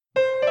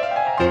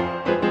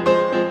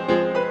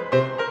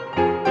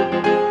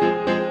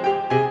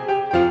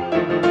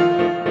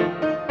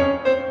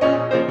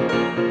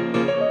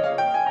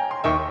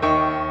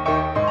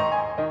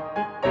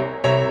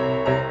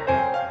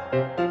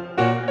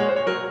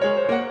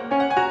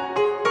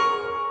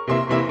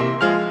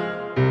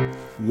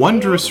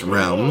Wondrous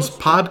Realms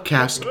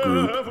podcast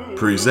group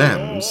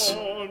presents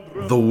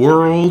The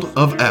World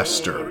of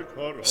Esther,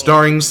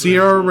 starring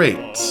Sierra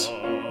Rates,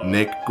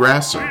 Nick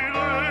Grasser,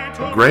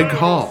 Greg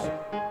Hall,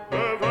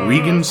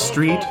 Regan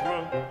Street,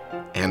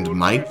 and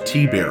Mike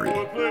T. Berry.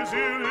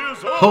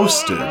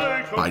 Hosted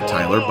by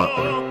Tyler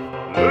Butler.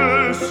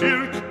 Le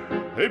cirque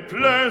est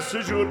plein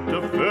ce jour de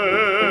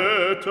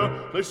fête,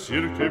 le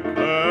cirque est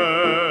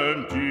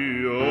plein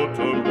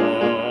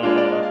d'Iotomba.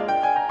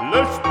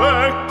 Le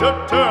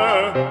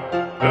spectateur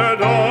est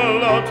dans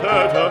la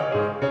tête,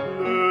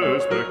 le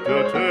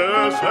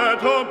spectateur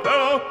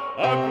s'interpelle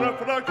après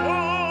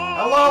fracas.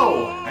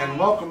 Hello, and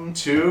welcome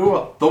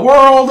to The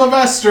World of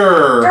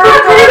Esther!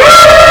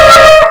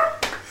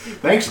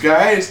 Thanks,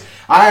 guys.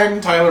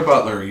 I'm Tyler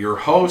Butler, your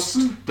host,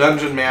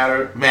 Dungeon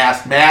Master.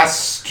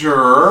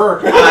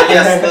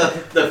 Yes,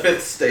 the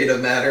fifth state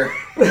of matter.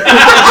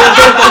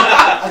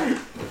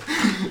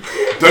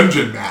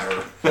 Dungeon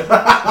Matter.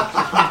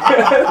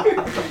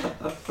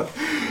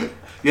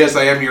 Yes,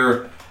 I am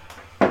your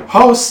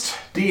host,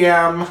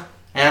 DM,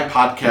 and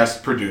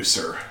podcast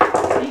producer.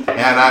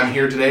 And I'm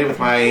here today with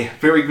my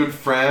very good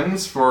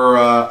friends for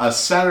a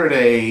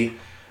Saturday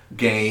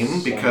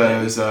game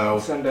because...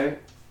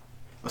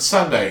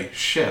 Sunday.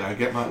 Shit, I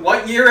get my...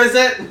 What year is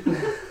it?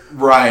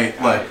 Right,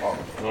 like... I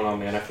don't know,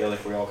 man. I feel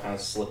like we all kind of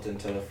slipped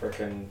into the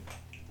frickin'...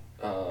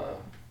 Oh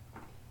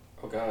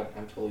god,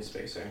 I'm totally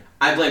spacing.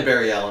 I blame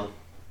Barry Allen.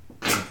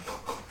 Messed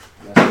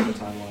up the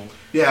timeline.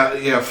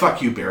 Yeah,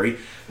 fuck you, Barry.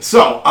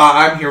 So,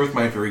 I'm here with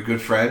my very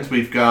good friends.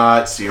 We've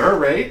got Sierra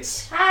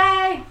Rates.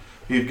 Hi.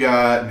 We've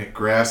got Nick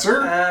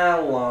Grasser.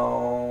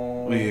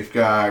 Hello. We've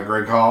got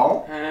Greg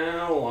Hall.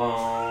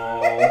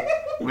 Hello.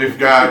 We've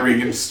got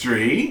Regan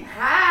Street.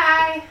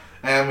 Hi.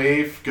 And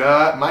we've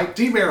got Mike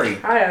D. Berry.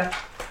 Hiya.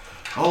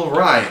 All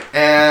right,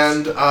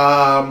 and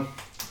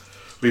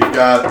we've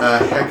got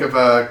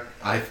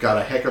I've got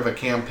a heck of a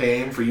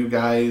campaign for you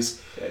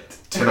guys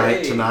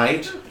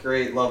tonight.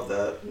 Great, love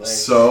that. Thanks.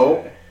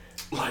 So,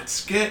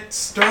 let's get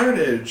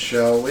started,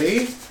 shall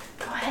we?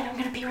 Go ahead, I'm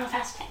gonna be real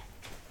fast.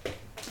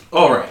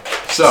 All right,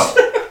 so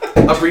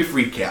a brief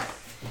recap.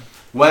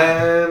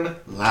 When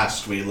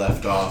last we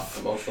left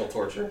off, Emotional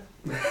torture.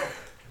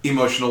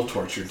 emotional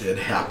torture did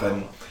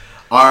happen.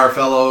 Our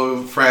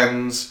fellow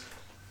friends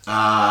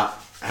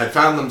had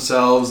found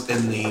themselves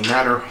in the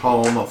manor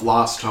home of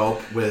Lost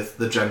Hope with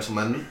the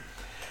gentleman,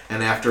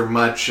 and after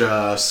much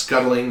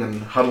scuttling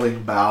and huddling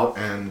about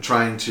and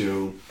trying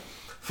to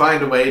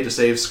find a way to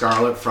save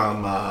Scarlet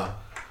from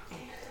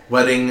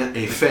wedding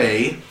a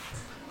fae,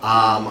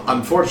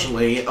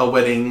 unfortunately a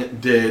wedding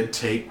did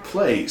take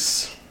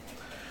place.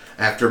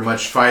 After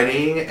much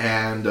fighting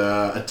and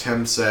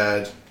attempts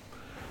at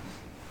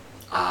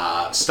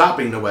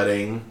stopping the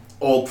wedding,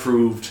 all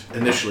proved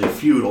initially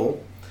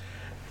futile.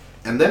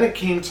 And then it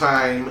came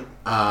time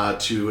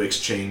to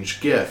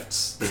exchange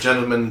gifts. The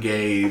gentleman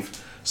gave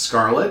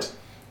Scarlet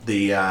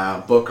the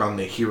book on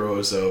the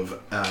heroes of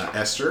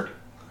Esther.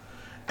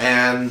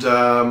 And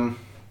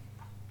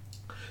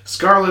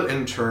Scarlet,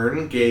 in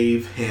turn,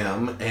 gave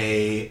him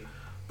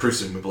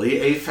presumably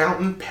a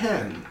fountain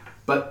pen.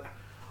 But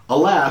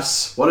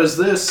alas, what is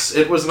this?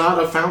 It was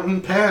not a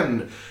fountain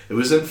pen. It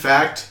was, in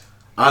fact,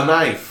 a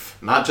knife.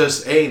 Not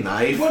just a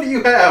knife. What do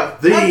you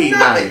have? The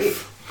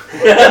knife.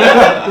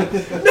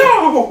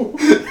 No!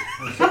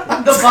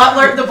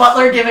 The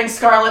butler giving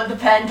Scarlet the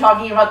pen,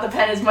 talking about the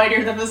pen is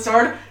mightier than the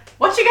sword.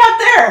 What you got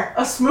there?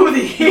 A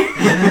smoothie.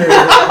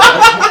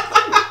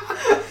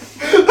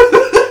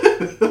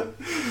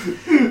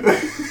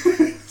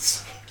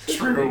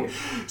 True.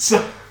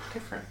 So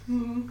Different.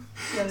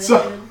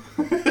 So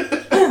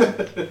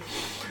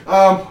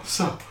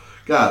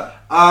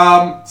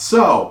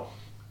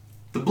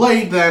the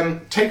blade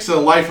then takes a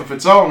life of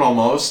its own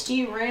almost.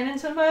 He ran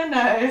into my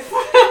knife.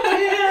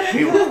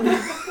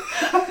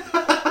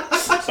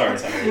 Sorry.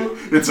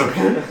 It's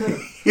okay.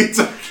 It's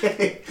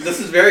okay. This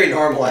is very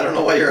normal. I don't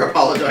know why you're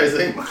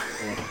apologizing.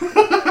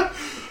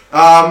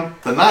 The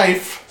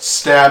knife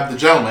stabbed the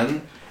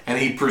gentleman, and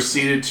he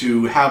proceeded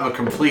to have a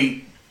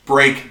complete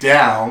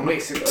breakdown.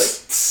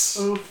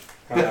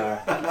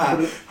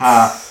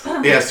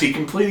 Yes, he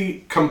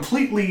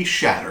completely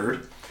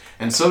shattered,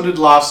 and so did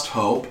Lost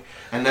Hope.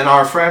 And then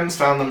our friends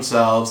found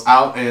themselves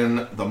out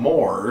in the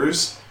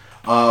moors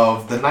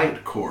of the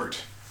Night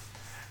Court.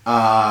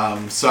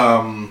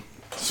 Some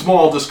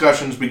small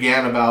discussions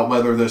began about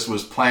whether this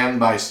was planned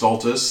by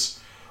Stultus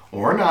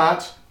or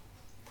not,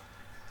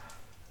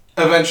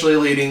 eventually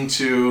leading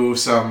to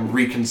some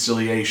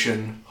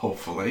reconciliation,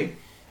 hopefully,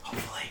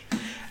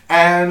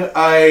 and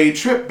a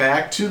trip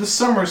back to the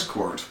Summers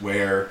Court,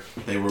 where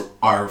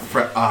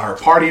our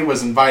party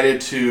was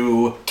invited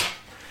to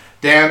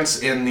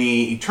dance in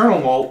the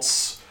Eternal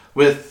Waltz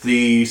with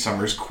the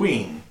Summers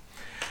Queen.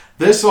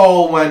 This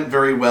all went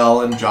very well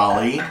and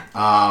jolly.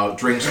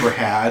 Drinks were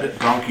had,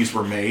 donkeys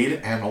were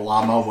made, and a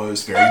llama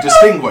was very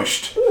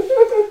distinguished.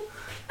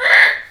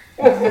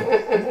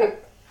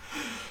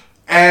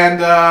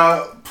 And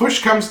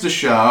push comes to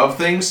shove,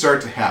 things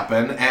start to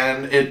happen,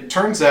 and it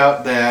turns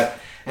out that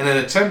in an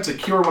attempt to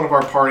cure one of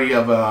our party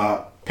of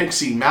a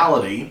pixie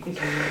malady,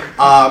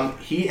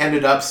 he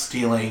ended up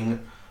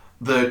stealing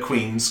the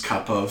Queen's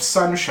cup of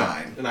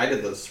sunshine. And I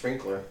did the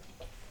sprinkler.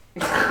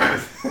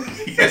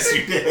 Yes,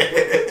 you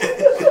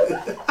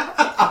did.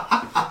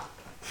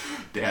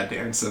 Dad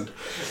dancing.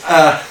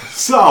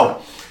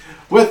 So,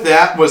 with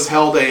that was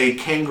held a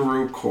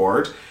kangaroo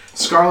court.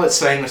 Scarlet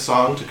sang a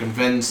song to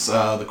convince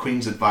the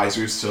Queen's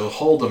advisors to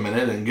hold a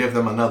minute and give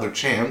them another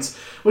chance,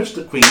 which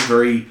the Queen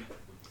very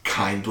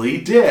kindly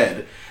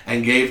did,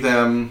 and gave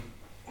them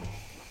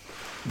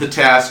the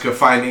task of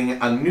finding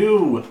a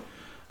new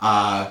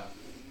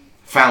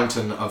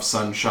fountain of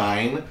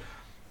sunshine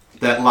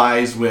that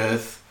lies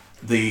with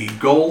the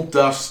Gold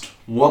Dust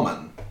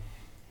Woman.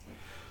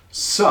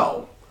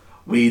 So,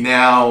 we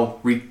now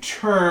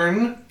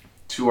return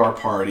to our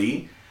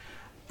party.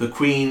 The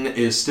Queen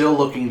is still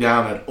looking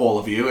down at all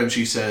of you, and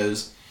she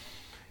says,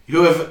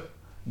 "You have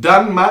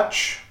done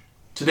much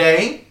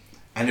today,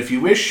 and if you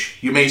wish,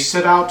 you may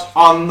sit out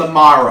on the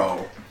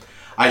morrow.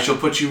 I shall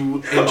put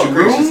you into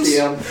rooms."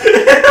 Get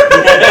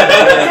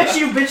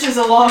you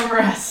bitches a long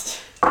rest.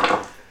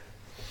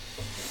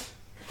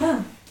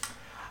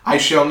 I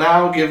shall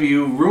now give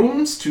you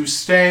rooms to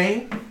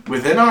stay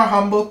within our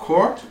humble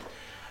court,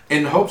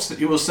 in hopes that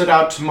you will sit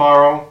out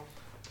tomorrow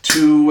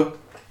to...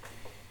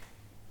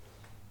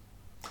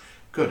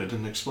 Good, it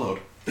didn't explode.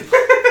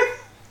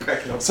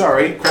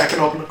 Sorry, cracking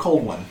open a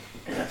cold one.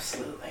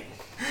 Absolutely.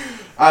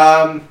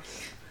 Oh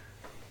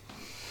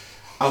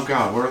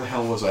god, where the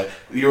hell was I?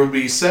 You will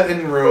be set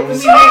in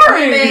rooms...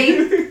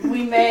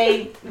 We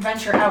may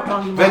venture out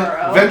on the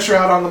morrow. Venture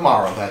out on the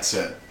morrow, that's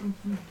it.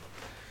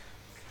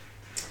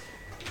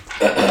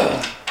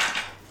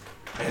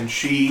 And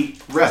she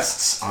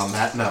rests on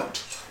that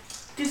note.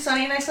 Do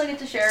Sunny and I still get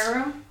to share a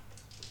room?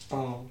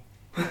 Oh.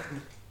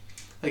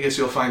 I guess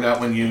you'll find out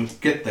when you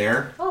get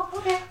there. Oh,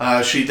 okay.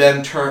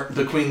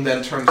 The Queen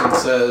then turns and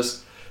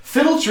says,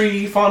 "Fiddle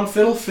tree, fon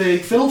fiddle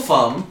fig, fiddle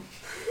fum."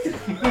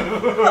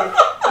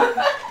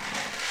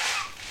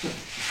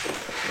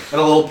 And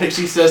a little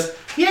pixie says,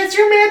 "Yes,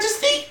 Your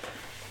Majesty."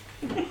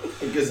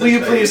 Will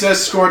you please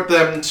escort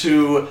them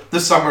to the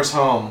Summer's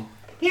home?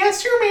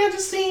 "Yes, Your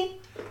Majesty."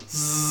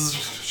 Zzz,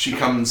 she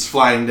comes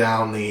flying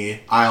down the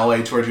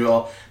aisleway towards you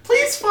all.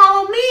 "Please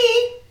follow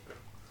me.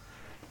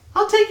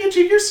 I'll take you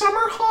to your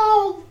summer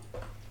home."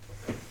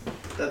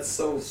 That's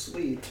so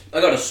sweet.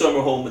 I got a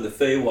summer home in the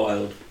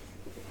Feywild.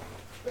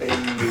 Hey.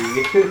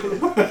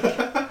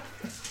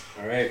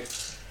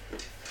 Alright.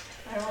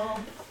 I will.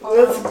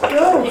 Let's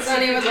go.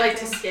 Sunny would like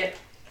to skip.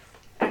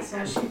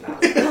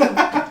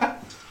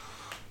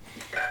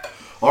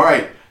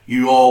 Alright,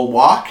 you all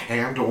walk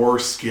and or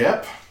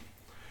skip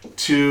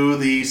to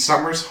the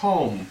Summer's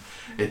home.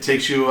 It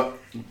takes you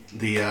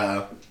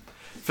the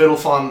fiddle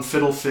fon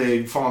fiddle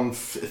fig fon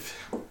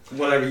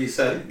Whatever you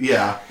said.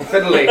 yeah.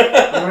 Fiddly.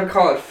 I'm gonna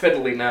call it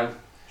Fiddly now.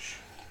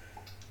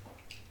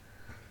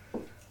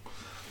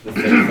 The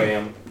Fey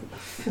fam.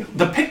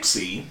 The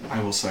pixie,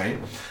 I will say,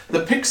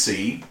 the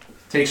pixie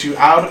takes you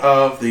out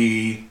of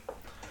the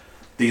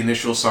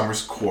initial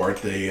Summer's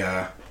court,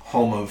 the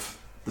home of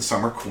the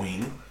Summer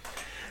Queen,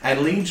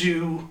 and leads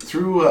you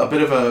through a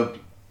bit of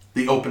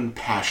the open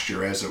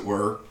pasture, as it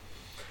were,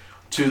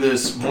 to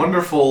this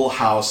wonderful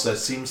house that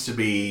seems to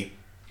be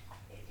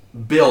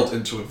built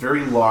into a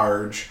very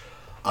large,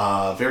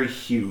 very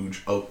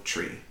huge oak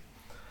tree,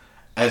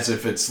 as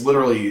if it's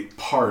literally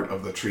part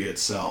of the tree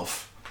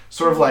itself.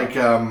 Sort of like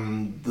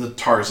the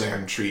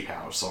Tarzan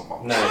treehouse,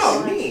 almost. Nice.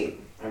 Oh, neat.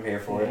 I'm here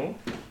for it.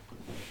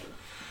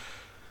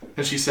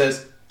 And she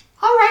says,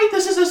 "All right,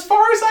 this is as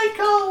far as I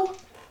go.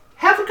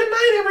 Have a good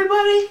night,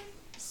 everybody."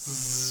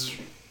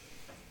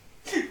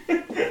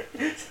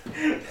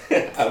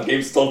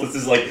 Game Stoltis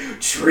is like,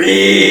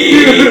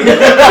 tree!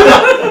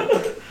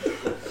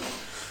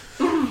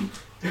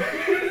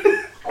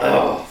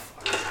 Oh.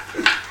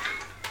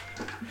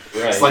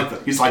 Right.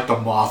 He's like the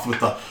moth with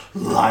the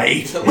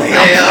light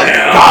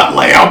Lamp.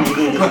 lamp.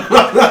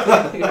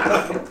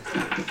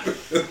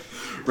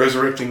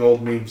 Resurrecting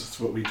old memes. That's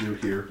what we do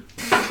here.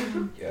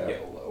 Yeah.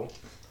 YOLO.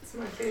 It's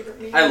my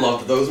favorite meme. I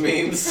loved those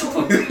memes.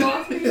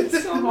 Moth memes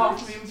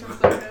are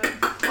so good.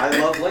 I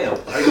love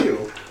lamp. I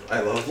do. I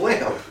love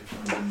lamp.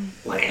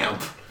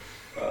 Lamp.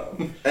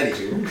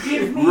 Anywho.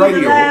 Give me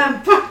Radio. the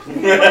lamp.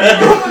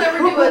 Anyone ever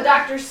do a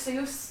Dr.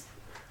 Seuss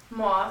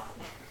moth?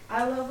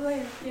 I love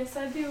lamp. Yes,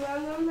 I do. I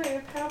love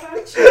lamp. How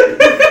about you?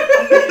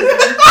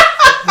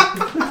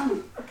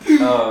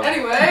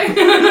 Anyway.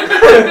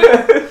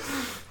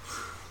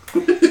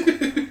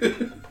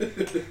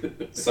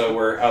 So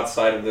we're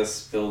outside of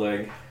this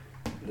building.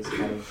 This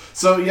kind of...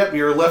 So, yep,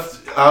 you're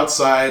left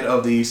outside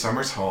of the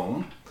Summer's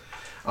home,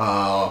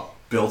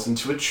 built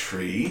into a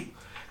tree,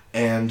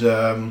 and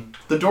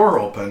the door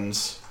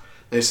opens.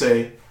 They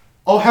say,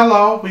 "Oh,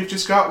 hello, we've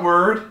just got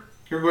word.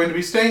 You're going to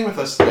be staying with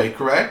us today,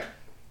 correct?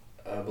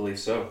 I believe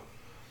so.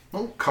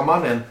 Well, come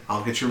on in.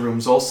 I'll get your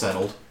rooms all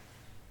settled."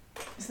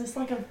 Is this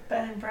like a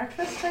bed and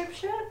breakfast type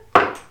shit?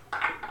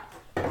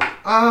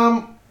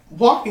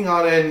 walking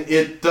on in,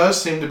 it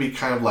does seem to be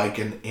kind of like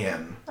an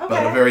inn, but a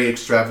Okay. very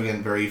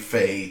extravagant, very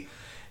fey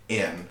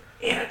inn.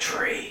 In a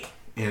tree.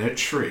 In a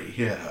tree,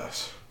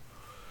 yes.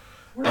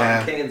 We're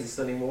not Uh, in Kansas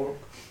anymore.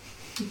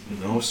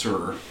 No,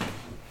 sir.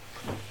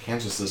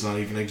 Kansas does not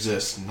even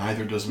exist.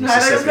 Neither does Neither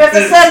Mississippi. does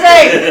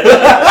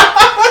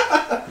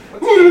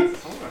Mississippi!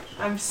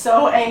 I'm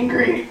so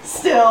angry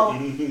still.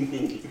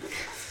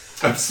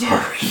 I'm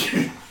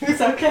sorry.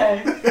 It's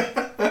okay.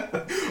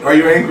 Are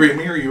you angry at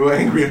me or are you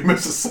angry at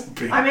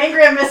Mississippi? I'm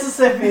angry at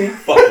Mississippi.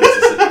 Fuck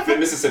Mississippi.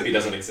 Mississippi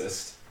doesn't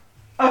exist.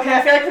 Okay,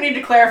 I feel like we need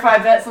to clarify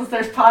that since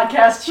there's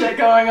podcast shit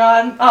going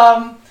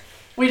on.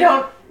 We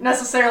don't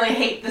necessarily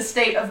hate the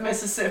state of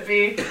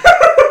Mississippi.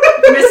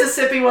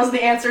 Mississippi was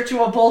the answer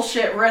to a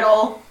bullshit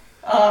riddle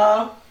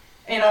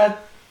in a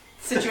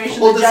situation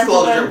Full the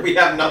disclosure, gentleman we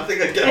have nothing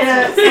against in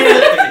a,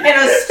 Mississippi. in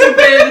a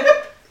stupid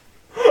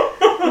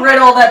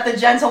riddle that the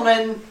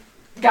gentleman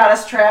got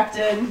us trapped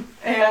in,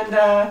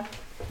 and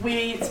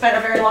we spent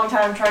a very long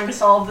time trying to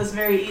solve this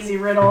very easy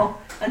riddle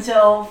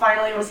until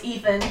finally it was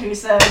Ethan who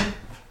said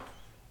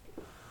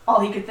all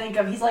he could think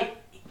of. He's like,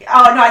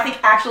 oh no, I think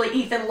actually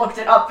Ethan looked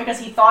it up because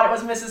he thought it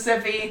was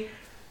Mississippi,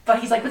 but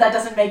he's like, but that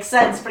doesn't make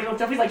sense. But he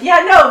looked up, he's like,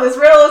 yeah, no, this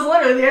riddle is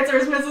literally, the answer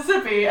is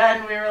Mississippi.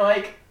 And we were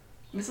like,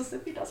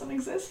 Mississippi doesn't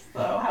exist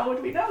though, how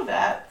would we know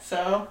that?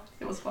 So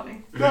it was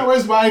funny. That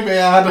was my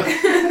bad.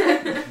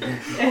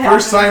 It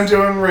First time happens.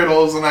 doing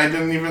riddles, and I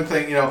didn't even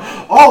think,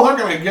 oh, they're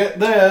going to get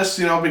this,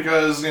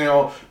 because,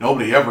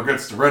 nobody ever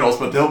gets the riddles,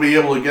 but they'll be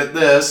able to get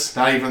this.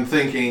 Not even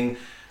thinking,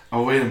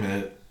 oh, wait a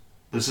minute.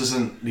 This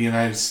isn't the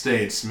United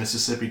States.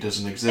 Mississippi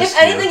doesn't exist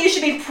If anything, you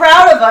should be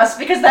proud of us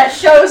because that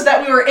shows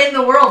that we were in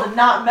the world and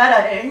not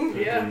meta-ing.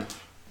 Yeah.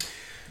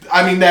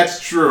 I mean, that's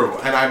true,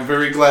 and I'm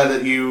very glad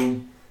that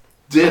you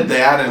did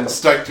that and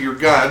stuck to your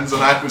guns,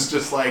 and I was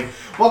just like,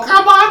 well,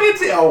 come on,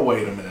 oh,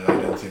 wait a minute, I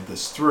didn't think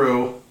this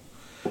through.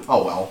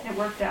 Oh, well. It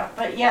worked out.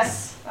 But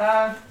yes,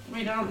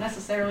 we don't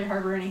necessarily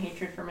harbor any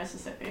hatred for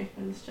Mississippi.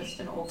 It's just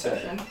an old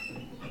Today.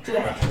 fiction.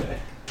 Today.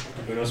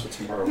 Who knows what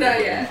tomorrow will Not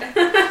bring.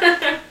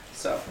 yet.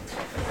 So,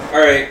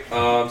 alright,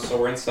 so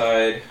we're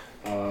inside.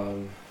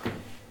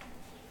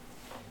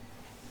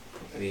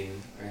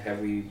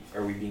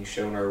 Are we being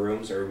shown our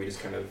rooms, or are we just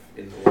kind of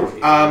in the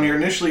lobby? You're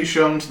initially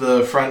shown to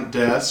the front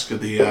desk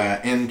of the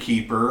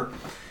innkeeper.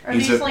 Are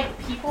He's these a-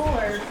 like people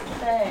or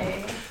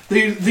fae?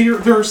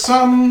 There are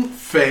some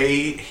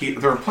fae.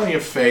 There are plenty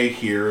of fae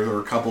here. There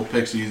are a couple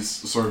pixies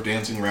sort of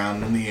dancing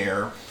around in the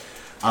air.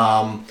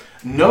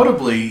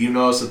 Notably, you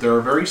notice that there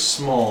are very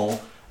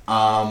small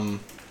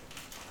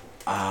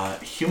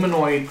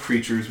humanoid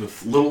creatures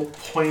with little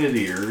pointed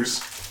ears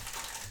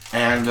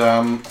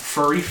and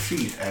furry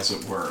feet, as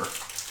it were.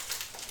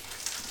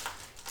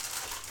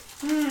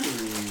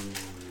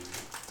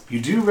 You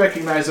do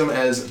recognize them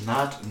as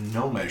not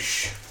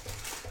gnomish.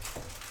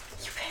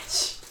 You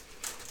bitch.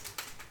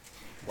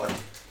 What?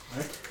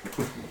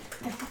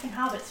 They're fucking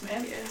hobbits,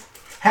 man.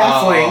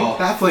 Halfling. Oh.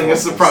 Halfling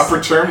is the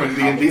proper term in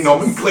D&D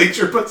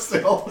nomenclature, but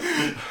still.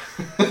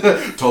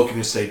 Tolkien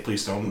estate,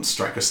 please don't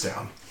strike us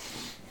down.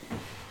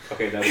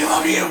 Okay, that We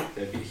love you.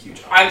 That'd be a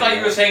huge. I thought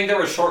you were saying there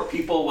were short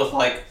people with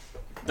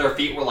their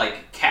feet were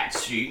like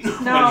cat's feet.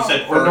 When No. you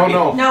said Or furry.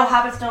 no. No,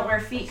 hobbits don't wear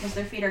feet because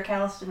their feet are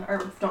calloused and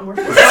or don't wear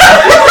feet.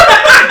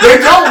 They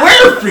don't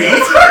wear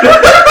feet!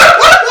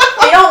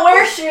 They don't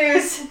wear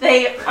shoes.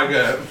 They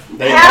Okay.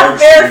 They have are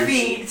bare shoes.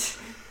 feet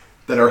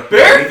That are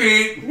Bare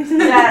feet.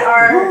 that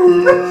are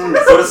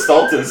So does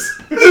Stultus.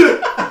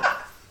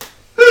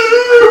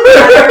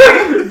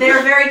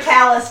 they're very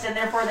calloused and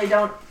therefore they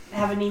don't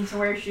have a need to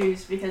wear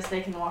shoes because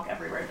they can walk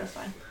everywhere just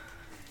fine.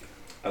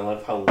 I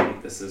love how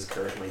late this is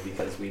currently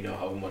because we know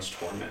how much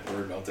torment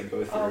we're about to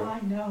go Oh, through.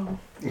 I know.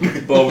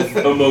 Both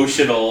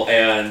emotional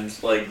and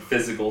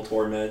physical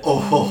torment.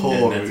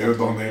 Oh, And mental you don't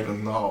torment.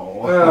 even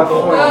know.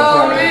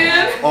 Oh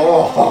man.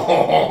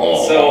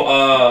 Oh. So,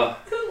 I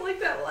don't like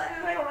that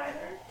laugh. I don't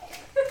either.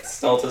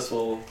 Stultus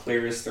will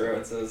clear his throat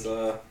and says,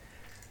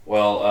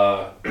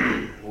 well,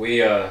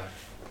 we all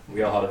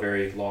had a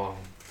very long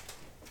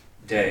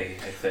day,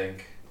 I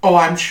think. Oh,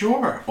 I'm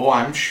sure.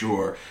 Alright,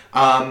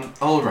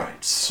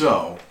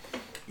 so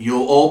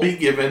you'll all be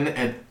given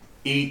at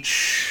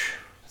each.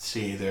 Let's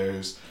see,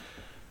 there's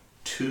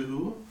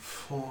 2,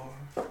 4,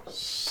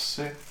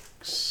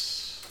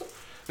 6.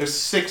 There's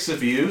 6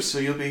 of you, so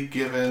you'll be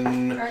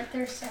given. Aren't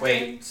there 7?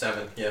 Wait,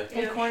 7. Yeah.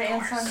 Acorn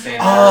and Sun.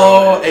 Sand.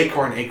 Oh,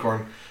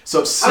 acorn.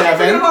 So I forgot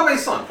 7. about my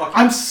son. Fuck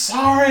I'm He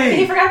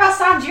sorry. forgot about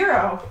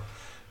Sanjiro.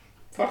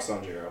 Fuck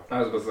Sanjiro.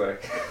 I was gonna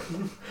say.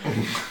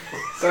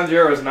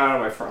 Sanjiro is not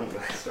on my friend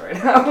list right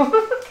now.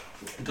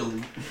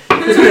 Delete.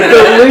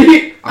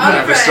 Delete.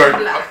 I'm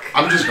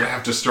just gonna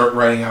have to start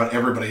writing out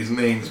everybody's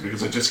names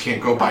because I just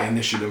can't go by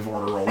initiative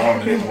order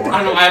alone anymore.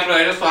 I don't know.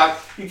 I just thought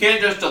you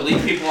can't just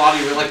delete people out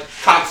of your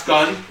cock's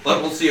gun.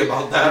 We'll see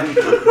about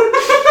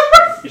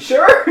that. You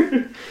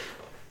sure?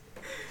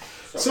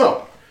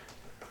 So,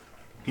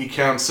 he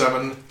counts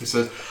 7. He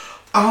says,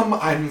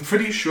 I'm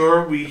pretty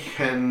sure we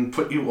can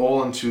put you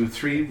all into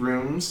 3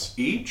 rooms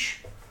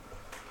each.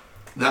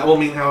 That will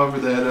mean, however,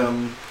 that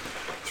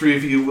 3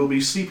 of you will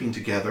be sleeping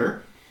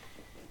together.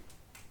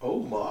 Oh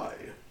my.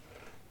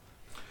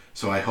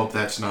 So I hope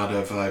that's not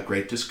of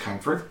great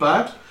discomfort,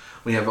 but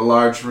we have a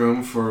large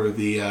room for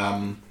the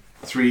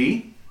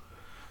 3.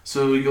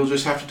 So you'll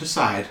just have to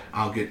decide.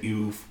 I'll get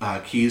you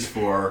keys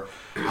for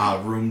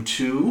room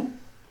 2,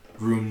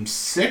 room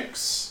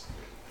 6,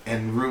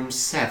 and room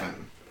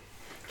 7.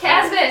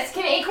 Casbus,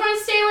 can Acorn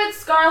stay with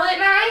Scarlet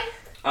and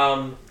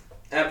I?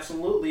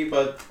 Absolutely,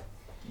 but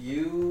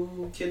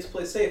you kids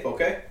play safe,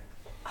 okay?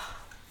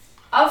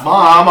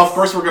 Mom, of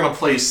course we're gonna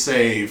play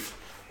safe.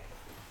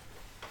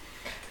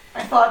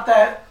 I thought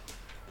that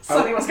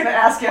Sunny was gonna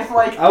ask if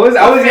like I was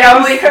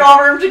family could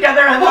all room together,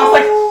 and I was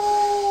like,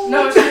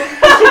 No, she.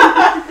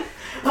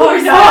 oh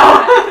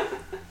no.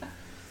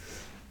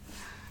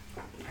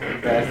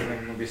 Bad thing,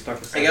 I'm gonna be stuck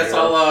with I guess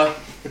San Diego.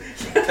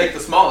 I'll take the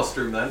smallest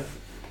room then.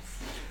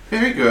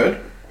 Very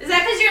good. Is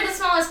that because you're the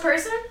smallest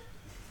person?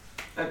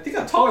 I think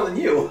I'm taller than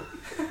you.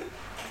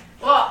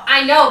 Well,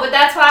 I know, but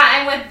that's why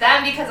I'm with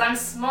them because I'm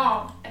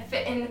small. I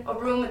fit in a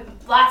room with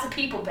lots of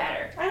people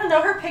better. I don't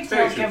know. Her Very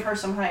pigtails true. give her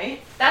some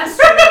height. That's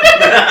true.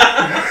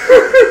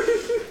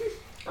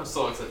 I'm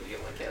so excited to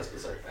get my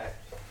Caspus art back.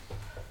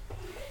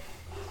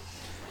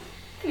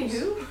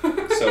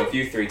 Anywho. So if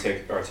you 3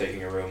 are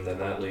taking a room, then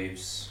that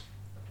leaves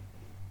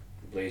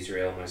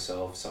Blazerail,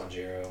 myself,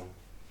 Sanjiro.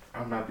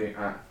 I'm not being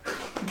hot.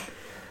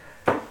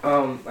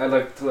 I'd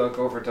like to look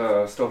over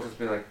to Stokes and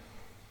be like,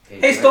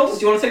 Hey, Stoltz,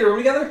 do you want to take a room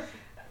together?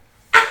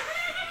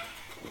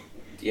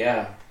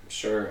 Yeah,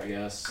 sure, I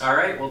guess.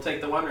 Alright, we'll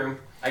take the one room.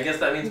 I guess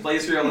that means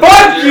Blazer.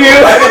 fuck you!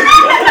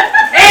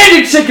 And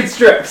your chicken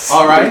strips!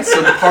 All right,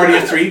 so the party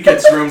of 3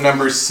 gets room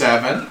number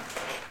 7.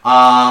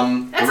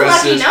 That's a the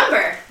rest lucky is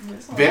number.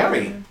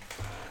 very.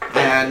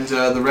 And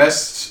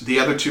the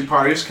other 2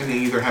 parties can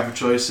either have a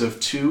choice of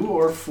 2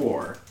 or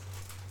 4.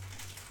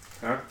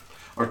 Huh?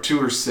 Or 2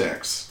 or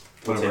 6.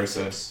 We'll Whatever take it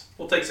says. 6.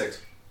 We'll take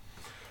 6.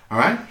 All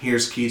right,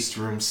 here's keys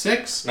to room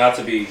 6. Not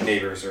to be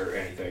neighbors or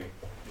anything.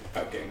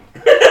 Okay.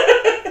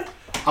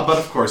 But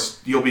of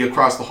course, you'll be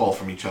across the hall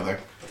from each other.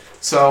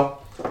 So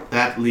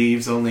that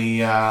leaves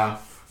only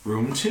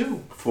room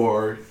 2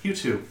 for you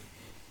 2.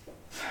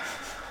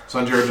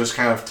 Sanjiro just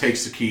kind of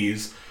takes the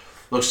keys,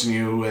 looks at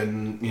you,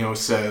 and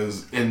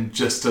says, and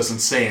just doesn't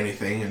say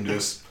anything, and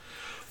just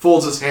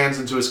folds his hands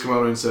into his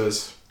kimono and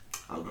says,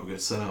 "I'll go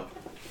get set up."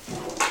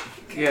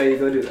 Yeah, you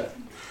go do that.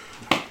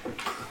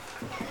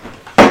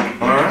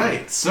 All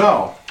right,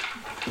 so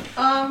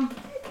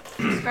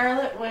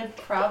Scarlet would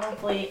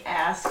probably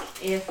ask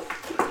if,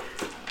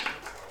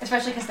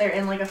 especially because they're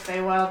in like a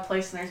Feywild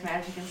place and there's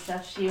magic and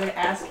stuff, she would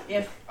ask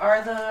if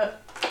are the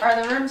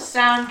rooms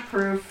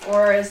soundproof,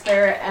 or is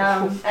there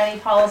any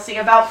policy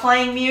about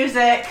playing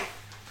music?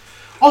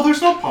 oh,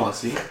 there's no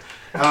policy.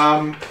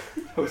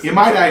 You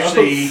might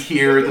actually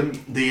hear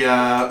the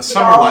You're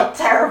summer all light.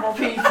 terrible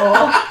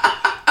people.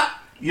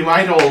 You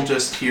might all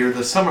just hear the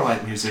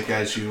summerlight music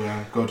as you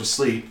go to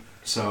sleep.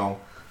 So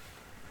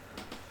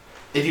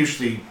it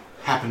usually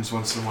happens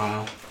once in a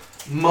while.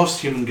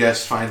 Most human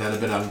guests find that a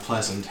bit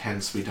unpleasant,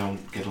 hence we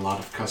don't get a lot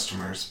of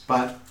customers.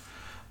 But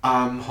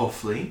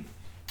hopefully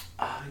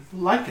you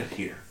like it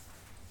here.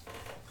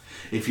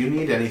 If you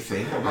need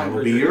anything, I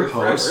will be your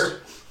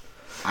host.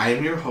 I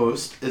am your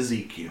host,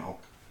 Ezekiel.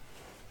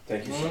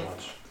 Thank you so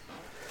much.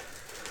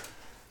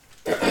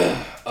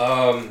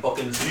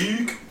 Fucking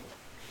Zeke.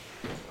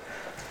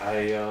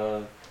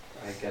 I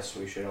guess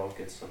we should all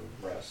get some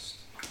rest.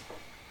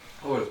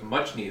 Oh, it's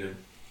much needed.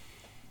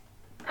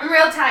 I'm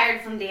real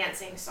tired from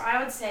dancing, so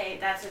I would say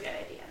that's a good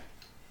idea.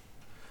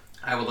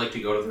 I would like to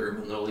go to the room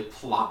and literally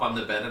plop on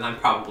the bed, and I'm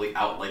probably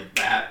out like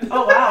that.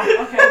 Oh wow,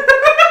 okay.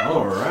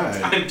 All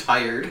right. I'm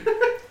tired.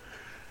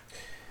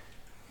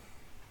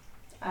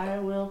 I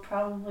will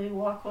probably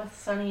walk with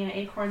Sunny and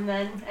Acorn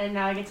then, and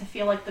now I get to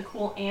feel like the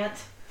cool aunt,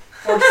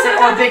 or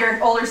bigger,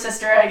 older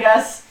sister, I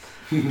guess,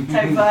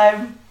 type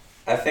vibe.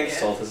 I think Yeah.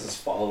 Soltis is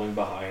following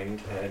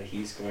behind, and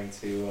he's going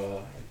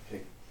to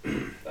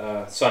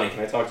Sonny, can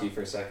I talk to you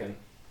for a second?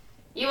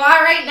 You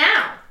are right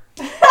now.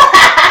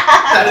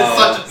 That is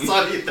such a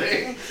sunny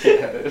thing.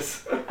 Yeah, it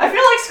is. I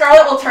feel like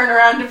Scarlet will turn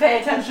around to pay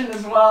attention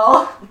as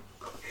well.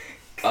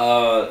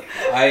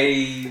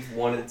 I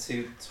wanted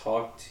to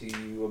talk to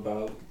you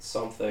about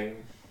something.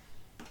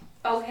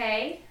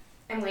 Okay,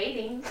 I'm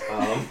waiting.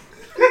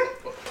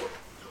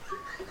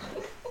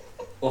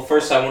 Well,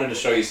 first I wanted to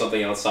show you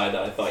something outside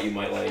that I thought you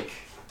might like.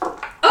 Okay,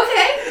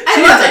 I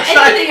She love is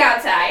excited. anything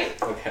outside.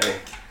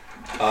 Okay.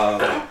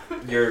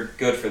 You're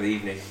good for the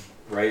evening,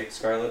 right,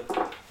 Scarlet?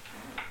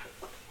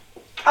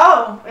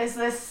 Oh, is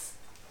this...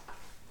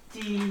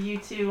 Do you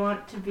 2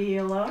 want to be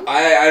alone?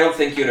 I don't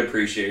think you'd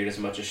appreciate it as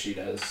much as she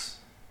does.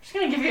 She's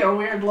gonna give you a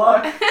weird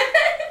look.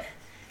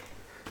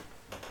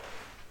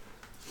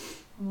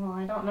 Well,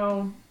 I don't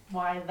know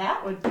why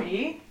that would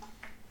be.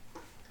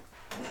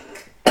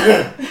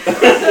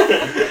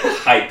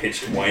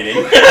 High-pitched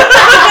whining.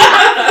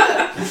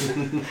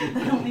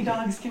 That only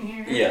dogs can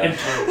hear. Yeah.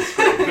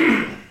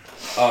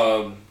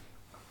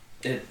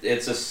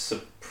 It's a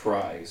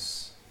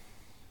surprise.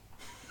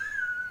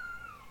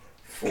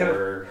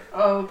 for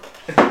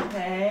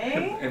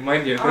Okay. Am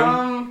I near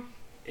them?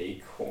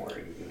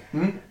 Acorn.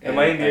 Am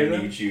I near I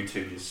them? need you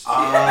to just.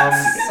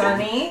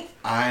 Sunny,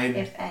 I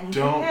if anything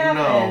don't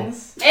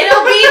happens,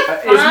 It'll be Is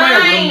my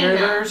room fine. near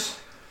theirs?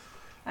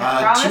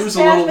 I promise two's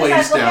a little Pazmus I'd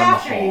ways look down the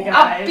after you hall.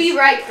 guys. I'll be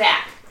right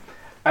back.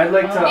 I'd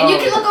like to. And you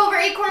can look over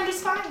Acorn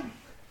just fine.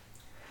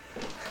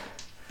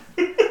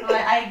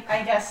 Well,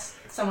 I guess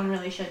someone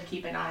really should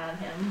keep an eye on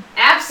him.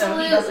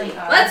 Absolutely. doesn't,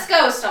 Let's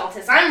go,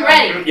 Stultus. I'm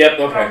ready. Yep.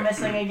 Go Okay.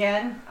 missing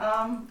again.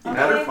 You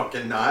better Okay.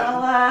 fucking not.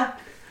 Well,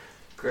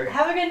 Great.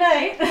 have a good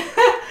night.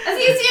 I'll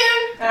see you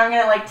soon. And I'm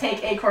gonna like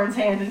take Acorn's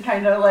hand and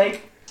kind of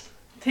like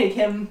take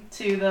him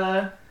to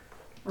the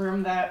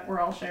room that we're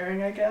all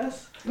sharing, I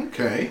guess.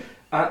 Okay.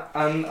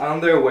 On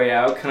their way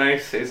out, can I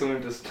say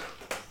something just...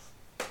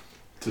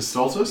 To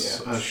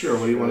Stultus? Yeah. Sure,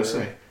 what do you want to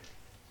say?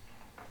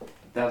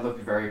 That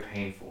looked very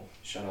painful.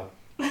 Shut up.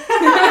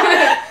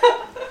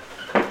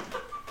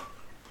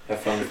 Have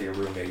fun with your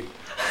roommate.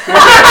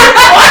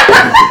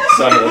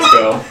 Sonny, let's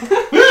go.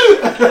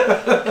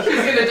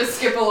 She's gonna just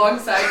skip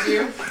alongside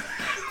you.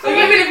 Like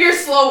even if you're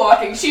slow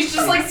walking, she's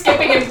just like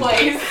skipping in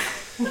place.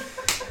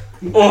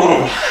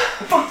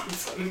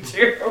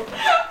 Sanjiro.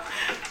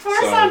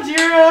 Poor So-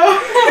 Sanjiro.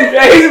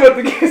 Yeah, he's about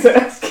to get his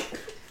ass.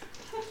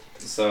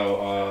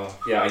 So,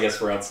 yeah, I guess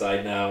we're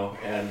outside now,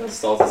 and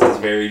Stultus is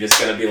very just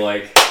gonna be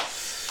like,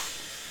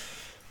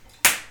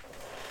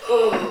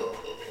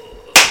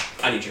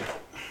 I need you.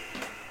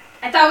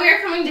 I thought we were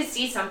coming to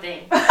see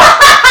something.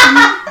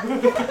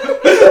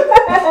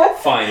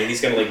 Fine, and he's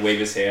gonna like wave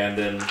his hand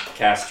and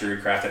cast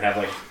Druidcraft and have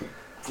like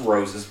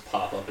roses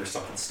pop up or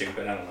something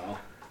stupid. I don't know.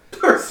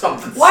 Or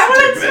something Why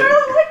would it stupid.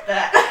 sound like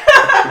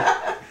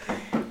that?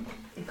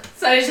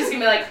 So it's just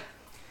gonna be like,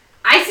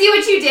 I see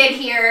what you did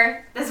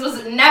here. This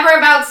was never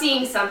about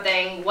seeing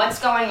something. What's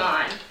going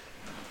on?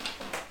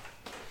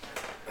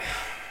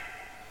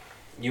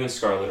 You and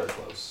Scarlet are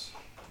close,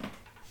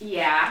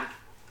 Yeah.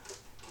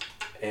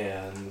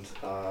 and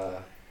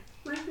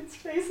Regan's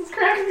face is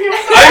cracking me up. I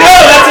know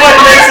that's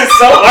what makes it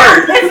so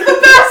hard. It's the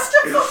best.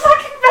 It's the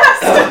fucking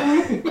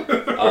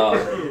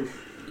best.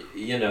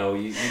 You know,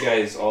 you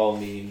guys all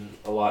mean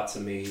a lot to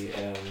me,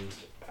 and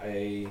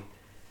I.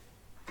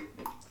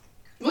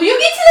 Will you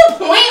get to the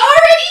point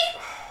already?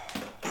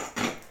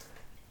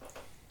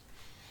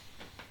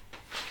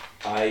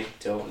 I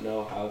don't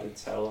know how to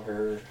tell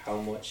her how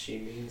much she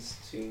means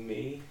to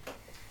me.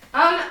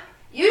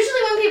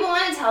 Usually when people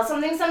want to tell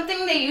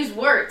something, they use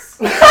words.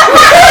 Sonny,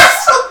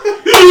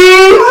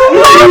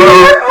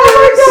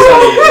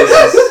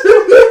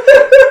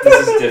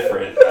 this is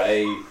different.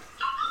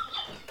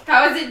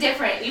 How is it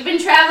different? You've been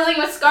traveling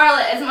with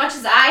Scarlet as much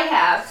as I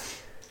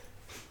have.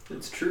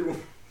 It's true.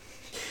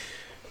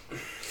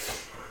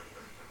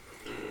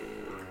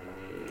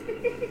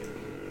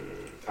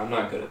 I'm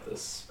not good at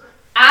this.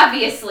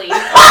 Obviously.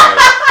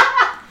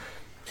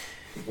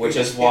 Which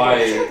is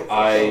why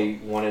I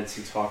wanted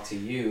to talk to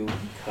you,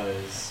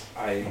 because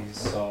I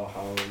saw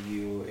how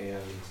you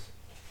and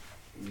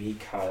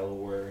Mikhail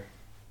were,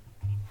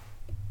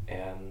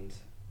 and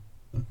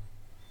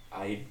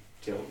I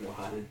don't know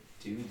how to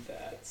do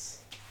that.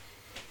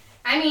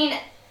 I mean,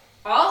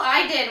 all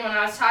I did when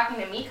I was talking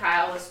to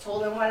Mikhail was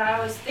told him what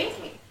I was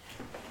thinking.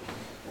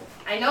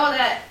 I know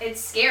that it's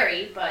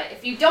scary, but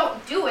if you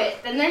don't do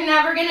it, then they're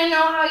never gonna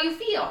know how you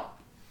feel.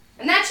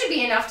 And that should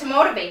be enough to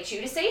motivate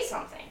you to say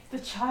something. The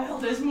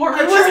child is more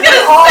I was mature gonna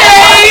than all of us.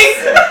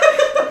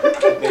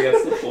 I think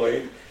that's the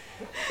point.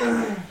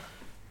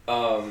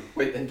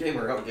 Wait, in game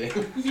or out game?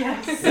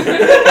 Yes.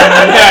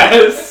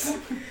 Yes!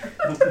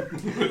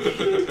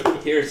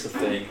 Here's the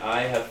thing.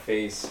 I have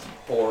faced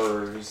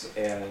horrors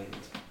and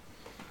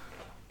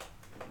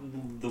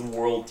the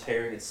world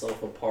tearing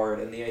itself apart,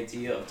 and the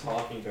idea of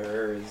talking to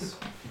her is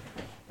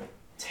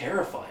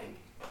terrifying.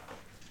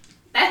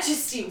 That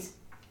just seems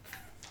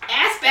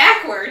ass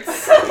backwards.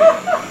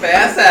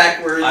 Fast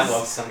backwards. I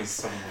love Sunny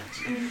so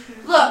much.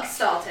 Look,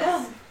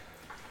 Stultus,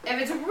 if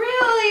it's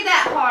really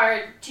that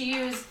hard to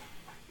use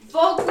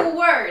vocal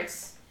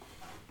words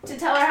to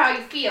tell her how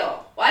you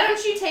feel, why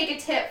don't you take a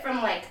tip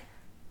from like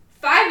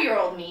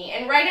 5-year-old me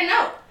and write a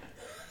note?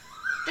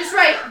 Just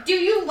write, do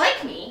you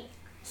like me?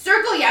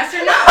 Circle yes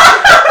or no.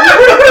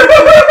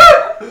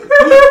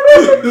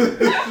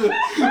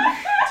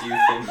 Do you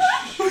think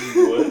she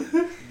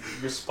would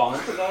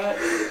respond to that?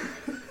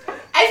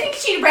 I think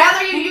she'd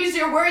rather you use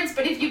your words,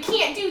 but if you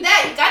can't do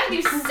that, you gotta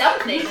do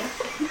something.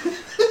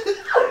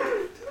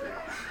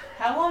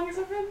 How long has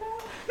it been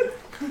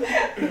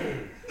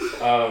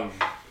now?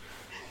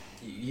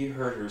 You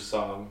heard her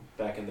song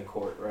back in the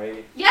court,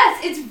 right?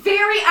 Yes, it's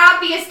very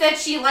obvious that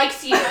she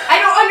likes you. I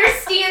don't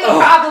understand the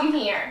problem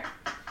here.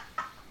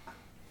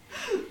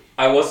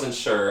 I wasn't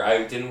sure.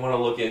 I didn't want to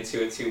look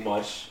into it too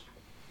much,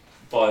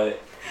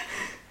 but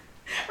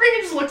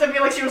Regan just looked at me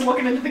like she was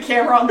looking into the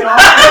camera on the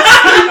office.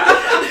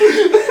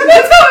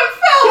 That's how it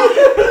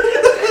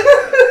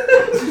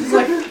felt. She's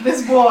like,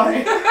 this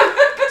boy.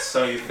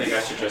 so you think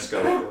I should just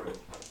go for it?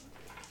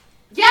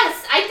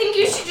 Yes, I think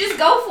you should just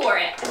go for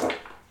it.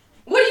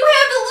 What do you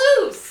have to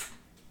lose?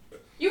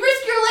 You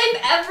risk your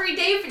life every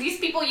day for these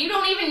people you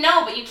don't even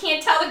know, but you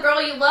can't tell the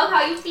girl you love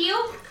how you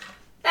feel?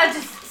 That's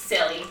just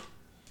silly.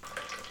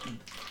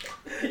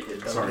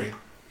 Sorry.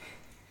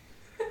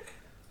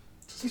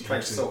 He's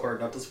trying so hard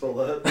not to spill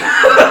that.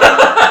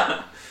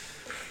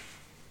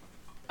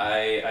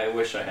 I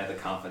wish I had the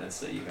confidence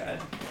that you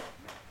had.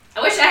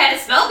 I wish I had a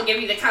spell to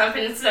give you the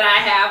confidence that I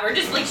have, or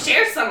just like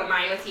share some of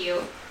mine with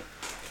you.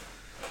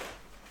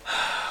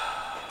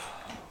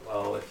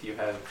 Well, if you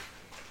have...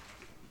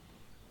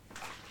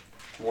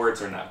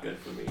 Words are not good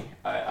for me.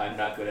 I'm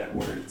not good at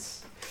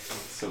words.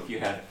 So if you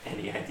have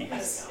any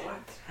ideas...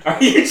 Are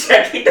you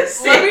checking to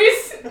see?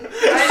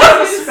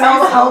 Let me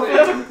spell help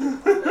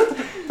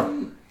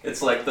him.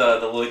 It's like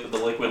the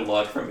liquid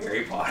lug from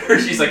Harry Potter.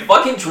 She's like,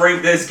 fucking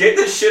drink this, get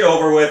this shit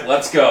over with,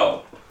 let's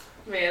go.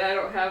 Man, I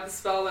don't have the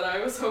spell that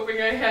I was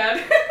hoping I had.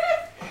 I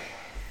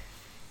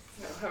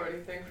don't have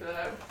anything for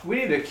that. We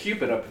need a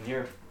Cupid up in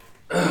here.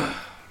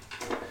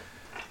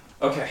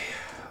 Okay.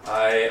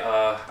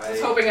 I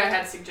was hoping I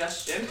had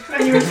suggestion.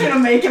 And you were just gonna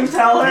make him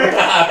tell her.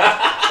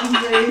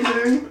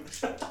 Amazing.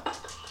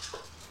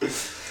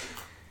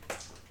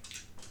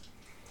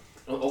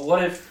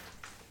 What if...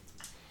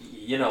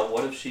 You know,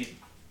 what if she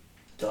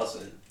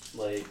doesn't?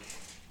 Like...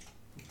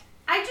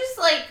 I just,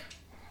 like,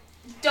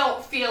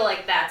 don't feel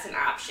like that's an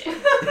option.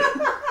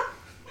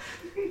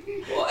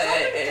 Well,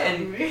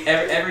 and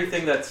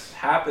everything that's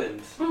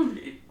happened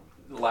the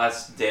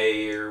last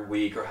day or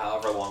week or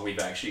however long we've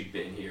actually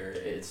been here,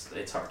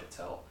 it's hard to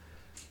tell.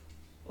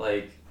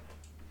 Like,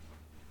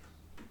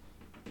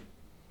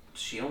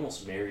 she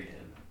almost married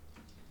him.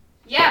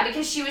 Yeah,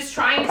 because she was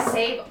trying to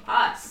save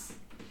us.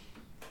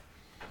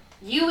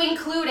 You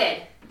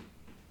included.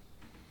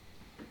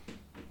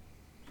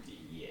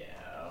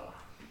 Yeah.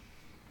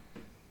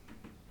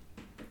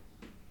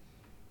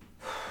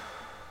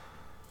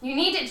 You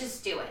need to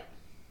just do it.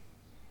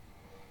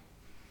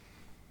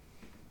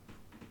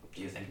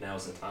 Do you think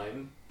now's the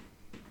time?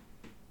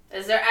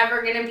 Is there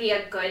ever gonna be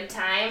a good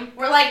time?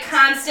 We're like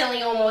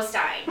constantly almost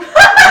dying.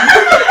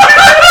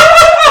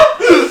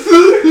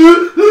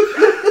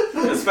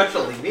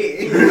 Especially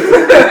me.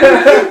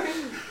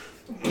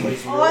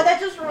 Oh, that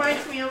just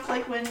reminds me of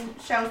like when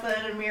Shoutha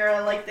and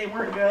Amira, like, they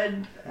weren't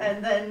good,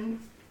 and then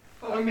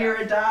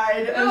Amira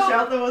died, and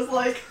Shoutha was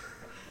like,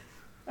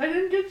 I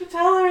didn't get to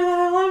tell her that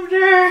I loved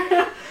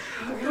her.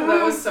 Oh,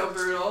 that was so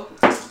brutal.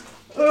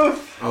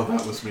 Oof. Oh,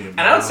 that was me. And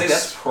I would say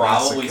that's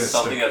probably masochistic.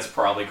 something that's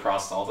probably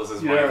crossed Altus'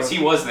 mind, Yeah. because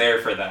he was there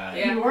for that.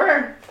 Yeah. You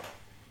were.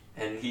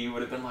 And he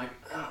would have been like,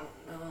 oh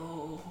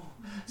no.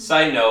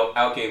 Side note,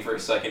 outgame for a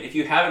second. If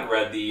you haven't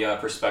read the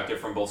perspective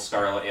from both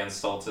Scarlet and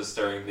Stultus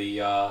during the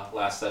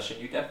last session,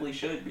 you definitely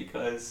should,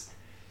 because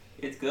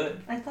it's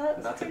good. I thought it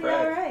was Not to pretty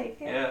brag. alright.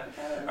 Yeah. I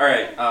thought it was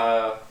Alright,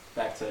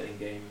 back to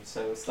in-game.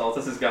 So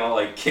Stultus is gonna,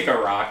 like, kick a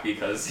rock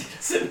because he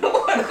doesn't know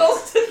what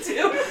else to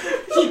do.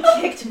 He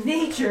kicked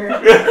nature. I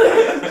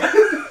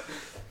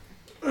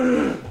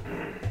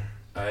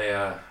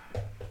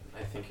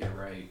think you're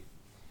right.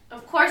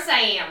 Of course I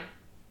am.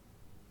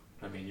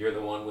 I mean, you're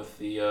the one with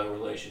the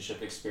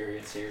relationship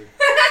experience here.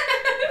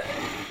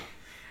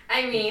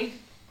 I mean,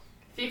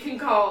 if you can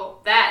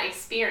call that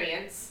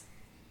experience.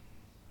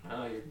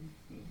 Oh, you're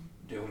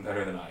doing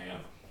better than I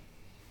am.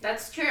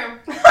 That's true.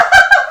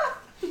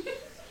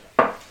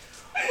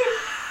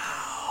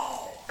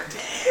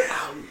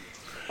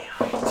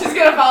 She's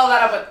gonna follow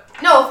that up with,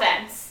 No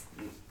offense.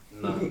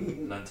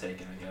 None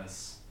taken, I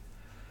guess.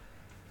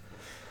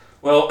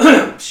 Well,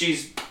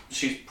 she's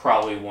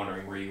probably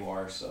wondering where you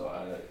are, so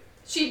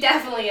She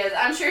definitely is.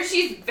 I'm sure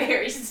she's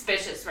very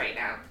suspicious right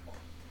now.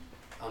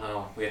 oh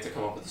no, we have to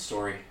come up with a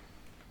story.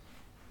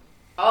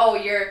 Oh,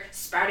 your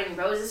sprouting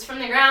roses from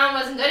the ground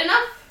wasn't good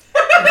enough?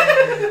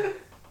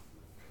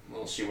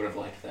 Well, she would have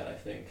liked that, I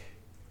think.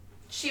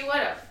 She would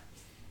have.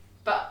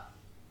 But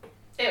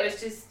it was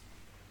just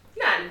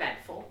not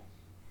eventful.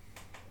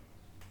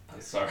 I'm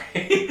sorry.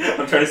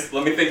 I'm trying to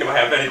let me think if I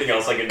have anything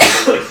else I can do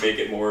to like make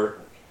it more.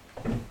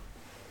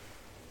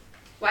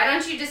 Why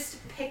don't you just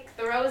pick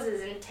the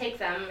roses and take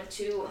them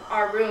to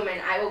our room and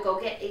I will go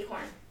get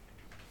Acorn?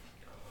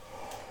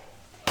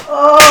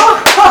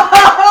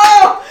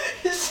 Oh,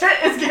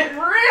 shit is getting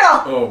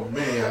real. Oh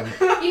man.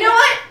 You know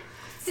what?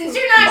 Since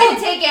you're not going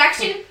to take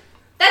action,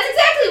 that's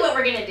exactly what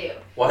we're going to do.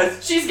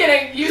 What? she's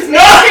gonna use no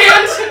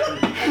hand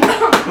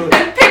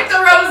and pick the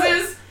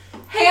roses,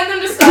 hand them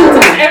to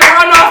Stultus, and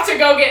run off to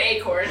go get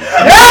Acorn.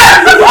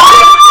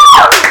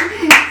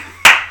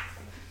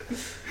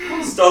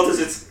 Stultus,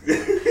 it's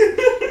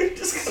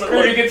just kind of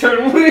Ready to get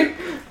turned.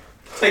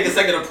 Take a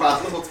second to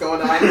process what's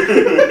going on.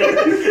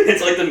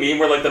 It's like the meme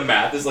where like the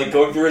math is like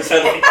going through his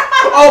head like.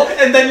 Oh,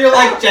 and then you're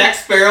like Jack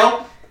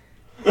Sparrow.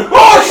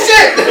 Oh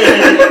shit!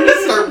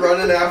 Start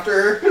running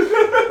after her.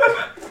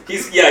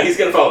 He's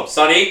gonna follow.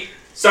 Sonny,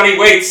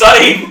 wait,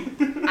 Sonny.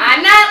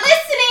 I'm not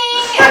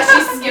listening! As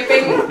she's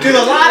skipping. Do the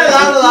la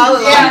la la la la.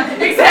 Yeah,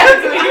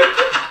 exactly.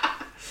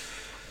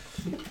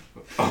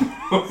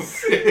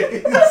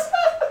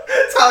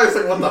 Tyler's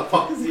like, what the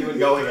fuck is even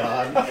going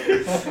on?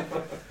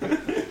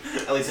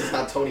 At least it's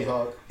not Tony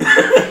Hawk.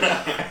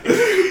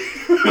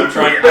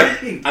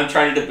 I'm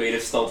trying to debate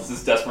if Stultus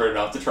is desperate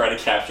enough to try to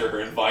capture her,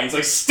 and Vine's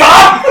like,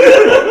 stop!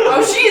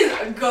 Oh, she's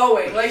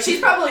going. Like, she's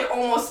probably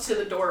almost to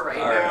the door right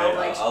now. Alright,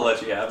 Like, I'll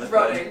let you have it.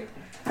 running.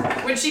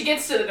 When she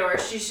gets to the door,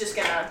 she's just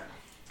gonna...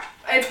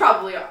 It's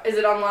probably... Is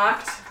it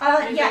unlocked?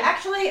 Yeah,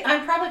 actually,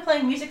 I'm probably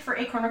playing music for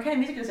Acorn. What kind of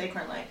music does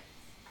Acorn like?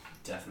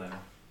 Death metal.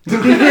 I'm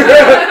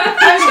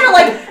just gonna,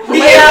 like, He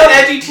lay is out... an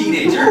edgy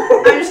teenager.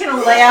 I'm just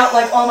gonna lay out,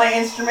 like, all my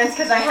instruments,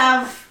 because I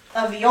have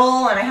a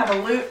viol, and I have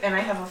a lute, and I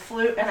have a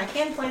flute, and I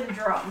can play the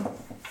drum.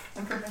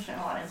 I'm proficient in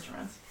a lot of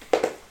instruments.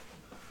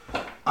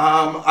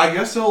 I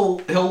guess he'll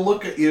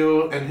look at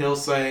you and he'll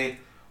say,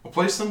 "Well,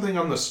 play something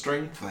on the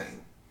string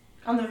thing."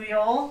 On the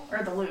viol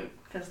or the lute,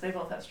 because they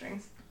both have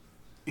strings.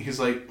 He's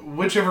like,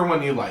 whichever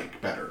one you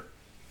like better.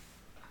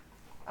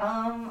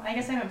 I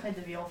guess I haven't played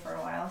the viol for a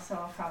while, so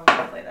I'll probably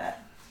play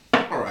that.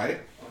 All right.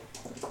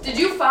 Did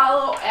you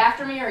follow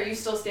after me, or are you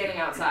still standing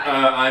outside?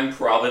 I'm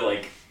probably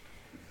like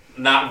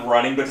not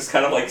running, but just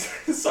kind of like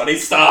Sunny,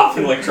 stop,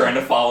 and like trying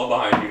to follow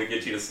behind you to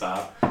get you to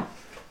stop.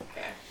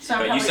 Okay. So I'm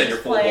But you probably said you're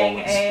just full playing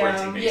blown a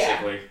sprinting,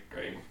 basically.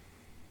 Great.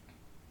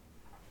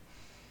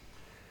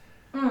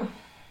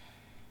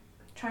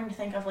 trying to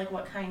think of like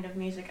what kind of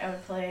music I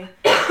would play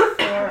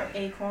for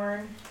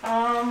Acorn.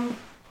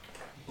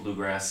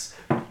 Bluegrass.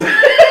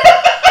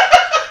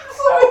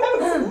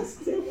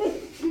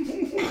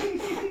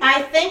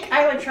 I think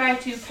I would try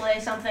to play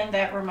something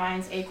that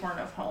reminds Acorn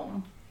of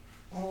home.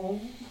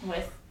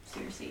 With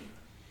Circe.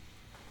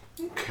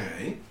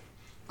 Okay.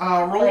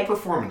 Roll Like,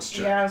 performance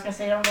check. Yeah, I was gonna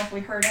say, I don't know if we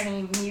heard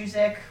any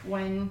music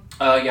when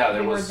Yeah,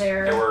 there we were was.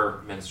 there. There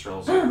were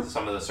minstrels.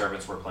 Some of the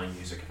servants were playing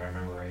music, if I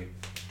remember right,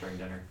 during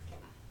dinner.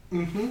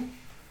 Mm-hmm.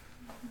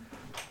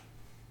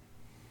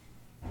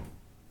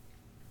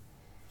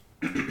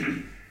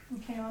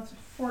 Okay, well it's a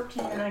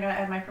 14 and I gotta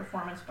add my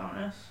performance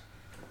bonus,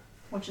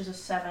 which is a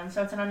 7,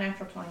 so it's an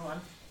unnatural 21.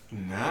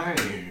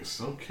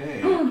 Nice.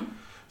 Okay.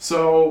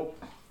 So,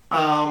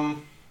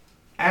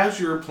 as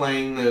you're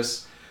playing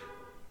this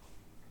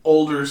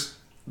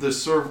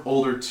sort of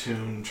older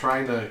tune,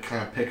 trying to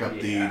kind of pick up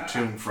the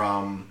tune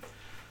from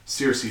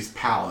Circe's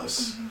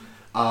palace,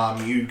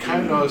 you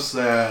kind of notice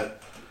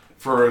that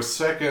for a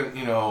second,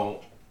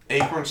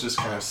 Acorn's just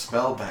kind of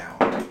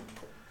spellbound,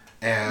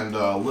 and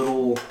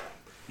little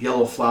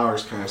yellow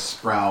flowers kind of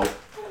sprout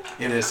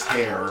in his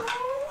hair.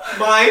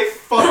 My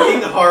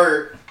fucking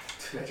heart.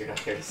 Too bad you're not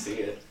there to see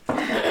it.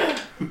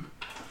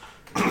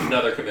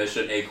 Another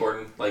commission,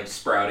 Acorn, like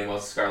sprouting while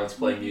Scarlett's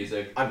playing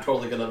music. I'm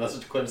totally gonna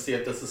message Quinn to see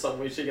if this is something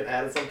we should get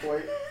add at some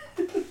point.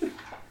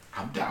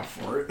 I'm down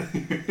for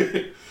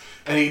it.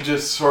 And he's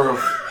just sort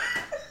of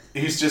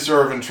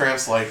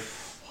entranced, like,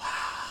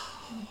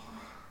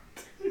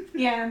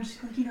 Yeah, I'm just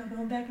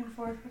going back and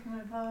forth with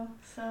my bow,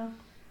 so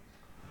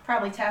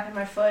probably tapping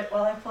my foot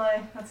while I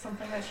play. That's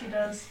something that she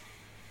does.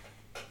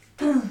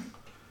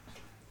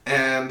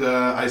 and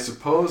I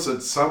suppose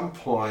at some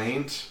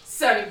point,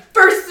 Sunny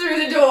bursts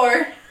through the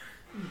door.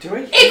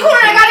 Doing Acorn,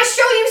 I gotta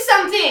show you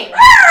something!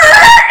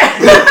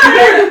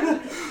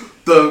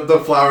 the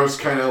flowers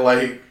kind of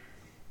like,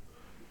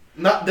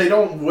 they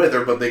don't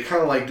wither, but they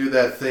kind of like do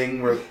that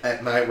thing where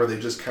at night where they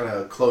just kind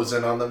of close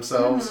in on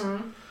themselves,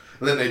 and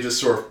then they just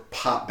sort of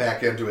pop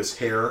back into his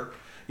hair.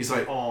 He's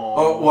like,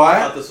 "Oh, what? I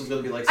thought this was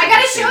gonna be like. I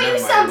gotta something show you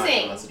never mind, I'm not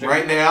something. gonna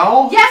Right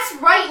now?" Yes,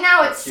 right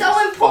now. It's so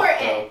She's important.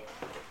 fucked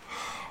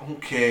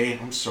Okay,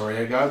 I'm sorry,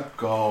 I gotta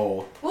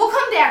go. We'll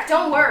come back.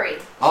 Don't worry.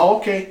 Oh,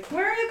 okay.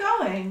 Where are you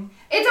going?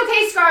 It's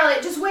okay,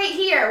 Scarlett. Just wait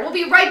here. We'll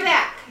be right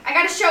back. I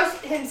gotta show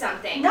him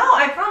something. No,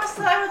 I promised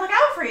that I would look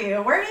out for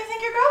you. Where do you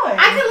think you're going?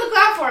 I can look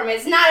out for him.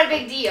 It's not a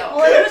big deal.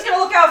 Well, then who's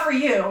gonna look out for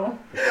you?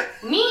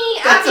 Me,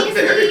 That's a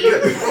very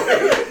obviously.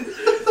 good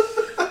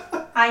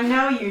point. I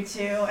know you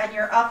two, and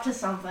you're up to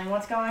something.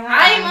 What's going on?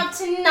 I am up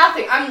to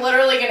nothing. I'm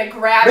literally gonna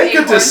grab Make a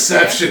Acorn's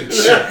deception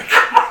check.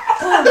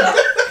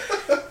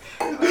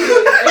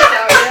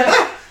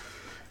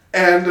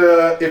 And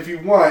if you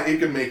want, you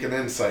can make an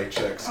insight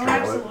check, Oh,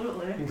 Scarlet.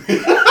 absolutely.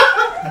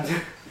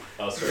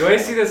 Do I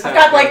see this I've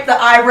happen? got like the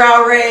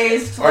eyebrow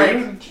raised. Are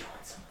Like, you?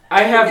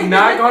 I have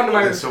not gone to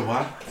my. So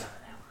what?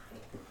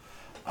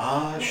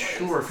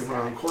 Sure, if you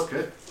want to uncork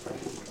it.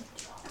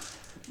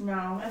 no,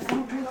 I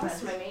don't drink That's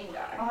this. my main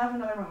die. I'll have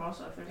another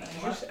mimosa if there's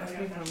any Just left. ask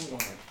me if I'm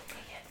going.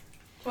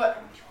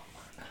 What?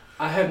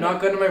 I have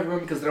not gone to my room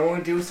because I don't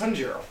want to deal with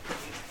Sanjiro.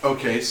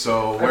 Okay,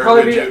 so I'd where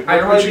probably would be. you? I'd Where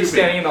would probably you be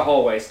standing in the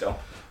hallway still.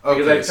 Okay,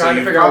 because I'm so trying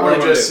to you've figure out what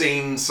probably I'm just gonna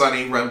seen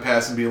Sunny run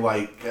past and be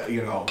like, 17.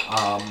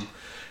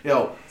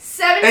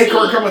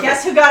 Acorn, come with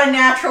Guess me. who got a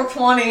natural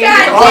 20?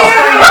 God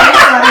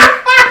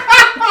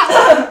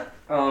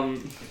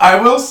I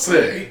will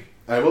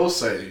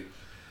say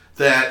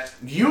that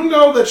you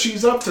know that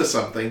she's up to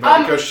something, but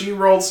because she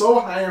rolled so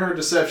high on her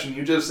deception,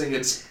 you just think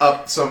it's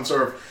up some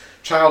sort of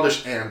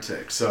childish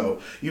antic.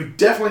 So you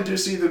definitely do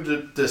see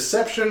the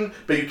deception,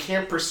 but you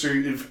can't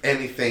perceive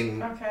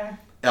anything Okay.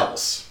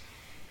 else.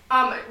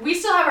 We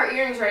still have our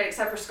earrings right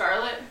except for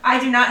Scarlet. I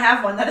do not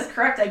have one. That is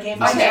correct. I gave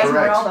mine to That's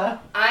correct.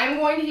 Esmeralda. I'm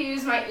going to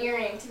use my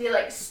earring to be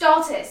like,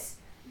 Stultus,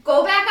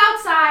 go back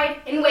outside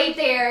and wait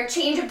there,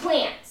 change of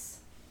plans.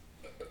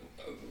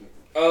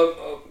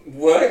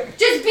 What?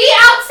 Just be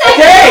outside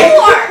the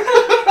door!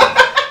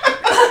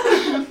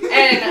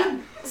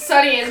 And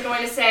Sunny is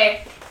going to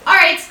say,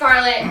 alright,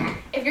 Scarlet,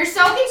 if you're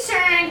so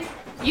concerned,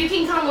 you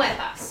can come with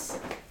us.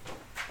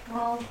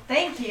 Well,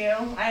 thank you.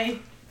 I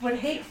would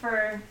hate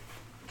for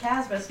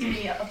Casbus to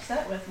be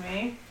upset with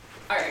me.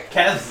 Alright.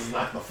 Kaz is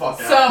knocking the fuck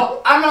out.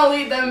 So I'm gonna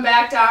lead them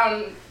back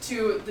down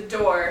to the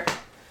door,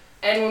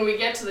 and when we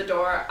get to the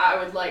door, I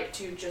would like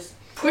to just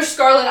push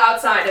Scarlet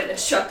outside and then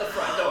shut the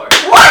front door.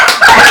 What?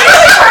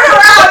 I turn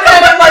around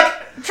and I'm like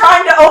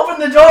trying to open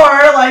the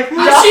door, like She's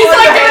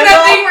like doing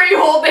that thing where you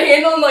hold the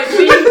handle and like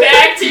lean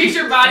back to use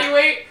your body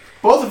weight.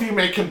 Both of you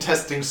make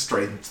contesting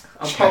strength.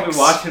 I'm checks. probably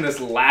watching this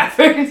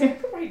laughing.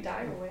 Everybody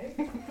died away.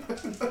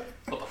 What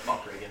the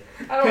fuck, Reagan?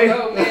 I don't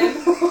know, man.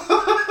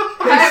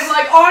 I'm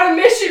like on a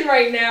mission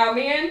right now,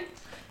 man.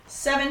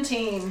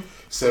 17.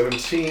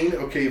 17.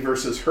 Okay,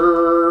 versus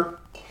her.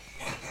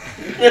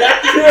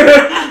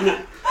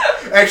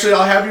 Actually,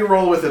 I'll have you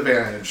roll with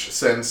advantage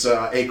since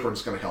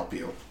Acorn's going to help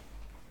you.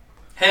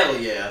 Hell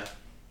yeah.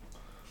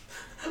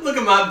 Look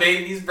at my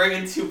babies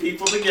bringing two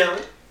people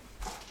together.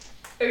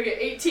 Okay,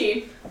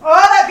 18. Oh,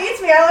 that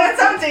beats me. I only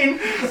got 17.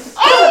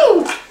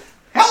 Oh!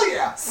 Hell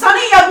yeah!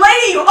 Sunny, young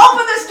lady, you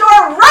open this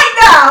door right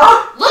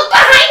now! Look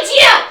behind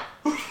you!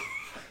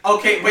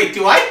 Okay, wait,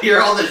 do I hear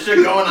all this shit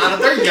going on? If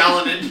they're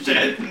yelling and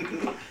shit.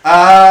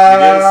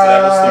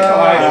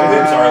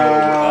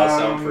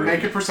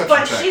 Make a perception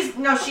But check.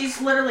 she's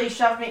literally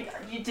shoved me.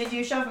 Did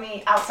you shove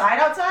me outside?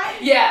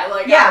 Yeah,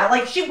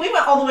 like we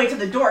went all the way to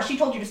the door. She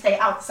told you to stay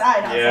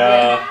outside.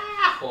 Yeah.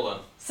 Hold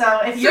on. So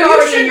if So you're you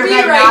already in should your be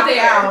bed right knocked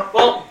there. out.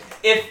 Well,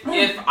 if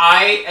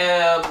I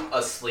am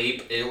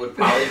asleep, it would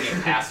probably be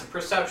passive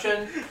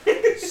perception.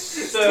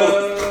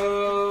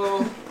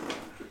 So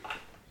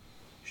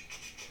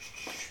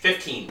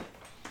 15.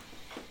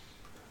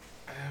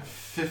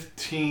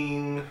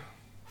 15.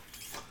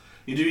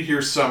 You do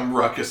hear some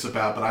ruckus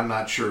about, but I'm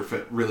not sure if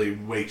it really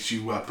wakes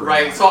you up or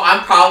Right, not. so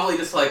I'm probably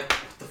just like,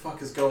 what the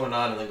fuck is going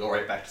on? And then go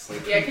right back to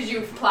sleep. Yeah, because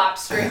you plop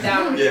straight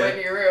down when you Yeah. went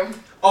to your room.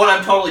 Oh, and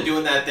I'm totally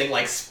doing that thing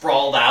like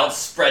sprawled out,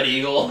 spread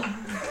eagle.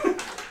 Damn.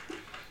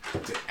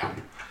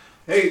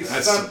 Hey,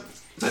 That's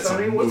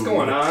Sonny, a what's move.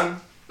 going on?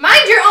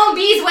 Mind your own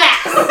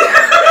beeswax!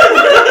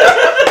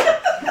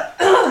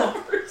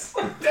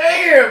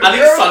 Damn! I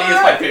think Sunny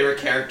is my favorite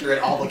character in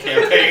all the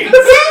campaigns.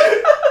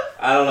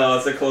 I don't know.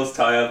 It's a close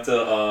tie up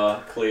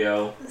to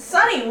Cleo.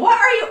 Sunny, what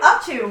are you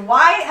up to?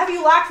 Why have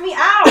you locked me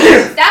out?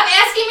 Stop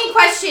asking me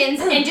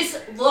questions and just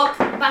look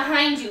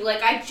behind you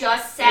like I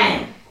just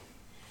said.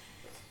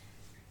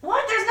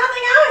 What? There's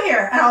nothing out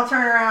here. And I'll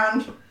turn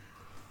around.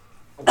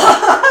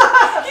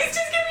 He's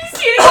just gonna be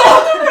standing there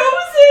with the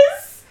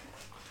roses!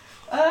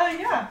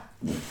 Yeah.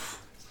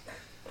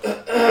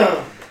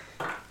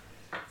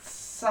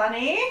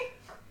 Sunny?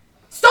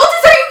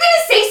 Stoltis, are you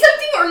gonna say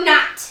something or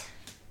not?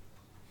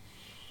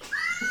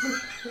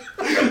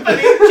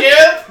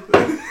 Jim?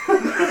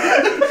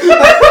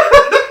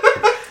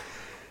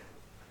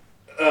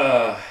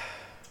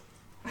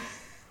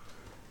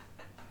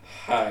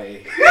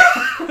 Hi.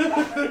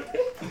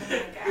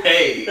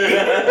 Hey.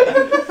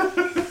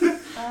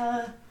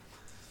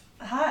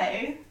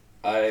 Hi.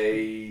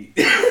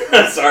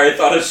 I'm sorry, I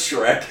thought of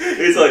Shrek.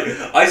 He's like,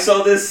 I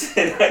saw this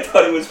and I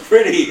thought it was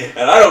pretty, and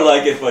I don't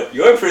like it, but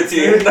you're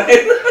pretty. And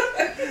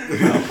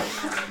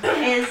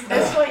Is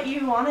this what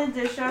you wanted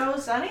to show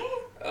Sunny?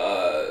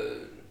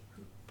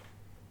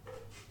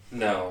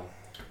 no.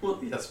 Well,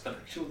 yes, but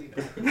actually,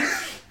 no.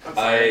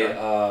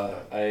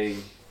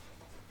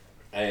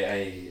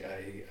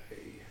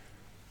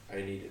 I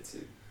needed to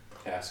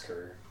ask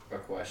her a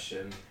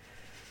question.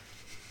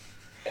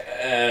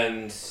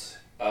 And,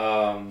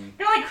 I'm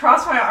gonna like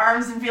cross my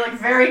arms and be like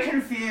very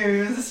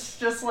confused.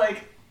 Just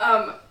like,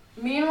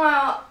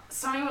 Meanwhile,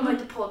 Sonny would like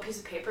to pull a piece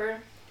of paper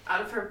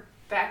out of her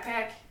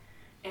backpack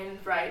and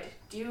write,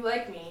 "Do you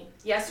like me?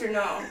 Yes or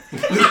no?" And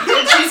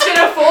she's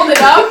gonna fold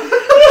it up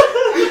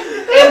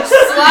and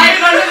slide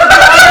it under the door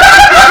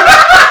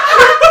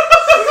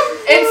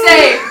and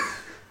say,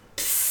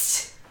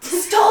 "Psst,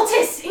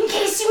 Stoltis, in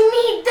case you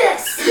need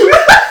this.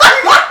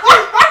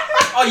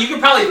 Oh, you could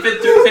probably fit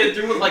it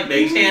through with like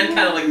mage hand,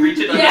 kind of like reach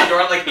it under the door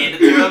and like hand it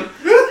to him.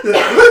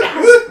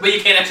 But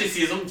you can't actually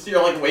see him, so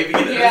you're like waving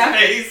it in Yeah.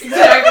 his face.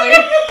 Exactly.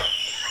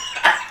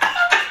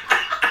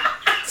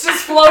 It's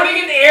just floating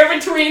in the air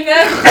between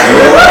them.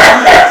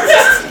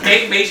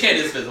 Mage hand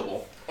is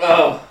visible.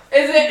 oh.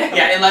 Is it?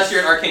 Yeah, unless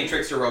you're an arcane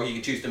trickster rogue, you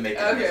can choose to make it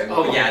Okay. invisible.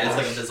 Oh But yeah, my it is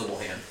like a gosh. visible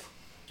hand.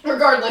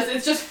 Regardless,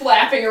 it's just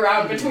flapping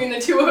around between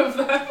the two of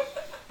them.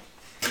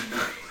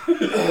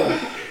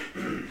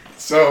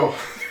 So,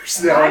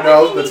 there's now why a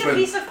note would you that's need a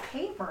been. piece of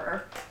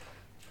paper?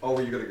 Oh,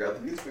 were you gonna grab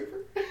the newspaper?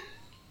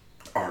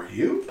 Are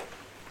you?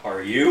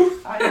 Are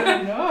you? I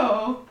don't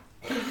know.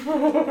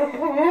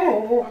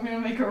 I'm gonna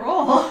make a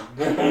roll.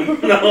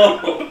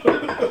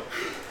 No.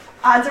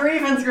 Odds or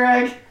evens,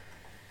 Greg?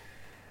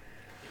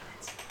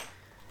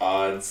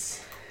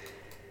 Odds.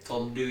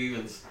 Told him to do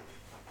evens.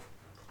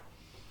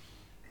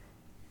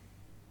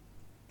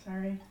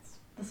 Sorry.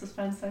 the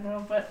suspense, I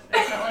know, but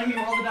it's not letting me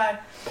roll the die.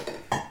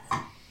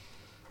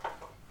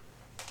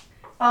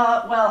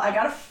 Well, I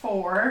got a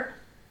 4,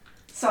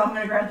 so I'm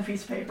gonna grab the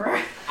piece of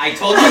paper. I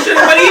told you should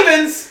have went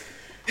evens!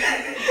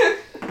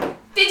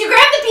 Did you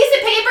grab the piece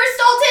of paper,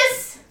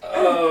 Stultus?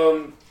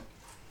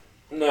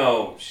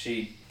 No,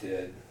 she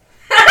did.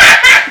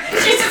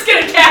 She's just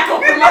gonna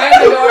cackle from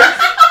behind the door.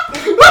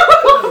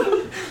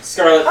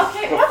 Scarlet,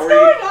 Okay, what's before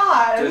going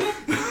on?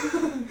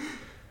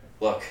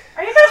 Look,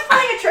 Are you guys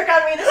playing a trick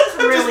on me? This is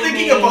I'm really just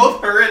thinking mean. of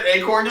both her and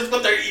Acorn just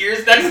put their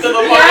ears next to the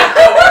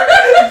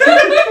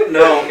fucking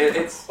no,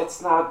 it's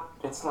not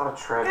a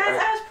trick. Guys,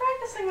 I was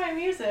practicing my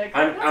music.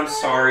 I'm What's going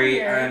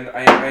sorry, on here?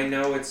 and I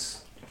know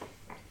it's.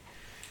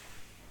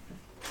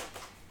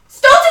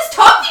 Stultus,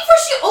 talk before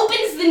she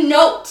opens the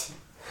note.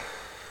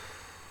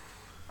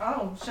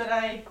 Oh, should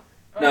I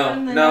No,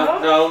 open the no,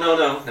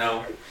 note?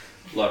 no.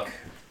 Look,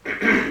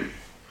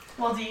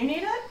 Well, do you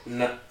need it?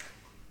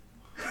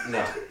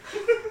 no.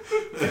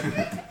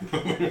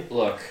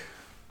 Look,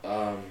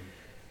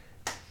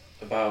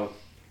 about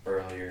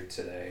earlier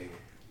today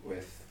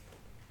with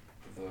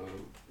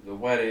the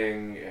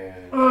wedding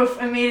and.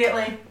 Oof,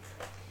 immediately.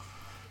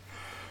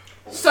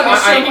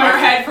 Sunny's shaking her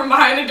head from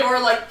behind the door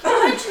like, You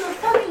went to a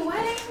fucking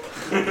wedding?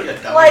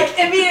 Like,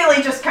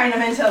 immediately just kind of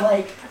into,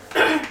 like,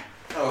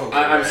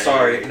 I'm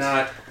sorry,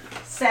 not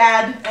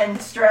sad and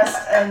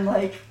stressed and,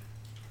 like...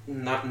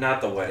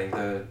 not the wedding,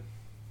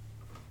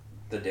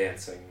 the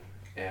dancing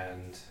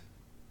and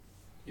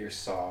your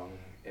song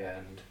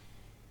and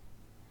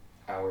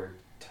our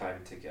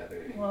time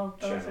together in Well,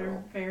 those general.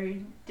 are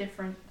very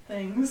different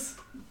things.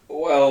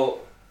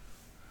 Well,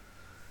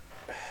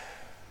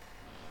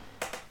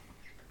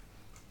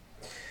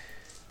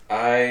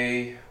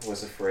 I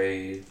was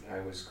afraid I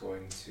was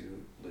going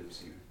to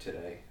lose you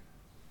today.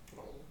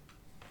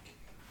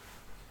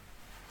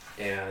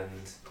 And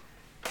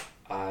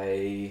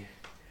I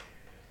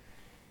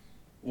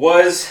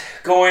was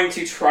going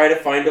to try to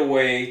find a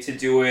way to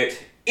do it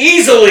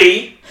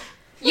easily,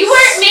 You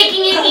weren't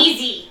making it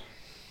easy.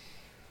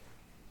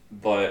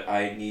 but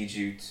I need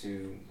you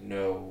to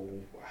know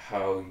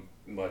how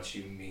much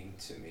you mean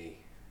to me.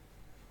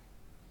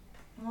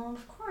 Well,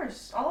 of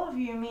course. All of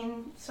you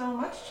mean so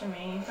much to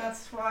me.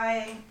 That's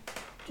why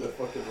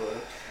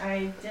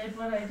I did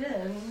what I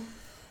did.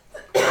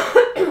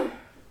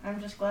 I'm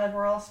just glad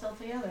we're all still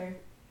together.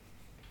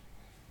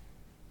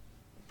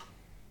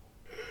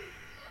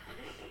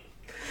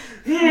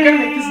 I'm gonna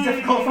make this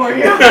difficult for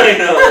you. I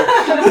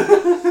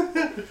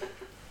know.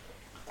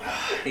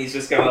 He's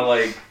just gonna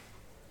like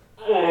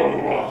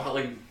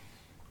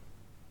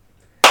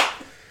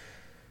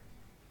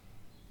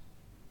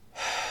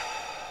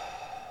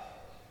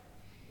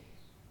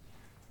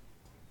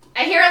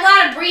I hear a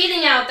lot of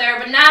breathing out there,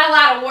 but not a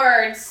lot of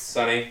words.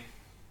 Sonny.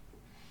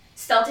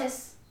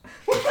 Stultus.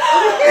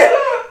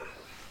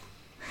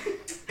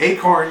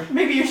 Acorn.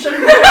 Maybe you should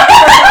have.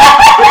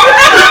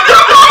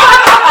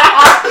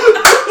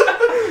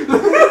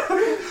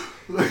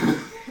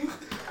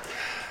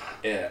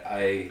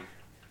 Yeah,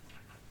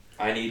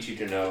 I need you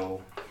to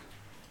know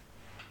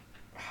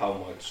how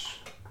much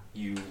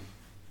you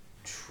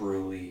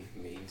truly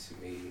mean to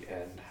me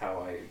and how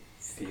I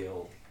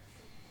feel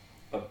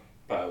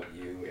about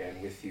you and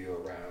with you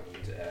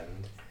around,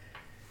 and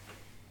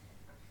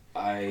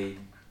I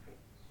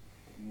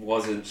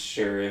wasn't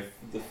sure if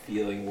the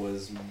feeling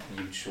was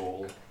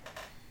mutual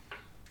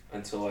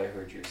until I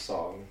heard your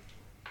song,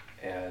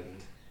 and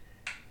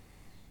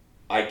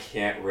I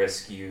can't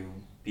risk you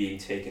being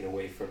taken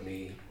away from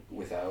me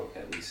without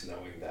at least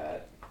knowing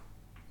that.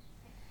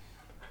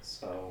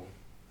 So,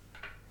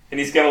 and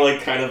he's gonna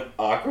like kind of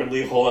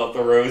awkwardly hold out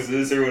the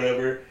roses or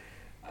whatever.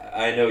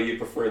 I know you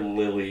prefer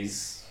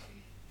lilies.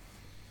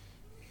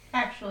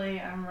 Actually,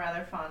 I'm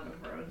rather fond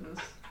of roses.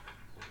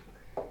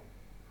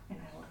 And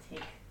I will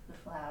take the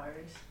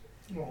flowers.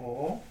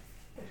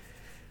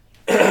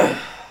 Aww.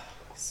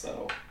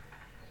 So,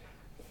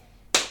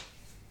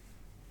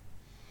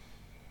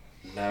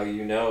 now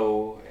you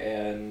know,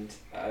 and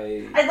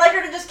I'd like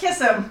her to just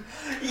kiss him.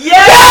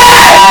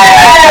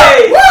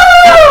 Yay!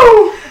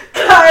 Woo!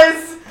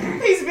 Because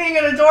he's being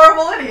an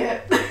adorable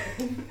idiot.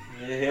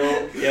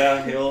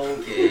 He'll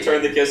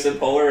return the kiss and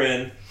pull her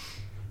in.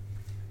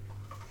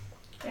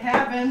 It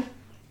happened.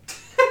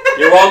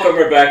 You're welcome,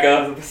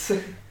 Rebecca.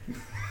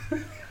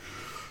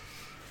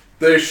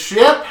 The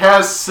ship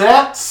has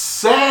set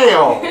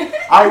sail.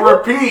 I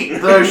repeat,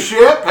 the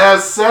ship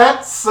has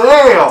set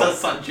sail.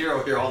 Does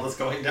Sanjiro hear all this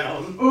going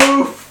down?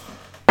 Oof.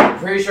 I'm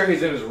pretty sure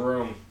he's in his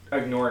room,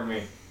 ignoring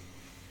me.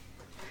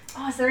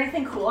 Oh, is there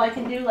anything cool I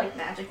can do, like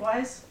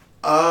magic-wise?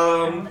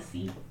 I want to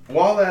see.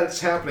 While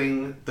that's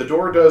happening, the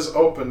door does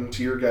open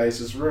to your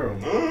guys'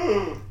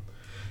 room.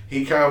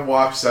 He kind of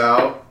walks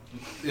out,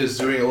 is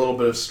doing a little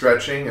bit of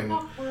stretching, and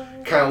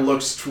kind of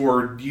looks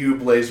toward you,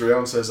 Blazer,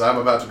 and says, "I'm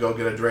about to go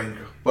get a drink.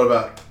 What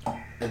about?"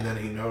 And then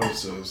he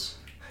notices.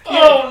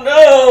 Oh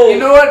no! You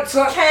know what?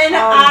 Son? Can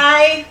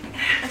I,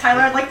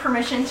 Tyler, I'd like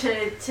permission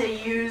to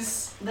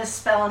use this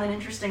spell in an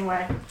interesting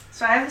way.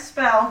 So I have a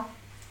spell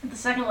at the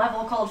second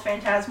level called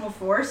Phantasmal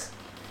Force.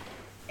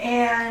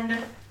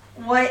 And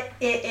what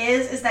it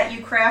is that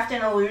you craft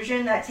an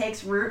illusion that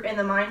takes root in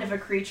the mind of a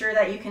creature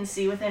that you can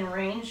see within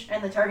range,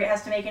 and the target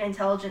has to make an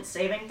intelligence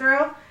saving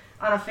throw.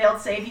 On a failed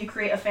save, you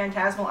create a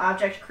phantasmal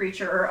object,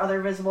 creature, or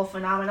other visible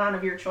phenomenon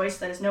of your choice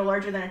that is no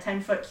larger than a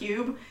 10-foot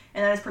cube,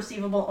 and that is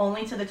perceivable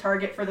only to the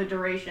target for the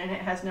duration.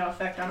 It has no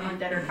effect on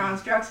undead or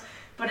constructs,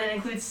 but it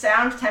includes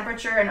sound,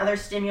 temperature, and other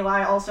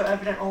stimuli, also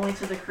evident only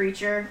to the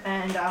creature,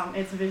 and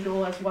it's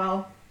visual as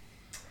well.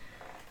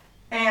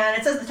 And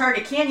it says the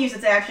target can use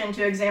its action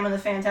to examine the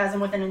phantasm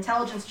with an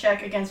intelligence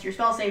check against your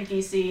spell save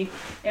DC.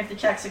 If the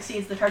check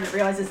succeeds, the target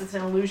realizes it's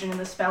an illusion and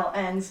the spell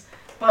ends.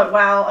 But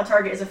while a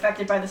target is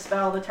affected by the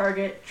spell, the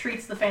target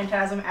treats the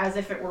phantasm as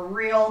if it were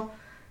real.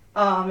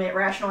 It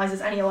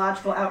rationalizes any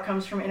illogical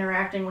outcomes from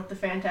interacting with the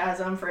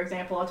phantasm. For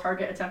example, a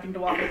target attempting to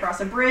walk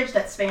across a bridge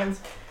that spans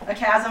a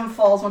chasm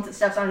falls once it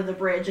steps onto the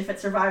bridge. If it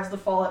survives the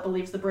fall, it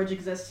believes the bridge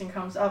exists and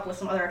comes up with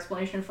some other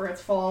explanation for its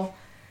fall.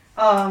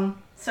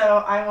 So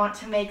I want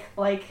to make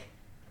like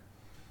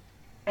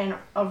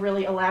a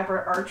really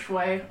elaborate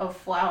archway of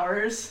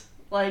flowers,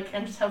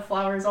 and just have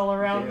flowers all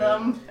around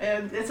them.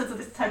 And it's a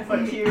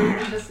 10-foot cube,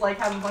 and just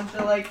have a bunch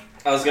of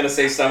I was gonna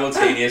say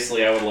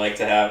simultaneously, I would like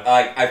to have.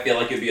 I feel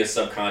like it'd be a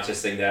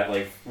subconscious thing that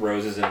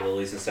roses and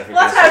lilies and stuff. Well,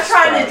 that's what I was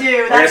trying to do.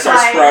 They're gonna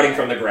start sprouting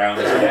from the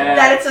ground.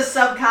 That it's a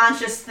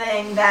subconscious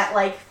thing that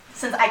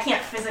since I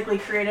can't physically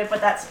create it,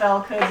 but that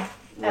spell could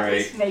at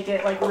least make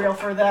it real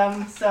for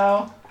them.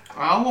 So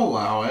I'll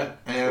allow it,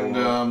 and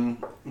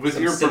with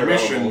Some your Cinderella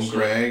permission, bullshit.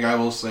 Greg, I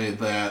will say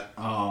that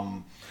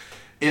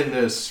in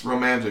this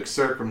romantic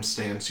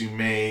circumstance, you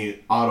may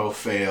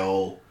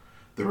auto-fail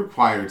the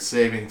required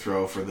saving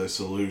throw for this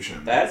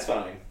illusion. That's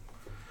fine.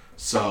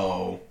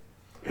 So,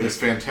 this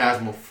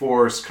phantasmal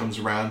force comes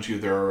around you.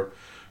 There are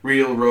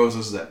real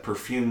roses that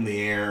perfume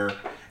the air,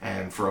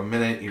 and for a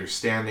minute you're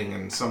standing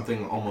in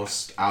something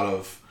almost out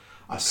of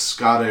a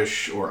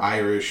Scottish or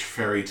Irish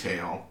fairy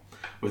tale,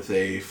 with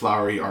a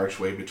flowery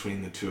archway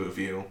between the two of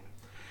you,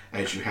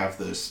 as you have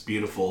this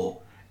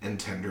beautiful and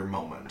tender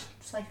moment.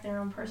 it's like their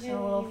own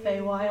personal little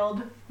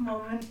Feywild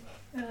moment.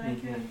 I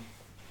like it.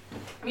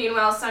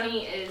 Meanwhile,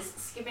 Sunny is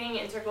skipping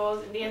in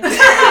circles and dancing.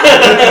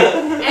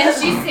 And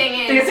she's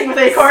singing. Dancing with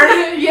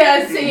Acorn?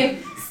 Yeah, singing.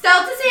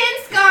 Stultus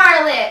and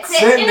Scarlet.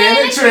 Sitting in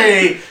a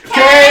tree,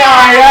 Kissing.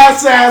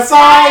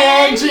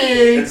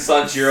 And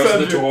Sanjiro's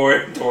in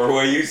the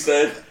doorway, you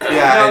said?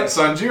 Yeah, and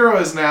Sanjiro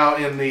is now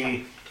in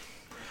the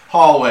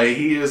hallway.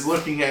 He is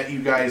looking at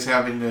you guys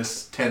having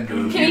this tender.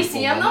 Can you beautiful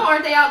see them though? moment.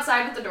 Aren't they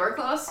outside with the door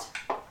closed?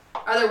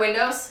 Are there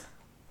windows?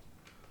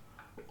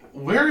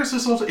 Where is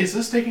this? Is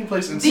this taking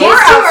place inside? These two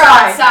are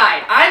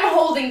outside. I'm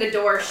holding the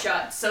door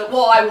shut. So,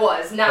 I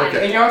was not.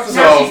 Okay. And you also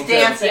Now So- she's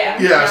dancing.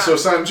 Yeah, so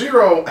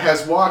Sanjiro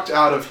has walked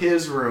out of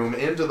his room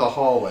into the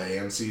hallway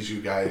and sees you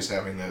guys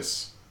having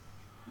this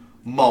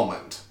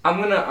moment.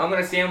 I'm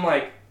gonna see him all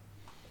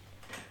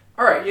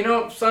right,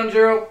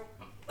 Sanjiro,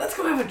 let's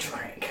go have a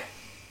drink.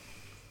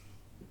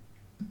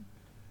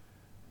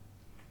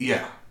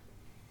 Yeah.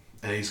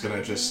 And he's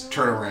gonna just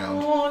turn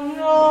around. Oh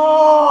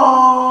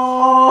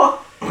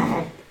no!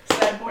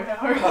 Sad boy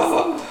hours. You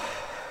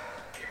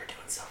were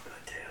doing so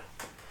good,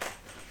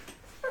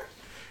 too.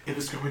 It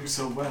was going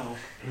so well.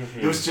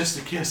 It was just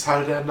a kiss. How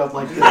did it end up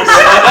like this? It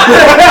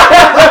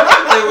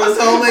was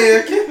only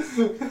a kiss.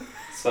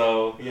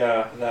 So,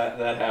 yeah,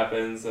 that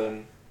happens,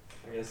 and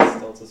I guess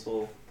Stultus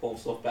will pull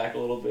himself back a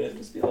little bit and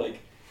just be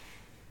like,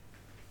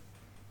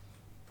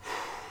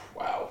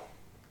 wow.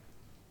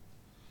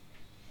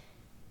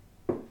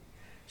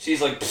 She's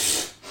like,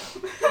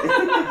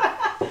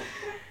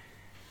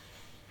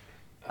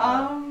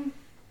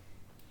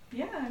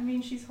 Yeah, I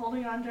mean, she's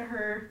holding on to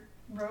her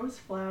rose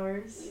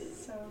flowers,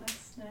 so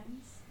that's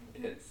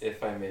nice.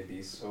 if I may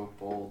be so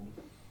bold,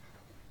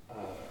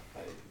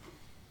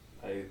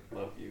 I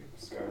love you,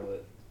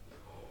 Scarlet.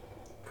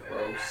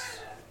 Gross.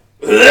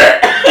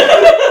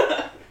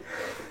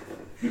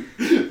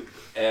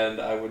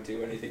 And I would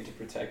do anything to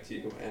protect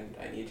you, and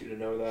I need you to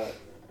know that.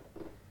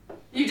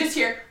 You just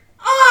hear,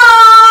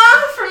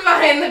 "Aww!" from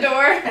behind the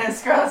door. And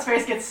Scarlet's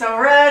face gets so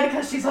red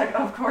because she's like,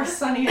 of course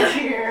Sunny is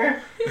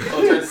here.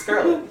 Oh, turn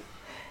Scarlet.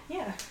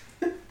 Yeah.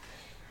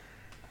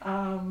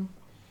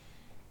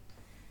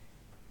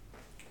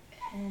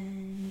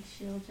 And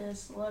she'll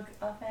just look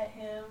up at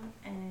him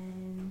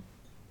and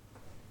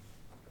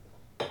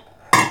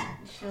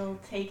she'll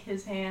take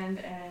his hand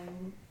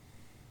and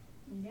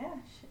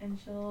and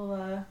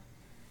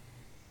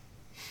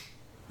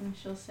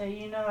she'll say,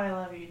 you know I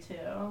love you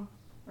too,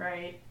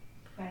 right?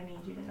 I need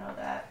you to know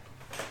that.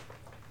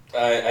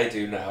 I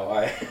do now.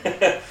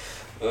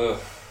 Ugh.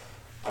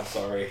 I'm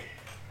sorry.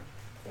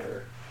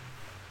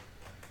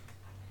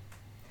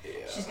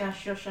 She's gonna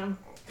shush him.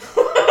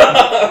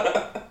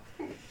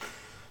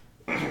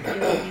 You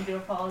don't need to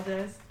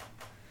apologize.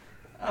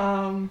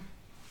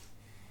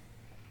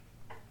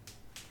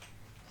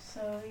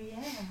 So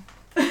yeah.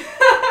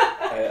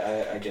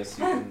 I guess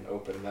you can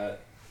open that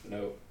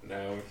note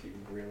now if you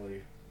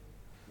really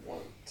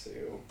want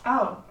to.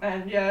 Oh,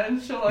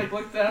 and she'll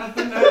look down at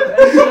the note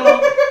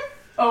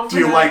and Oh, Do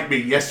you like me?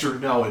 Yes or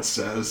no, it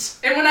says.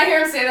 And when I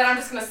hear him say that, I'm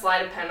just gonna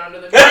slide a pen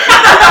under the door.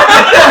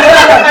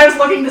 I was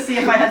looking to see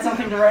if I had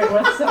something to write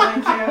with, so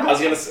thank I you.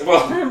 was gonna say,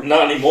 well,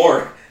 not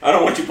anymore. I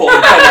don't want you pulling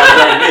the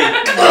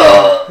pen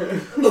out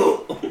around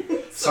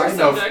me. Sore Side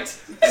note,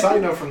 subject.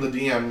 side note from the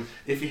DM,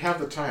 if you have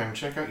the time,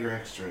 check out your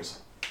extras.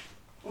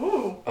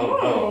 Ooh.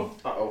 Oh,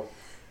 Uh-oh.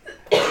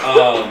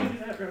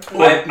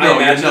 I No,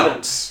 your imagine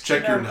notes.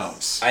 Check your Notes.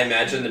 notes. I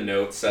imagine the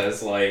note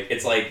says like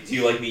it's like, do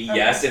you like me?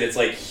 Yes, and it's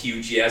like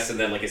huge yes, and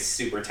then like a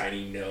super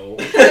tiny no.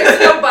 There's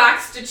no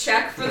box to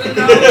check for the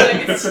no.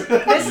 Like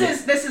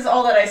it's, This is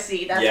all that I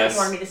see. That's Yes,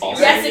 what you wanted me to see.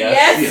 also right?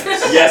 yes and yes.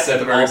 Yes. Yes, and At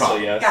the very also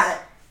bottom. yes. Got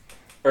it.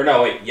 Or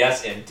no, wait,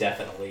 yes and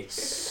definitely.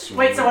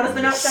 Wait, so what does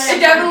the note say? It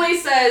definitely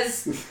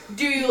says,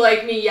 "Do you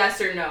like me? Yes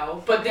or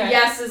no." But the Okay.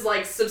 yes is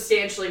like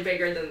substantially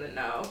bigger than the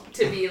no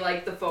to be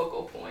like the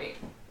focal point.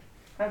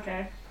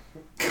 Okay.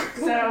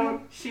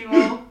 So she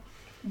will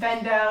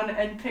bend down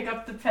and pick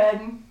up the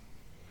pen,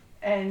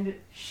 and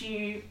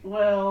she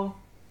will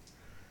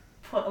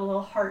put a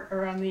little heart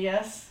around the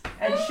yes,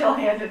 and she'll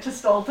hand it to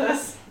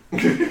Stultus.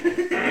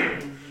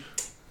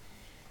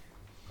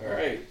 All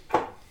right.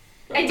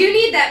 I do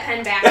need that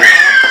pen back.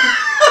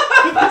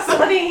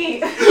 Sunny!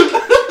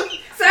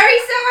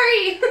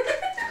 sorry.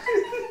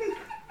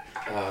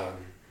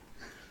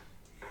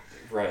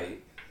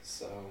 Right.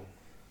 So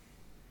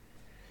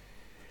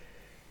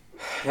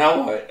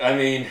now what? I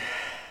mean,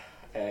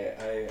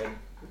 I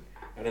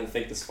didn't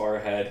think this far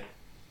ahead.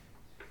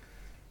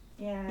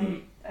 Yeah,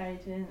 I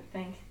didn't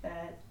think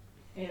that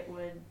it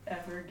would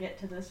ever get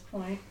to this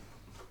point.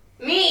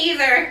 Me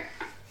either.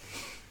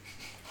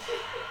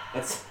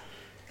 That's.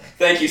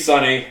 Thank you,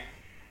 Sonny.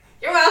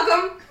 You're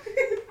welcome.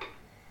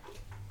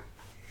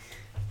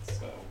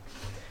 So,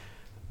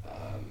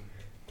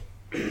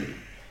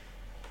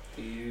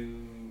 do you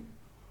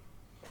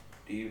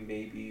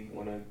maybe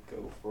want to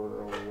go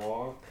for a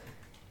walk?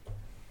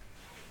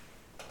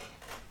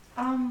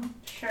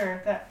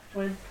 Sure, that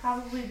would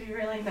probably be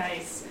really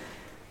nice.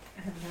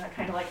 And then I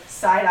kind of like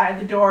side-eye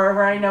the door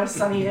where I know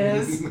Sunny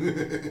is.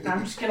 And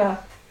I'm just gonna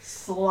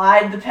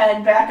slide the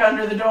pen back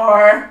under the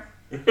door.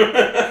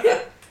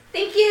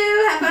 Thank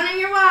you. Have fun on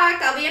your walk.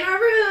 I'll be in our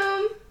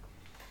room.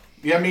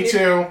 Yeah, me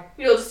too.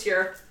 You'll just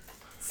hear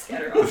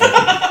scatter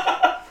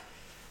off.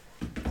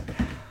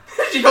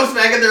 She comes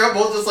back and they're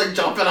both just like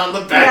jumping on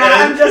the bed.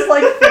 Yeah, I'm just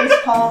like face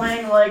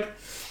palming, like,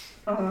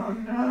 oh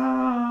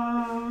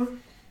no.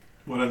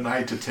 What a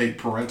night to take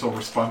parental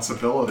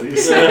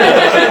responsibilities.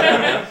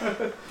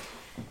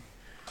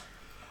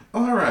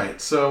 Alright,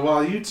 so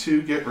while you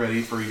two get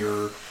ready for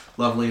your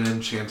lovely and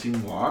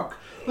enchanting walk,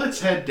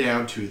 let's head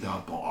down to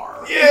the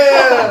bar.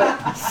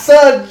 Yeah!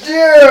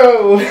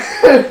 Sanjiro!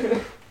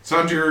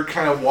 Sanjir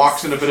kind of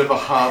walks in a bit of a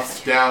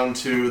huff down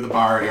to the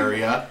bar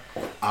area.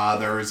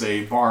 There is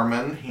a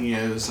barman. He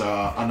is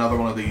another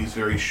one of these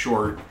very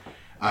short,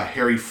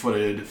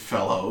 hairy-footed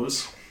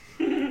fellows.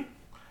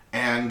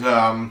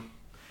 And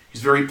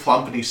he's very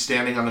plump, and he's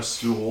standing on a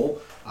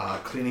stool,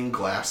 cleaning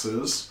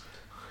glasses.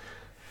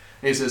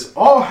 And he says,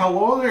 "Oh,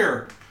 hello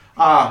there.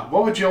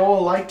 What would you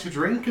all like to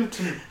drink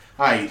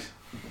tonight?"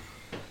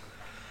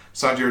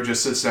 Sanjiro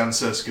just sits down and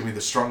says, "Give me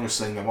the strongest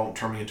thing that won't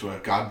turn me into a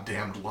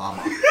goddamned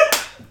llama."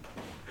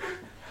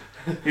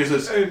 He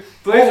says,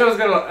 Blazo's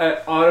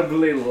gonna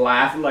audibly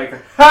laugh like,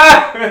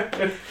 ha!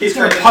 he's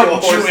going to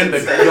punch you in the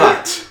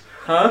gut.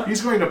 Huh?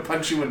 He's going to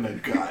punch you in the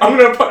gut. I'm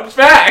gonna punch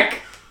back!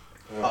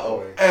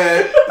 Uh-oh.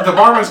 The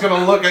barman's going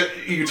to look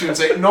at you two and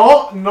say,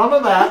 "No, none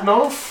of that.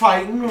 No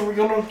fighting. We're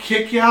going to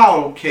kick you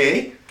out,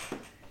 okay?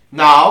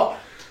 Now,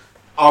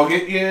 I'll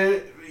get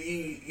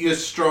you a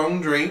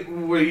strong drink.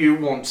 What do you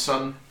want,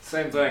 son?"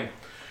 Same thing.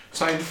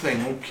 Same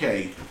thing,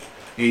 okay.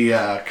 He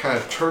kind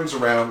of turns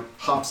around,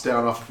 hops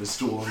down off of his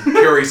stool, and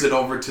carries it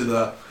over to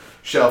the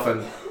shelf,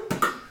 and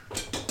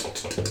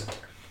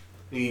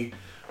he...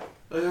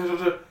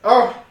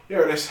 oh,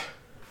 here it is.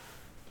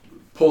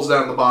 Pulls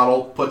down the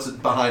bottle, puts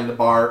it behind the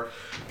bar,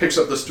 picks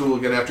up the stool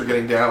again after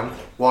getting down,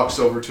 walks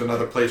over to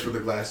another place where the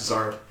glasses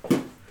are,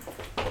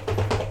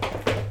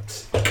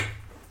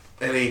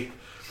 and he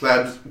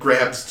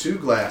grabs two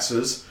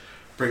glasses,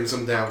 brings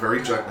them down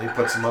very gently,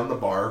 puts them on the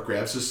bar,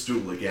 grabs his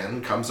stool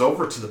again, comes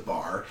over to the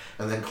bar,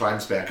 and then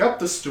climbs back up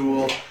the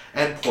stool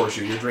and pours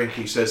you your drink.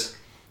 He says,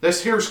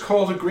 "This here's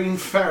called a green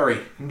fairy,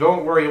 and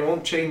don't worry, it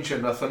won't change you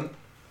nothing."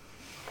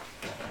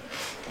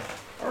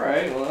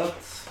 Alright, well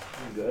that's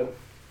good.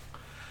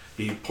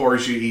 He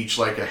pours you each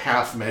like a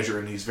half measure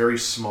in these very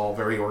small,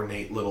 very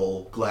ornate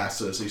little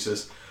glasses. He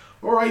says,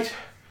 "All right,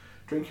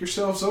 drink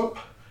yourselves up.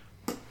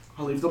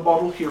 I'll leave the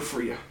bottle here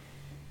for you."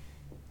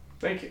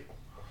 Thank you.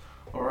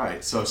 All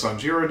right, so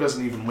Sanjiro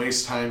doesn't even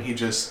waste time. He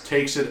just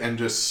takes it and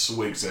just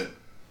swigs it.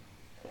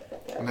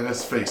 And then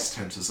his face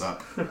tenses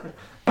up.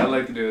 I'd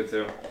like to do it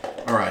too.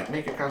 All right,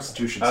 make a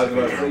Constitution I was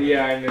saving about to throw. say,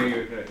 yeah, I knew you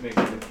were gonna make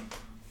it.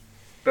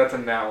 That's a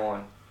nat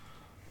one.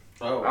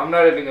 Oh. I'm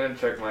not even gonna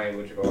check my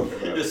what you call You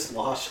it. just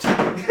sloshed.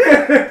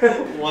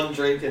 One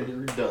drink and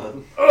you're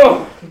done.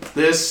 Oh!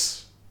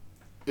 This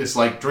is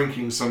like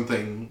drinking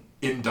something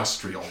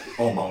industrial,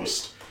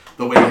 almost.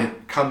 the way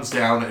it comes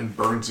down and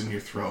burns in your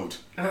throat.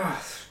 Oh,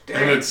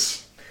 And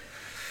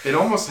it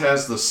almost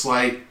has the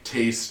slight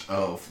taste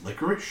of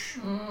licorice.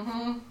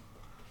 Mm-hmm.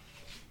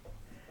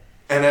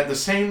 And at the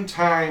same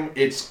time,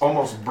 it's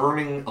almost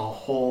burning a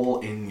hole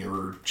in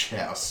your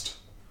chest.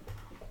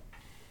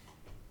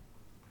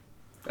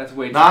 That's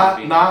way too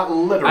convenient. Not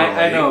literally.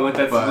 I know, but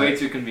that's way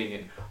too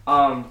convenient.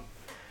 Oh,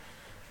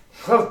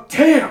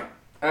 damn!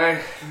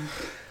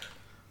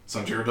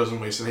 Sanjiro doesn't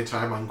waste any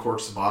time,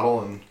 uncorks the bottle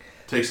and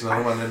takes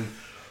another one and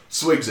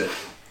swigs it.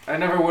 I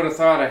never would have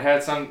thought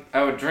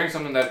I would drink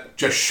something that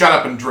Just shut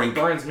up and drink.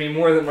 burns me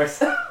more than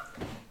myself.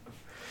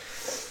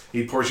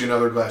 He pours you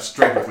another glass.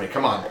 Drink with me.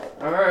 Come on.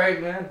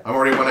 Alright, man. I'm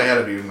already one ahead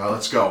of you. Now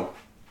let's go.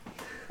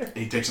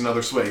 He takes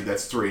another swig.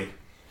 That's 3.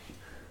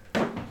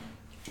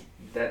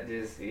 That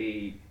is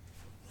a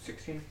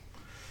 16.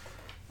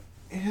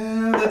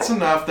 Yeah, that's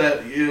enough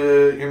that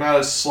you're not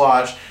as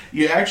sloshed.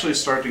 You actually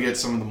start to get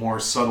some of the more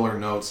subtler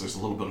notes. There's a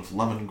little bit of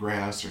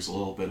lemongrass. There's a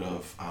little bit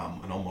of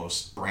an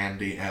almost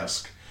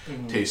brandy-esque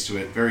taste to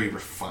it. Very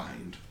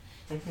refined.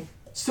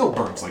 Still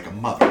burns like a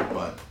mother,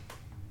 but...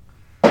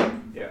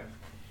 Yeah.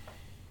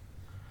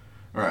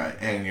 Alright,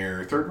 and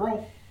your third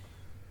roll?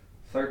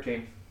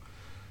 13.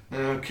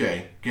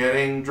 Okay,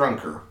 getting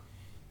drunker.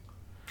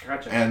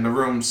 Gotcha. And the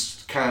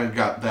room's kind of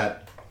got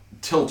that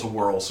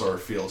tilt-a-whirl sort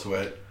of feel to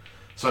it.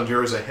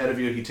 Sanjiro's ahead of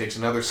you. He takes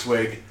another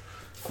swig.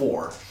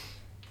 4.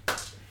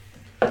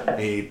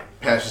 He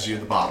passes you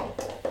the bottle.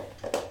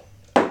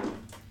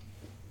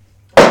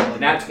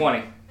 Nat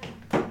 20.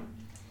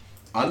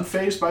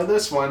 Unfazed by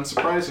this one,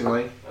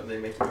 surprisingly. Are they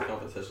making a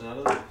competition out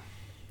of it?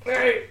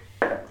 Hey!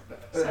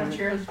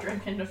 Sanjiro's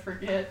drinking to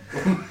forget.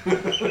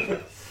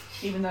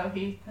 Even though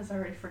he has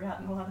already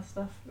forgotten a lot of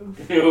stuff.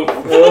 Oof.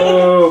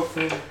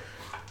 Oh.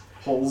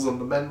 Holes in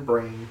the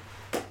membrane.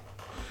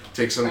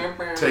 Takes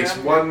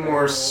one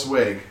more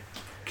swig.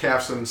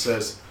 Capstan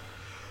says,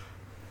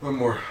 "One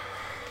more.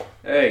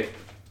 Hey,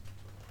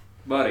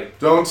 buddy.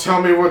 Don't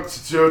tell me what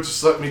to do.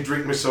 Just let me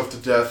drink myself to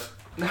death."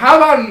 How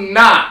about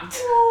not?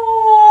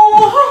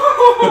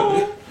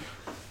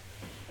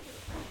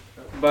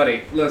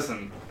 Buddy,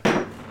 listen.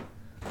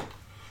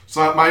 It's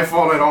not my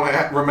fault I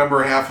don't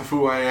remember half of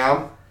who I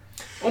am.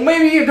 Well,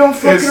 maybe you don't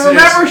fucking It's-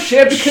 remember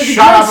shit because you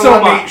Shut done up and so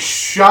let me- much.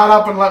 Shut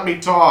up and let me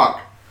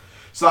talk.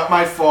 It's not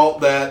my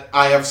fault that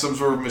I have some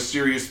sort of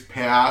mysterious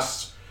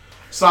past.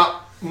 It's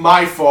not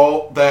my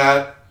fault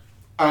that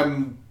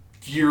I'm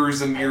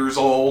years and years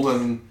old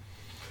and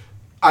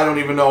I don't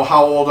even know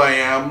how old I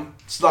am.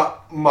 It's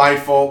not my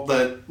fault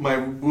that my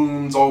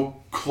wounds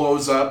all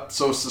close up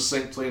so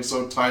succinctly and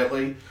so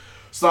tightly.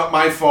 It's not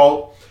my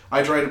fault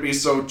I try to be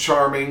so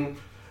charming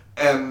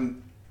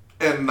and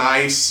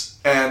nice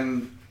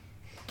and...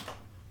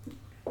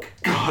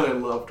 God, I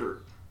loved her.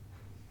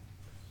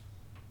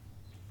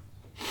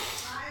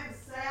 I'm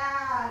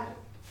sad.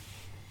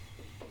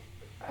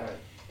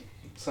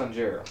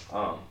 Sanjiro,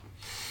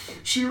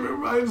 She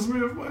reminds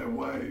me of my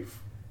wife.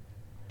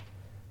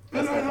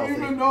 And That's I not don't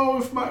healthy. even know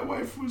if my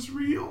wife was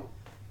real.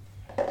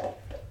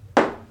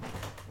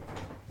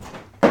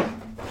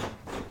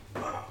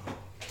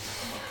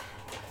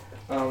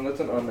 that's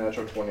an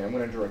unnatural 20. I'm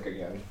gonna drink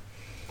again.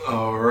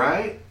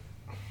 Alright.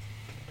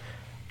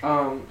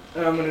 And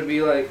I'm gonna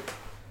be like,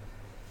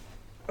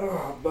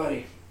 oh,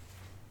 buddy.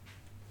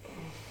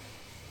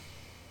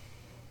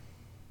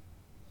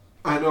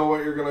 I know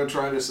what you're going to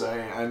try to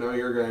say. I know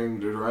you're going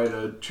to try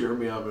to cheer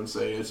me up and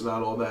say it's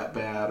not all that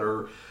bad,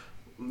 or,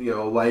 you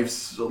know,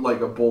 life's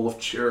like a bowl of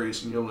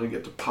cherries and you only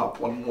get to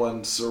pop one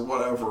once, or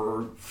whatever.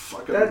 Or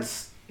fucking...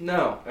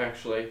 No,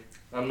 actually,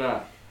 I'm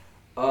not.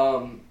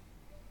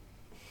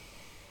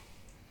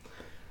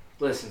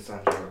 Listen,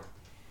 Sanjiro.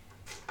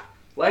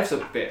 Life's a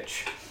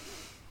bitch.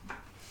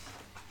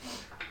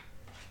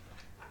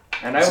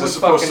 And I Is would this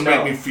supposed to fucking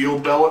know. make me feel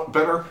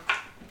better?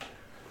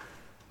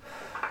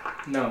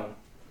 No.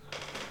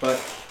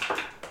 But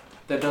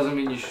that doesn't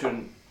mean you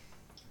shouldn't.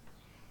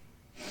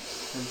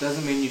 That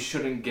doesn't mean you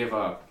shouldn't give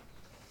up.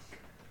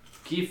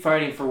 Keep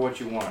fighting for what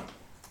you want.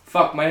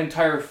 Fuck, my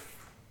entire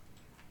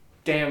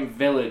damn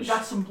village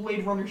Got some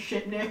Blade Runner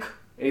shit, Nick.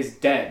 is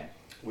dead.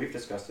 We've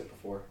discussed it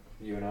before,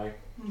 you and I.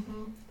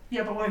 Mm-hmm.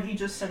 Yeah, but what he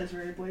just said is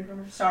very Blade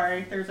Runner.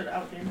 Sorry, there's an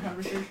outgame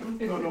conversation.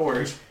 No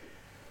worries.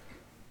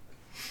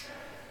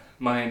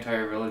 My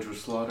entire village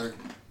was slaughtered.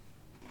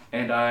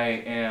 And I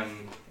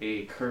am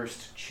a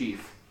cursed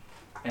chief.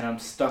 And I'm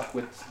stuck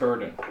with this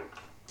burden.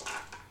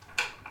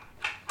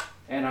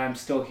 And I'm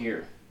still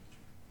here.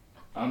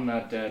 I'm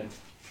not dead.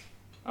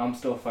 I'm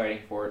still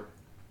fighting for it.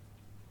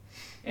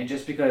 And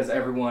just because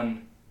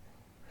everyone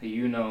that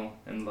you know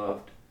and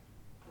loved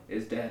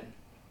is dead,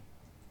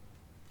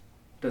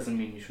 doesn't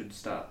mean you should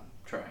stop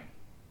trying.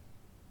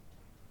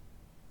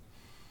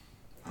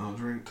 I'll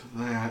drink to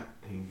that.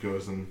 He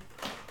goes and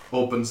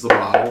opens the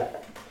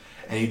bottle,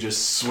 and he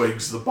just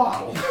swigs the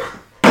bottle.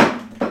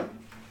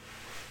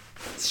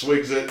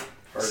 Swigs it,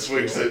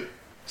 swigs it,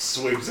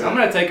 swigs it. I'm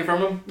gonna take it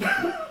from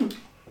him.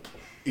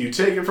 You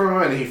take it from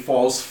him, and he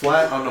falls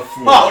flat on the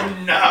floor. Oh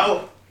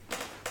no!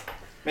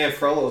 Man,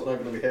 Frollo's not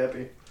gonna be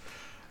happy.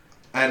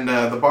 And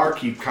the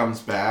barkeep comes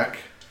back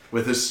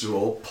with his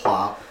stool.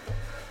 Plop.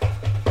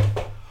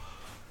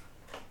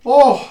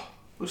 Oh,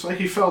 looks like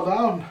he fell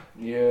down.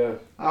 Yeah.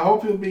 I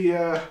hope you'll be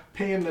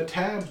paying the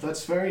tab.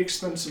 That's very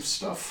expensive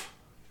stuff.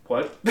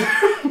 What?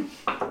 Oh,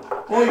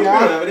 I yeah.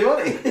 don't have any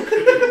money.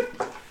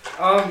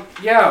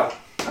 Yeah.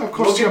 Of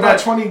course, We'll you get about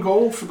that. 20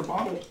 gold for the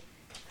bottle.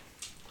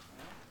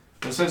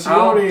 And since he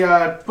I'll- already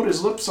put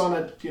his lips on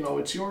it,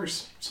 it's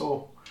yours.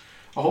 So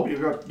I hope you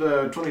got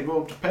 20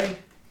 gold to pay.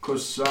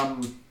 Because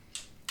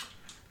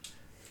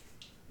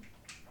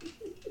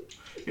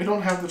you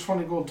don't have the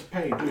 20 gold to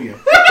pay, do you?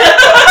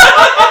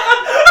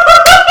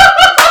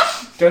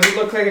 Does it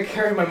look like I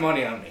carry my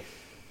money on me?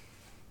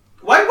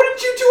 Why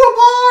wouldn't you do a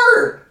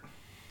bar?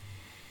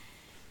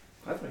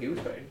 That's what he was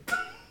paying.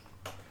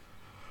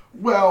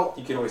 Well,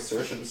 You can always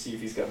search him to see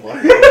if he's got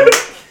money. Can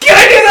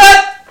I do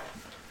that?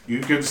 you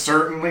could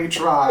certainly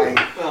try.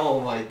 Oh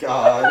my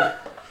god.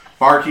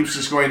 Barkeep's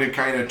just going to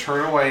kind of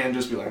turn away and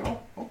just be like, oh,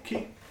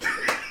 okay.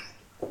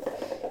 That's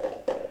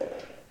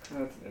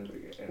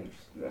an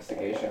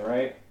investigation,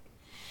 right?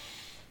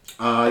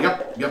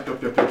 Yep.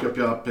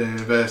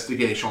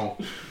 Investigation.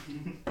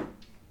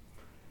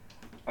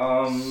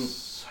 How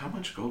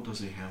much gold does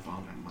he have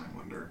on him, I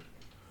wonder?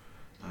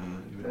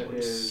 That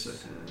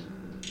is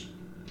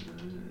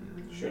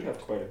Should have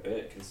quite a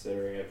bit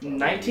considering it.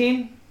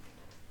 19.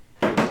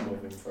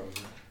 Moving from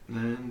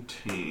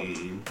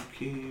 19.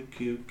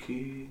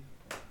 Okay.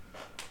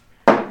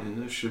 And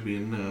that should be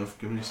enough.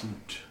 Give me some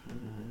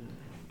time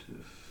to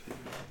figure.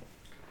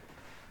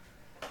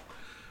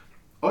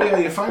 Oh yeah,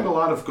 you find a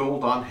lot of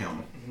gold on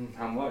him.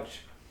 How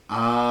much?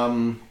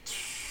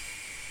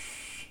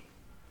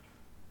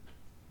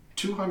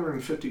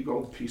 250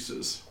 gold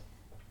pieces.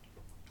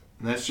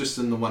 And that's just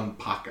in the one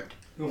pocket.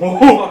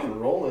 Fucking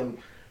rolling.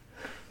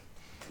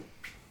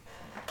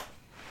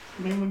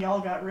 I mean, we all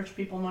got rich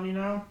people money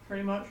now,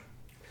 pretty much.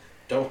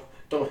 Don't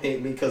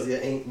hate me because you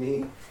ain't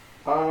me.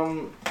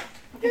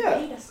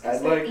 Yeah.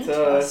 I'd like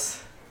to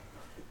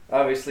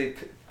obviously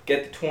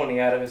get the 20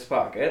 out of his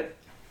pocket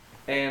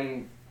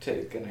and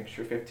take an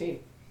extra 15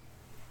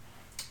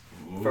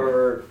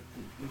 for.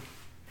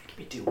 Let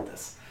me deal with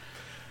this.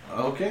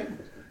 Okay.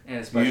 And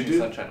especially do-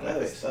 sunshine on my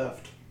That is face.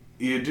 theft.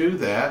 You do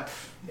that.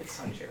 It's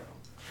Sanjiro.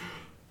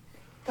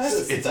 That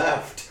is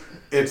theft.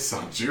 It's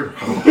Sanjiro.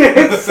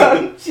 It's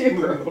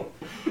Sanjiro.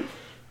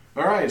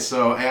 Alright,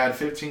 so add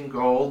 15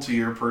 gold to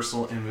your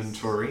personal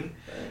inventory.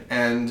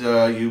 And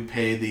you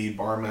pay the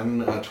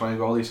barman 20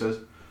 gold. He says,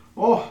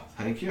 oh,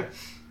 thank you.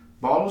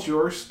 Bottle's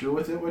yours. Do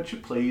with it what you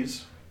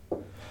please.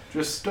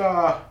 Just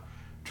try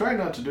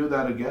not to do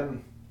that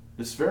again.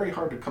 It's very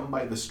hard to come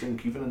by this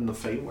drink, even in the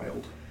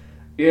Feywild.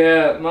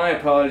 Yeah, my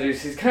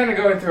apologies. He's kind of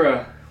going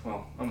through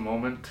a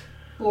moment.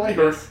 Well, I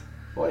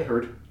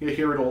heard. You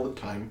hear it all the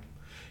time.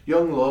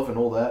 Young love and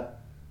all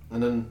that.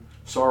 And then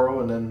sorrow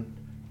and then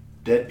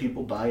dead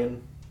people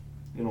dying.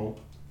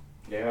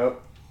 Yep.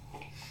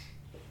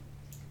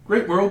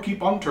 Great world,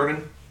 keep on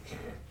turning.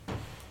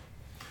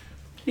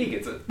 He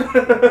gets it.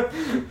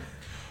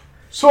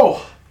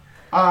 So,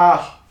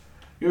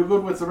 you're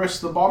good with the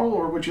rest of the bottle,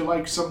 or would you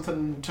like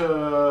something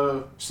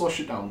to slush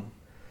it down?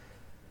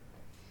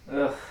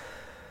 Ugh.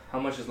 How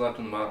much is left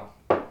in the bottle?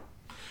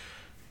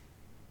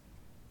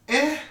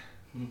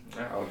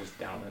 I'll just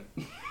down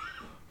it.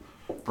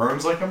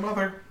 Burns like a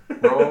mother.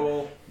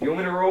 Roll. You want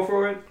me to roll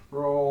for it?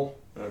 Roll.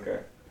 Okay.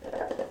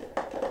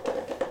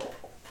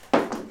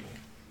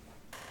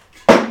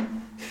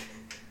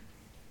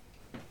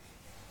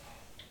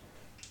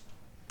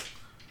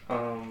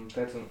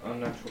 That's an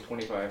unnatural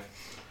 25.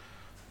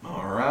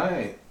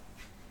 Alright.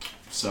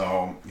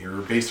 So,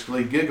 you're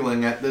basically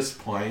giggling at this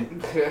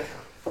point,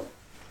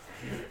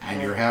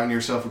 and you're having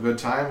yourself a good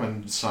time,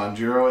 and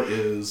Sanjiro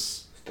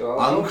is Still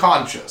awesome?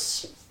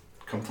 unconscious.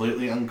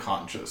 Completely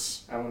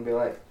unconscious. I'm gonna be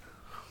like,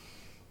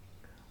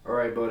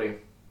 alright, buddy.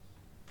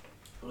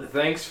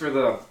 Thanks for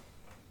the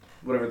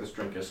whatever this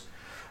drink is.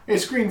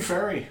 It's Green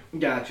Fairy.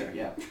 Gotcha,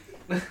 yeah.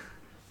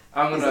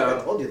 I'm He's like, I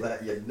gonna told you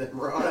that, you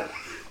nimrod.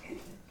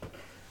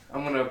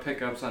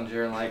 pick up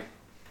Sanjiro and like,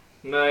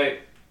 night.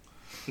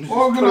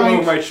 Oh, good Put him night.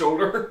 over my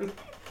shoulder.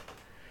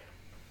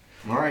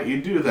 Alright,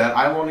 you do that.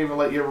 I won't even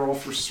let you roll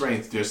for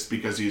strength just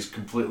because he's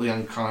completely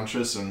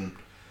unconscious and...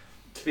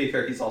 To be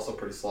fair, he's also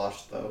pretty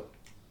sloshed, though.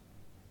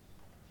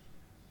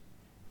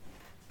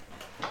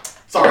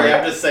 Sorry,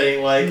 I'm just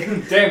saying, like...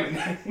 Damn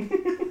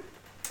it.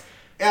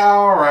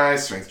 Alright,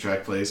 strength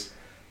check, please.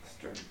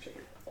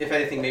 If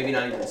anything, maybe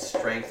not even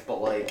strength,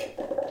 but like...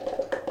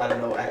 I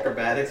don't know,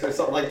 acrobatics or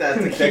something like that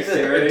to keep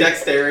Dexterity.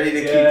 dexterity to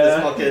keep Yeah.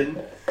 this fucking...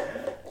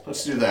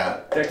 Let's do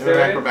that. Dexterity? Do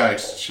an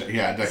acrobatics.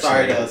 Yeah,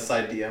 Sorry dexterity. to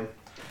side DM.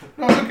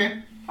 No, it's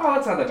okay. Oh,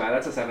 that's not that bad.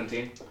 That's a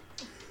 17.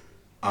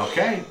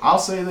 Okay, I'll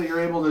say that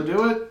you're able to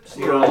do it. Just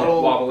You're a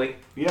little wobbly.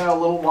 Yeah, a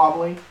little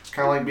wobbly. It's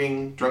kind of like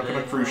being drunk on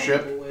a cruise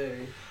ship.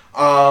 Away.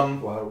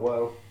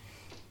 Whoa.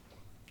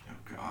 Oh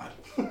God.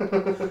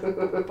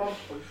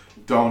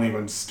 Don't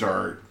even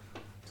start.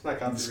 It's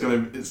not It's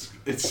copyrighted. gonna.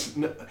 It's.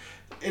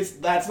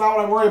 That's not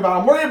what I'm worried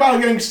about. I'm worried about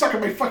it getting stuck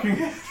in my fucking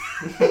head.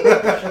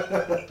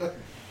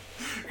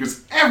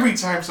 Because every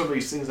time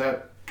somebody sings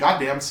that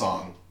goddamn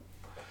song,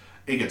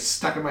 it gets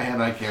stuck in my head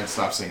and I can't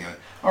stop singing it.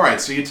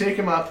 Alright, so you take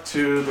him up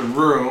to the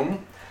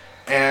room,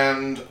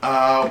 and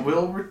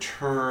we'll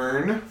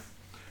return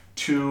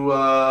to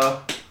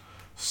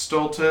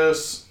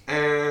Stultus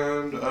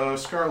and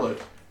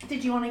Scarlet.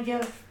 Did you want to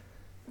give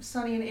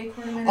Sunny and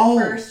Acorn a minute Oh.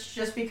 first,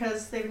 just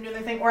because they've been doing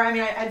their thing? Or, I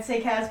mean, I'd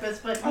say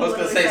Casbus, but... I was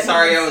gonna say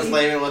sorry I was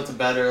late and went to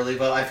bed early,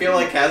 but I feel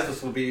like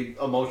Casbus will be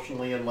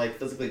emotionally and like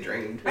physically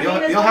drained. I You'll-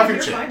 mean, as you'll long have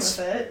as your you're fine chance.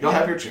 with it, You'll yeah.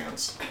 have your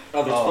chance.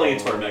 Oh, there's plenty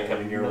of torment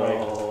coming your way.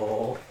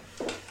 No.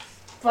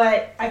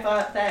 But I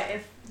thought that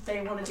if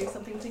they want to do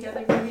something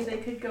together, maybe they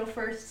could go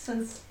first,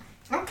 since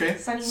Okay.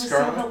 Sunny was so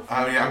Scarlet. helpful.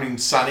 I mean,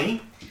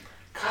 Sunny.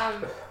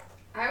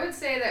 I would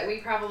say that we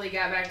probably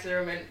got back to the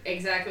room and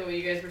exactly what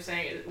you guys were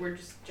saying. We're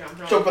just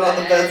jumping On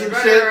the beds and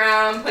running shit.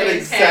 around, That playing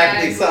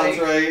exactly tag, sounds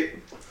like,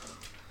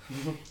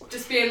 right.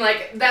 just being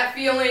like that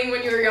feeling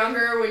when you were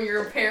younger, when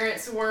your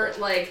parents weren't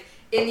like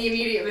in the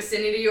immediate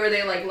vicinity, or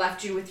they like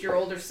left you with your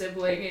older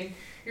sibling and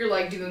you're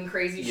like doing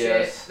crazy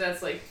Yes. shit.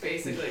 That's like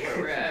basically where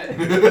we're at.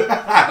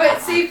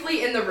 But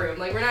safely in the room.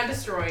 Like, we're not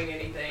destroying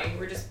anything.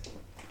 We're just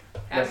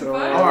having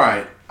fun.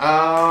 Alright.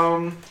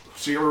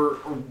 So you're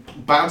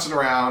bouncing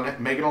around,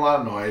 making a lot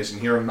of noise, and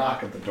hear a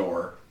knock at the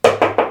door.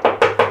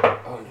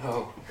 Oh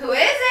no. Who is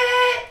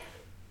it?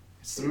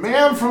 It's the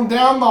man from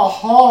down the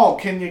hall.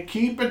 Can you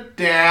keep it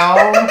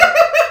down?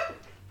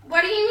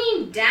 What do you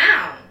mean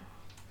down?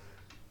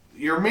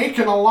 You're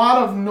making a lot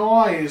of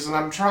noise, and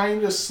I'm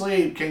trying to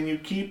sleep. Can you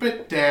keep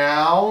it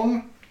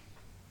down?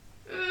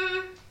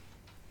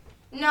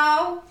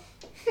 No.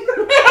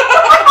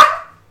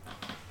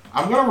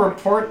 I'm going to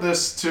report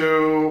this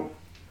to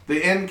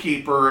the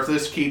innkeeper if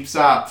this keeps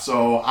up.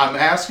 So I'm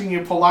asking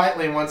you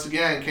politely once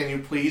again, can you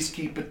please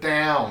keep it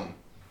down?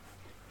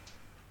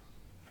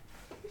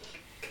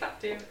 God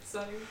damn it,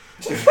 Sonny.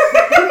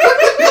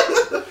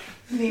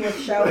 Me with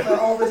Shoutha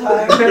all the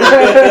time.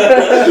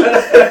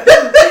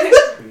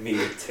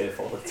 Me and Tiff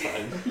all the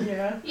time.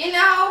 Yeah. You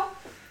know,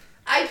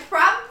 I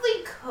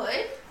probably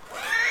could,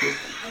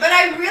 but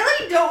I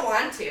really don't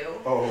want to.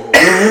 Oh.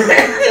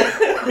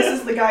 This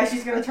is the guy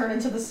she's gonna turn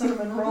into the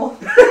cinnamon roll.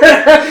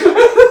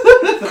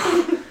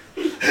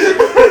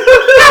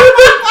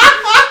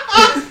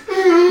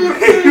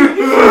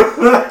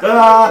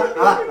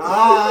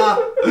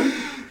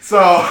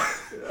 So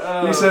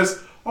he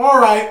says, all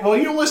right, well,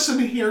 you listen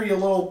here, you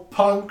little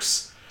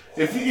punks.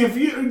 If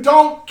you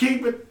don't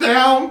keep it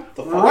down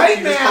The fuck right did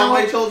you just call now,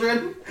 my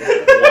children?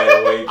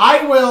 Wide awake.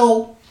 I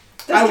will.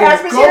 Does I will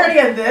Casper go- hear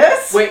any of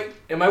this? Wait,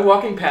 am I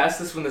walking past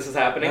this when this is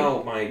happening?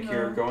 No, Mike,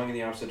 you're No. going in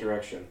the opposite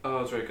direction. Oh,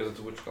 that's right, because it's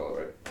a witch color,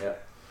 right? Yeah.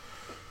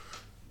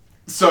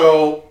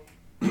 So,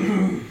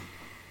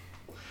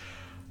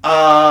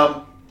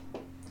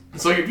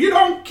 so if you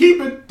don't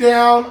keep it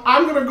down,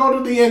 I'm gonna go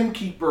to the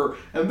innkeeper,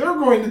 and they're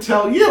going to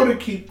tell you to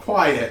keep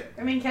quiet.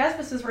 I mean,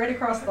 Caspus is right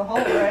across the hall,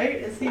 right?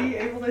 Is he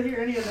able to hear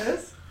any of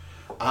this?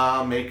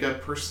 Make a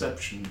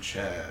perception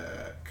check.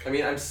 I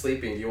mean, I'm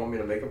sleeping. Do you want me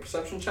to make a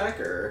perception check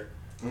or?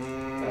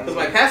 Mm, Because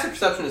my passive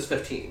perception is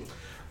 15.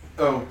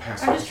 oh,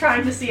 pass. I'm just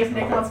trying to see if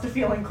Nick wants to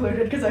feel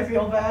included, because I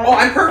feel bad. Oh,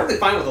 I'm perfectly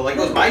fine with it. Like, it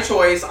was my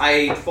choice.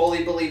 I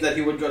fully believe that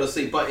he would go to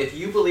sleep. But if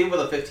you believe with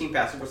a 15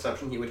 passive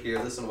perception he would hear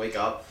this and wake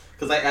up,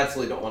 because I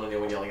absolutely don't want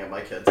anyone yelling at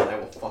my kids, and I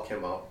will fuck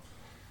him up.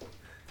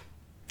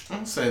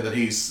 I'll say that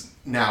he's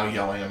now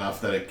yelling enough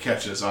that it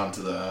catches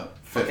onto the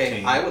 15.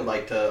 Okay, I would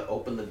like to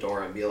open the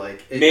door and be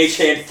like, Mage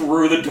hand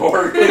through the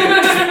door. like,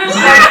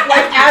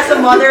 as a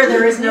mother,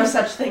 there is no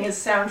such thing as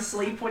sound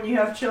sleep when you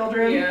have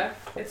children. Yeah,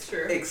 it's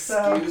true. Excuse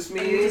So,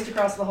 me? just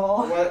across the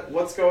hall.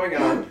 What's going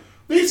on?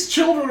 These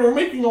children are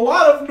making a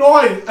lot of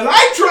noise, and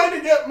I try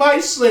to get my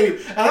sleep,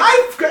 and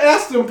I've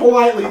asked them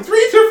politely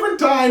 3 different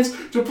times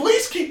to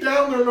please keep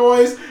down their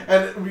noise,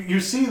 and you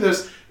see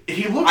this,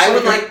 he looks I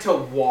would like like to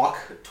walk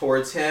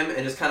towards him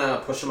and just kind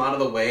of push him out of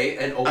the way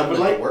and open would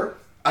the like- door.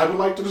 I would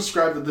like to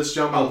describe that this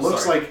gentleman Oh,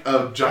 looks sorry. like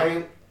a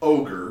giant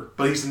ogre,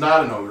 but he's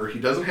not an ogre. He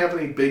doesn't have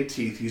any big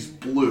teeth. He's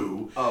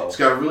blue. Oh. He's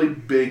got a really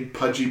big,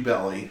 pudgy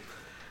belly.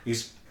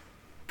 He's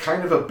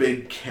kind of a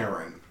big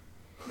Karen.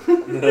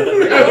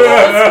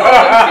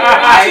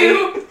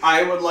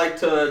 I would like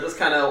to just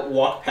kind of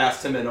walk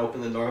past him and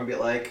open the door and be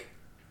like,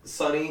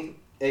 Sonny,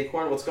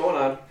 Acorn, what's going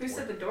on? Who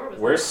said the door was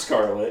Where's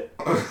Scarlet?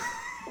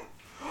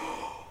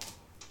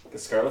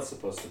 Because Scarlet's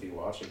supposed to be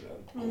watching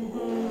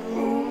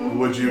them.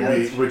 Would you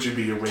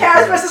be awake?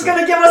 Caspus is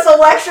gonna give us a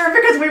lecture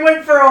because we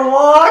went for a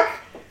walk.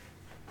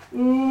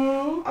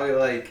 I'll be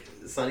like,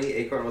 Sonny,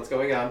 Acorn, what's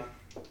going on?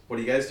 What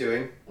are you guys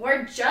doing?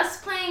 We're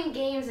just playing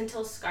games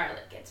until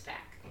Scarlet gets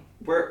back.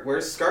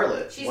 Where's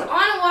Scarlet? She's What?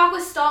 on a walk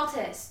with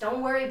Stultus.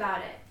 Don't worry about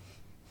it.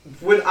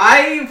 Would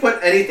I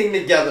put anything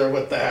together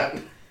with that?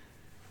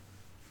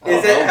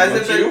 Has it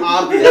would been you?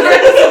 obvious?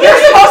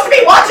 You're supposed to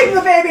be watching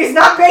the babies,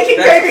 not making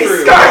That's babies,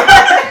 true. Scarlet!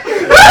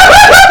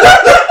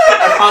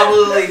 I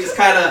probably just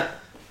kind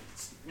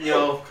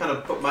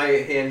of put my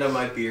hand on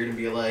my beard and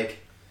be like,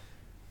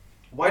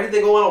 why did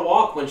they go on a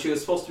walk when she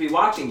was supposed to be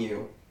watching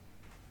you?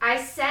 I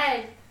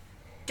said,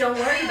 don't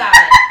worry about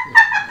it.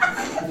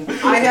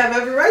 I have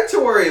every right to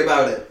worry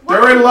about it.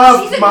 They're in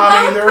love, She's a Mommy.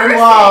 grown They're in person.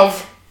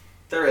 love.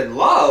 They're in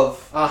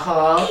love.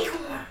 Uh-huh.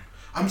 Acorn.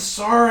 I'm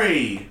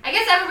sorry. I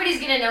guess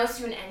everybody's gonna know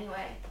soon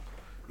anyway.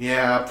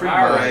 Yeah, pretty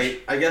All much. right.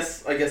 I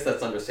guess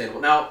that's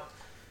understandable. Now,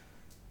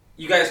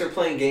 you guys were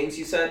playing games.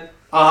 You said.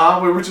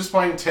 Uh-huh. We were just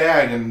playing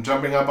tag and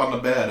jumping up on the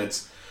bed.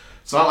 It's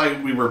not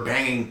like we were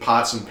banging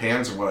pots and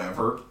pans or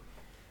whatever.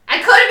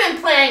 I could have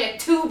been playing a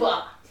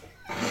tuba.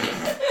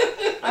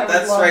 I would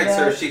That's love right, that.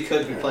 sir. She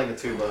could be playing a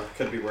tuba.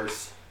 Could be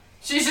worse.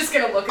 She's just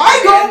gonna look at I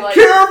you don't and like,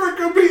 care if it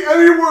could be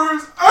any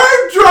worse.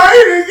 I'm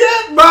trying to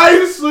get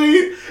my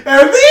sleep,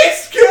 and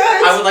these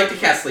kids. I would like to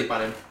cast sleep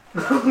on him.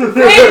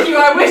 thank you,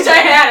 I wish I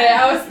had it.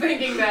 I was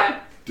thinking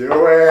that.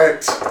 Do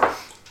it.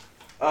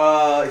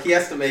 He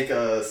has to make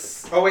a.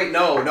 Oh wait,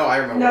 no, I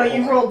remember. No, Hold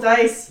you on. roll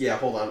dice. Yeah,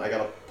 hold on. I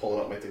gotta pull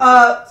it up my thing.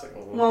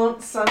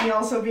 Won't Sunny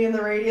also be in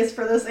the radius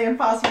for this and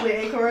possibly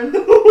Acorn?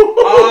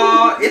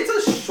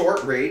 It's a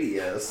short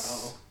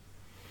radius.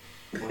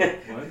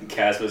 What?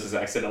 Casmus is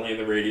accidentally in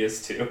the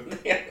radius too.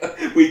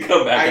 We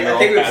come back and I they're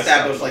think all we've passed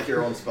established out. like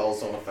your own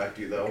spells don't affect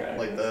you though, Okay.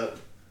 like that.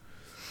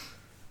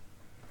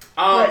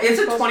 What, It's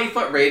you're a supposed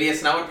 20-foot radius,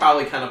 and I would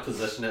probably kind of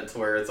position it to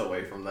where it's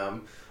away from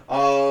them.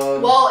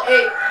 Well,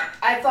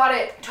 I thought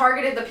it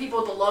targeted the people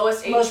with the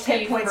lowest Most HP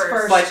hit points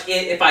first. first. but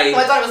if I Oh,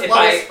 I thought it was if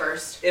lowest I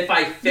first. if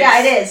I fix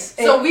Yeah, it is.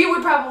 So we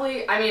would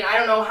probably, I mean, I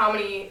don't know how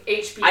many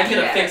HP I he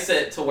can has. fix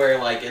it to where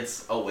like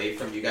it's away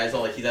from you guys.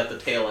 Like he's at the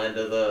tail end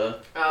of the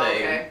Oh, thing.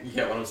 okay. You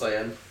get what I'm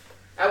saying?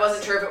 I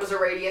wasn't sure if it was a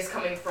radius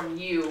coming from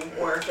you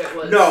or if it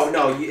was...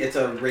 No, it's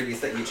a radius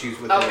that you choose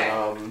within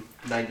Okay.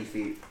 90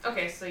 feet.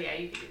 Okay, so yeah,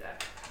 you could do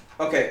that.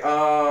 Okay,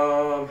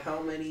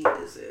 how many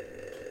is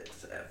it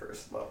at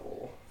first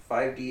level?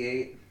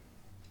 5d8.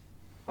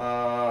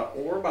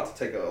 We're about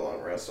to take a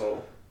long rest,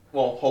 so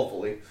well,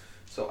 hopefully.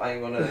 So I'm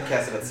gonna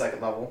cast it at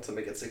second level to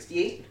make it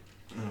 68.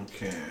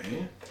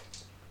 Okay.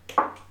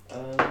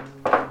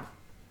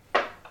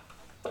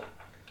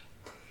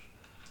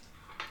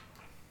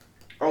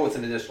 Oh, it's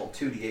an additional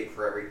 2d8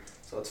 for every.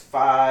 So it's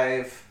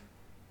 5.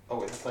 Oh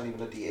wait, that's not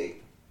even a d8.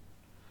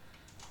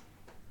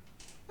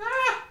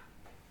 Ah!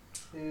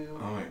 2,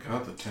 Oh my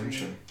god, the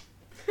tension.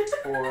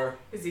 4.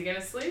 Is he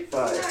gonna sleep?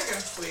 Five. He's not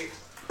gonna sleep.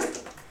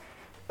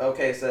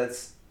 Okay, so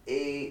that's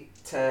 8,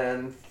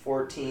 10,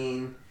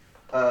 14,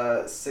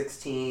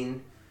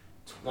 16,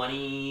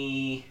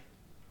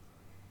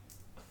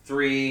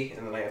 23,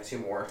 and then I have 2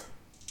 more.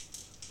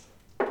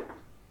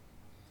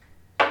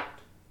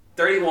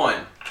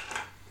 31.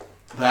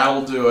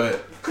 That'll do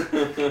it.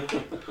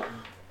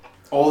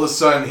 All of a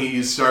sudden,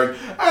 he starts,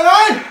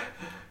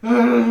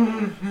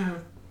 and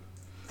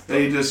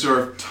he just sort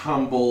of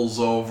tumbles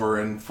over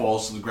and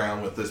falls to the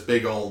ground with this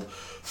big old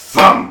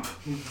thump.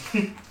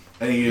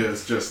 And he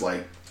is just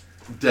like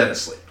dead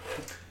asleep.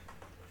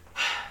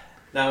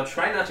 Now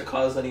try not to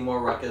cause any more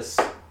ruckus.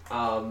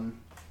 You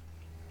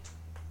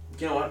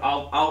know what?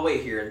 I'll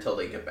wait here until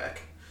they get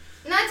back.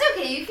 No, it's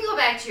okay. You can go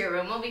back to your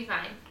room. We'll be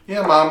fine.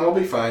 Yeah, Mom, we'll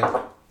be fine.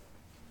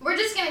 We're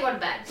just gonna go to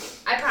bed.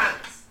 I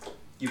promise.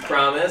 You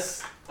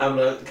promise? I'm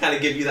gonna kind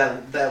of give you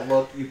that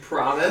look. You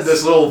promise?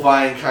 This little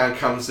vine kind of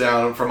comes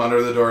down from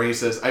under the door and he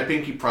says, I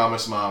pinky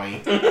promise,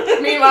 Mommy.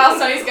 Meanwhile,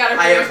 Sunny's got her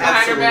I fingers am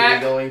behind her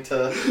back. absolutely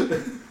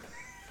going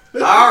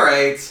to. All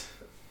right,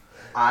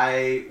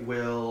 I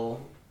will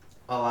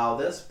allow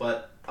this,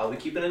 but I'll be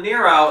keeping an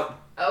ear out.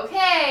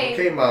 Okay.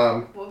 Okay,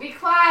 Mom. We'll be What's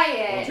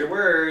quiet. your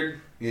word?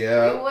 We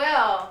Yeah,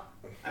 will.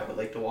 I would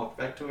like to walk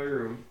back to my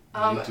room.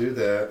 you do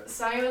that.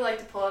 Sunny would like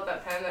to pull out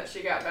that pen that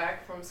she got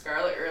back from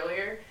Scarlet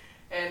earlier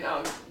and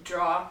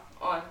draw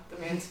on the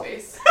man's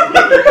face.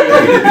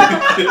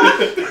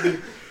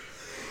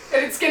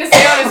 And it's gonna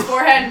say on his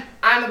forehead,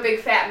 "I'm a big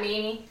fat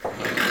meanie."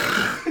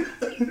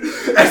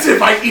 As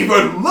if I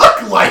even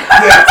look like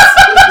this!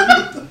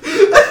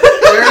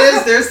 There it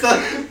is. There's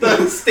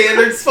the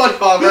standard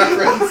SpongeBob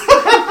reference.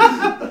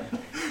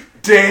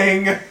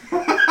 Ding!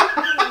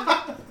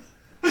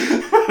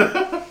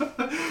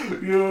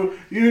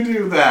 You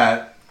do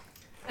that.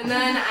 And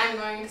then I'm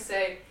going to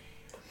say,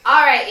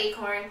 All right,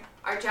 Acorn.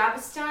 Our job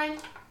is done.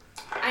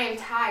 I am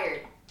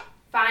tired.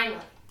 Finally,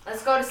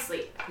 let's go to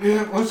sleep.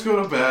 Yeah, let's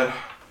go to bed.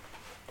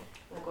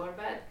 we'll go to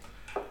bed.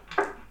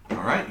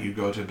 Alright, you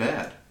go to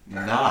bed.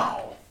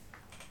 Now,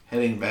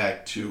 heading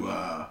back to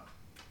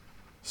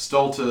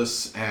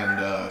Stultus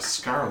and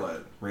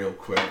Scarlet real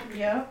quick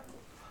Yeah.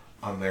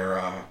 on their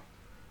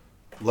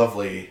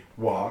lovely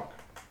walk.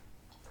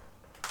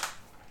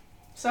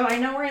 So I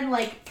know we're in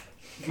like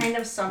kind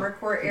of summer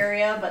court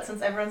area, but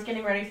since everyone's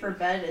getting ready for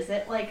bed, is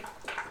it like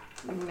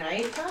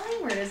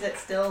nighttime or is it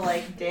still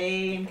like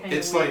day and kind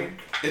It's of weird?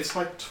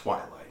 like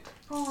twilight.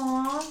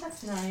 Aw,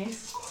 that's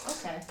nice.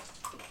 Okay.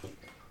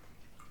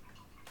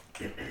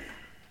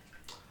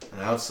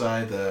 And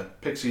outside, the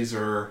pixies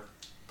are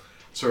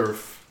sort of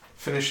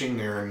finishing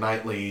their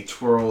nightly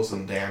twirls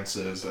and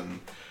dances and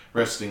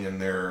resting in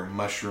their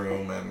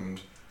mushroom and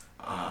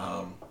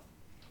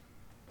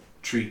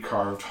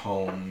tree-carved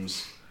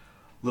homes.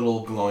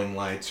 Little glowing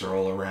lights are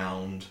all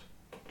around.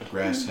 The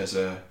grass has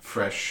a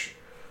fresh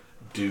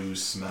dew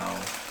smell.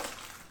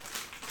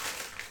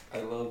 I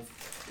love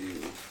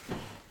you.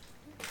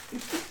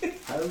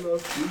 I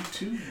love you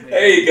too, man.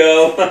 There you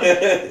go.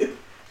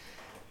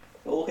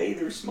 Oh, hey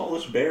there,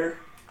 smallish bear.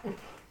 I'm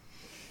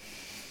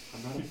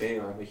not a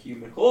bear, I'm a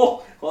human.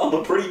 Oh, well, I'm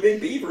a pretty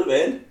big beaver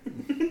then.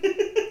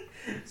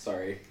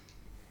 Sorry.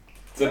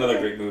 It's another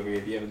great movie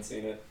if you haven't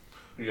seen it.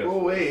 Go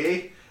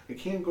away, I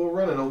can't go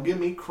running, it'll give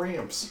me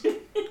cramps.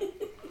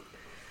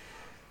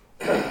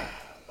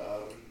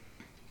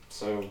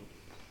 So,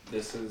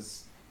 this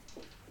is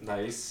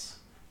nice.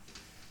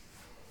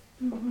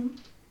 Mm-hmm.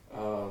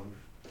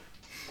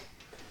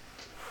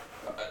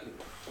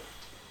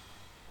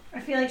 I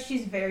feel like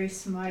she's very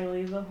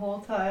smiley the whole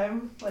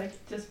time, like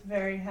just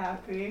very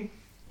happy,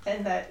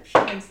 and that she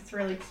thinks it's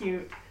really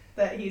cute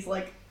that he's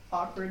like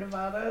awkward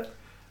about it.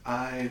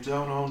 I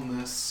don't own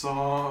this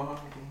song,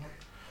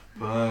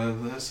 but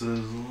this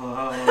is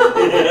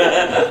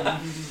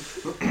love.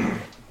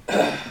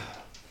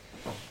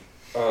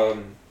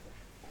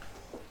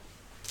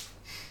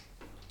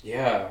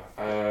 Yeah,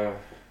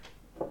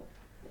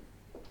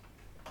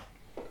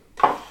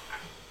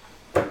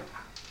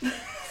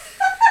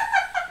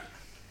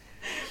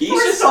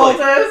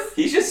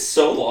 he's just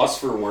so lost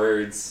for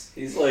words.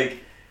 He's like,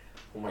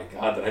 oh my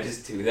god, did I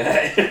just do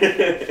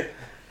that?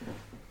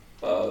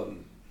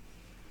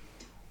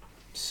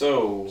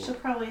 So She'll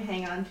probably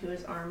hang on to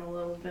his arm a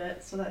little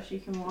bit so that she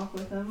can walk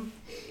with him.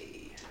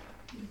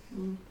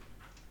 Mm-hmm.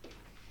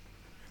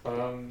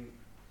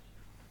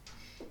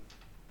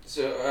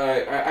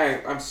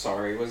 So I'm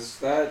sorry. Was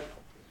that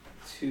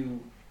too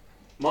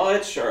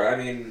much? Or I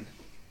mean,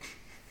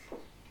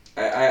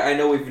 I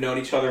know we've known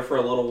each other for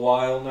a little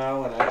while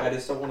now, and I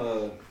just don't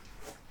want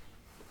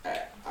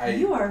to.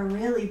 You are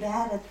really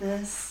bad at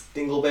this.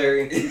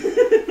 Dingleberry.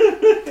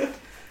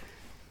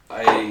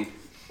 I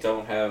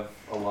don't have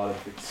a lot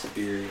of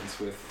experience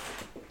with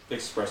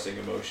expressing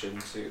emotion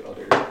to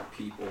other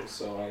people,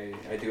 so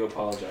I do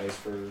apologize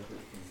for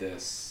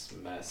this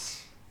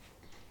mess.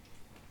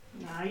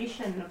 No, you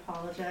shouldn't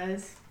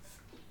apologize.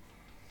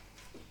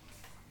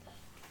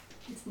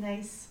 It's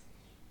nice.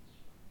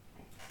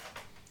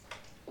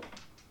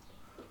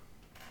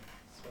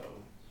 So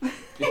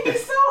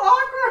It's so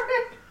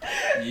awkward.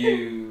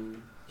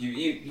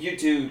 you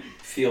do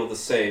feel the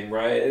same,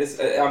 right?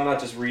 I'm not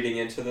just reading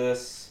into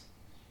this.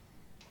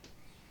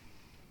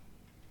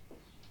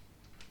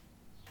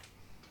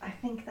 I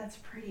think that's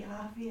pretty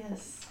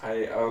obvious.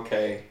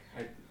 Okay.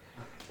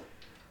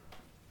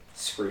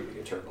 Screaming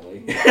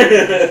eternally.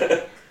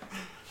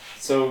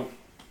 So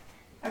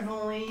I've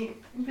only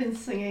been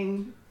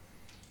singing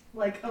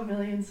like a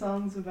million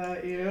songs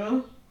about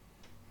you.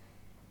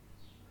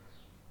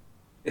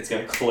 it's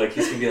gonna click.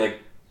 He's gonna be like,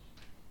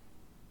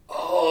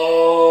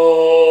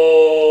 oh,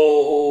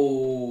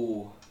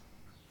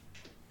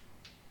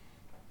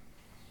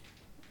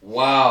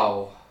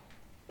 wow.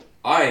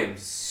 I am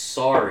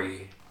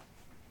sorry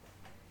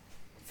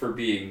for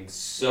being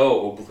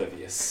so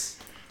oblivious.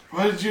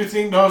 What did you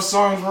think those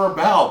songs were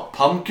about?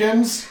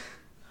 Pumpkins?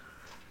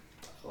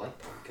 I like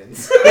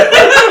pumpkins.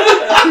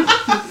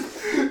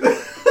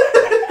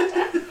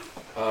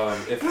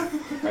 If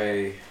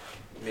I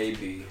may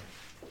be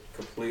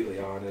completely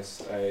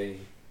honest, I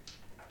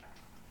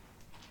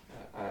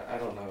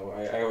don't know.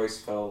 I always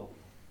felt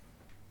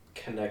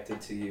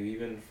connected to you,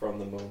 even from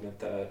the moment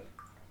that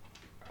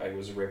I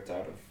was ripped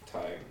out of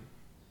time.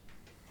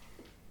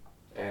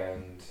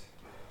 And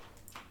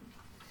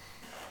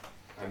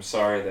I'm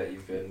sorry that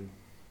you've been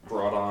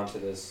brought on to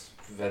this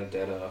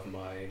vendetta of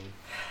mine.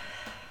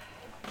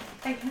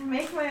 I can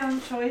make my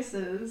own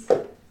choices.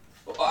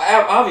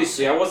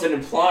 Obviously, I wasn't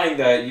implying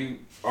that you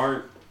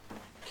aren't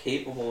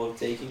capable of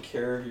taking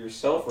care of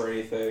yourself or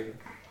anything.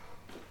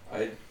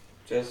 I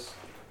just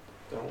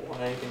don't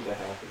want anything to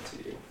happen to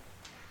you.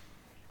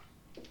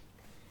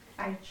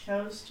 I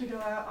chose to go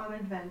out on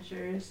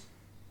adventures.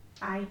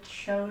 I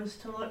chose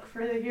to look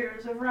for the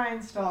heroes of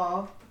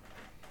Rhinestall.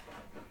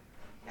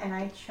 And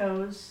I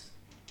chose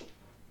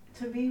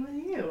to be with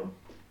you.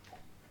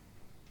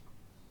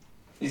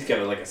 He's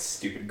got like a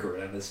stupid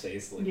grin on his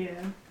face. Like,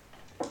 Yeah.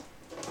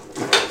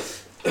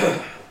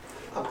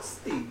 I'm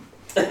Steve.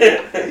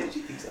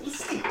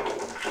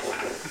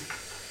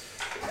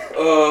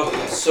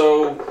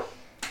 So,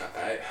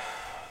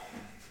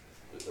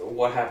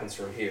 what happens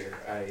from here?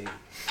 I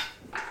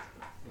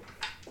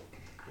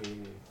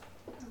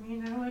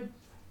I would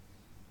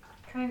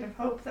kind of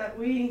hope that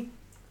we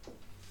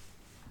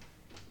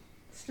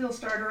still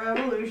start a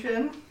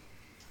revolution.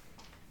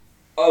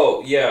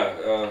 Oh,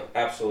 yeah,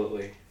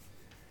 absolutely.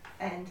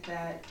 And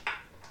that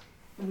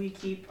we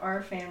keep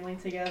our family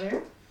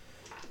together.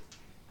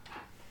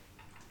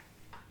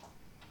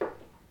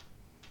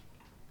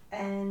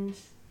 And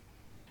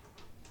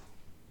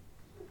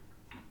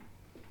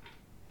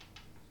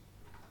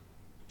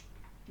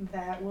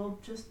that we'll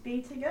just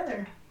be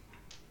together.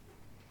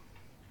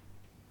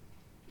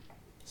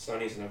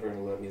 Sonny's never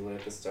gonna let me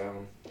live this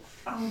down.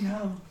 Oh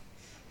no.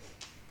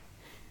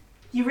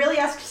 You really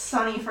asked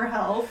Sonny for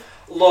help?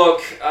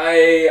 Look,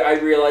 I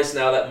realize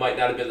now that might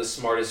not have been the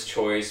smartest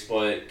choice,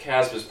 but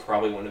Casbus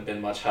probably wouldn't have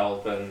been much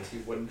help, and You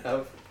wouldn't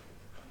have.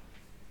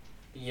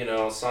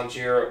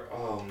 Sanjiro.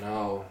 Oh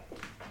no.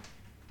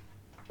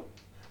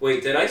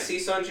 Wait, did I see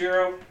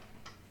Sanjiro?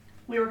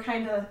 We were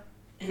kind of.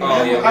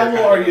 Oh, yeah, I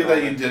will argue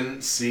that you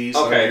didn't see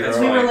Sanjiro. Okay, that's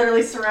We were fine.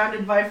 literally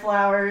surrounded by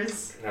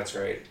flowers. That's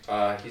right.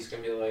 He's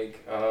gonna be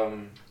like,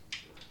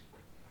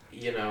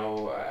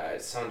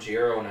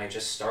 Sanjiro and I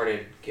just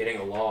started getting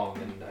along,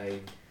 and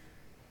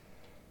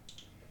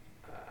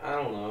I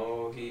don't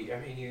know.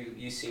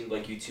 You seemed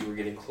like you two were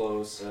getting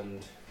close,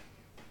 and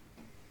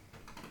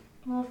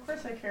Well, of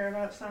course I care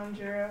about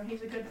Sanjiro.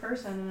 He's a good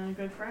person and a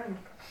good friend.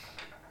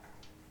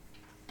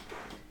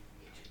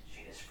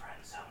 she just friend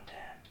zoned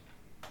him.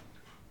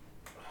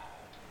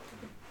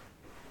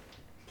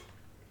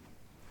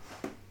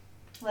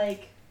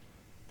 Like,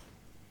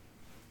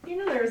 you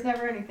know there was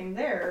never anything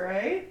there,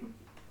 right?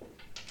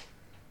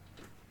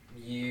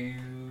 You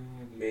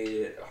made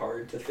it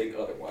hard to think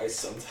otherwise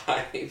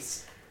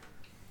sometimes.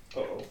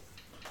 Uh-oh.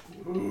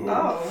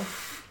 Oh.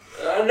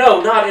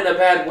 No, not in a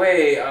bad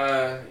way.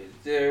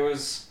 There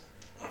was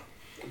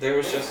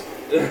just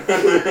at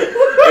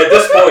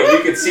this point you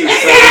could see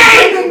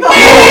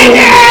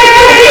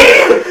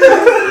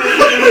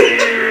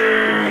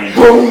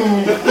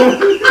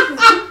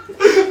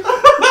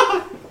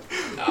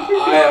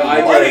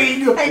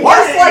And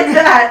just like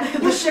that,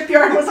 the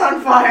shipyard was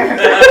on fire. You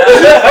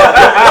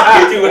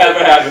do have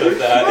a habit of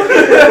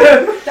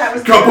that. That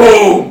was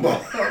Kaboom!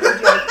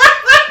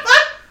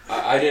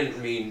 I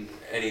didn't mean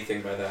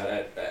anything by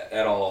that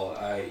at all.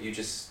 You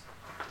just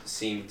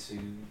seemed to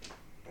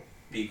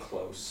be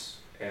close,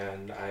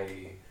 and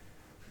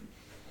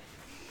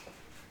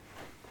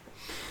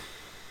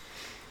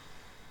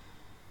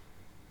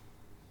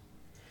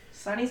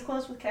Sunny's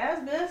close with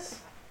Casbus.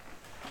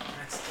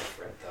 That's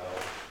different,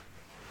 though.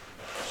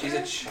 She's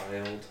a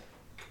child.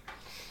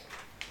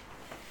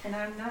 And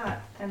I'm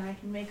not, and I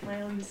can make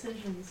my own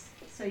decisions,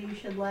 so you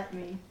should let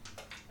me.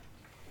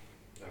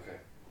 Okay.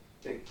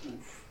 Big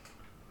oof.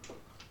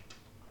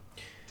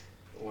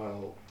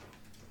 Well,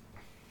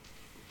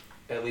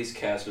 at least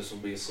Caspus will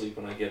be asleep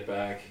when I get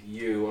back.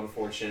 You,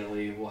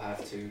 unfortunately, will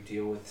have to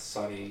deal with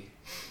Sunny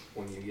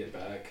when you get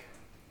back.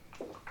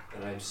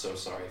 And I'm so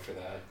sorry for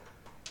that.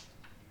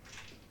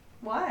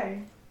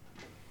 Why?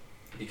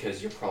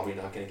 Because you're probably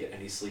not going to get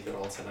any sleep at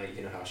all tonight.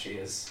 You know how she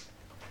is.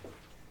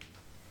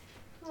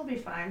 I'll be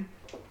fine.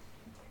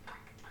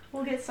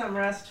 We'll get some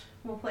rest.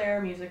 We'll play our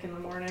music in the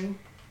morning.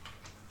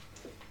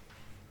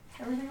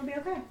 Everything will be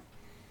okay.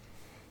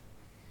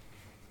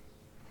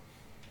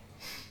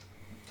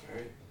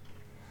 Alright.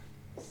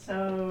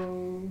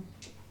 So,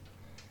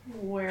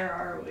 where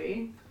are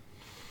we?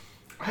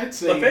 I'd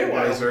say you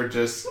guys are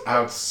just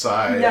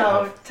outside.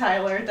 No,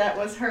 Tyler, that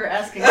was her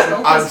asking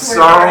Stoltis. I'm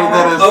sorry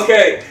that is...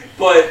 Okay,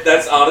 but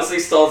that's honestly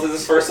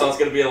Stoltis' first thought is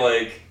going to be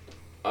like,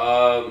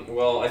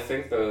 well, I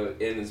think the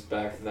inn is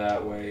back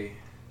that way.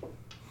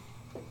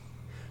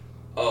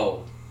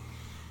 Oh.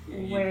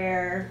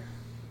 Where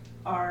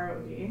are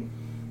we?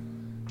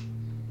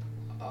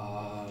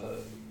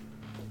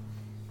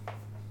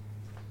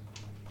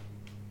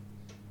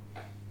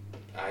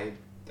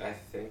 I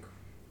think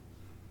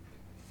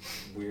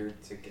we're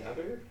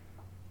together,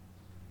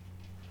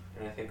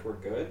 and I think we're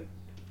good.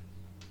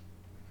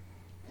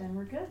 Then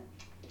we're good.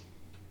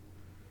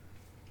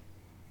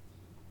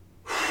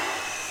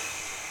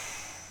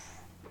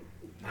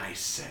 Nice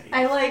save.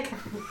 I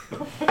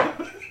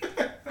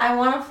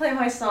want to play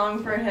my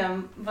song for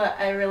him, but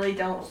I really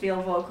don't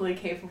feel vocally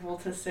capable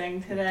to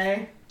sing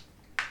today.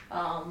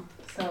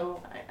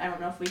 So I don't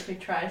know if we could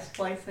try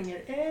splicing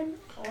it in,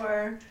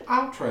 or...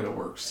 I'll try to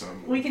work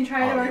some... We can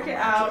try to work it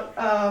out,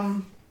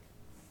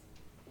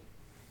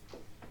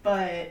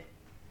 but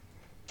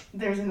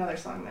there's another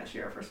song that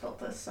she wrote for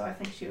Stoltis, so I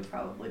think she would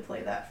probably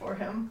play that for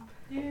him.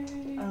 Yay.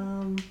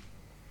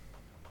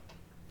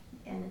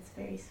 And it's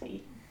very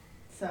sweet.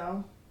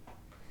 So,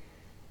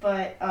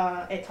 but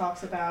it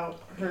talks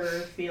about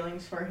her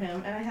feelings for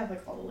him, and I have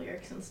like all the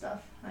lyrics and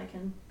stuff. I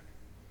can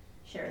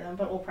share them,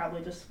 but we'll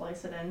probably just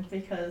splice it in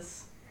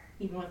because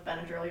even with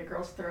Benadryl, your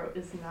girl's throat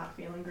is not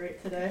feeling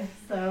great today.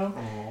 So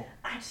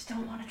I just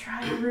don't want to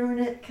try to ruin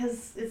it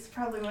because it's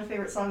probably my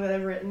favorite song that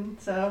I've written.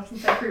 So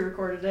since I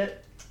pre-recorded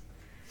it,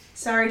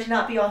 sorry to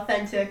not be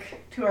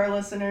authentic to our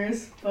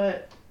listeners,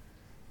 but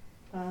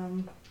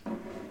I'm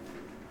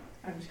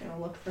just gonna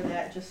look for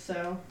that just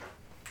so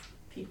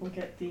people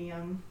get the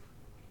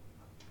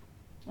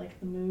like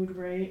the mood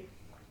right.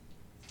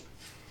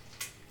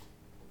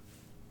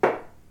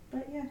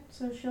 But yeah,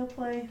 so she'll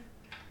play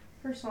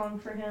her song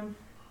for him.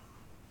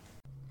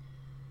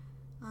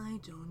 I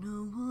don't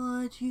know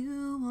what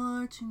you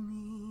are to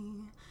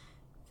me,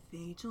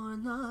 fate or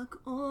luck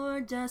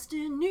or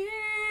destiny,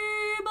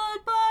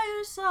 but by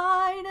your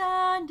side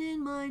and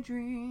in my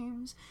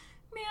dreams,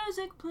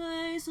 music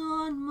plays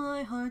on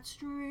my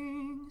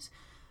heartstrings.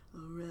 A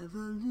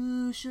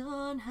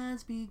revolution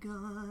has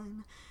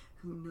begun.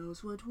 Who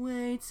knows what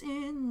waits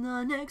in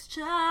the next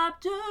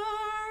chapter,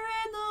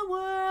 in the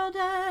world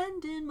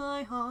and in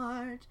my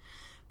heart.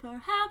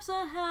 Perhaps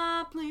a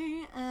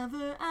happily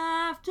ever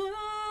after.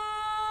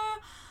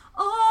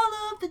 All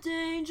of the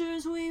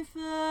dangers we face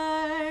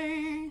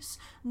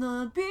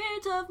The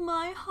beat of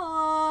my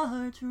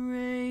heart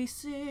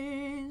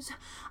races.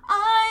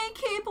 I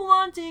keep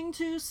wanting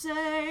to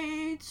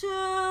say to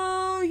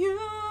you,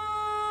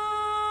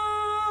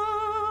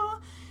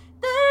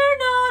 they're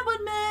not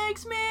what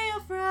makes me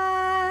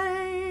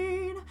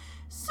afraid.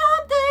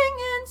 Something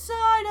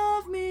inside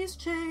of me's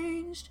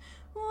changed.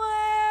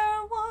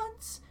 Where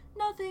once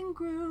nothing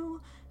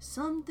grew,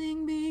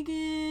 something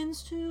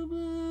begins to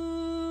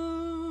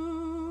bloom.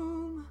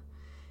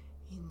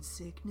 In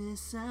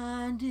sickness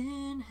and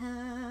in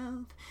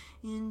health,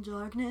 in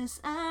darkness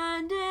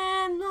and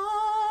in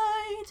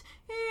light,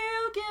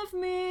 you give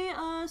me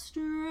a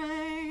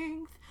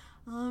strength,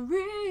 a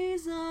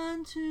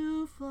reason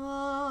to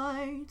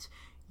fight.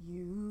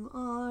 You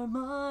are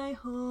my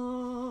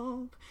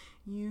hope,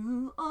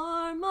 you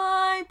are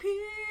my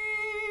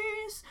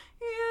peace,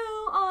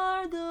 you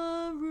are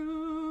the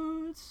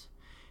roots,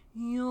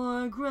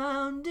 you're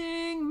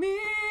grounding me.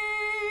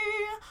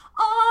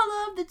 All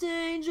of the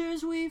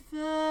dangers we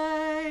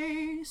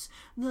face,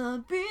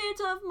 the beat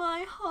of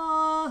my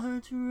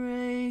heart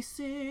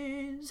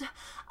races.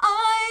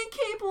 I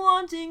keep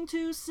wanting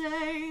to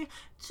say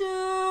to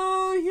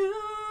you,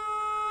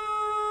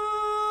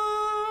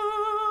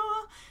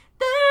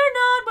 they're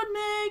not what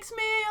makes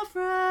me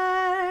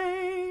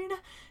afraid.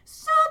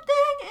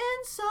 Something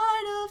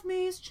inside of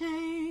me's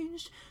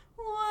changed.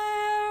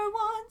 Where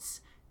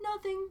once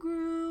nothing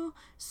grew,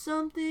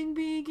 something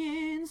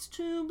begins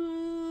to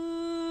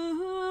bloom.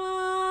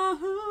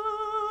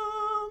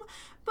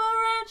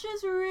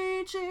 Branches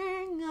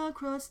reaching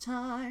across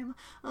time,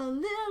 a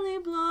lily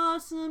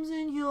blossoms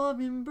in your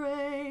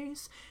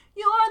embrace.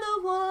 You're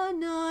the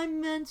one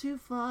I'm meant to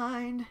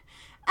find,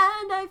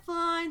 and I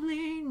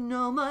finally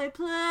know my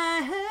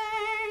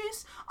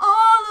place.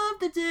 All of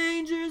the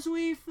dangers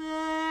we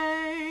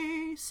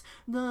face,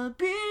 the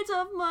beat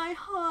of my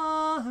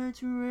heart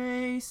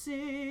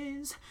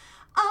races.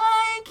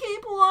 I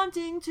keep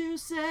wanting to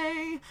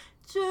say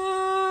to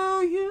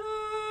you,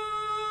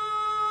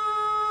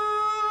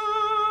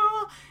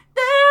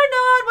 they're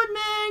not what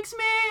makes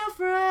me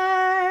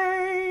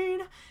afraid.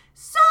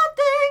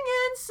 Something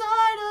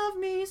inside of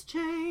me's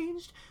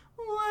changed.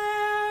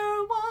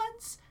 Where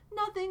once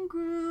nothing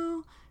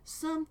grew,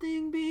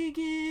 something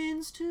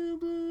begins to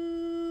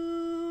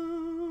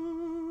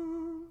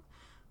bloom.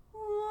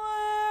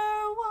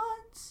 Where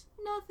once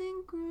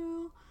nothing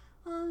grew,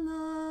 a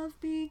love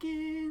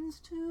begins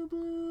to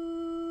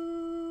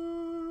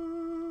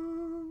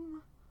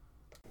bloom.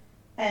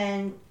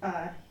 And,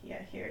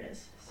 yeah, here it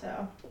is.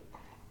 So,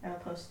 I'll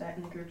post that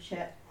in the group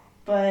chat.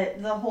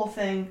 But the whole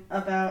thing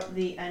about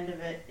the end of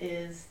it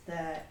is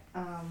that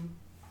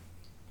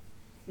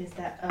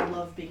a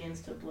love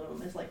begins to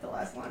bloom is like the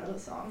last line of the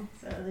song.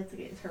 So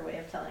it's her way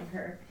of telling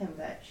him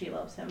that she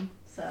loves him.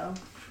 So,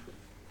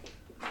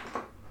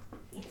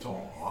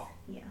 Aww.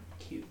 yeah,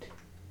 Cute.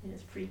 it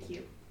is pretty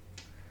cute.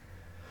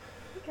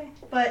 Okay,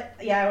 but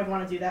yeah, I would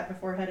want to do that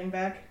before heading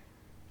back.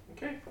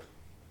 Okay.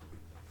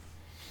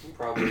 We'll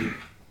probably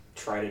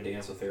try to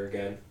dance with her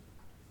again.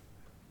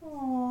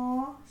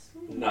 Aww,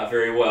 sweet. Not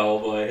very well,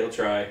 but he'll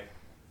try.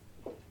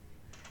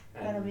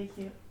 That'll be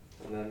cute.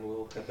 And then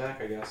we'll head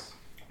back, I guess.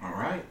 All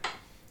right.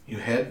 You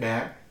head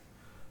back.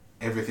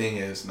 Everything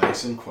is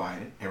nice and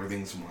quiet.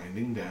 Everything's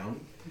winding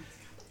down.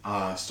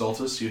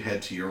 Stultus, you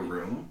head to your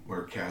room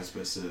where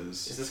Casbus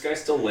is. Is this guy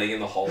still laying in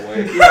the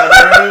hallway?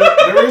 Yeah,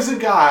 there is a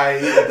guy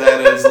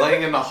that is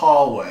laying in the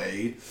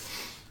hallway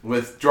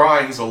with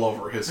drawings all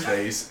over his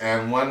face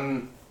and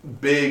one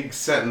big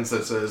sentence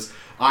that says,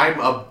 "I'm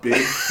a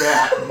big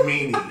fat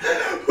meanie."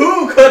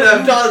 Who could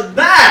have done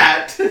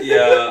that?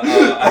 Yeah,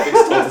 I think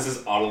Stultus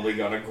is audibly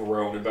gonna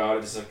groan about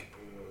it. Just like,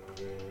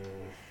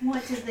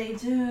 What did they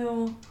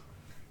do?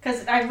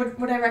 Because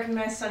would I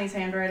recognize Sunny's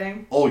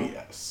handwriting? Oh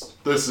yes,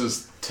 this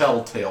is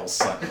Telltale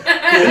Sunny.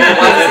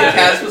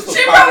 Casbus was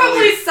She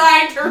probably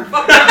signed her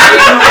fucking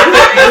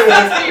name.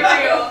 Let's be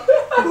real.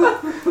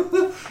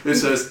 It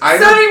says,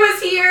 Sonny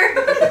was here.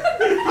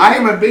 I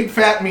am a big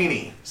fat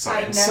meanie.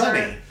 Signed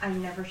Sunny. I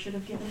never should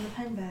have given the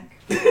pen back.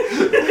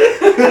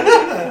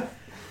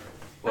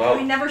 well,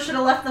 We never should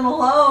have left them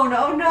alone.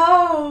 Oh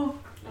no!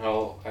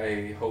 well,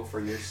 I hope for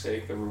your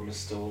sake the room is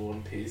still in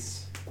one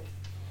piece.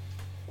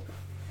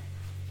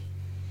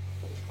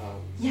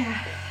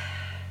 Yeah.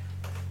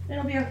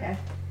 It'll be okay.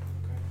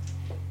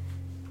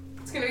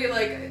 It's gonna be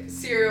like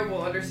Syria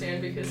will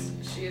understand because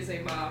she is a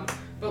mom.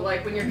 But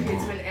like when your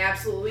kid's been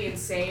absolutely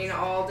insane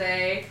all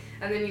day,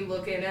 and then you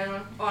look in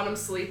on them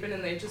sleeping,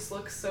 and they just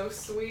look so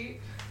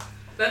sweet.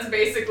 That's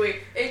basically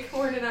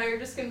Acorn and I are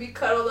just gonna be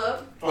cuddled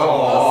up,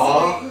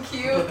 all sweet and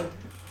cute.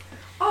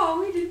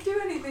 Oh, we didn't do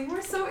anything.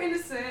 We're so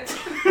innocent.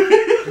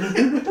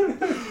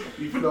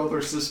 Even though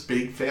there's this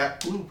big fat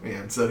blue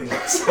man sitting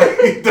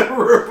outside the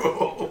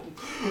room.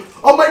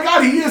 Oh my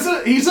god,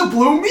 he's a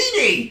blue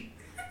meanie!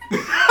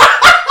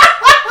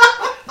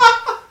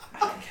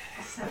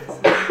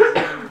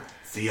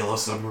 It's the Yellow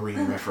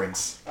Submarine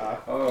reference.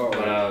 But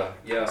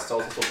yeah,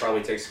 Stultus will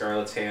probably take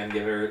Scarlet's hand,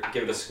 give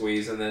it a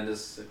squeeze, and then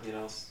just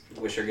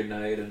wish her good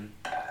night and.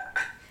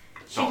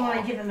 She'd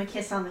want to give him a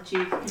kiss on the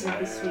cheek because it'd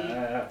be sweet.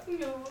 No.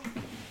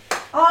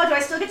 Oh, do I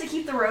still get to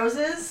keep the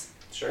roses?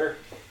 Sure.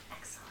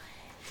 Excellent.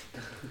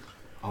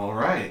 All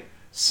right.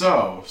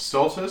 So,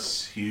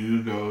 Stultus,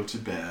 you go to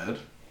bed.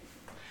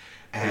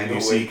 And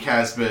you see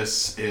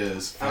Casbus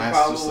is I'm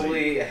fast asleep.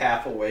 probably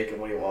half awake, and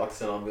when he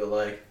walks in, I'll be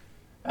like,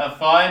 Have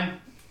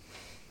fun.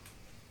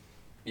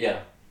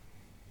 Yeah.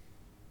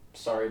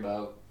 Sorry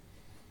about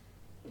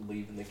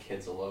leaving the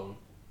kids alone.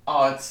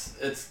 "Oh,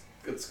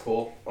 it's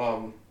cool."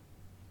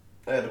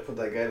 I had to put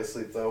that guy to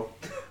sleep though.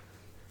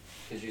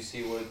 Did you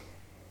see what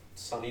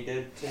Sonny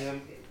did to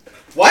him?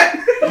 What?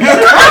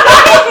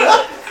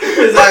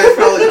 His eyes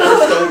probably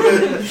burst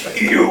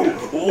open. You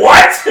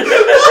what?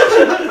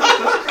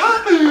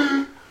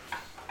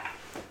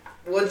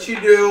 What'd she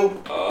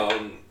do?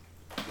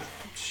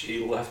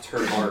 She left her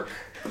mark.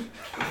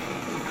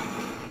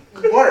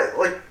 What?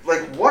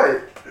 Like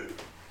what?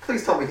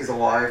 Please tell me he's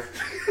alive.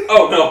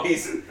 Oh no,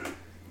 he's.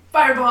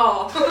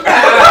 Fireball.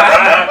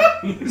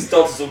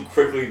 Stultus will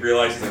quickly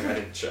realize he's like, I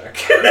didn't check.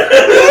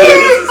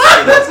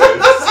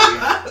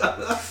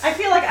 I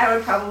feel like I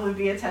would probably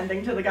be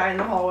attending to the guy in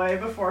the hallway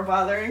before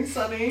bothering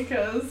Sunny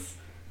because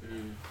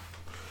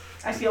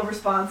I feel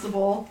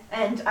responsible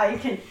and would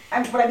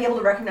I be able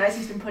to recognize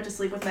he's been put to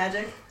sleep with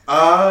magic?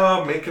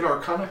 Make an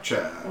Arcana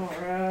check.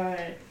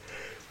 Alright.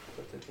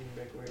 Put the thing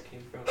back where it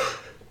came from.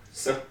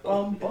 So.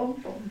 Bum bum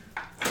bum.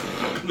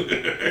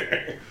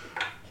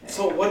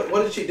 So what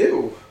did she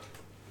do?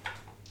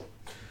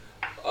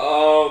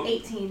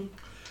 18.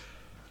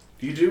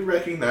 You do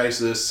recognize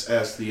this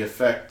as the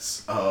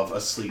effects of a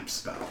sleep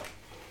spell.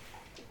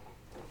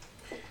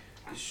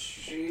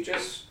 She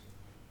just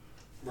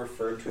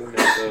referred to him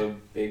as a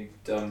big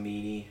dumb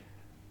meanie.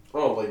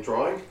 Oh, like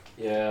drawing?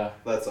 Yeah.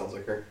 That sounds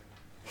like her.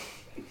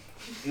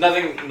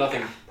 Nothing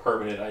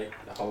permanent, I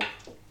hope.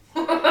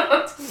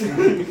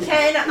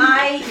 Can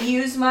I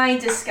use my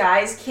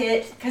disguise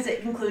kit, because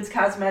it includes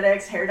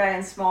cosmetics, hair dye,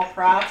 and small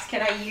props?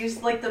 Can I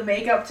use like the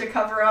makeup to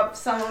cover up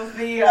some of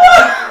the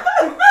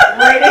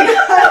writing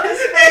on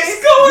his face?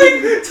 He's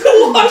going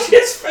to wash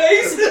his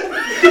face!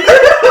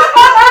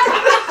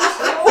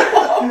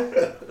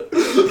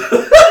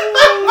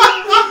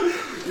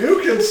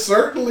 You can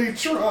certainly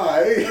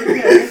try.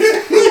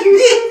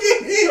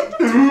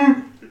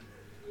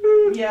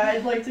 Yeah,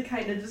 I'd like to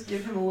kind of just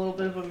give him a little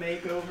bit of a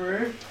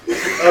makeover.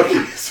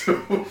 Okay, so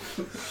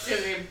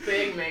Give me a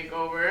big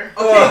makeover.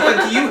 Okay,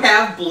 but do you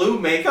have blue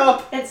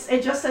makeup?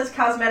 It just says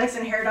cosmetics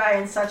and hair dye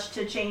and such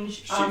to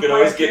change She could my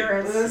always get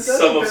appearance.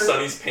 some of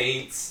Sonny's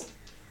paints.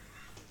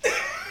 it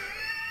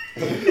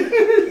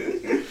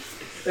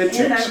And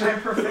takes I'm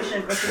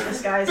proficient with the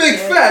disguise Big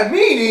kit. fat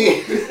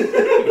meanie!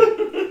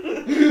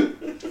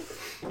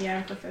 Yeah,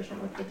 I'm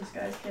proficient with the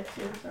disguise kit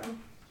too, so.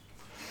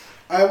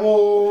 I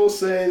will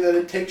say that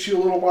it takes you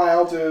a little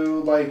while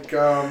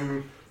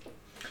to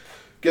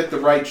get the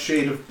right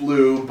shade of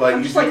blue, but I'm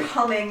you just do- like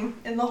humming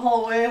in the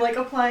hallway, like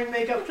applying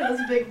makeup to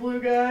this big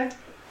blue guy.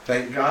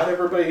 Thank God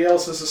everybody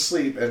else is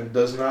asleep and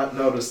does not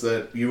notice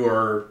that you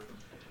are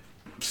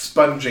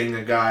sponging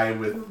a guy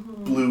with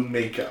blue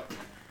makeup.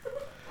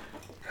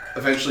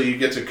 Eventually you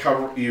get to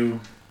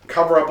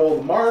cover up all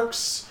the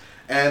marks,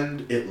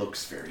 and it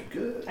looks very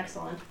good.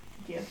 Excellent.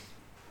 Thank you.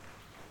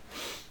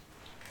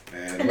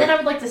 And And then I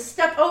would like to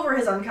step over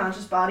his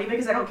unconscious body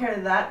because I don't care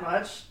that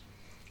much.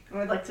 I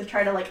would like to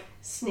try to like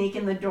sneak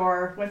in the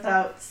door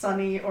without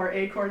Sunny or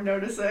Acorn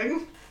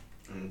noticing.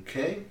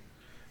 Okay.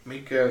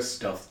 Make a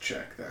stealth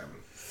check then.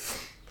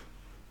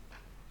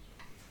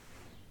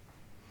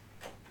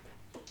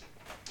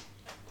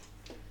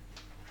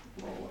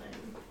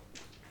 Rolling.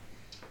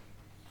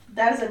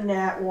 That is a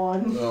nat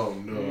 1. Oh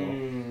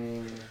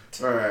no.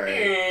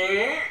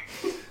 Alright.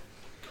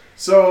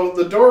 So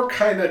the door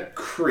kind of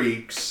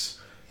creaks,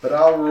 but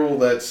I'll rule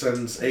that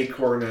since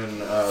Acorn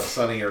and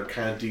Sunny are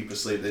kind of deep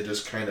asleep, they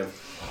just kind of,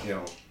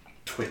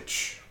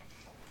 twitch.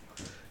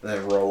 And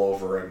then roll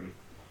over and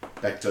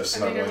back to I mean,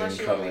 snuggling unless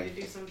and you want me cuddling.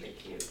 to do something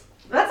cute.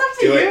 That's up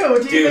to Do it. you. Do you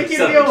Do think you'd be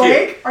something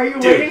awake? cute. Are you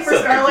Do waiting for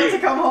something Scarlet cute. to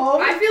come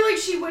home? I feel like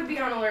she would be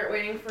on alert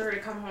waiting for her to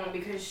come home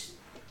because,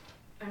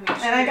 And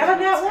I got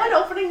a nat 1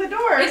 opening the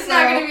door. It's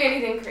not going to be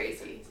anything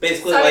crazy.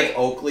 Basically Sorry. like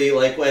Oakley,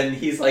 like when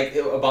he's like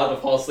about to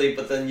fall asleep,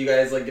 but then you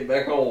guys like get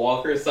back on a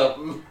walk or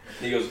something.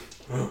 He goes,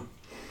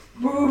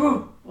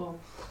 Well,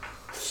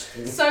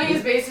 Sunny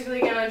is basically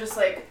going to just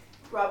like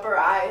rub her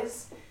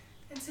eyes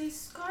and say,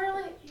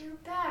 Scarlet, you're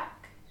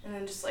back. And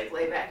then just like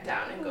lay back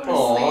down and go to sleep.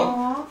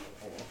 Aww.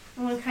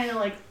 I'm gonna kind of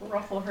like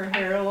ruffle her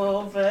hair a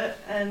little bit,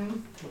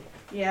 and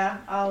yeah,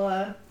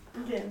 I'll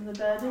get in the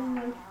bed and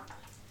like.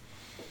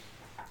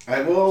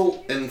 I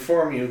will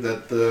inform you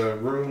that the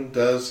room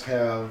does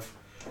have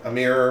a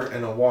mirror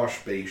and a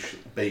wash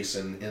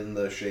basin in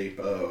the shape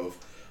of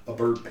a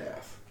bird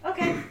bath.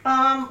 Okay.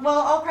 Well,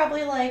 I'll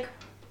probably like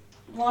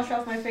wash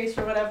off my face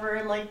or whatever,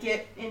 and like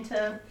get into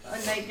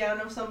a nightgown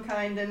of some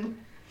kind, and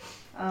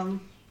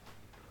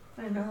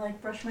I don't know,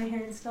 like brush my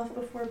hair and stuff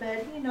before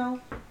bed. All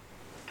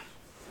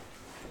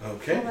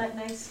Okay. that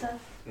nice stuff.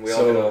 we all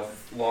So- get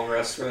a long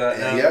rest for that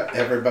now? Yep,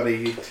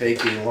 everybody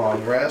take a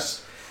long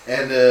rest.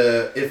 And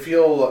if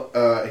you'll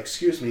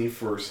excuse me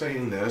for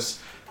saying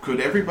this, could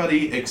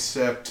everybody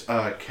except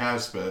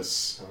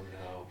Casbus Oh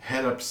no.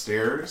 head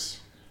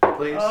upstairs,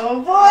 please?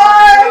 Oh boy!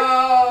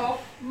 Oh.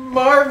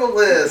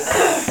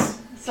 Marvelous!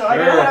 So I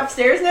gotta head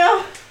upstairs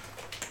now?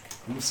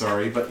 I'm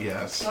sorry, but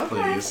yes, Okay.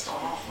 please.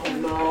 Oh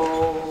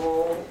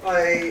no.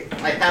 I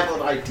have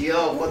an idea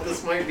of what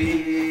this might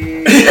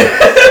be.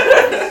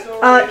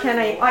 Can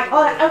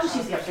I'll just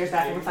use the upstairs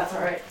bathroom if that's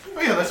alright.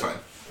 Oh yeah, that's fine.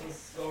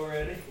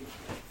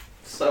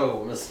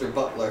 So, Mr.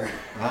 Butler.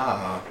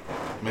 Ah,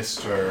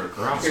 Mr. Here,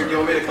 Grosser. do you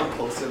want me to come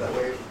closer that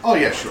way? Oh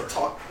yeah, sure.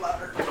 Talk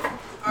louder.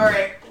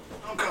 Alright,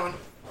 I'm coming.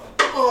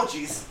 Oh,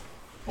 jeez.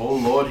 Oh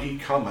Lord, he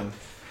coming.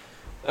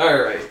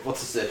 Alright, what's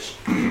the stitch?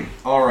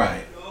 All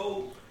right.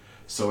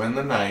 So in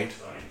the night,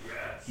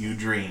 you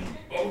dream.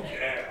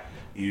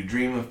 You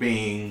dream of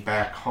being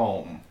back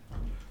home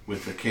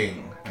with the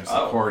king as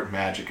the court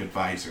magic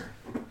advisor.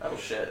 Oh,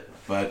 shit.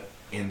 But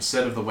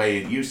instead of the way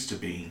it used to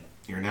be,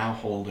 you're now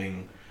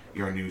holding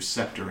your new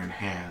scepter in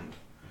hand.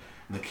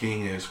 The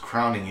king is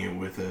crowning you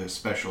with a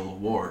special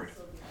award,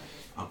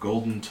 a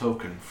golden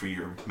token for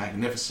your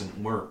magnificent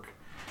work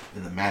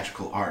in the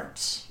magical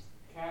arts.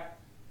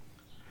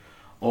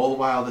 All the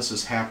while this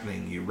is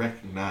happening, you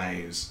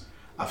recognize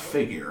a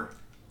figure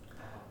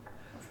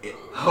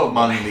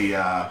among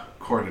the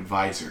court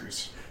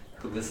advisors.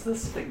 Who is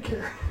this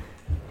figure?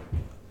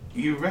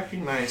 You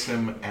recognize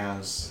him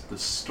as the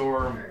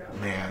store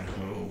man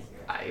who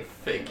I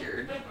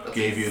figured. That's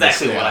gave you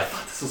exactly the staff. what I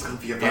thought this was going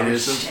to be about. It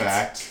is in Shit.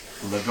 fact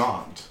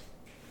Legant.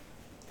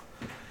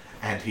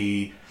 And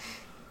he,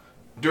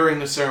 during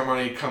the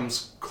ceremony,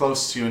 comes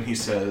close to you and he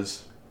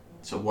says,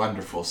 "It's a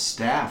wonderful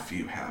staff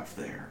you have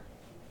there."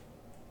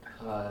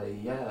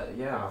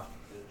 Yeah.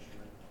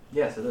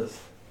 Yes, it is.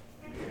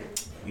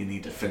 You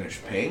need to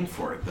finish paying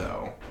for it,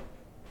 though.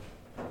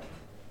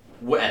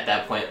 At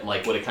that point,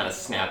 like, would it kind of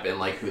snap in,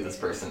 like, who this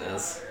person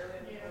is?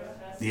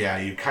 Yeah,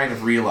 you kind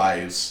of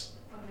realize,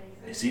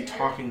 is he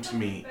talking to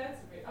me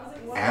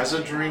as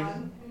a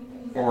dream?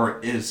 Or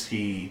is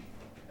he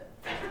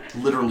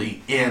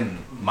literally in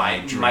my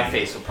dream? My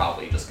face would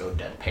probably just go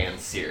deadpan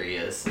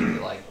serious and be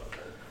like,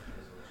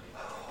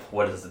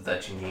 what is it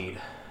that you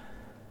need?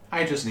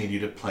 I just need you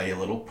to play a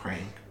little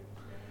prank.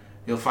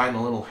 You'll find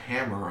a little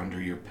hammer under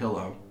your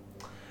pillow.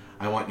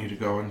 I want you to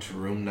go into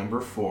room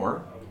number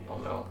 4. Oh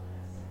no.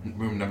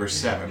 Room number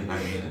 7,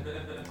 I mean.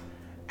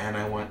 And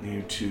I want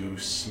you to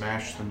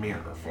smash the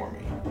mirror for me.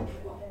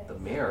 The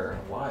mirror?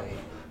 Why?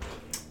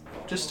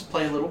 Just to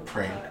play a little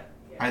prank.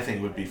 I think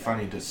it would be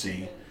funny to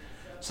see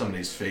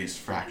somebody's face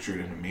fractured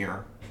in a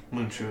mirror.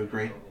 Wouldn't you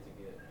agree?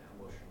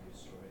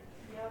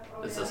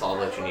 Is this all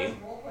that you need?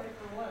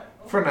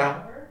 For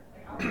now.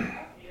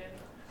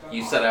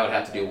 You said I would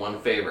have to do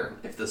one favor.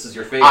 If this is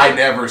your favor. I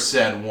never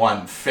said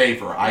one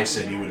favor. I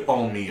said you would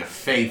owe me a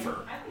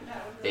favor.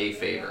 A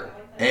favor.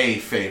 A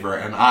favor,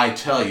 and I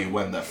tell you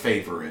when the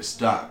favor is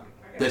done.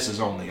 This is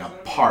only a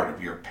part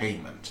of your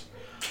payment.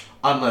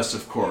 Unless,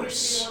 of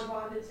course,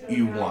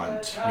 you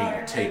want me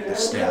to take the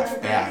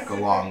staff back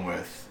along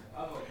with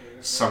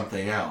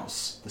something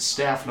else. The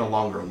staff no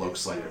longer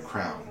looks like a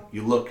crown.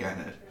 You look at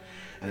it,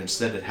 and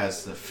instead it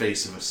has the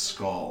face of a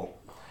skull.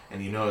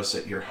 And you notice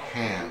that your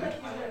hand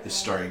is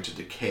starting to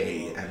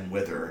decay and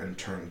wither and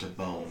turn to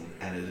bone,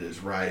 and it is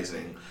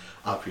rising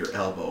up your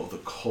elbow, the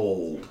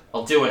cold.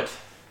 I'll do it.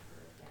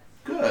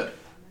 Good.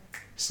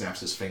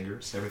 Snaps his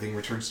fingers. Everything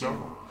returns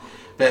normal.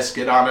 Best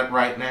get on it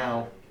right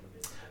now.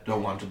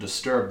 Don't want to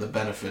disturb the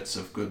benefits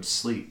of good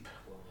sleep.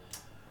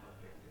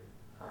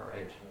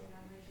 Alright.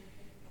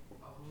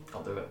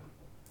 I'll do it.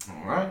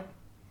 Alright?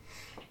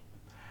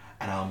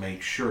 And I'll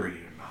make sure you're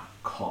not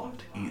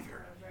caught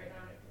either.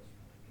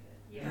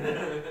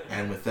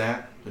 And with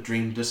that, the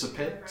dream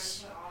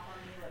dissipates.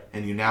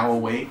 And you now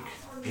awake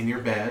in your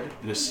bed.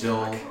 It is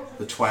still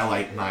the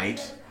twilight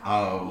night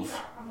of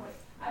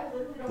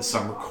the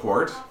summer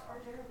court.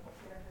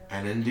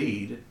 And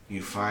indeed,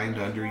 you find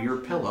under your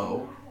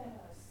pillow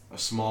a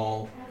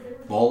small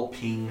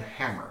ball-peen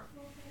hammer,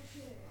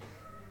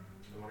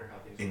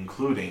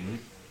 including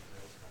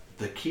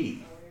the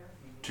key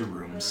to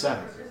room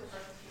 7.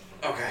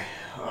 Okay.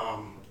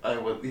 I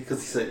would,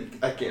 because he said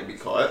I can't be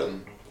caught,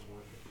 and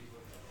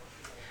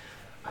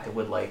I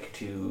would like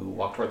to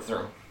walk towards the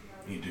room.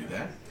 You do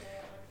that.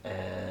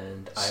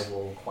 And I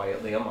will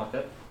quietly unlock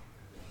it.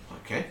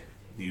 Okay.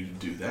 You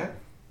do that.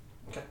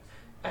 Okay.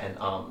 And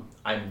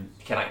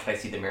can I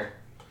see the mirror?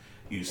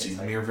 You see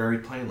the mirror very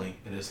plainly.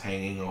 It is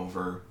hanging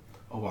over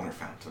a water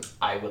fountain.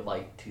 I would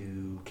like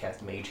to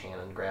cast Mage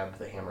Hand and grab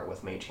the hammer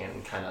with Mage Hand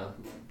and kind of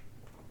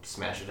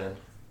smash it in.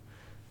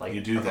 Like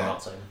You do from that.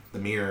 outside. The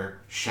mirror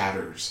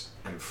shatters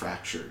and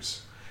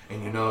fractures.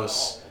 And you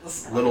notice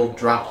little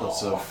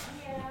droplets of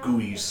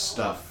gooey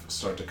stuff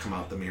start to come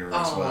out the mirror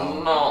as well.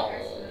 No.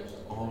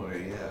 Oh,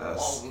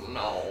 yes. Oh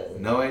no.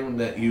 Knowing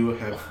that you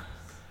have...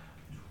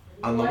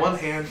 On the one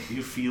hand,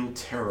 you feel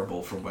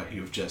terrible for what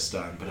you've just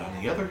done, but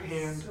on the other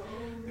hand,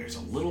 there's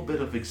a little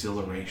bit of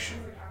exhilaration.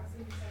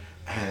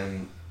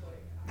 And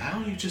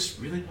now you just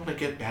really want to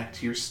get back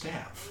to your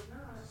staff.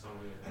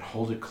 And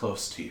hold it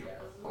close to you.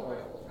 Oh,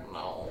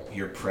 no.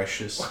 Your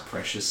precious,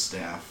 precious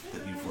staff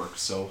that you've worked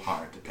so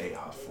hard to pay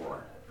off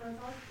for.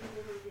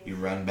 You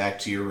run back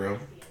to your room.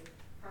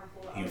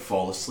 You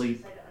fall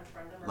asleep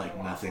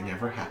like nothing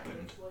ever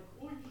happened.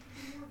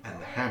 And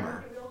the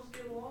hammer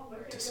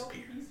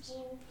disappears.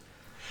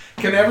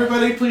 Can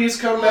everybody please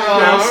come back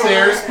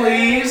downstairs,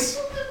 please?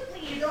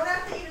 You don't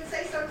have to even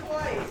say so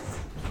twice.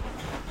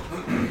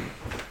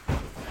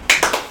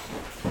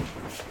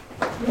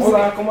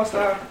 Hola, ¿cómo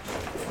está?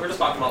 We're just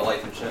talking about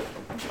life and shit.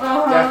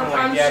 Definitely,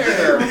 I'm yeah,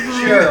 sure.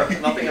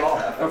 sure. Nothing at all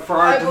happened. For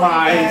our I believe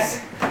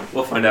demise.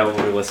 We'll find out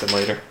when we listen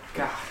later.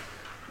 God.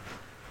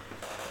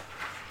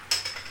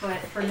 But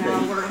for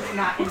now, we're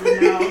not in the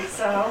know,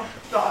 so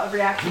the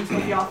reactions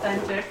will be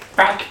authentic.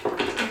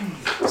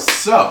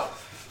 So,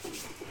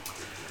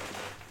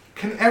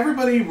 can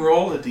everybody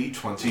roll a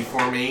d20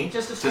 for me?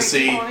 Just a to straight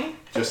see, D20?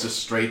 Just a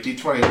straight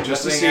d20,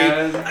 just to Nothing see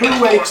added.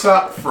 who wakes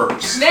up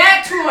first.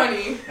 Nat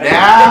 20.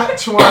 Nat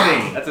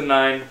 20. That's a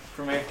 9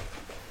 for me.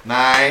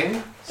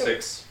 9.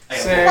 6.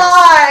 6. 5!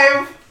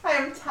 I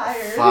am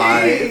tired.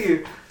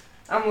 5.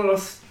 I'm a little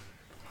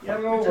Yep,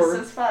 it over. just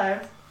says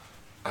 5.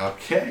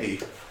 Okay.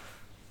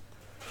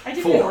 I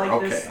do 4, feel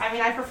like this. okay. I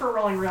mean, I prefer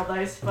rolling real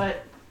dice,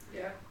 but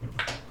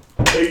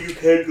And you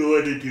can go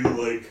in and do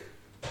like.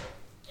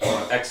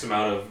 X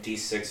amount of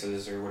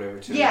D6s or whatever,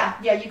 too.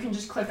 yeah, you can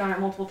just click on it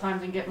multiple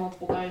times and get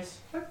multiple dice.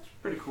 That's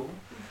pretty cool.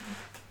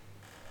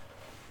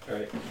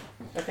 Alright.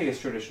 I think it's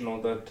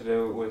traditional to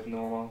do it with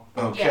normal.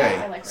 Okay.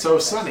 Yeah, I like so, regular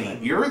dice, Sunny,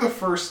 but- you're the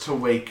first to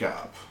wake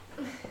up.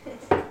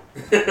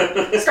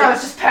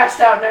 Scarlett's just passed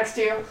out next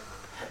to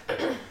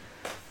you.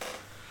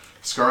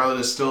 Scarlet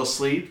is still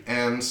asleep,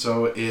 and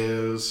so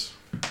is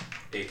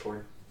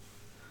Acorn.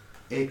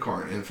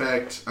 Acorn. In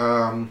fact,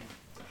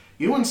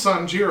 you and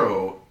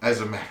Sanjiro,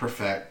 as a matter of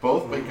fact,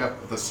 both wake up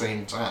at the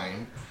same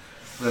time.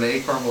 Then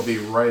Acorn will be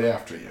right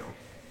after you.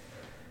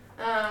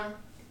 I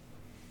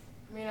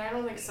mean, I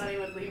don't think Sunny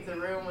would leave the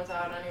room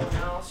without anyone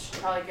else. She'd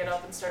probably get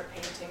up and start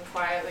painting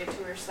quietly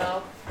to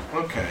herself.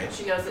 Okay.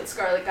 She knows that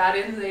Scarlet got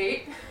in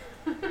late.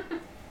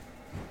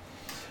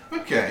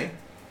 Okay.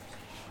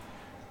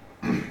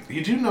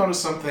 You do notice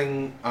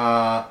something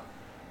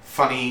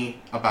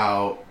funny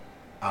about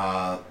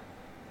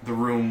the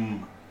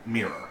room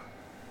mirror.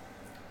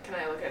 Can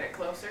I look at it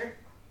closer?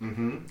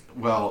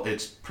 Mm-hmm. Well,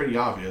 it's pretty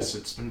obvious.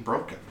 It's been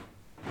broken.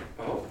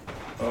 Oh.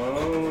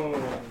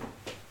 Oh.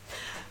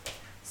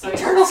 So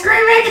Eternal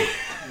screaming!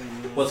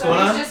 What's so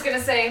going he's on? just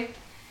gonna say,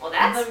 well,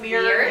 that's The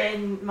mirror weird.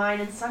 in mine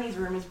and Sunny's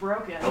room is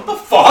broken. What the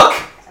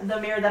fuck? The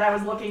mirror that I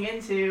was looking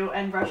into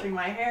and brushing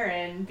my hair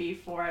in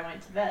before I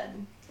went to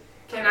bed.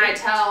 Can I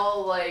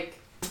tell, like,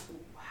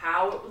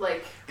 how,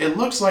 like... It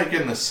looks like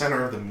in the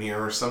center of the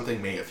mirror,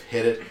 something may have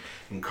hit it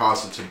and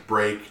caused it to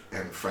break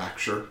and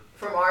fracture.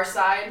 From our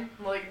side,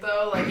 like,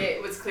 though, like,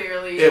 it was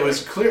clearly... It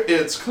was clear.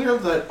 It's clear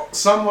that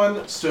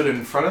someone stood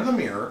in front of the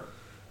mirror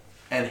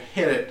and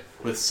hit it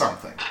with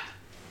something.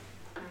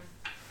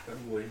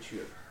 Wouldn't you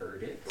have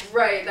heard it?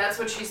 Right, that's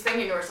what she's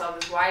thinking to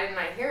herself, is why didn't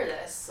I hear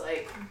this?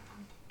 Like,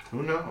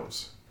 Who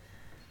knows?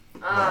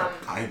 Well,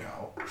 I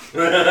know.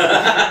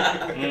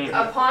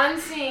 upon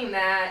seeing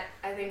that,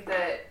 I think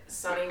that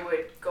Sunny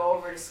would go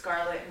over to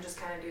Scarlet and just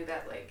kind of do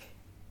that, like,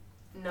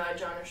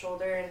 nudge on her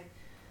shoulder and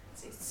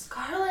say,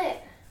 Scarlet!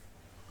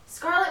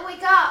 Scarlet,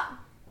 wake up!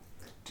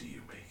 Do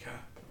you wake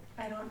up?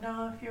 I don't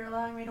know if you're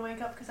allowing me to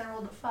wake up because I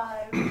rolled a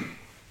 5.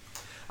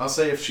 I'll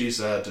say if she's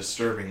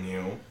disturbing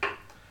you,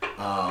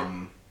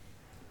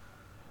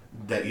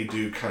 that you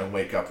do kind of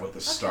wake up with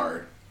a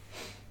start.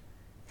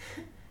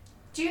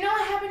 Do you know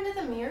what happened to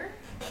the mirror?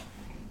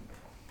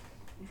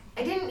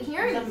 I didn't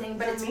hear anything,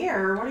 but the it's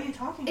mirror? What are you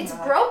talking it's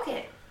about?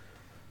 broken.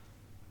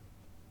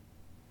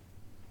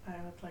 I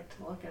would like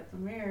to look at the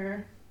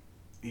mirror.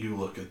 You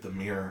look at the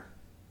mirror.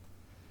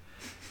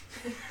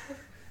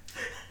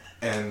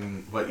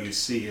 And what you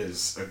see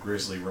is a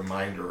grisly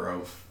reminder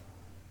of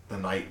the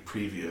night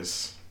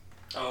previous.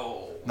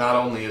 Oh. Not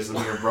only is the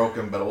mirror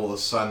broken, but all of a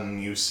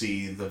sudden you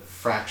see the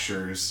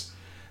fractures,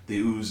 the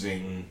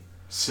oozing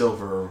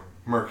silver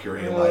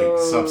mercury-like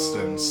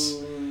substance.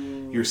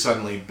 You're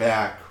suddenly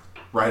back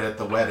right at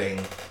the wedding,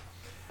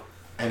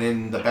 and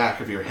in the back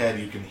of your head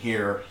you can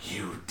hear,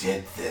 "You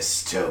did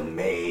this to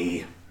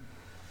me."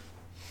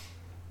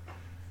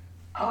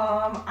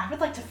 I would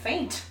like to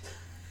faint.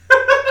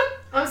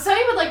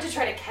 Sunny would like to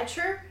try to catch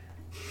her.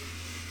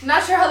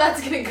 Not sure how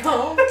that's gonna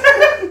go.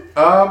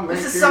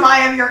 This is some I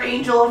am your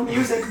angel of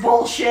music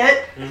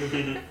bullshit.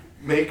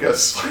 Make a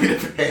sleight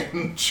of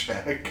hand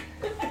check,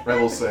 I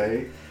will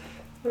say.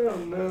 Oh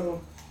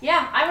no.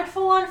 Yeah, I would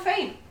full on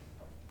faint.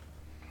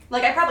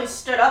 Like, I probably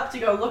stood up to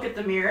go look at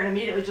the mirror and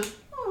immediately just...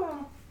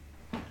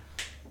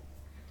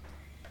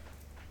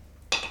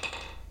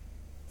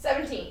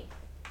 17.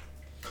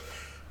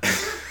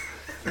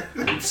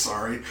 I'm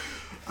sorry.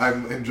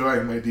 I'm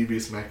enjoying my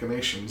devious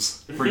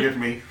machinations. Forgive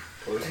me.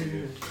 Of course you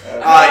do.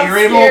 I'm You're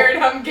able... scared.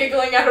 I'm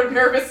giggling out of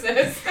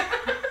nervousness.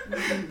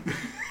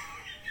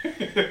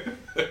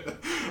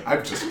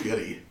 I'm just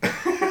giddy.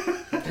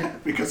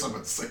 Because I'm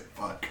a sick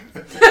fuck.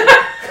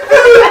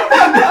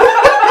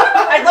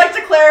 I'd like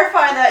to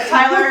clarify that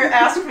Tyler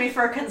asked me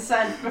for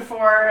consent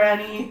before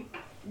any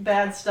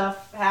bad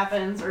stuff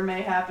happens or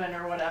may happen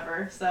or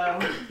whatever. So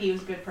he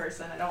was a good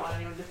person. I don't want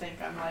anyone to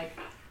think I'm like.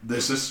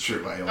 This is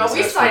true. I No, always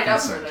we ask signed up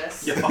consent. for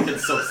this. You fucking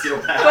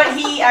sociopath. But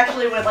he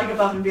actually went like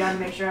above and beyond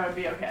to make sure I would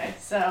be okay.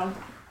 So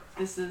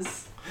this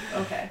is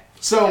okay.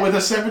 So with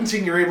a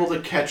 17, you're able to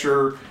catch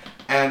her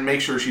and make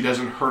sure she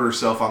doesn't hurt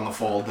herself on the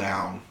fall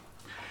down.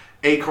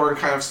 Acorn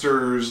kind of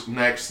stirs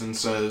next and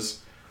says,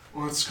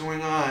 "What's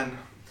going on?"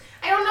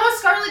 I don't know.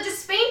 Scarlet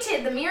just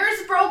fainted. The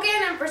mirror's broken,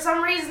 and for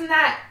some reason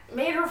that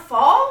made her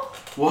fall.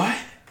 What?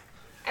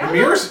 I The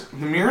don't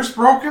know. mirror's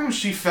broken?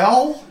 She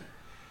fell?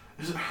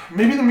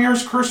 Maybe the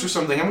mirror's cursed or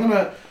something. I'm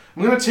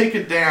gonna take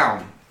it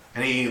down.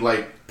 And he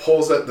like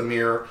pulls at the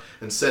mirror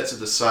and sets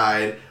it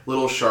aside.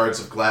 Little shards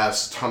of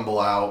glass tumble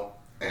out,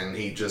 and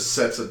he just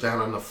sets it down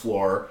on the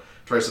floor.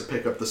 Tries to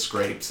pick up the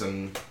scrapes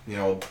and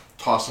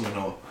toss them in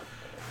a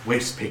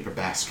waste paper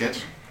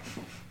basket.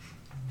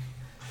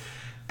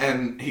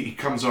 And he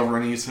comes over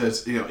and he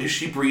says, "Is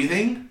she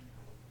breathing?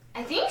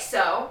 I think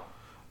so.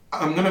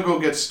 I'm gonna go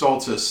get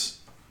Stultus."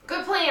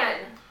 Good plan.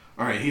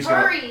 All right, he's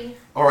Hurry.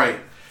 All right,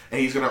 and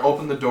he's gonna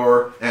open the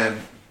door and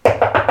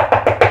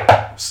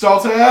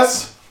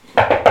Stultus.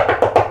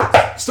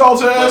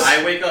 Stultus. Will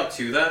I wake up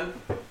too then?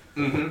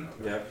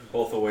 Mm-hmm. Yeah,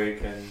 both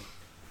awake and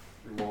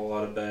roll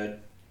out of bed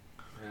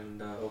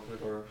and open the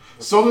door.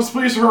 Stultus,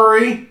 please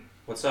hurry.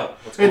 What's up?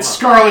 What's going It's on?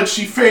 Scarlet.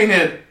 She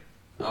fainted.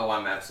 Oh,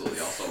 I'm absolutely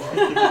also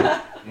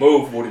up.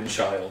 Move, wooden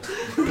child.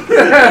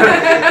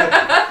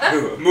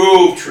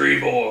 Move, tree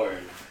boy.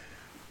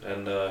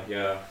 And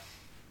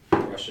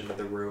rush into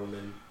the room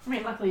and I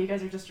mean, luckily you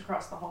guys are just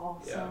across the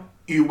hall. Yeah. So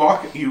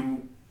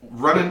You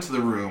run into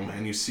the room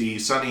and you see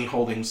Sunny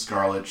holding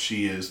Scarlet.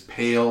 She is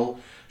pale.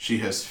 She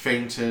has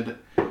fainted,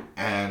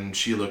 and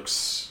she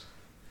looks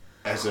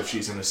as if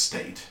she's in a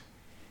state.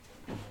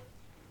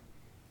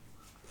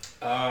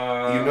 You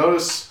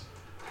notice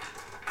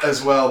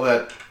as well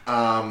that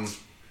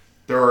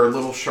there are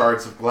little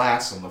shards of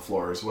glass on the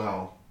floor as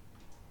well.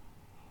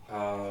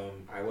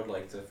 I would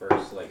like to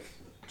first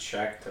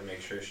check to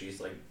make sure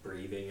she's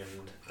breathing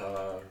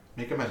and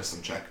Make a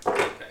medicine check.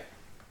 okay.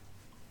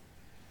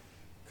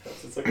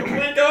 Cause it's oh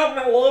my god,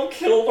 my love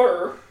killed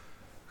her.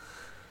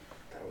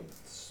 That would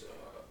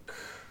suck.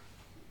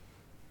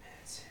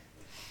 Medicine.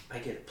 I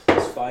get a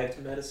 +5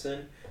 to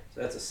medicine, so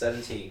that's a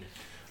 17.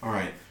 All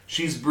right.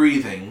 She's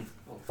breathing,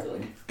 I feel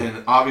like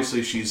and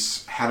obviously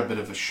she's had a bit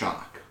of a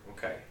shock.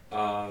 okay.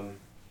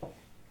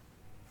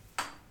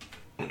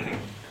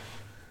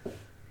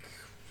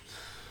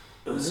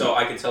 So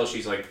I can tell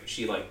she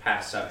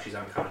passed out. She's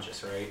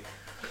unconscious, right?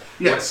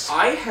 Yes. What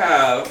I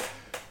have.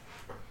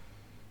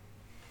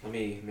 Let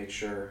me make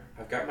sure.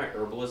 I've got my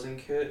herbalism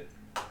kit.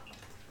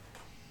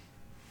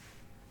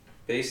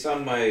 Based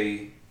on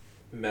my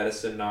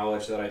medicine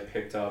knowledge that I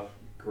picked up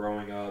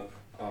growing up,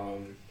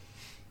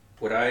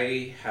 would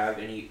I have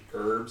any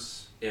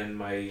herbs in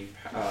my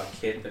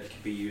kit that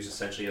could be used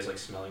essentially as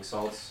smelling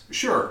salts?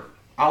 Sure.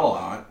 I'll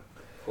allow it.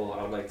 Cool.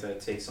 I would like to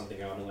take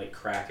something out and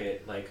crack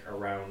it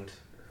around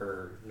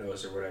her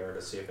nose or whatever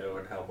to see if it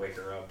would help wake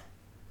her up.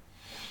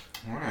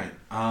 All right.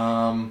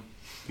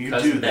 You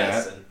That's do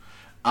medicine.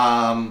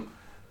 that.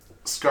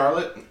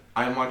 Scarlet,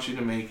 I want you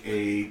to make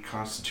a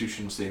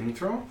Constitution saving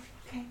throw.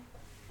 Okay.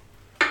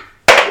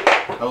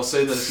 I will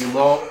say that if you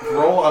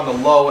roll on the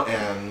low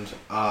end,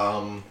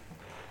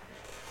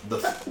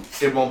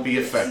 it won't be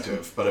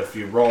effective. But if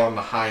you roll on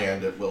the high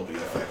end, it will be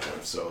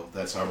effective. So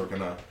that's how we're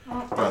gonna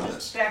Well, run just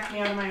this. back me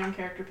out of my own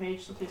character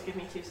page, so please give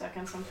me 2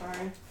 seconds. I'm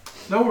sorry.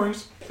 No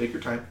worries. Take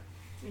your time.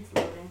 It's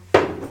loading.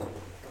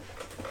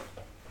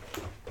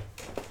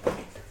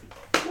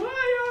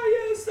 Why are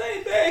you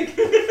sleeping?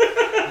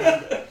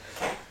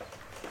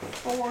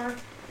 4.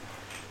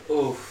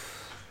 Oof.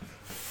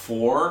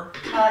 4.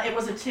 It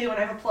was a 2, and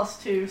I have a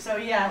 +2, so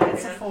yeah,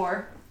 it's a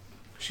 4.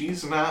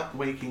 She's not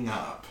waking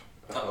up.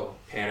 Uh-oh.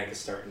 Panic is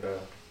starting to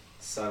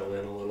settle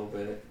in a little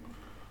bit.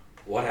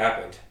 What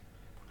happened?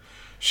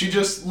 She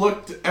just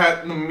looked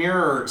at the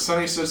mirror.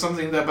 Sunny said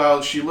something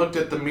about she looked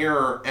at the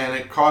mirror and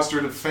it caused her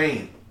to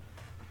faint.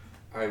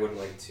 I would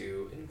like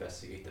to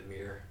investigate the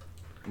mirror.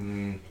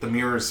 The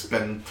mirror's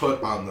been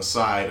put on the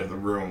side of the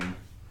room,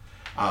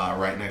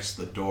 right next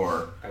to the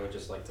door. I would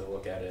just like to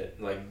look at it,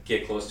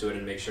 get close to it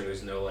and make sure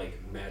there's no,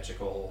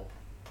 magical...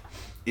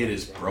 It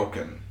is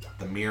broken.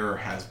 The mirror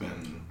has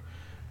been...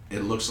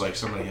 It looks like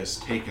somebody has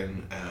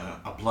taken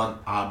a blunt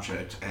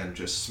object and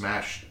just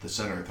smashed the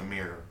center of the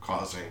mirror,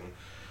 causing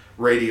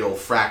radial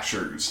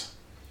fractures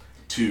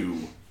to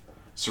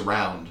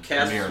surround the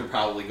Cass mirror. would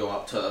probably go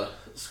up to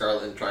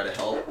Scarlet and try to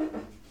help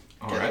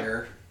All getting right.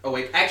 her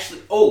awake.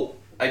 Actually,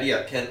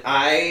 idea. Can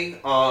I,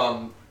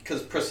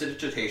 because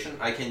prestidigitation,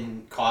 I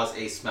can cause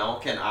a smell.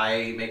 Can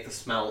I make the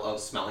smell of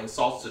smelling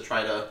salts to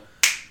try to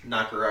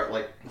knock her out,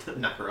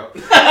 knock her up?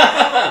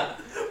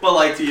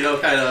 But to,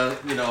 kind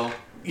of,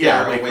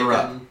 Yeah, get wake her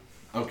up. awakened.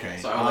 Okay.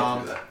 So I would like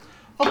to do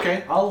that.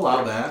 Okay, I'll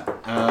allow that.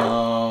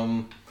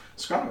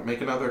 Scott, make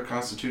another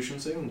Constitution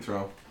saving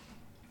throw.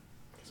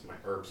 It's my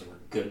herbs were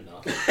good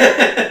enough.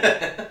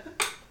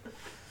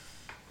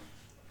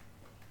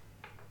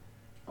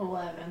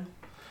 11.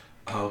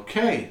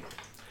 Okay.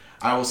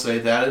 I will say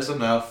that is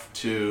enough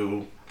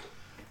to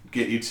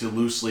get you to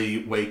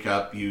loosely wake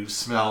up. You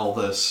smell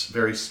this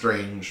very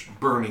strange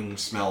burning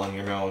smell in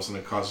your nose, and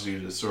it causes you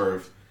to sort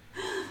of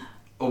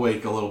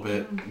awake a little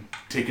bit,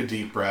 take a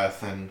deep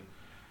breath, and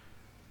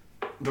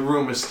the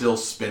room is still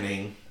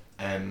spinning,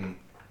 and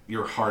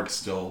your heart's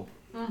still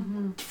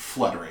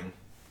fluttering.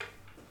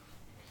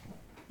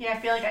 Yeah, I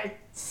feel like I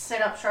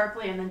sit up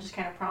sharply and then just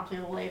kind of promptly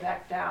lay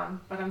back down,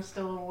 but I'm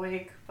still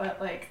awake, but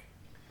like...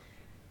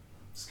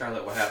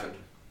 Scarlet, what happened?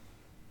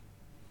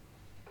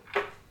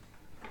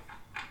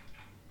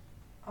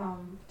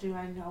 Do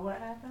I know what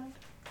happened?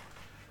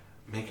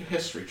 Make a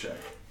history check.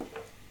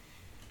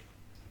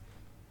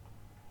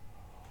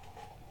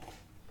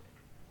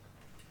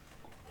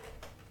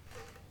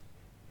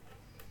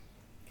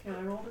 Okay,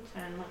 I rolled a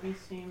 10. Let me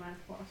see my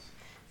plus.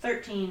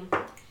 13.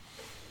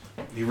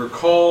 You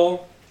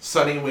recall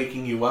Sunny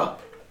waking you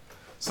up,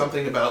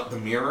 something about the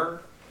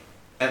mirror,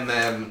 and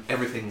then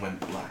everything went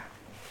black.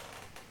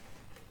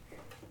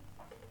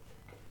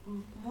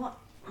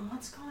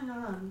 What's going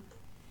on?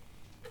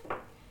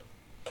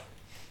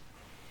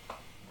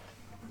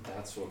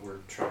 That's what we're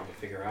trying to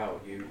figure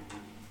out.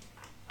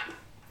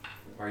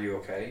 Are you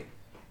okay?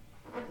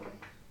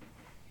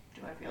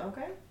 Do I feel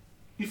okay?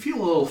 You feel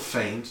a little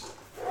faint.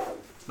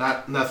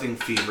 Nothing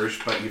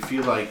feverish, but you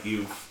feel like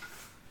you've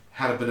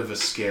had a bit of a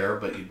scare,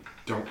 but you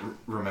don't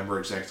remember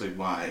exactly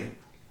why.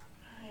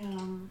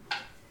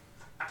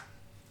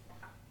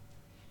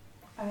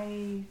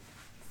 I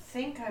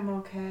think I'm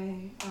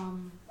okay.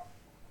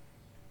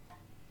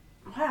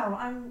 Wow,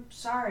 I'm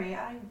sorry.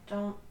 I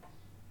don't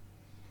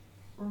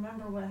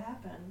remember what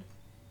happened.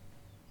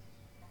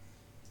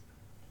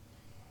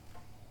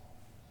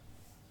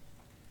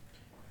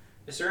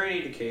 Is there any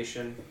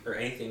indication or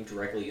anything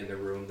directly in the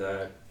room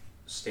that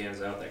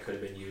stands out that could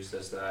have been used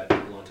as that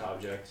blunt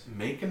object?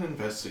 Make an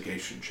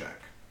investigation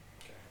check.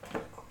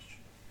 Okay.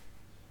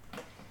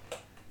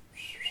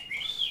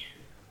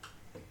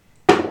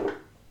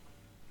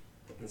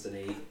 That's an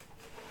 8.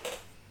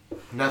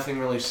 Nothing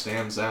really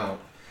stands out.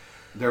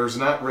 There's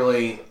not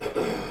really,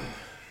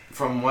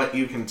 from what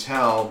you can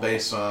tell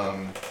based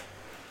on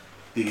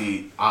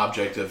the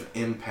object of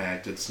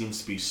impact, it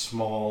seems to be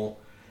small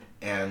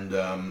and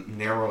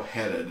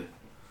narrow-headed,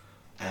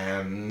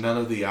 and none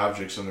of the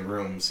objects in the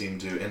room seem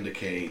to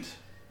indicate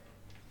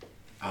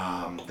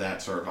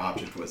that sort of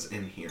object was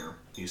in here.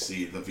 You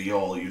see the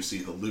viol, you see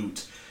the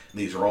lute.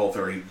 These are all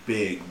very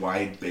big,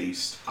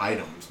 wide-based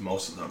items,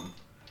 most of them.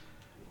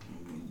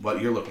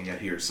 What you're looking at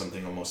here is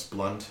something almost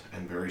blunt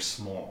and very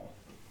small.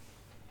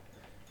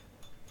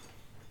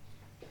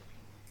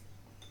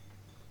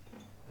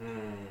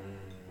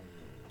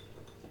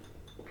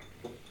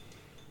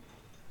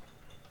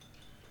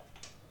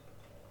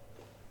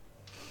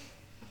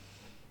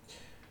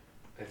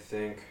 I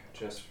think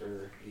just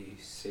for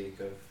the sake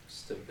of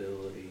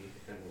stability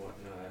and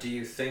whatnot. Do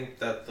you think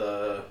that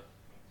the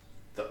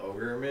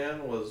ogre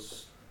man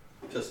was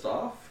pissed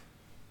off?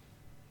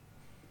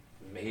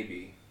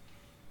 Maybe.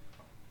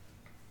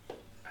 I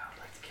would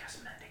like to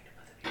cast mending to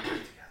put the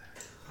pieces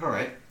together.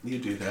 Alright, you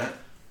do that.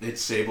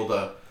 It's able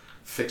to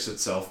fix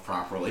itself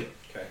properly.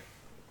 Okay.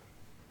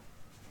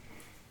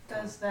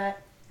 Does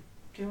that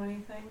do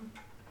anything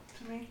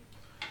to me?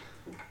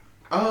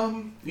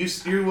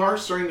 You are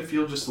starting to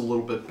feel just a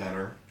little bit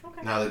better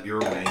Okay. now that you're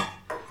awake.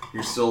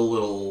 You're still a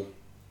little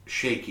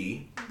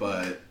shaky,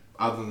 but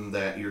other than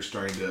that, you're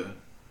starting to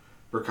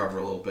recover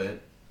a little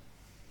bit.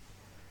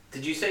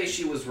 Did you say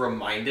she was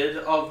reminded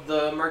of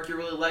the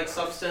mercury-like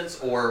substance,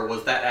 or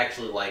was that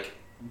actually, like,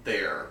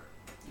 there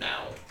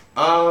now?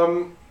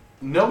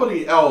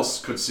 Nobody else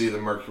could see the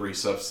mercury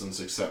substance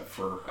except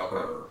for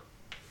her.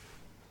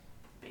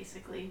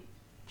 Basically,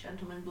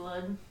 gentleman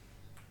blood.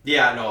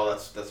 Yeah, no,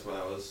 that's what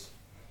I was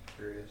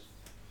curious.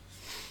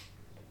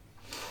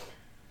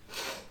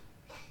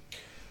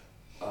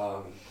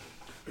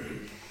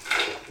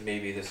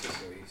 Maybe this is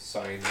a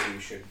sign that we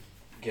should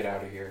get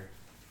out of here,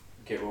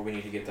 get what we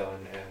need to get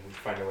done, and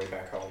find our way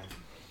back home.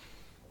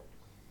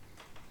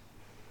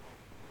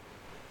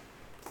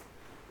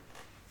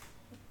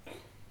 I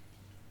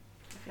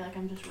feel like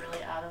I'm just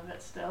really out of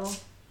it still.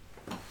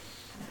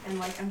 And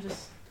like I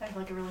have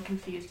like a really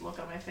confused look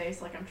on my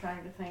face, like I'm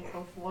trying to think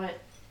of what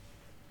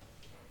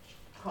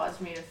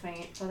caused me to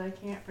faint, but I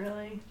can't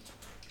really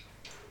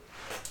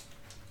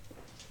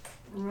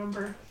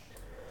remember.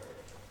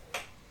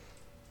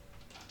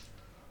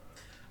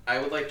 I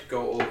would like to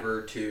go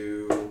over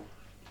to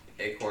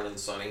Acorn and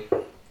Sunny,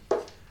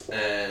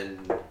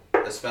 and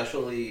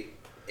especially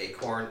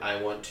Acorn,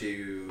 I want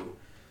to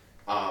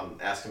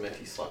ask him if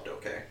he slept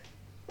okay.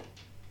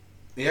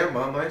 Yeah,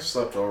 Mom, I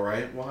slept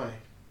alright. Why?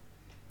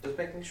 Just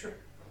making sure.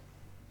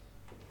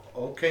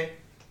 Okay.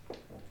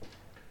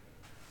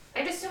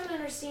 I just don't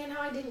understand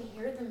how I didn't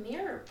hear the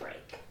mirror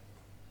break.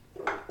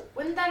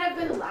 Wouldn't that have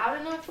been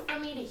loud enough for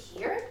me to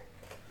hear?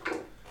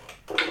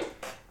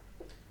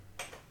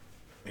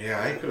 Yeah,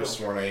 I could have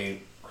sworn I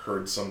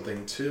heard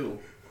something too.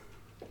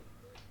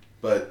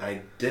 But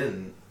I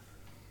didn't.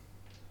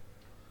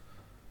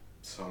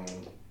 So,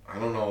 I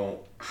don't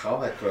know how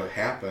that could have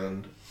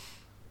happened.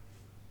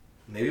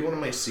 Maybe one of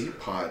my seed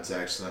pods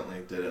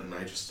accidentally did it and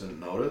I just didn't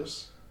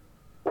notice.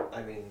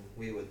 I mean,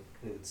 we would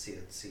see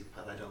it,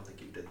 but I don't think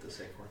you did this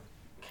acorn.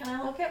 Can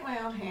I look at my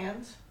own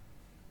hands?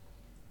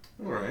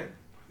 Alright.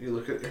 You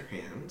look at your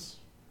hands.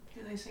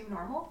 Do they seem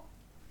normal?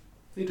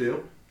 They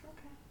do.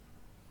 Okay.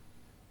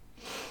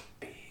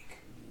 Big,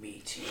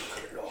 meaty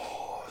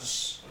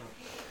claws.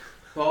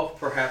 Well,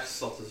 perhaps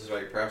Celtis is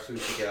right. Perhaps we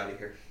should get out of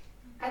here.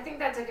 I think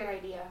that's a good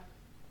idea.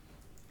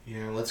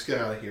 Yeah, let's get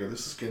out of here.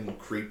 This is getting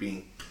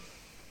creepy.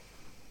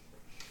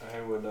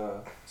 I would,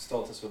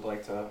 Stultus would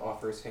like to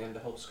offer his hand to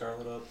help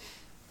Scarlet up.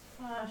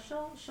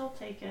 She'll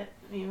take it,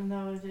 even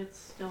though it's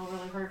still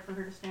really hard for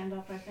her to stand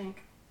up, I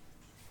think.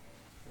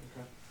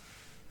 Okay.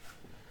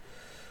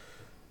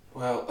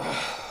 Well,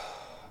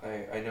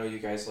 I know you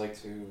guys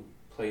like to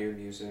play your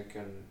music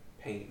and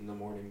paint in the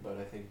morning, but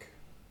I think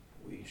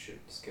we should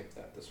skip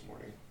that this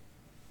morning.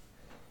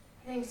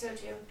 I think so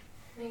too.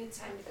 I think it's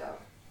time to go.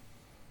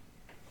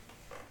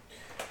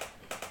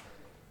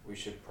 We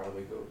should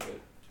probably go get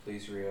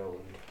Blazriel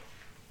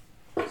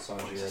and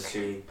Sanjira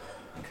to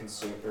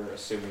consume, or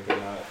assuming they're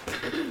not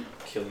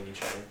killing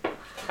each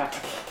other.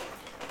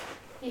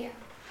 Yeah.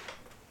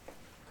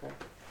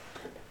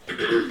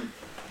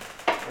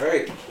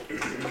 Alright.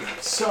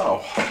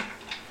 So,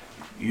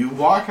 you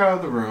walk out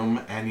of the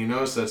room and you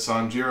notice that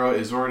Sanjiro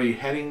is already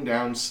heading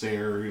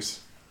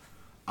downstairs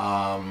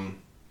to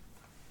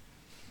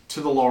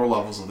the lower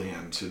levels of the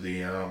inn, to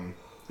the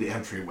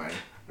entryway.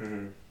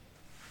 Mm-hmm.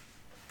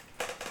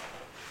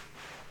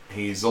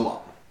 He's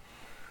alone.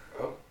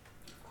 Oh.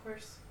 Of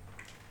course.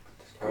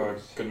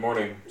 Good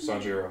morning,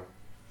 Sanjiro.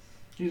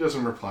 He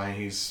doesn't reply.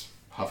 He's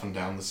huffing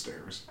down the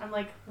stairs. I'm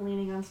like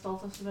leaning on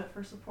Stultus a bit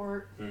for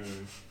support.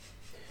 Mm-hmm.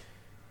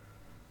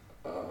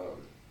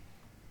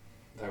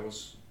 That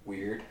was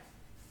weird,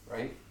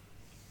 right?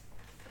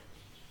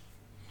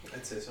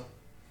 I'd say so.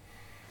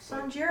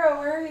 Sanjiro,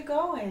 where are you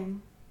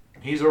going?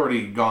 He's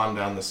already gone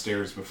down the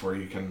stairs before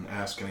you can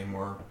ask any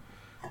more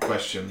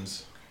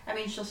questions. I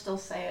mean, she'll still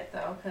say it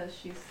though, because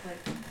she's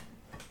like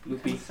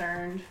Loopy.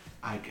 concerned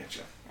I get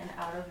you. and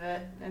out of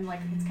it, and like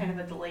it's kind of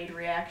a delayed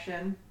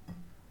reaction.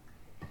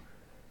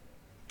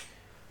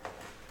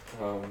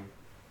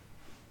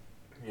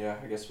 Yeah,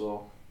 I guess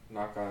we'll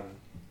knock on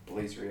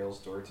Blazriel's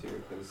door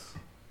too, because,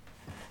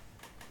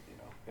 you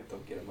know, if they'll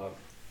get him up.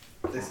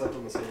 They slept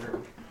in the same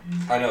room.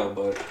 I know,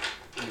 but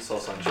we saw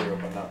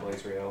Sanjiro, but not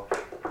Blazriel.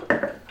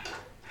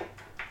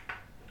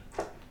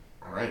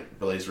 Alright,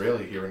 Blazriel,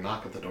 you hear a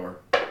knock at the door.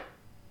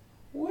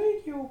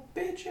 Wake your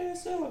bitch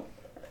ass up!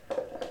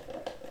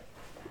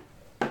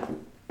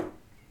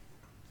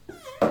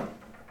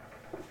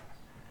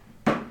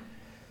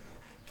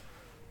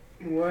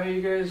 Why are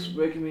you guys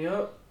waking me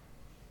up?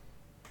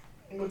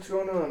 What's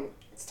going on?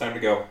 It's time to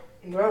go.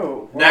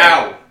 No. why?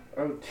 Now!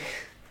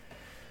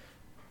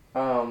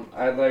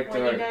 I'd like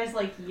When to. you guys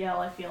like yell,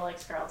 I feel like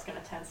Scarlet's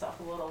gonna tense up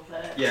a little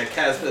bit. Yeah,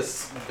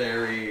 Casmus,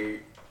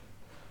 very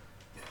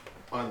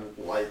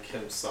unlike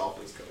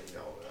himself, is going to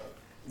yell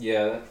at.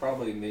 Yeah, that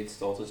probably made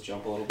Stultus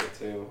jump a little bit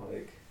too.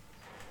 Like,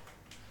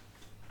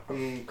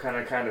 I'm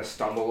kind of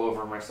stumble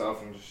over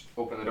myself and just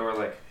open the door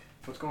like,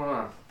 what's going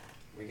on?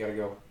 we gotta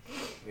go.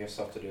 We have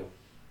stuff to do.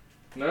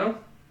 No?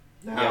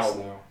 Yes,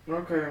 no.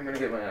 Okay, I'm gonna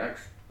get my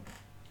axe.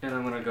 And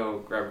I'm gonna go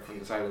grab it from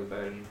the side of the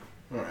bed and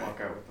Alright.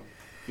 walk out with them.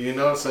 You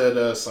notice that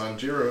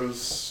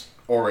Sanjiro's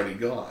already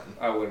gone.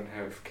 I wouldn't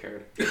have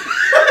cared. He's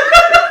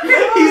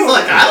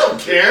like, I don't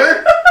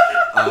care!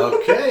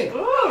 Okay.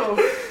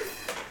 Ooh!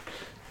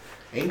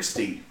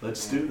 Angsty,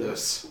 let's do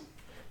this.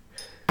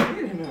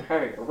 I'm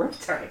having a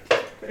rough time.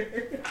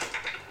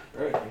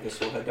 Alright, I guess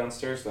we'll head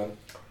downstairs then.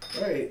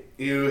 Alright,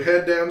 you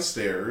head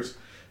downstairs.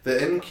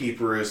 The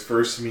innkeeper is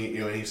first to meet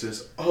you and he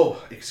says,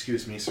 "Oh,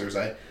 excuse me, sirs,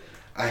 I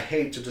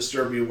hate to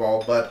disturb you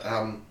all, but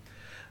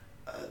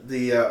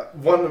the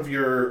one of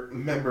your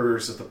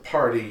members of the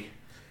party,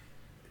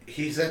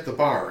 he's at the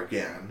bar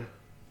again.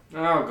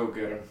 I'll go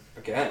get him.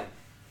 Again?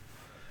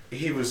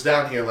 He was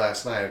down here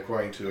last night,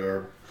 according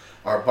to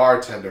our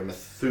bartender,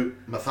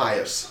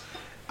 Matthias.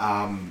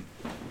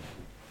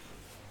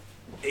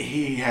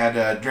 He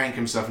had drank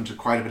himself into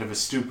quite a bit of a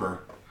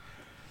stupor.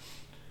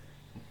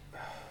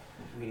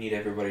 We need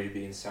everybody to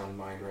be in sound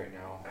mind right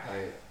now.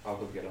 I'll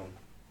go get them.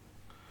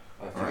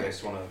 If you Alright.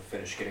 guys want to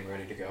finish getting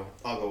ready to go.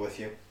 I'll go with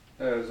you.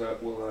 As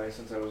will I,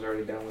 since I was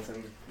already down with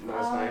him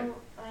last night.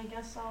 I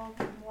guess I'll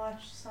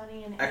watch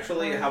Sunny and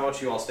Actually, Acorn. how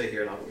about you all stay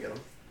here and I'll go get him?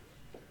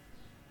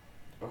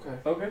 Okay.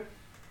 Okay.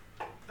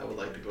 I would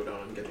like to go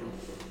down and get him.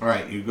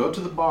 Alright, you go to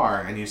the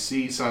bar and you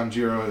see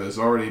Sanjiro is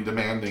already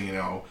demanding,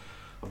 a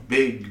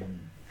big,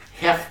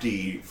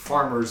 hefty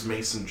farmer's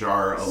mason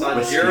jar of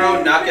whiskey.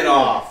 Sanjiro, knock it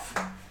off.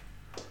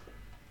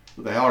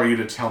 Who the hell are you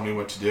to tell me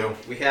what to do?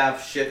 We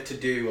have shit to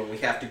do and we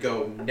have to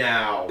go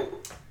now.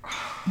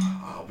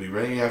 I'll be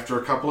ready after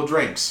a couple of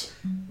drinks.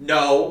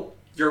 No,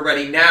 You're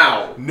ready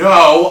now.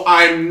 No,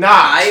 I'm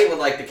not. I would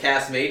like to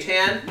cast Mage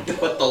Hand,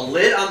 put the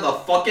lid on the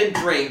fucking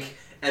drink,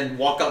 and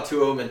walk up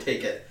to him and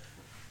take it.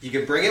 You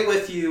can bring it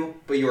with you,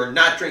 but you are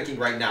not drinking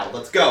right now.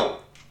 Let's go.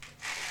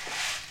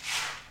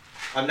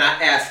 I'm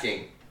not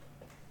asking.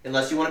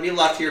 Unless you want to be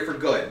left here for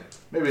good.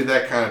 Maybe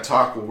that kind of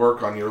talk will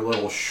work on your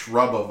little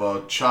shrub of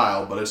a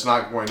child, but it's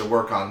not going to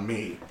work on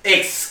me.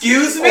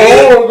 Excuse me?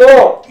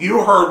 Oh no!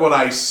 You heard what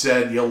I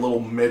said, you little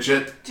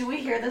midget. Do we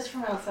hear this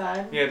from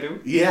outside? Yeah,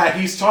 dude. Yeah,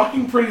 he's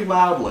talking pretty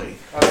loudly.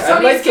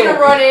 Sonny's gonna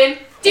run in.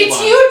 Did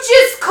Hold on. you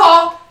just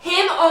call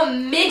him a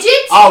midget?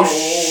 Oh,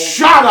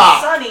 shut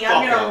up! Sonny,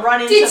 I'm fuck gonna up.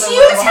 run into Did the you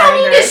room tell me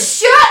behind to her.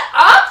 shut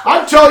up?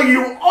 I'm telling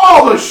you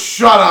all to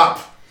shut up!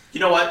 You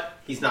know what?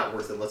 He's not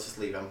worth it. Let's just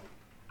leave him.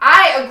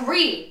 I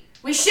agree.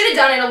 We should have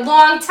done it a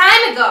long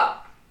time ago.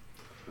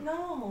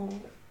 No,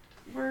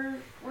 we're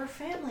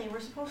family.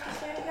 We're supposed to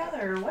stay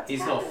together. What's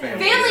He's no happening?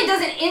 family. Family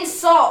doesn't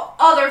insult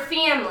other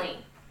family.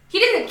 He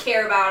doesn't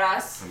care about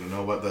us. I don't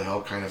know what the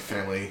hell kind of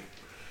family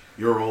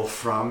you're all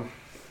from.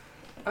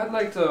 I'd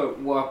like to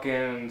walk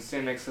in and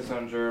stand next to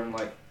Sanjur and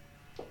like,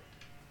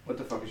 what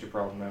the fuck is your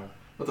problem now?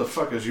 What the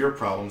fuck is your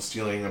problem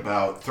stealing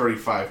about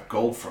 35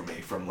 gold from me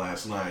from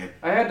last night?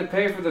 I had to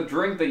pay for the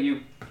drink that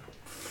you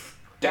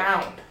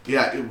downed.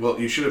 Yeah, well,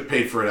 you should have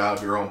paid for it out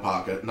of your own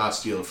pocket, not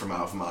steal it from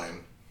out of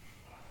mine.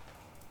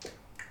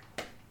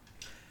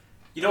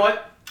 You know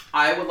what?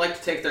 I would like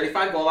to take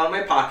 35 gold out of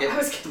my pocket, I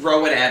was-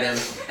 throw it at him,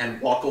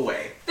 and walk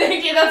away.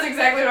 Thank you. That's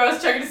exactly what I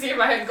was checking to see if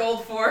I had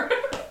gold for.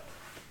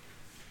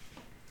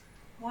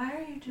 Why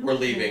are you doing We're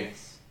leaving.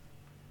 this?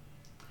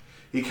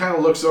 He kind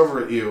of looks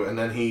over at you, and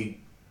then he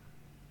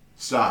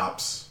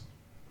stops.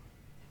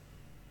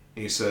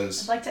 He I'd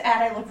says, like to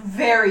add I look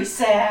very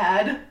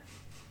sad.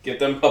 Get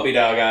them puppy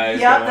dog eyes.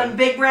 Yep, going. them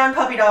big brown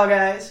puppy dog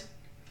eyes.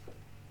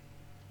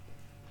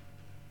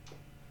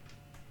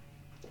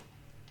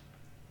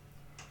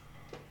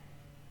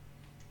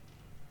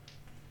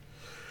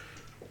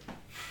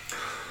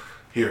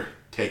 "Here,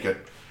 take it.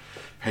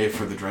 Pay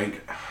for the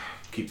drink.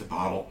 Keep the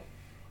bottle.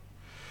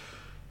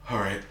 All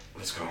right,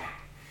 let's go."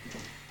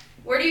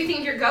 Where do you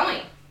think you're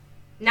going?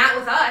 Not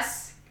with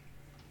us.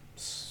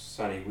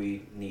 Sonny,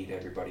 we need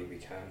everybody we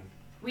can.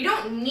 We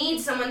don't need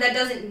someone that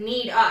doesn't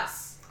need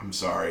us. I'm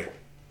sorry.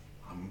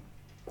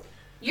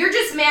 You're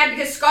just mad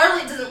because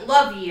Scarlet doesn't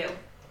love you.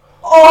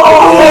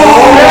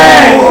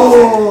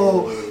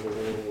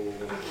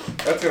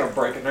 That's gonna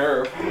break a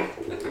nerve.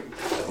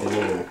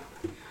 Oh.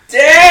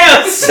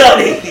 Damn,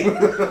 Sonny!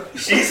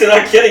 She's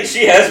not kidding.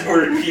 She has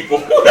murdered people.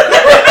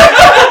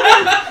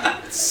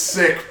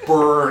 Sick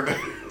bird.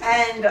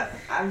 And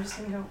I'm just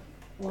gonna go,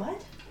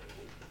 what?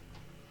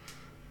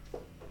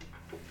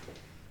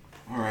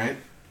 All right.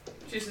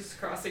 She's just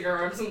crossing her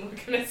arms and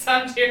looking at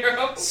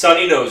Sanjiro.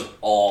 Sonny knows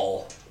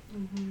all.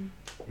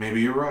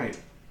 Maybe you're right.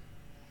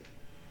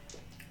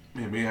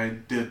 Maybe I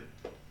did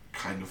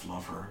kind of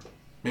love her.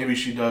 Maybe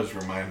she does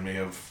remind me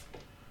of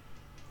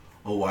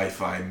a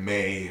wife I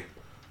may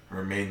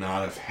or may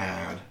not have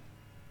had.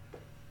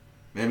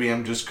 Maybe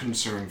I'm just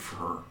concerned for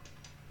her.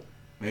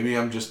 Maybe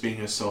I'm just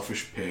being a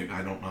selfish pig.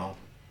 I don't know.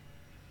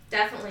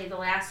 Definitely the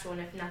last one,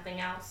 if nothing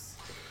else.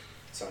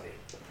 Sonny.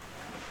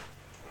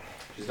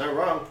 She's not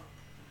wrong.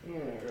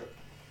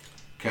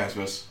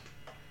 Caspus,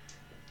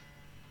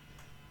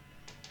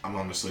 I'm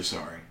honestly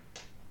sorry.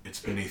 It's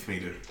beneath me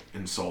to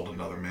insult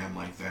another man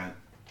like that.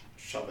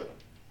 Shove it.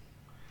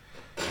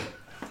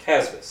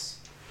 Casbus.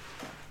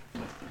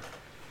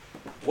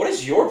 What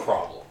is your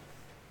problem?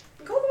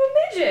 Call them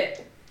a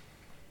midget.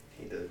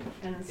 He did.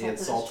 And He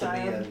insulted me,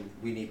 child. and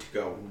we need to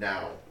go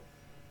now.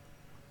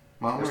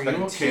 Mom, We're are you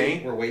spending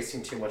okay? we're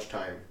wasting too much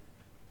time.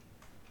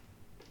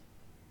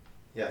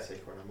 Yes,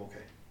 Acorn, I'm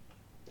okay.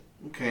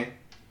 Okay.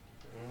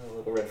 A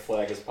little red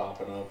flag is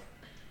popping up.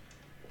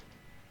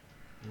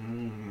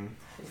 Mm.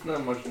 It's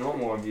not much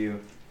normal of you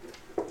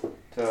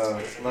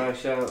to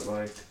lash out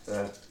like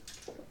that.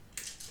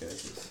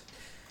 Guys,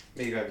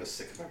 Maybe I'm just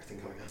sick of everything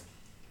going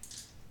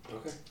on.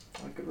 Okay.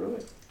 I could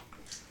really.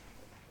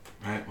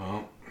 Right,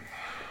 well,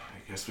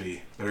 I guess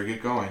we better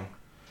get going.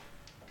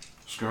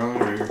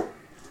 Scarlet,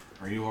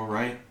 are you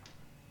alright?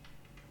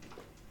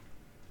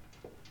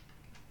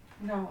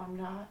 No, I'm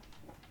not.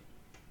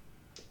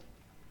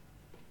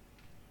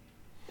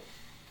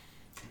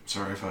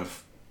 Sorry if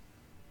I've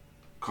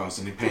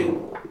caused any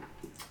pain.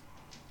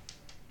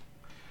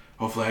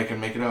 Hopefully I can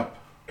make it up.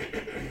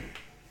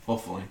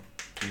 Hopefully.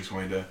 He's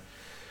going to...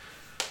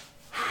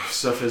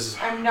 Stuff is...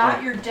 I'm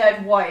not your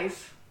dead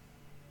wife,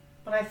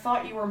 but I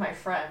thought you were my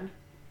friend.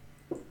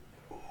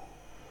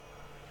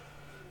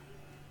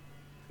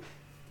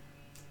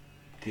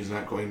 He's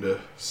not going to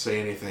say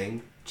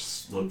anything.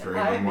 Just look very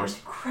I'm remorse.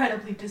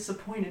 incredibly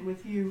disappointed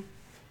with you.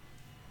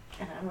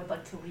 And I would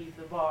like to leave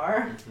the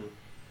bar.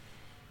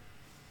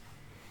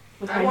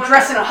 With I my wanna-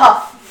 dress in a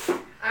huff.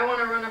 I want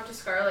to run up to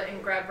Scarlet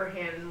and grab her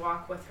hand and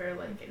walk with her,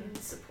 like, in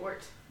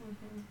support.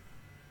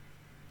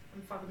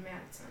 I'm fucking mad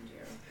at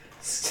Sanjiro.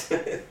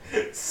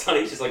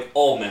 Sonny's just like,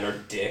 all men are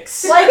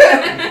dicks. Like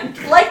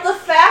the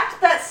fact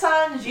that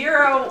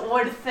Sanjiro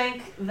would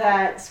think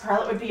that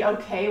Scarlet would be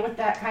okay with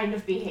that kind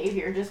of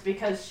behavior just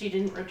because she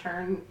didn't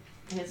return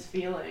his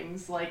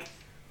feelings. Like,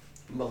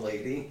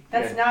 Milady.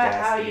 that's Yeah, not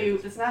how nasty. you.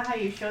 That's not how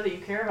you show that you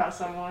care about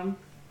someone.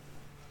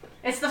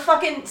 It's the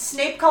fucking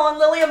Snape calling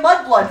Lily a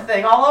mudblood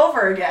thing all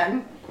over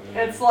again.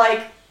 It's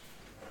like,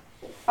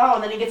 oh,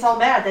 and then he gets all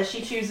mad that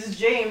she chooses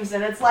James,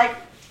 and it's like,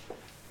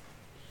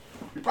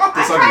 You brought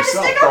I this on tried to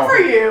yourself, stick up for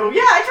bro. you.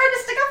 Yeah, I tried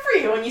to stick up for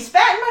you, and you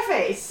spat in my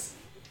face.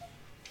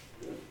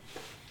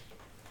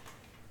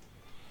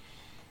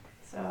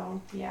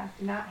 So yeah,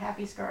 not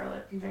happy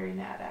Scarlet. Very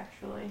mad,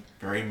 actually.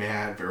 Very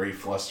mad, very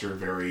flustered,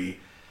 very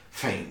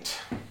faint.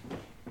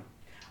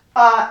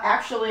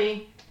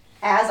 Actually,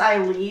 as I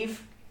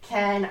leave,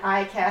 can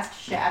I cast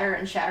Shatter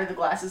and shatter the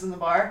glasses in the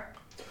bar?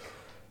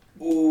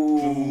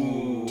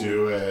 Ooh.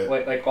 Do it.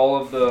 Like all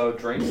of the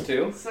drinks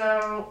too?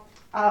 So,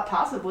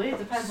 possibly. It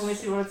depends. Let me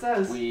see what it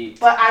says.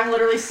 Sweet. But I'm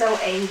literally so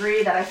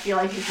angry that I feel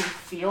like you can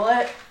feel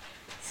it.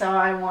 So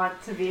I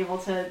want to be able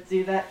to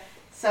do that.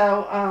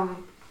 So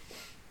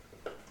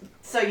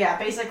yeah,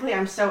 basically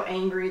I'm so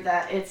angry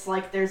that it's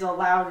like there's a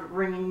loud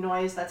ringing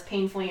noise that's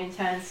painfully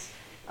intense.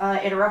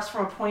 It erupts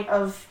from a point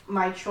of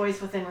my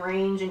choice within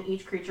range, and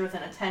each creature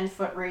within a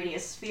 10-foot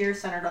radius sphere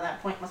centered on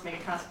that point must make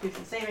a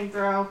Constitution saving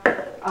throw.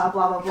 Blah,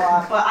 blah,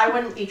 blah. But I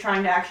wouldn't be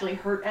trying to actually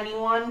hurt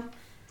anyone.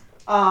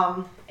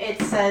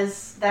 It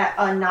says that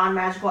a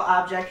non-magical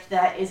object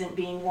that isn't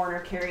being worn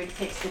or carried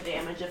takes the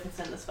damage if it's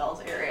in the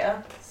spell's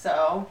area.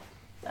 So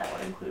that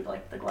would include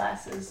like the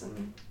glasses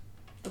and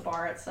the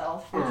bar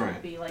itself, which Alright.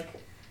 would be like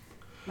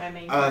my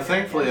main target, I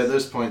Thankfully, guess. at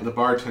this point, the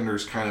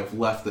bartenders kind of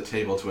left the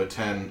table to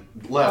attend,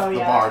 Oh, the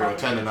yeah, bar to probably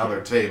attend true.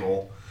 another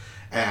table,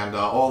 and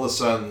all of a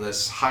sudden,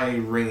 this high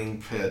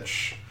ringing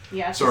pitch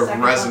Yeah, it's sort the of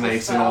second level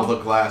resonates in all spell.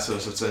 the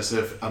glasses. It's as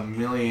if a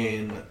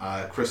million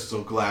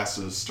crystal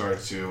glasses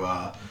start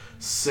to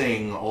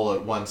sing all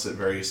at once at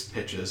various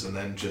pitches, and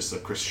then just a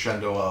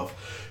crescendo of.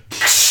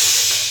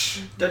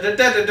 Da da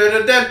da da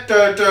da da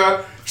da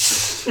da.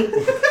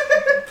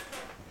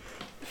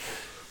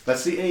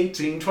 That's the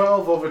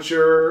 1812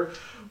 overture,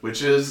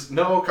 which is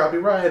no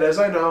copyright, as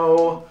I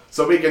know,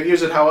 so we can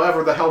use it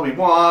however the hell we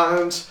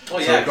want. Oh So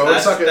yeah, go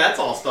and suck it. that's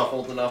all stuff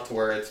old enough to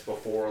where it's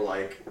before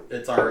like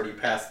it's already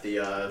past the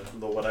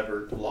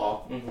whatever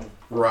law.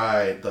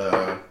 Right,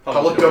 the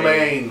public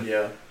domain.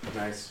 Yeah.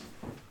 Nice.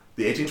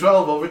 The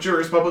 1812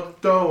 overture is public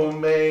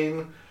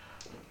domain.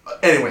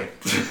 Anyway,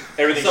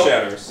 Everything So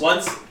shatters.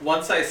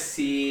 once I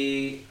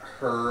see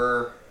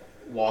her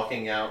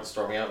walking out,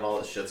 storming out, and all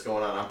this shit's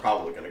going on, I'm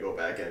probably gonna go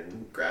back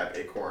and grab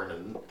Acorn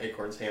and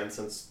Acorn's hand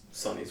since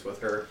Sunny's with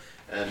her,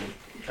 and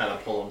kind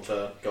of pull him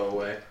to go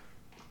away.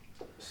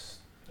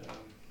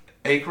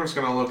 Acorn's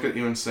gonna look at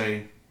you and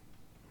say,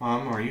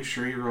 "Mom, are you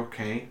sure you're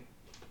okay?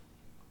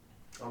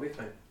 I'll be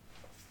fine.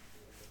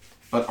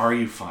 But are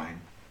you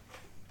fine?"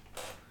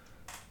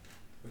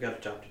 We got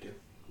a job to do.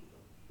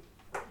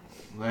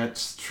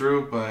 That's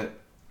true, but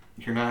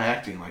you're not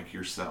acting like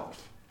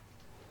yourself.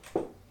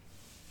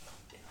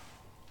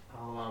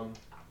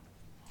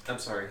 I'm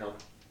sorry. I'll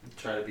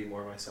try to be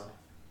more myself.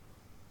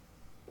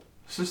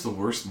 This is the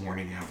worst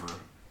morning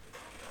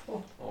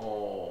ever.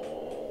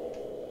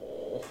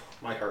 Oh,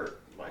 my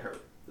heart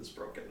is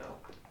broken now.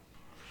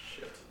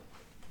 Shit.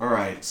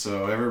 Alright,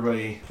 so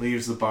everybody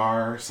leaves the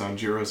bar.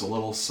 Sanjiro's a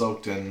little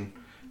soaked in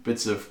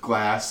bits of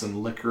glass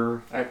and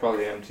liquor. I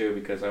probably am too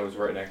because I was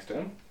right next to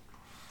him.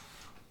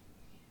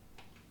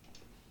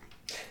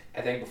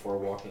 I think before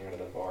walking out of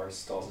the bar,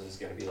 Stalls is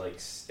going to be like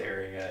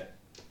staring at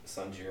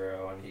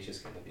Sanjiro, and he's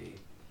just going to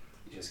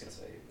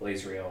say,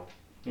 Blazereal,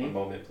 one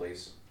moment,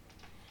 please.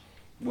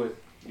 With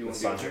you want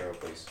to be Sanjiro,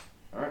 please.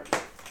 Alright.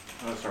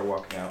 I'm gonna start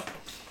walking out.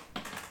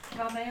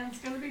 My man's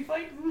gonna be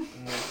fighting.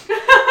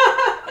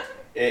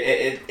 I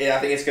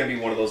think it's going to be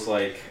one of those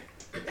like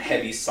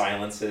heavy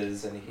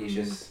silences, and he's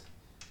just.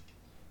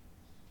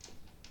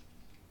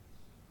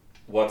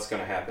 What's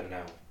going to happen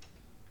now?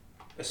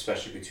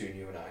 Especially between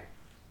you and I.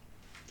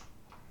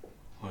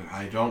 Look,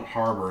 I don't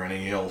harbor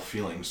any ill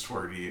feelings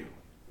toward you.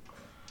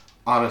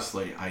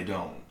 Honestly, I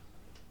don't.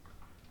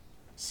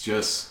 It's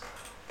just...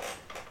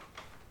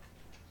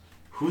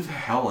 Who the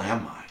hell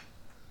am I?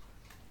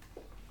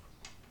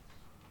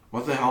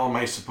 What the hell am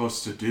I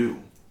supposed to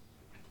do?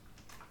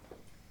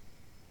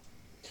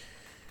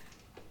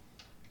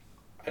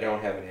 I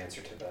don't have an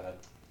answer to that.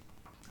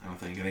 I don't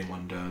think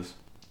anyone does.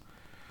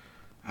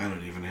 I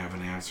don't even have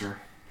an answer.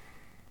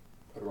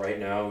 But right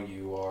now,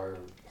 you are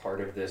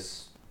part of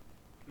this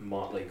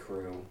motley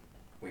crew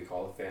we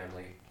call a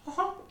family.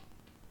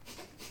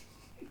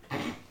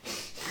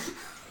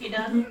 You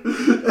done?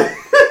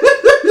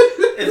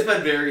 It's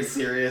been very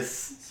serious,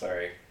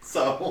 Sorry.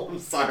 so I'm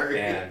sorry.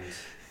 And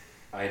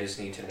I just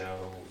need to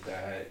know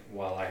that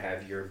while I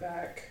have your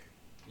back,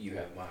 you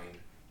have mine.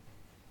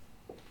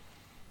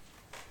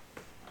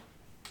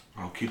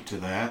 I'll keep to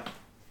that.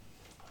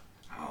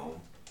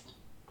 I'll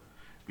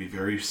be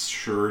very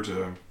sure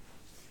to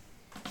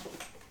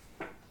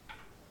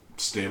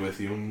stay with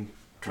you and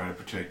try to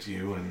protect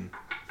you and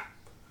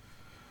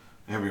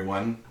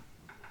everyone.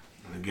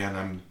 And again,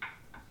 I'm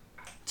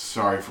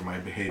sorry for my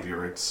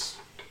behavior. It's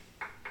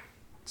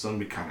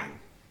unbecoming.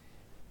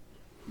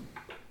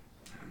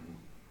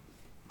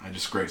 I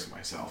disgrace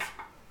myself.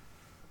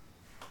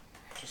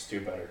 Just do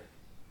better.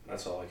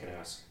 That's all I can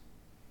ask.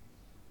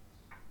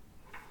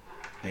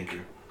 Thank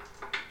you.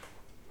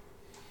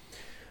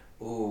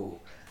 Ooh,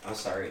 I'm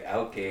sorry.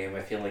 Outgame.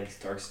 I feel like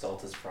Dark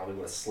Stultus probably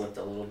would have slipped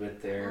a little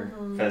bit there.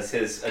 Because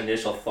his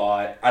initial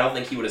thought, I don't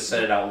think he would have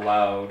said it out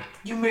loud.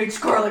 You made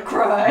Scarlet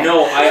cry.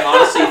 No, I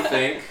honestly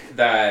think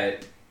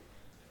that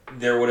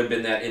there would have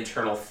been that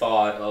internal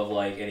thought of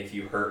like, and if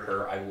you hurt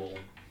her, I will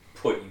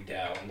put you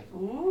down.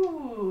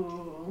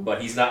 Ooh. But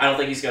he's not. I don't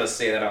think he's gonna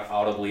say that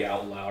audibly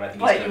out loud. I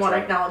think. But he's you want to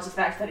try. acknowledge the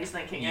fact that he's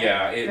thinking it.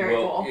 Yeah, it Very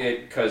will. cool.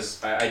 It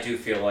because I do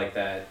feel like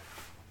that.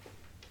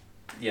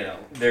 You know,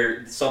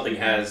 there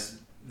has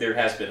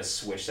been a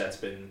switch that's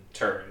been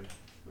turned,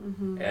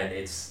 and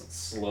it's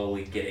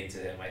slowly getting to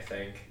him. I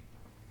think,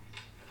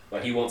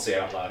 but he won't say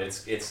it out loud.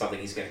 It's something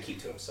he's gonna keep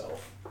to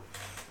himself,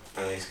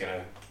 and he's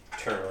gonna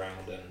turn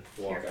around and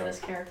walk Here for out. this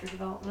character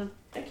development.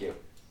 Thank you.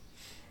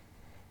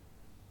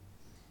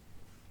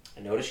 I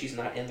notice she's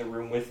not in the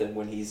room with him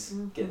when he's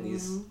getting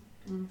these.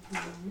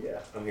 Yeah,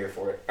 I'm here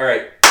for it. All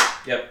right.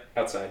 Yep.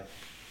 Outside.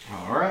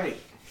 All right.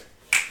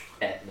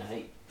 At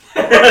night.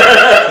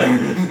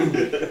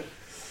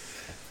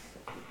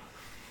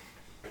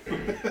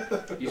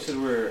 You said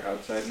we're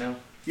outside now?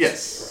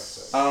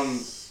 Yes.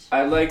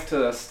 I'd like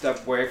to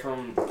step away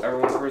from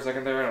everyone for a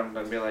second there, and I'm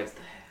gonna be like,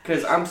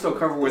 because I'm still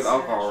covered with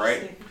alcohol,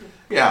 right?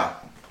 Yeah.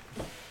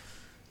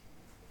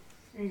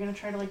 Are you gonna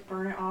try to like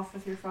burn it off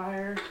with your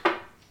fire?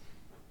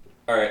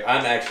 All right.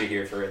 I'm actually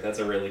here for it. That's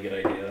a really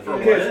good idea.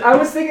 Because I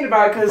was thinking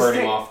about it,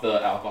 Burning off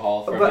the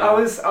alcohol. From but him. I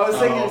was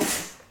thinking,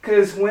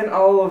 because when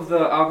all of the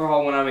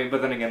alcohol went on me,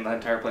 but then again, the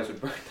entire place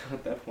would burn down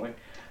at that point.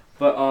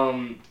 But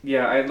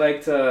yeah, I'd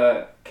like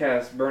to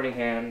cast Burning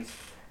Hands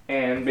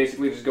and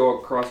basically just go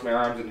across my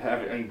arms and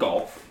have it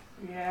engulf.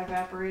 Yeah,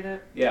 evaporate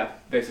it. Yeah,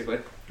 basically.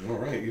 All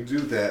right, you do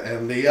that,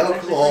 and the That's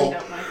actually alcohol,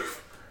 pretty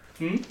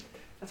dope, Mike.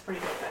 That's pretty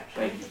dope,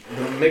 actually. Thank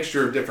you. the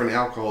mixture of different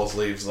alcohols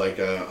leaves like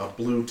a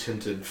blue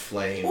tinted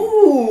flame.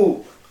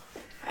 Ooh!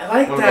 I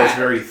like One of those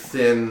very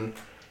thin,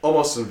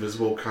 almost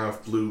invisible kind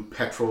of blue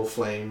petrol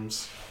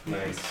flames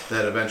Nice.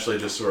 that eventually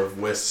just sort of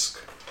whisk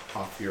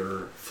off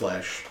your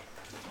flesh.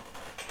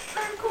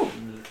 Cool.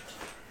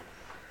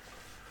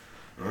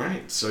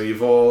 Alright, so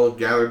you've all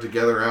gathered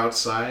together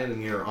outside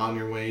and you're on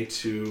your way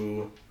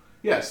to...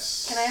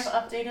 Yes. Can I have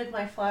updated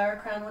my flower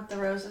crown with the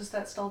roses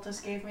that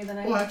Stultus gave me the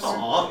night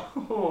Oh,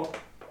 before? Aw.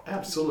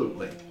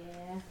 Absolutely.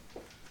 Yeah.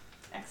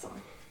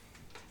 Excellent.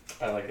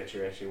 I like that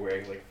you're actually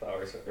wearing like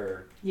flowers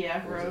or.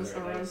 Yeah, Roses rose, are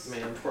a very rose.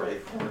 Man, poor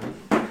Acorn.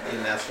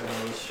 Being master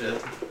of this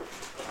shit.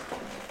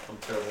 I'm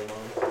terrible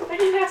mom. I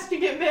didn't ask to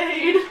get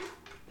made.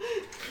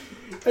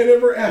 I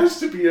never asked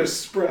to be a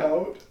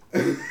sprout.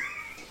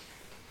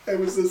 I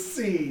was a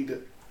seed.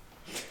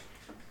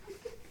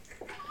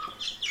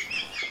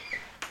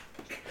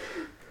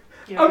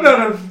 I'm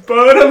not a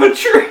bud, I'm a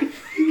tree.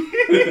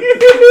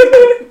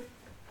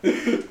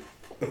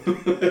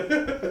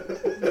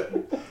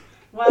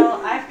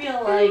 Well, I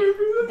feel like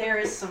there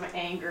is some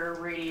anger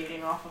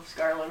radiating off of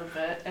Scarlet a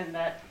bit, and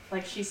that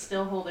like she's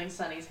still holding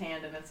Sunny's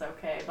hand and it's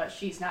okay, but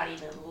she's not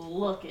even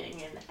looking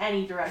in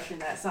any direction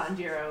that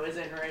Sanjiro is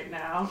in right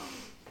now.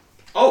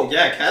 Oh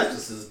yeah,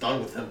 Castus is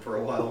done with him for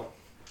a while.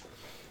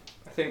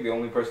 I think the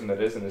only person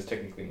that isn't is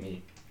technically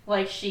me.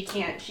 Like she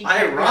can't.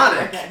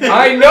 Ironic. Bear to look at him.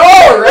 I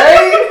know,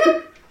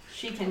 right?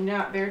 She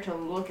cannot bear to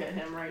look at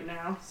him right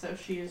now, so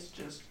she is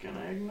just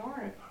gonna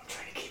ignore it. I'm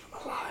trying to keep him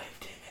alive,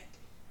 damn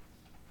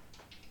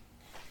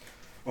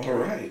it.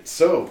 Alright,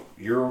 so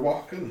you're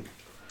walking.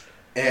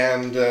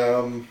 And,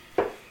 didn't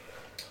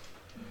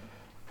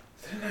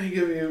I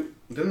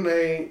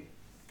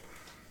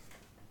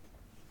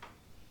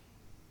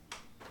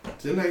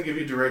give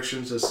you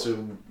directions as to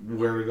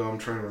where to go? I'm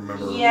trying to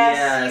remember.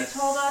 Yes,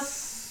 you told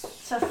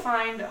us to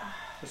find. A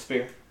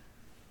spear.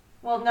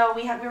 Well, no,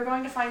 we were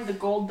going to find the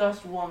Gold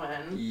Dust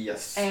Woman.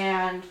 Yes.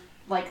 And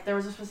like there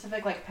was a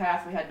specific like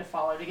path we had to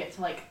follow to get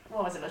to like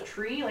what was it, a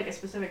tree, like a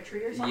specific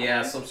tree or something?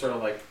 Yeah, some sort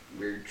of like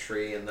weird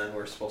tree, and then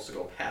we're supposed to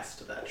go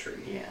past that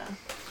tree. Yeah,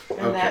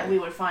 and that Okay. we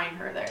would find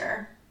her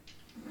there.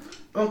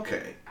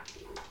 Okay.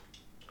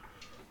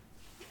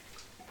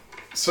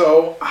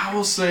 So, I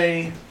will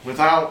say,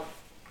 without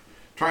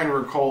trying to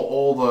recall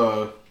all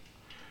the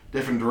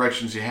different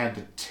directions you had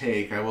to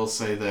take, I will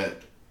say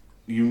that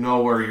you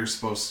know where you're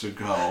supposed to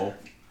go,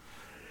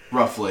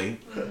 roughly,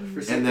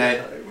 and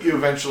that you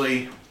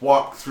eventually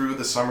walk through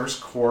the Summer's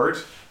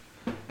Court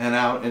and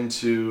out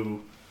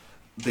into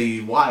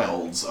the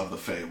wilds of the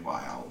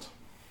Feywild.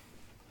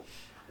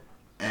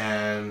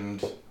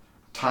 And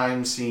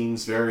time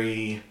seems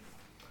very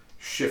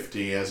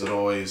shifty, as it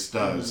always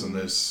does in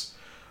this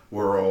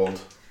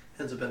world.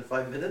 Has it been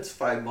 5 minutes,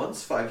 5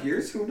 months, 5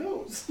 years? Who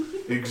knows?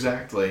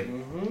 Exactly.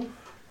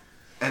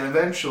 And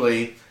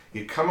eventually,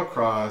 you come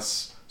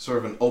across sort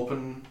of an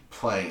open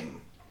plain.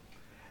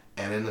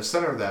 And in the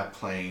center of that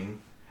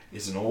plain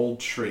is an old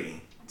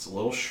tree. It's a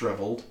little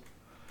shriveled.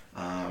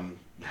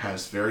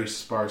 has very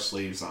sparse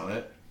leaves on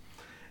it,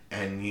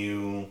 and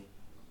you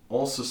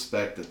all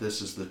suspect that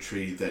this is the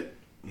tree that,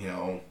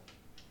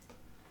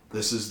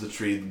 this is the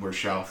tree where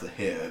Shoutha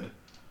hid.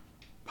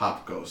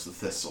 Pop goes the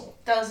thistle.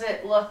 Does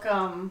it look,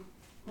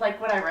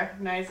 like, would I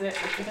recognize it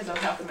just because of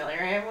how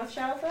familiar I am with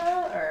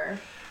Shoutha, or?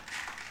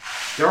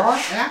 There are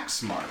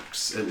axe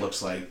marks, it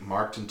looks like,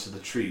 marked into the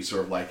tree,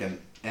 sort of like an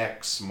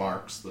X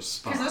marks the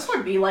spot. Because this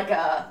would be like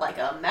a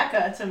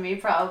mecca to me,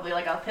 probably,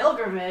 like a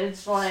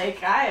pilgrimage.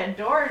 Like, I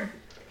adored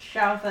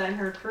Shoutha and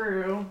her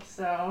crew,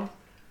 so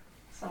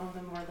some of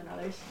them more than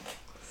others.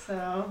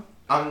 So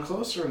on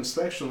closer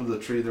inspection of the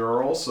tree, there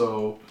are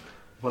also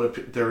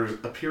there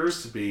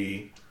appears to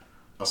be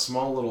a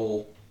small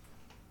little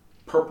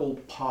purple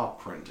paw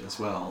print as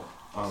well.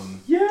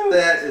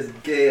 That is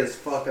gay as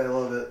fuck. I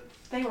love it.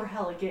 they were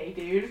hella gay,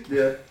 dude.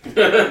 Yeah.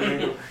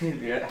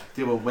 Yeah.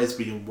 They were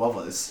lesbian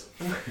lovers.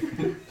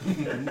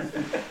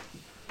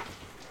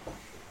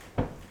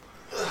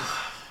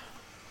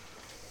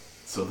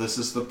 So this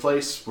is the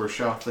place where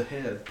Shout the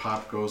Head,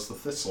 Pop goes the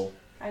Thistle.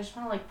 I just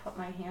want to like put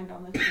my hand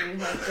on the tree,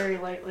 like very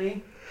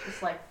lightly,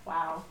 just like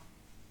wow.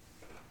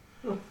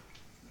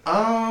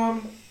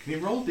 Can you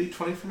roll a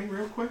d20 for me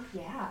real quick?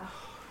 Yeah.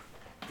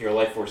 Your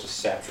life force is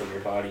sapped from your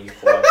body. You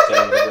collapse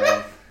down to the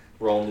ground.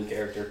 Roll a new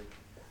character.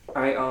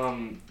 Hang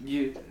on,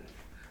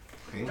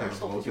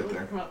 we'll get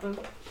there.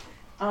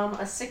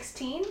 A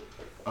 16.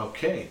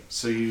 Okay,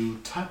 so you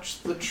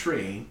touch the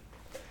tree,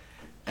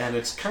 and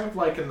it's kind of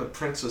like in The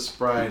Princess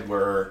Bride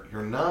where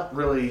you're not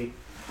really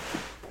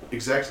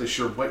exactly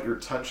sure what you're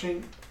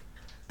touching,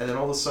 and then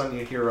all of a sudden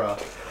you hear a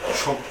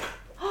chunk,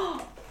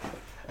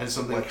 and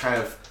something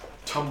kind of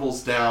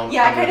tumbles down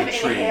Yeah, I under kind the of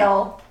tree.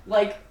 inhale,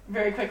 like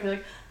very quickly,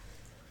 like.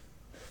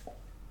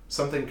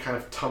 Something kind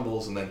of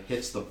tumbles and then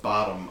hits the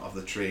bottom of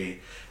the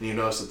tree, and you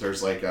notice that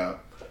there's like a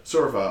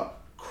sort of a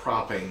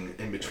cropping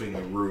in between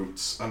the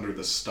roots under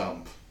the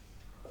stump,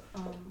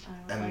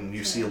 and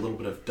you see a little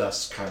bit of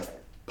dust kind of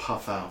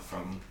puff out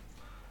from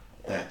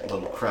that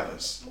little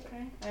crevice.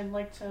 Okay, I'd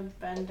like to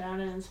bend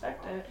down and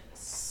inspect it.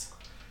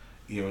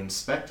 You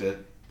inspect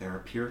it. There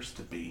appears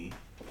to be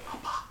a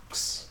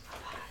box.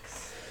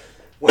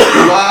 What's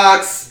the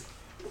box?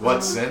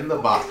 What's in the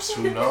box?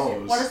 Who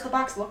knows? What does the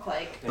box look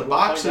like? The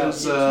box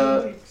is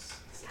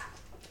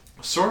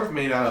sort of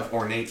made out of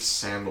ornate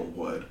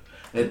sandalwood.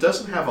 It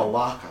doesn't have a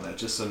lock on it,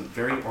 just a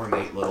very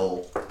ornate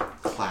little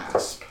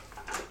clasp.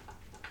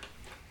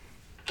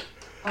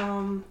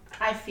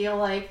 I feel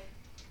like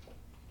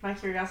my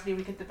curiosity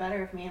would get the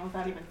better of me, and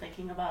without even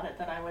thinking about it,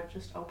 that I would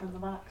just open the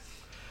box.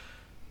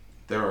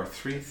 There are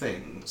 3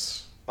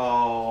 things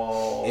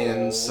Oh.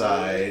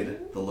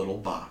 inside the little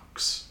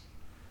box.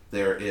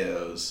 There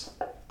is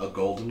a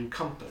golden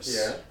compass.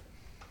 Yeah.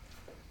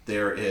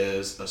 There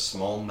is a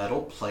small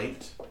metal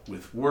plate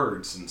with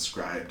words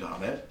inscribed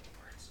on it,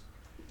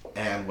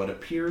 and what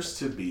appears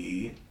to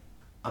be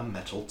a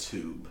metal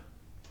tube.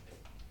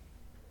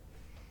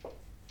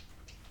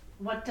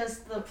 What does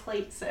the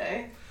plate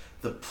say?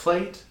 The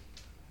plate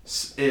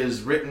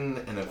is written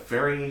in a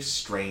very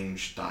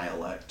strange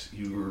dialect.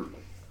 Do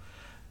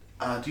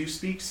you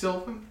speak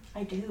Sylvan?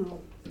 I do.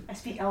 I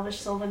speak Elvish,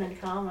 Sylvan,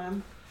 and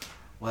Common.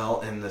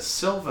 Well, in the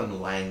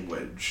Sylvan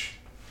language,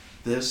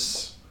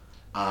 this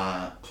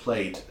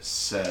plate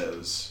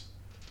says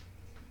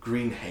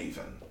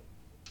Greenhaven.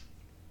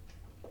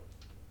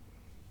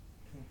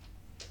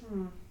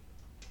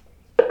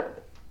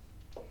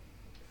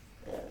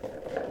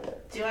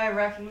 Do I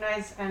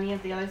recognize any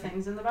of the other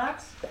things in the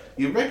box?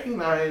 You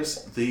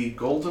recognize the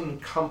golden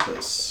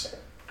compass,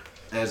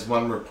 as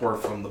one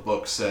report from the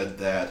book said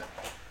that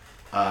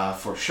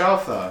for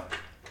Shoutha,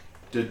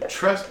 did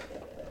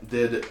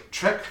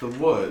trek the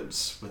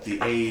woods with the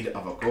aid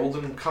of a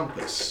golden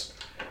compass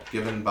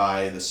given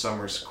by the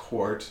Summer's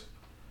Court,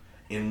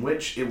 in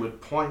which it would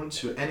point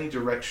to any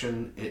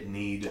direction it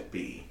need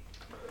be.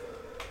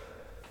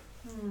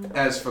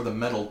 As for the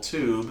metal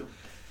tube,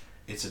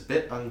 it's a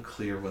bit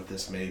unclear what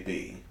this may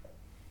be.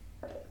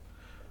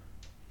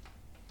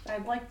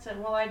 I'd like to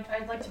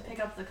pick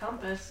up the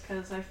compass,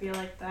 because I feel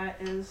like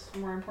that is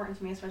more important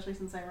to me, especially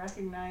since I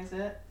recognize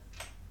it.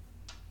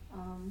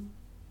 And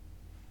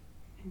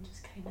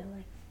just kind of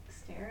like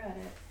stare at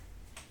it.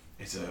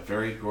 It's a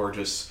very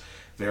gorgeous,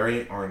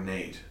 very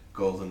ornate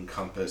golden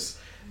compass.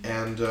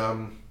 And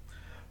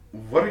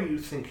what are you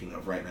thinking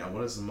of right now?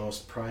 What is the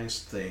most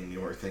prized thing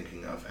you are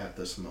thinking of at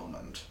this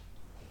moment?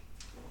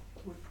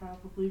 Would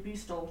probably be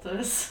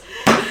Stultus.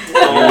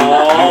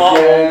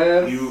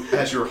 You,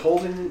 as you're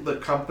holding the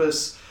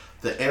compass,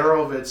 the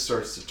arrow of it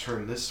starts to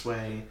turn this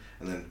way,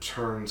 and then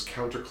turns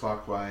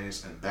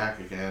counterclockwise and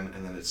back again,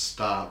 and then it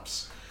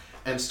stops.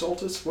 And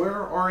Stultus,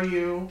 where are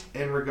you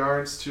in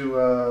regards to,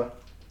 I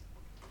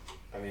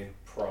mean,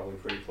 probably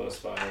pretty close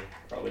by.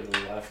 Probably to the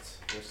left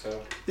or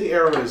so. the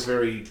arrow is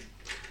very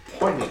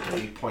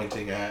poignantly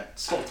pointing at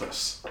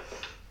Stultus.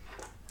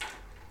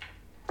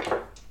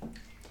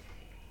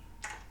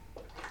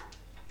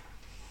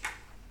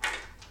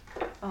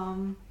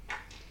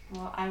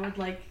 Well, I would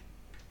like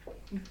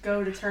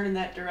go to turn in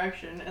that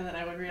direction, and then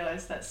I would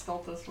realize that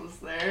Stultus was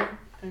there,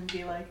 and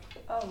be like,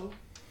 oh.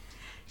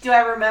 Do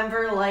I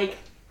remember, like,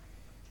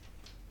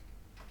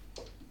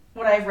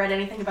 would I have read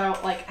anything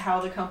about, like,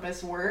 how the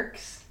compass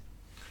works?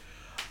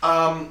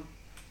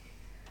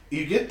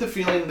 You get the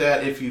feeling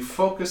that if you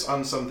focus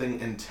on something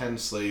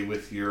intensely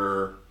with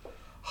your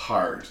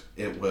heart,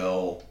 it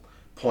will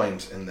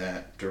point in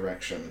that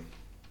direction.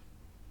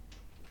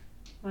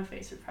 My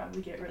face would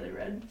probably get really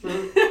red.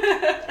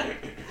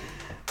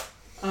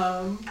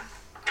 And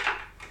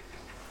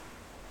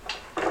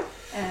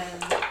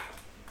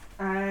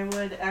I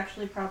would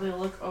actually probably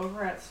look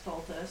over at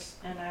Stultus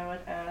and I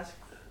would ask,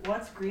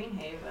 what's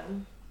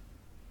Greenhaven?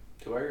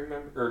 Do I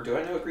remember, or do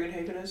I know what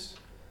Greenhaven is?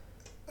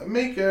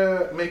 Make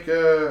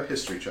a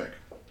history check.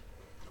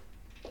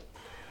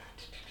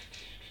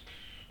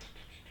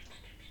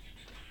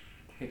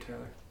 Hey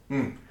Tyler.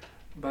 Hmm.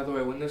 By the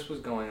way, when this was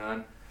going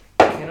on,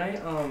 can I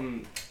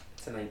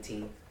It's a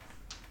 19.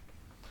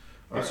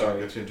 Alright, sorry. I'll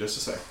get to you in just a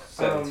sec.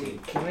 17.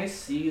 Can I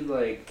see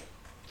like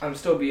I'm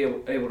still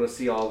able to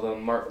see all the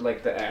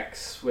like the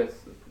X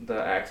with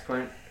the axe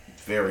print?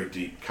 Very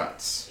deep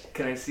cuts.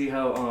 Can I see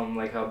how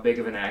like how big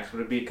of an axe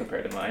would it be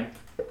compared to mine?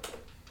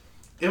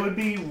 It would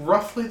be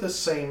roughly the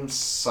same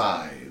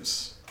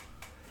size.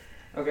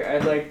 Okay,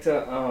 I'd like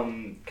to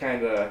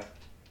kind of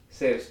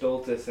say to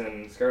Stultus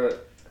and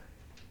Scarlet,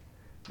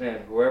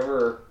 man,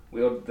 whoever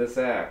wielded this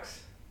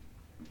axe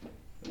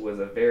was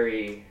a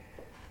very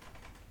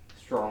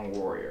strong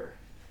warrior.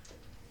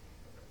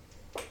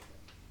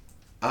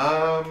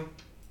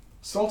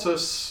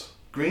 Stultus,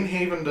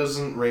 Greenhaven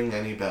doesn't ring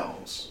any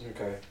bells.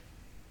 Okay.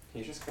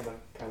 He's just kind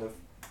of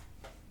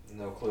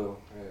no clue.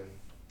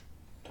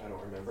 I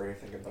don't remember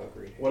anything about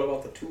Greenhaven. What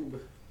about the tube?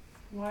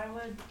 Why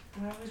would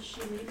she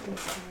leave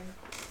this here?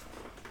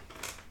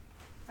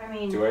 I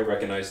mean, Do I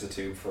recognize the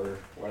tube for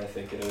what I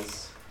think it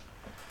is?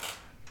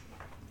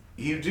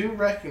 You do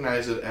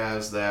recognize it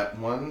as that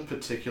one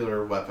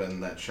particular weapon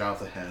that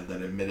Shoutha had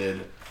that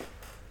emitted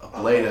a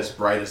blade as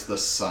bright as the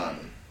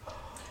sun.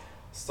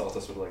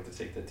 Stultus would like to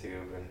take the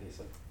tube, and he's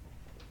like,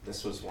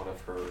 this was one of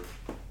her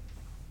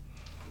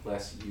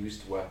less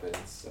used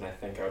weapons, and I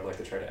think I would like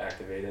to try to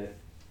activate it.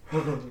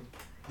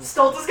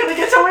 Stultus gonna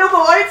get to wield the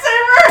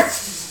lightsaber?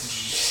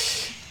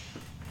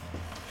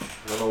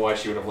 I don't know why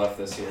she would have left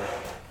this here.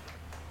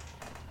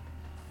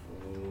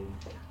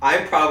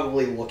 I'm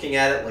probably looking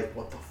at it like,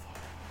 what the fuck?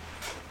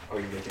 Oh,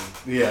 you're making...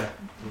 Yeah.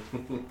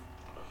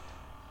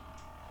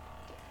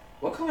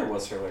 What color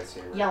was her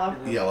lightsaber? Yellow.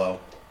 Yellow.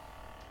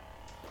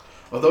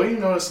 Although you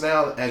notice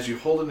now, as you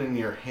hold it in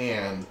your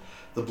hand,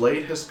 the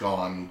blade has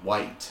gone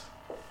white.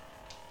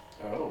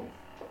 Oh.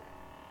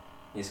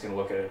 He's gonna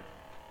look at it.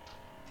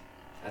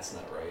 That's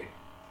not right.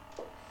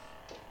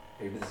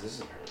 Maybe this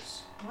isn't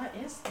hers. What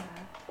is that?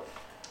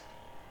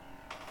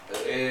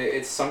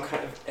 It's some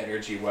kind of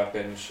energy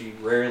weapon. She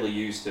rarely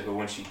used it, but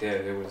when she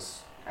did, it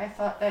was... I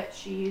thought that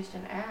she used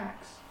an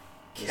axe.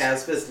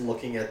 Casvis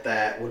looking at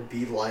that would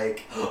be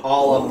like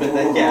all up in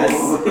the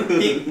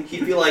yes.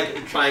 He'd be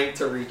like trying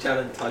to reach out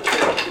and touch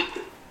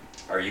it.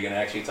 Are you gonna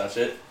actually touch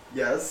it?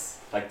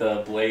 Yes. Like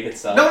the blade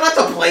itself? No, not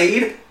the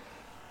blade.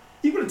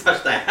 You wouldn't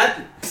touch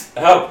that.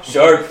 Oh,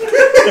 sharp.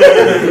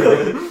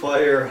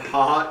 Fire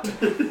hot.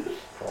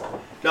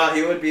 No,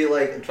 he would be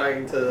like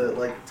trying to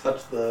like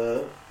touch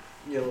the,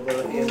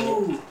 the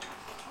handle.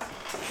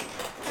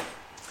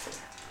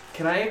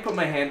 Can I put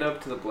my hand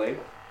up to the blade?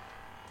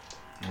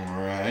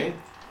 Alright.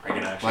 Are you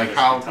gonna actually Like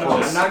how I'm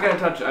close? not gonna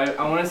touch it.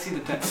 I want to see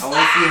the I want to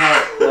see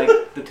how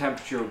like the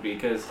temperature would be,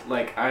 because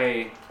like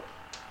I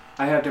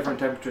have different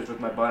temperatures with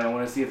my body. I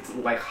want to see if it's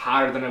like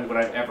hotter than what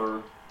I've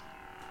ever.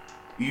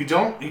 You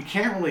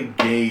can't really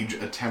gauge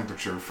a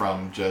temperature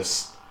from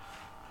just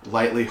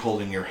lightly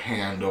holding your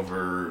hand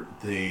over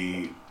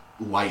the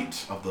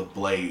light of the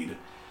blade.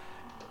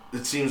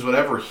 It seems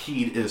whatever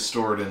heat is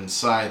stored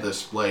inside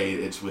this blade,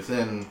 it's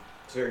within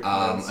It's very a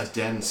condensed.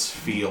 dense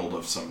field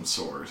of some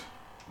sort.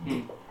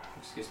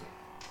 Excuse me.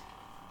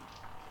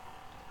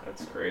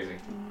 That's crazy.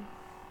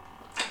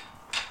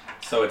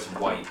 So it's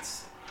white.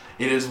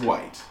 It is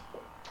white.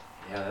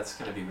 Yeah, that's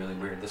gonna be really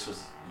weird. This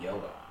was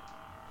yellow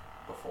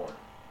before.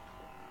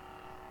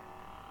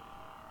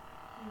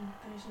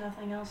 There's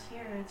nothing else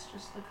here. It's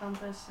just the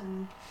compass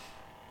and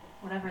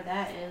whatever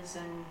that is.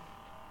 And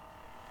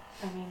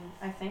I mean,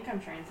 I think I'm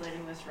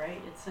translating this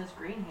right. It says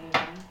Greenhaven.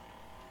 I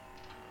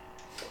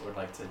would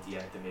like to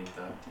deactivate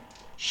the...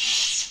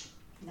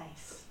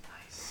 Nice.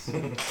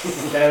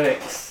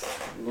 Aesthetics.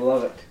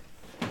 Love it.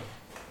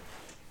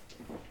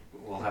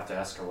 We'll have to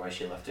ask her why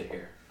she left it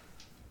here.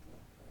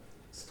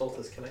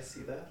 Stultus, can I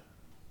see that?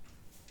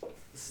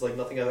 This is like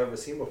nothing I've ever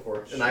seen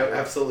before. And I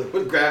absolutely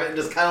would grab it and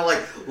just kind of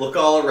like look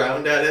all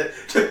around at it.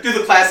 Do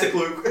the classic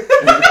Luke.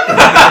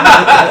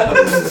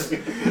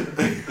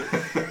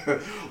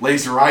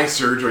 Laser eye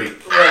surgery.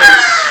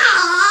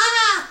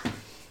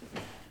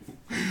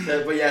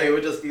 But yeah, he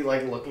would just be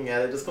like looking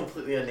at it, just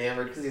completely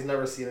enamored because he's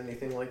never seen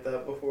anything like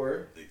that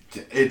before.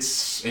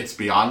 It's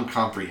beyond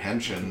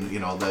comprehension,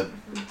 the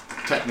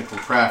technical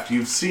craft.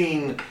 You've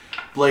seen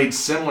blades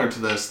similar to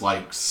this,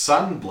 like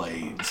sun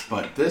blades,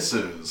 but this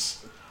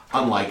is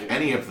unlike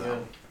any of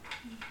them.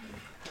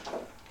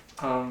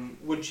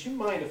 Would you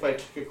mind if I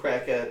took a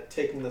crack at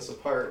taking this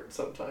apart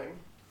sometime?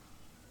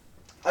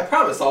 I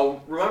promise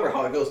I'll remember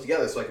how it goes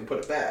together so I can put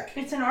it back.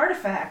 It's an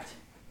artifact.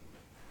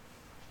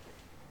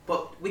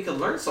 But we could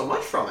learn so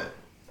much from it.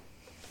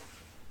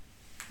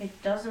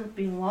 It doesn't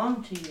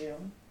belong to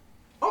you.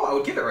 Oh, I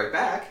would give it right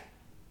back.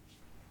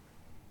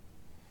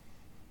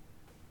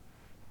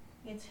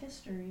 It's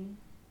history.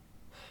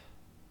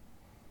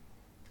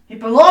 It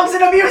belongs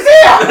in a museum!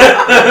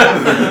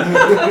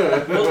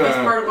 Well, the best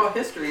part about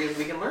history is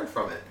we can learn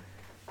from it.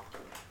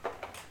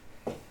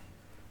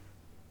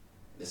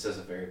 This is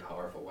a very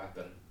powerful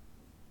weapon.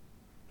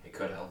 It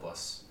could help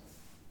us.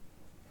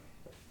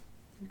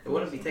 It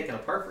wouldn't be taken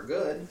apart for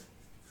good.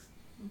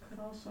 It could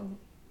also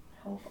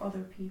help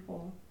other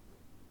people.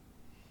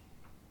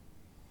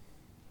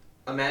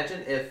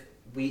 Imagine if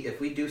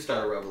we do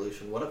start a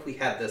revolution, what if we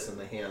had this in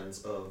the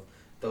hands of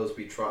those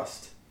we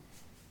trust?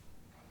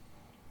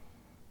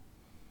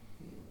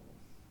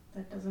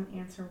 That doesn't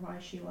answer why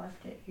she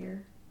left it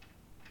here.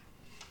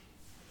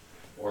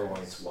 Or when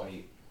it's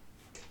white.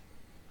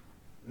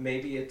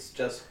 Maybe it's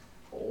just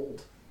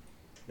old.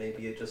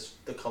 Maybe it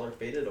just the color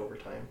faded over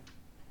time.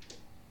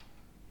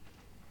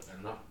 I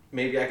don't know.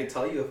 Maybe I could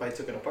tell you if I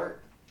took it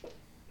apart.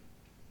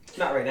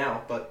 Not right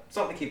now, but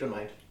something to keep in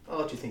mind. I'll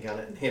let you think on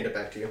it and hand it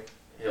back to you.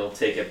 He'll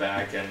take it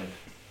back and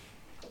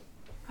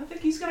I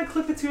think he's gonna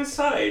clip it to his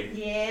side.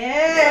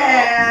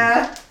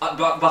 Yeah!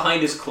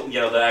 Behind his,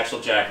 the actual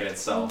jacket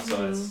itself.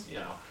 So it's,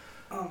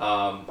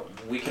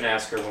 we can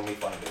ask her when we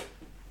find it.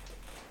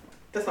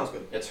 That sounds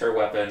good. It's her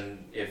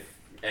weapon. If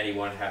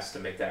anyone has to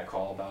make that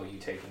call about you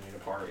taking it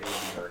apart, it will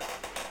be her.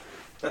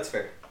 That's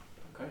fair.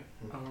 Okay.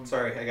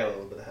 Sorry, I got a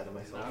little bit ahead of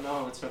myself.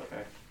 No, it's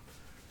okay.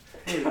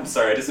 I'm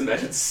sorry, I just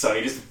imagined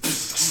Sonny just.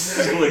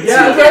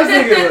 Yeah, that's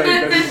what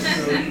I was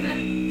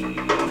thinking.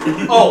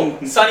 Oh,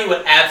 Sonny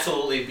would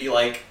absolutely be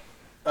like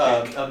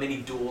a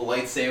mini dual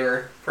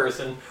lightsaber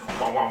person.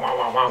 Wow, wow, wow,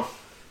 wow, wow.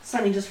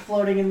 Sunny just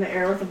floating in the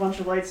air with a bunch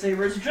of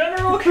lightsabers.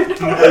 General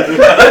Kenobi!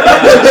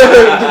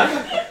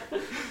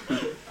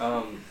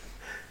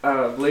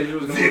 Blazer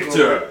was gonna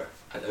Victor!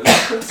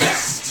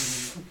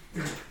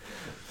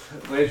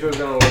 Blazer was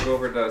gonna look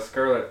over to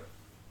Scarlet.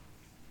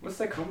 What's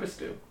that compass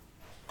do?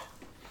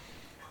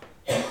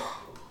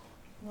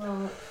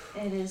 Well,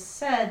 it is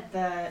said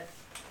that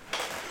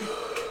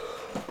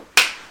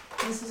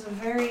this is a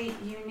very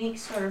unique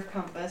sort of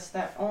compass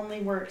that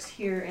only works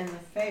here in the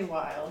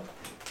Feywild.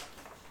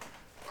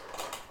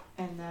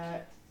 And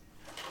that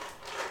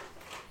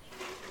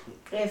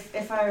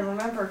if I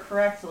remember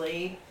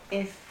correctly,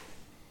 if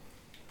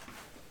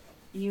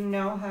you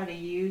know how to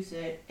use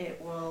it,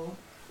 it will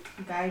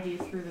guide you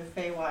through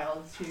the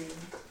Feywild to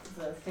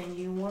the thing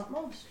you want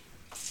most.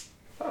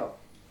 Oh.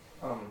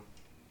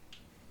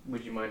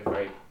 Would you mind if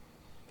I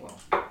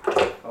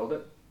hold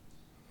it?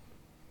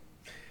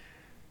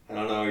 I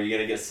don't know, are you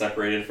gonna get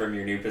separated from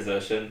your new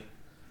possession?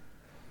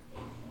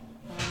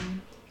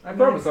 I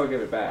promise I'll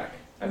give it back.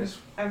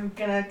 I'm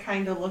gonna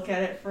kind of look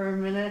at it for a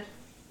minute,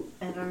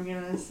 and I'm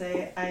gonna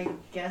say, I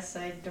guess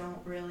I don't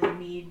really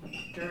need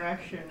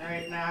direction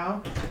right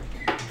now.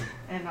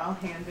 And I'll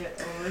hand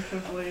it over to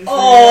Blazer.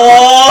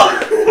 Oh,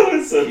 that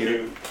was so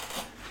cute.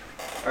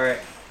 Alright,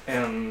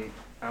 and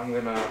I'm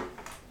gonna...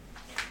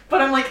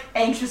 But I'm like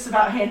anxious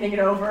about handing it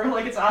over.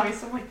 Like it's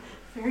obvious I'm like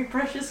very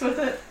precious with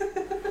it.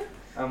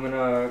 I'm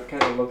gonna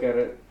kind of look at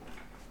it.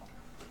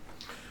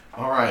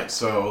 Alright,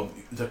 so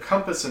the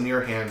compass in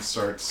your hand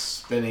starts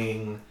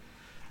spinning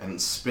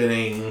and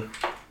spinning,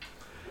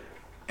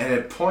 and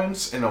it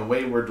points in a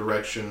wayward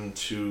direction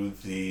to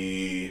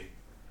the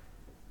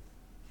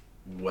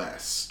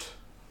west.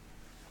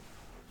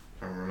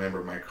 If I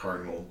remember my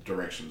cardinal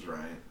directions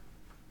right.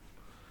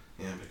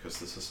 Yeah, because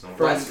this is north.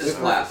 West is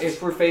left.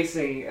 If we're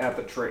facing at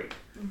the tree.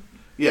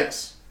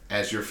 Yes.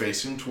 As you're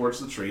facing towards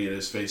the tree, it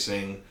is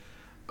facing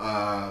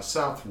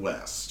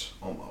southwest,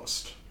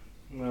 almost.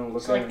 I'm gonna look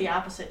It's at like it. the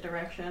opposite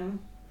direction.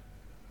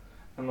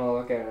 I'm gonna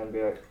look at it and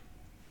be like,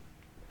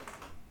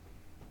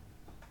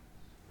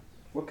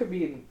 what could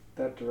be in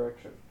that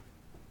direction?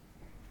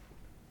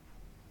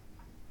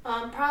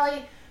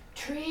 Probably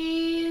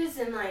trees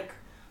and like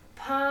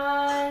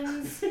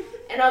ponds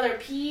and other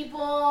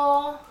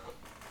people.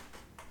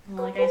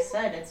 Well, like I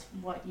said, it's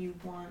what you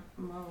want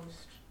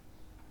most.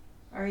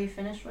 Are you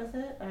finished with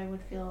it? I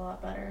would feel a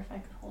lot better if I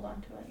could hold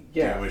on to it. Do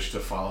you wish to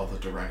follow the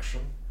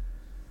direction?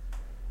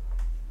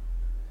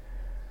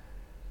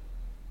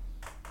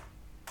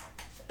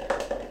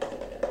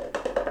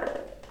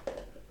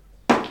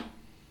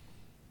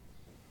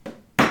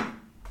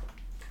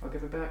 I'll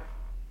give it back.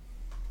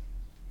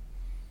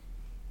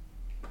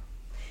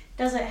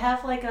 Does it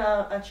have like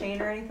a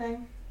chain or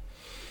anything?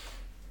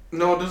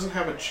 No, it doesn't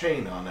have a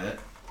chain on it.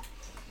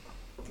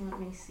 Let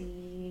me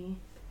see.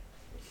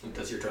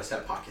 Does your dress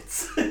have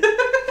pockets?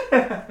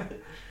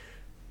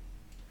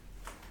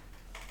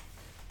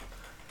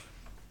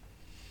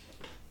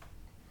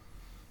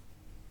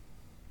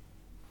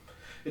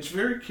 It's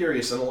very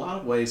curious. In a lot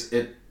of ways,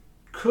 it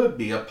could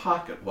be a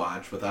pocket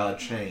watch without a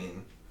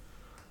chain.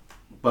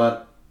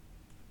 But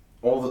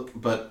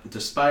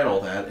despite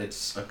all that,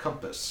 it's a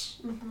compass.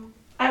 Mm-hmm.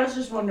 I was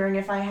just wondering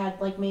if I had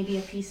like maybe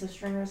a piece of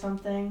string or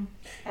something,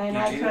 and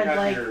You I do could have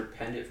like. your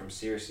pendant from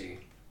Circe,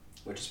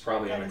 which is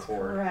probably on That a is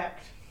cord.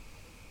 correct.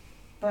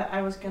 But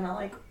I was gonna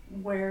like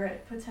wear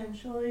it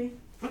potentially.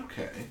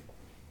 Okay.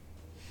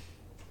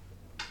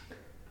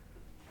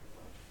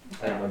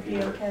 I don't know That would if be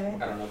you're. okay.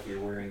 I don't know if you're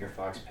wearing your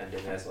fox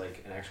pendant as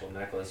like an actual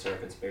necklace or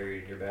if it's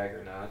buried in your bag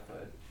or not,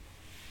 but.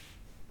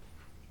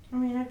 I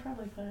mean, I'd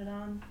probably put it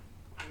on.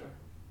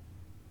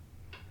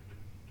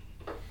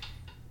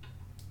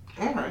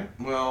 All right.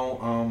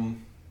 Well,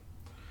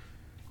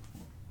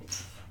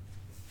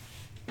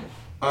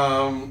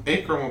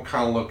 Akron will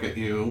kind of look at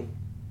you.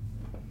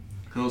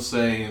 He'll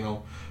say,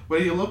 what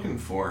are you looking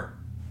for?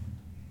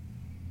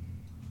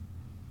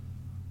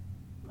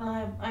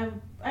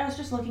 I was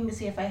just looking to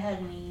see if I had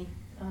any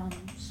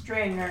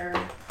string or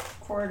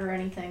cord or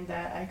anything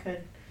that I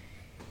could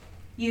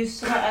use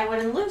so that I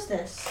wouldn't lose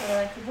this, so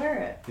that I could wear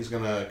it. He's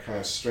gonna kind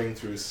of string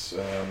through his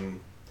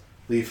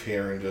leaf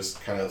here and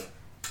just kind of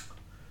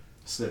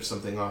snip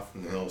something off,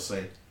 and he'll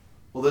say,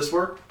 "Will this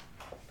work?"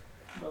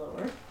 Will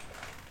it work?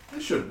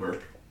 It should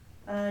work.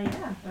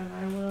 Yeah, then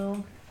I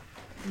will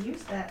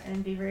use that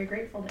and be very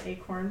grateful to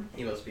Acorn.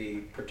 He must be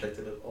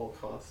protected at all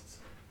costs.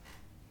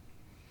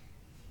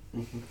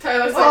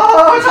 Tyler's like,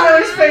 Oh,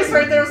 Tyler's face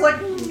right there was like,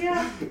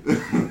 yeah.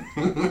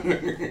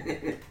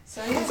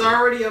 So He's yeah.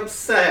 already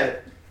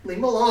upset. Leave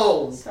him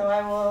alone. So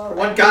I will. For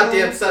one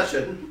goddamn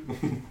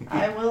session.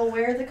 I will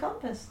wear the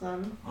compass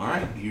then. All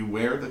right, you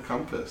wear the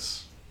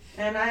compass.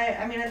 And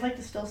I mean, I'd like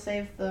to still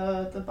save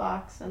the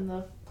box and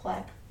the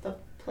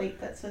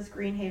plate that says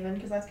Greenhaven,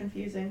 because that's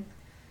confusing.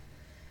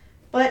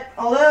 But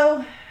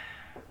although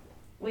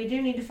we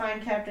do need to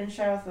find Captain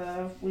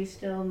Shoutha, we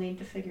still need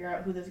to figure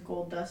out who this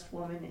Gold Dust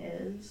woman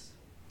is.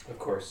 Of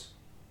course.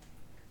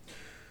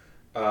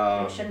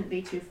 It shouldn't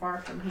be too far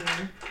from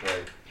here.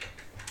 Right.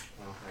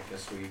 Well, I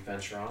guess we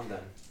venture on then.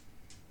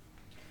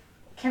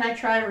 Can I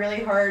try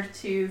really hard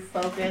to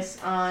focus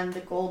on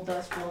the Gold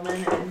Dust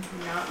woman and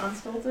not on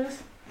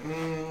Stultus?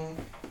 I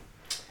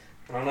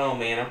don't know,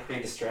 man. I'm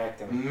pretty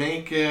distracted.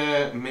 Make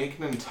an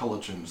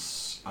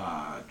intelligence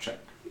check.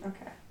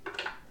 Okay.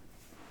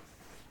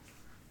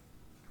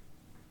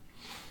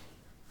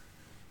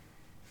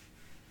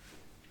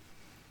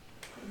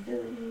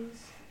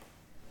 Abilities.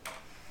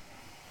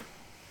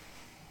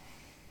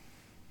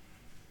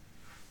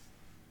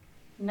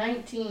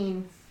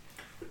 $19.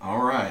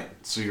 All right,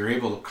 so you're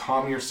able to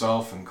calm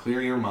yourself and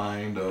clear your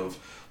mind of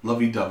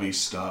lovey-dovey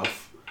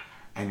stuff,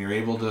 and you're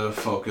able to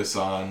focus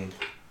on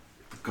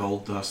the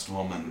Gold Dust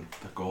woman.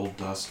 The Gold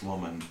Dust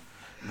woman.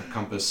 And the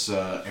compass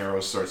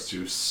arrow starts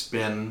to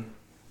spin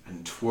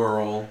and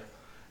twirl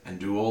and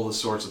do all the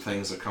sorts of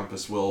things a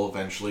compass will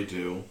eventually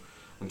do,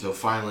 until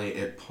finally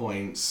it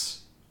points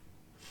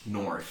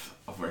north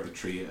of where the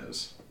tree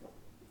is.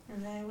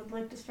 And I would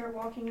like to start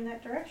walking in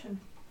that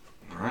direction.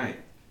 All right.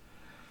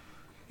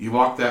 You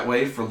walk that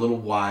way for a little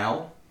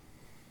while,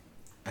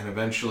 and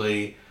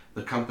eventually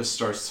the compass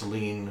starts to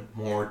lean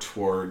more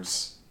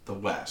towards the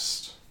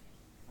west.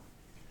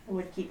 I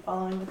would keep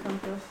following the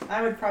compass.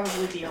 I would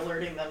probably be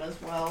alerting them as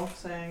well,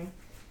 saying...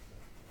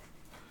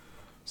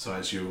 So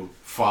as you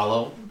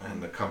follow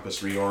and the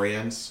compass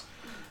reorients,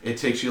 it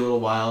takes you a little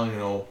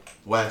while,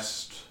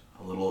 west,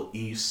 a little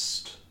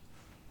east,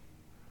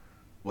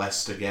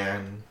 west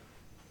again,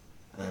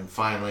 and then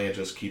finally it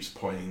just keeps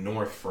pointing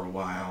north for a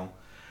while.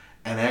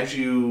 And as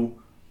you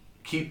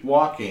keep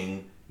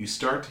walking, you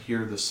start to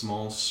hear the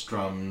small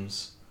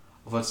strums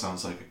of what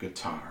sounds like a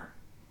guitar.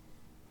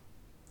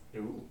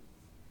 Ooh.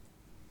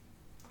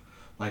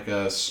 Like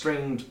a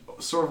stringed,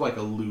 sort of like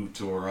a lute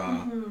or a...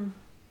 Mm-hmm.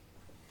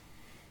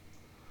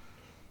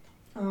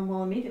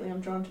 Well, immediately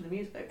I'm drawn to the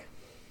music.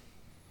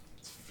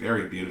 It's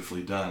very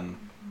beautifully done.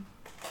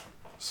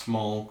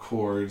 Small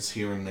chords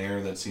here and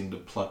there that seem to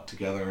pluck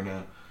together in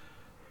a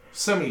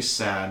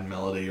semi-sad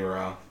melody or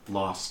a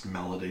lost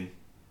melody.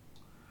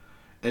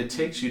 It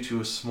takes you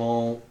to a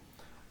small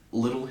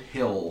little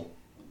hill,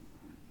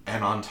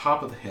 and on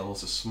top of the hill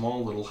is a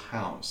small little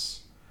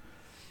house.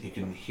 You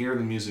can hear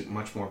the music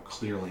much more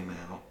clearly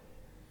now.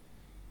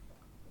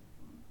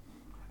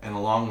 And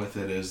along with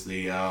it is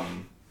the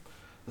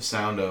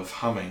sound of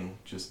humming,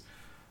 just...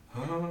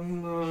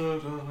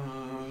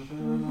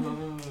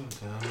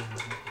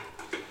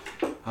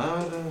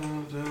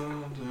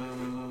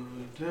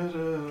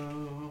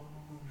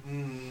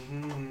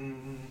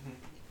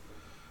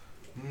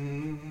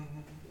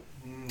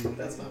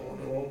 That's not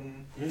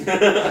one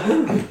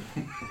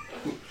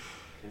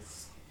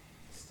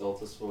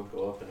Stultus will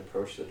go up and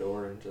approach the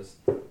door and just...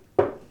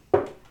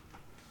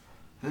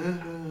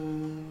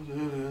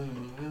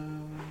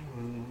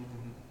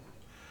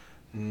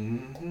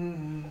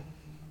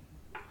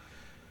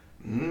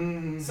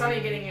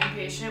 Sonny getting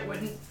impatient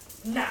wouldn't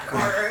knock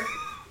harder.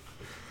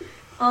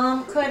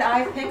 Could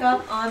I pick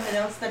up on the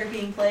notes that are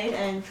being played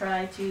and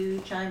try to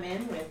chime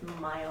in with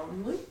my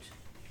own lute?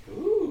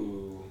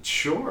 Ooh.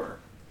 Sure.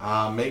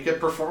 Make a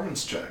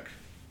performance check.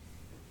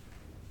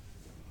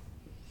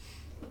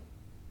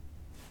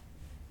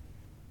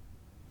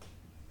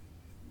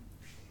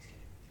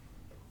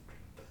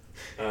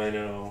 I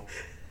know.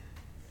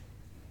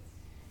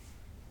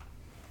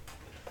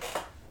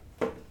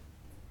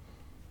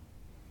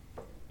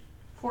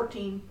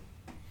 $14.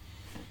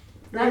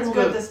 You're Not as able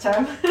good to- this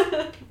time.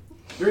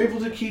 You're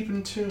able to keep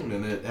in tune,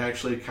 and it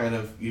actually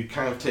you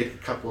take a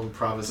couple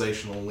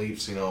improvisational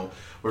leaps,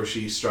 where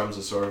she strums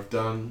a sort of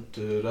dun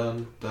dun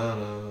dun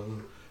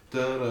dun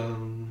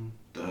dun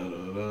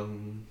dun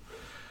dun.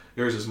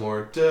 Yours is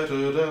more dun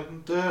dun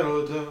dun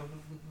dun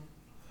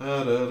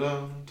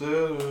dun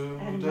dun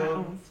Adding my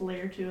own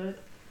flair to it.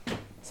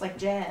 It's like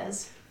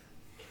jazz.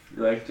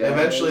 You like jazz?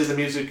 Eventually, the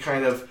music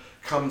kind of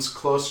comes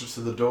closer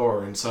to the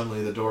door, and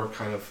suddenly the door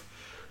kind of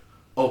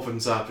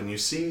opens up, and you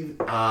see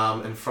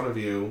in front of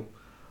you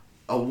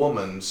a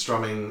woman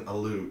strumming a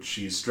lute.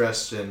 She's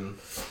dressed in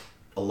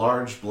a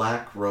large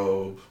black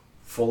robe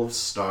full of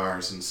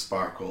stars and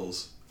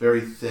sparkles,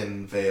 very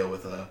thin veil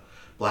with a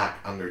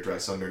black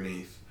underdress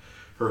underneath.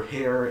 Her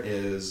hair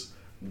is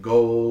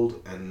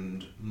gold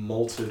and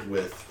molted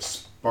with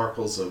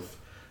sparkles of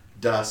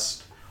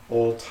dust,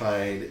 all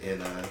tied in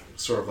a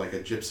sort of like a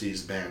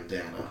gypsy's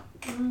bandana.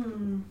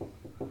 Mm.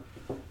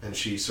 And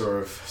she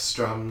sort of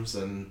strums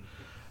and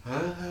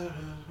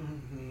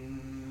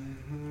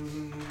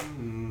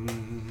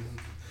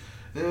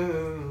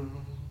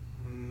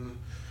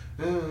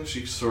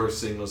she sort of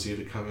signals you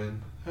to come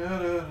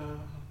in.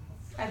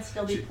 I'd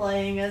still be She-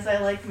 playing as I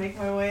make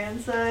my way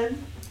inside.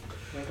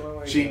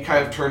 She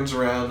kind of turns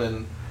around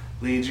and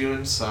leads you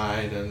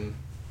inside, and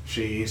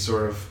she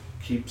sort of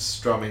keeps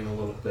strumming a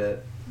little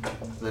bit.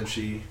 Then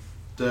she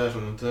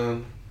dun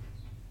dun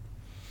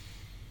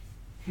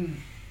dun.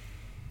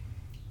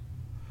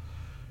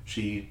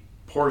 She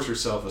pours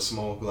herself a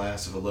small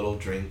glass of a little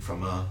drink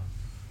from a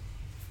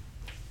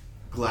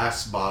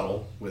glass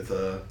bottle with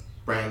a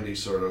brandy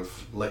sort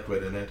of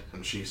liquid in it,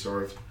 and she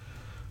sort of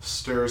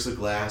stirs the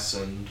glass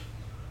and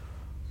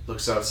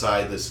looks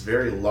outside this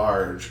very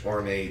large,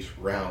 ornate,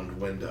 round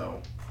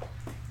window.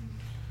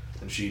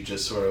 And she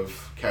just sort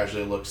of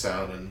casually looks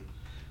out and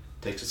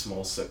takes a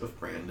small sip of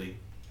brandy.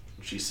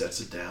 And she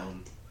sets it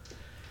down.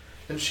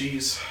 And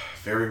she's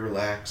very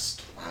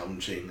relaxed,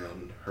 lounging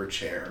on her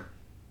chair.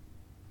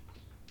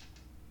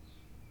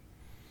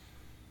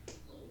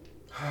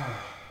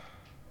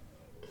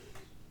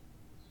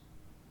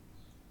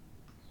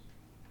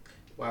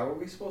 Why were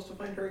we supposed to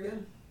find her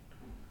again?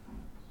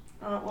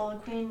 Well, the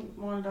queen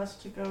wanted us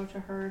to go to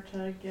her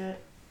to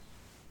get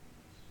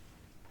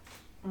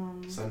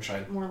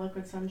Sunshine. more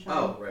liquid sunshine.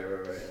 Oh,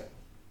 right.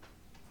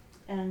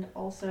 And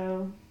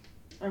also,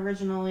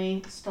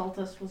 originally,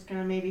 Stultus was going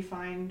to maybe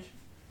find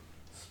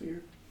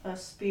Spear. a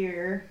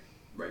spear.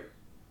 Right.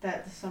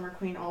 That the Summer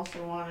Queen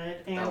also wanted.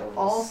 And That one was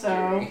also,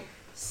 scary.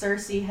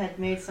 Cersei had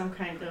made some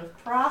kind of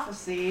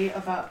prophecy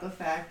about the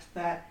fact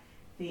that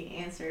the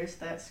answers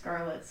that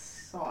Scarlet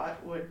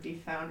sought would be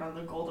found on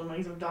the Golden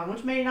Wings of Dawn,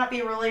 which may not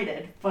be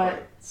related, but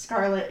Right.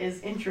 Scarlet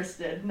is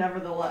interested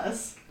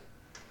nevertheless.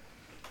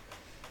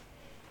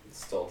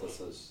 Stultus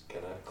is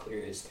gonna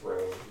clear his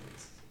throat.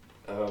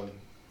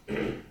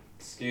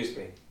 Excuse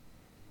me.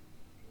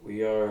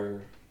 We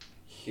are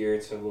here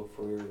to look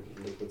for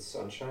liquid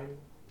sunshine.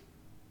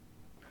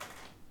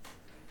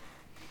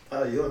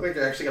 You look like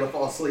you're actually gonna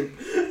fall asleep.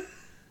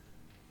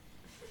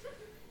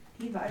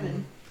 He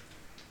vibing.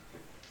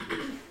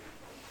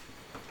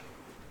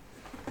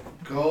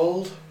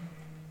 Gold,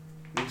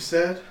 you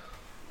said?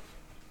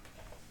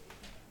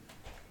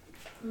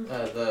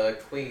 The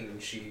queen,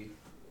 she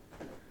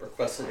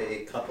requested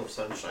a cup of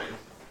sunshine.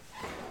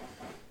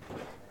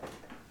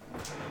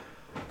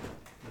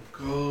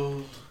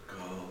 Gold.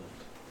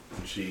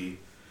 And she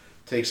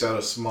takes out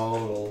a small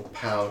little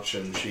pouch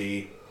and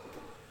she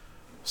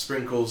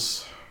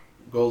sprinkles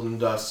golden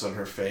dust on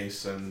her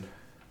face and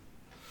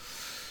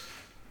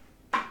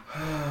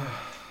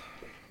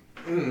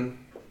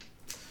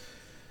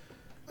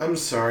I'm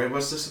sorry,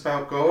 what's this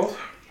about gold?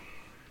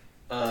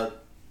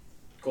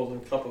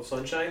 Golden cup of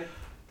sunshine?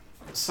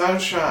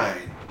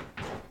 Sunshine.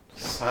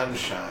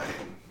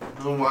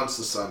 Who wants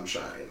the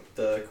sunshine?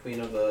 The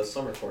queen of the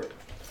summer court.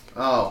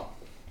 Oh.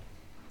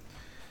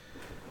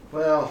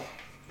 Well,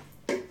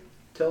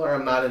 tell her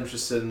I'm not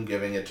interested in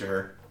giving it to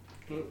her.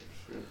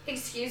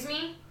 Excuse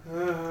me?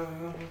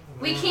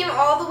 We came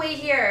all the way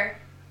here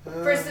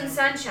for some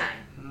sunshine.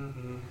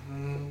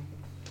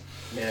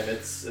 Man,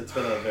 it's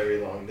been a very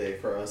long day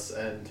for us,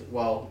 and,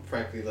 well,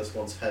 frankly, this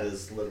one's head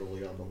is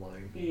literally on the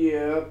line.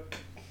 Yep.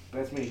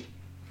 That's me.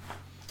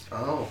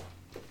 Oh.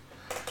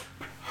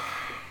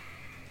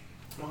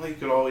 Well, you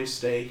could always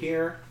stay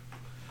here.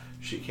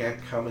 She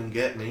can't come and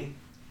get me.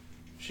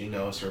 She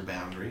knows her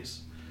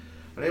boundaries.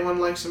 Would anyone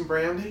like some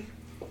brandy?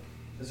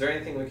 Is there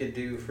anything we could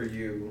do for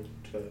you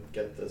to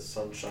get this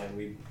sunshine?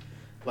 We'd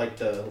like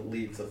to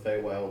leave the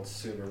Feywild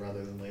sooner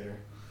rather than later.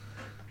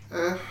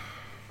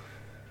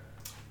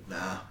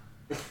 Nah.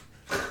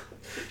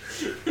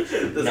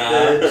 This Nah.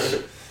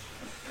 bitch.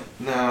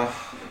 No.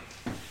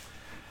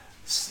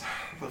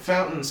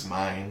 fountain's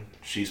mine.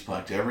 She's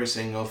plucked every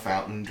single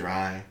fountain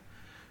dry.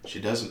 She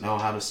doesn't know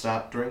how to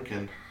stop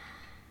drinking.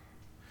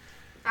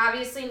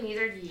 Obviously,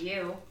 neither do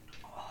you.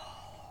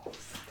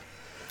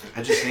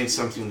 I just need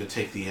something to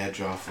take the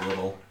edge off a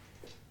little.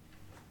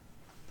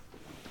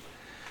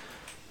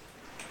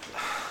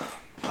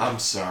 I'm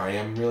sorry,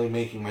 I'm really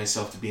making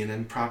myself to be an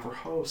improper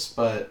host,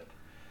 but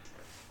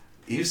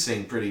you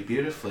sing pretty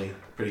beautifully,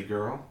 pretty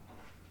girl.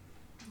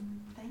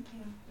 Thank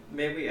you.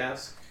 May we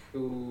ask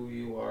who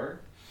you are?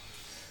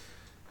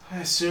 I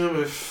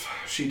assume if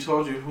she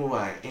told you who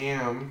I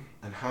am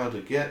and how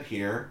to get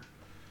here,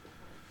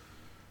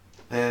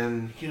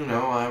 then you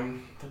know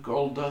I'm the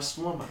Gold Dust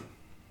Woman.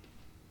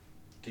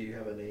 Do you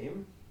have a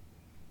name?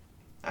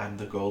 I'm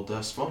the Gold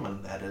Dust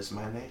Woman, that is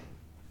my name.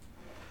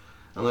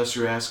 Unless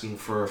you're asking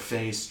for a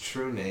Fae's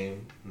true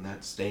name, and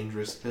that's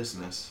dangerous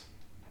business.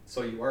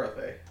 So you are a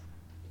Fae.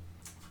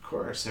 Of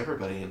course,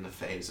 everybody in the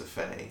Fae is a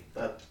Fae.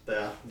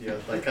 Yeah,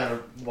 I kind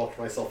of walked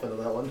myself into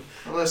that one.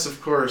 Unless,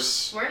 of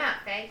course... We're not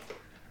fake.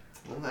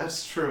 Well,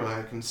 that's true.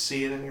 I can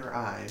see it in your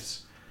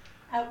eyes.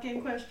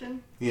 Outgame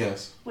question.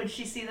 Yes. Would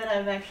she see that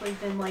I've actually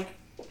been, like,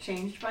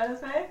 changed by the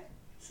Fae?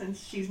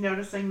 Since she's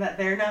noticing that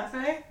they're not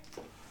Fae?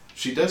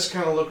 She does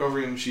kind of look over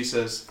you and she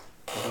says,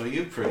 "Oh,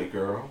 you pretty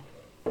girl.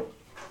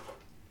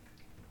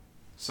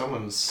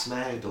 Someone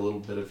snagged a little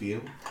bit of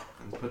you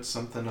and put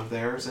something of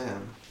theirs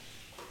in."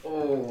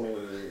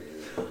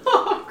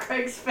 Oh,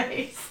 Craig's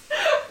face.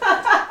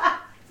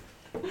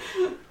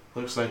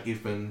 Looks like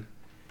you've been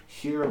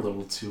here a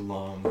little too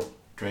long.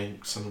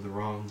 Drank some of the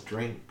wrong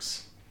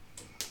drinks.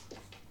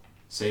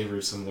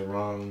 Savored some of the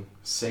wrong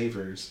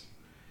savors.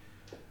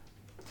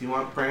 Do you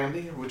want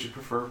brandy or would you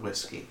prefer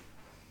whiskey?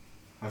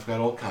 I've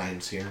got all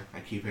kinds here. I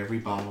keep every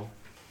bottle.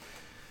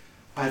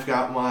 I've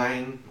got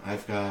wine.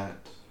 I've got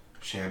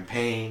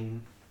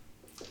champagne.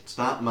 It's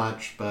not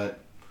much, but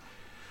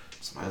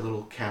it's my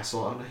little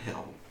castle on a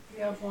hill.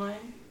 You have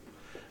wine?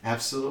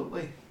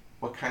 Absolutely.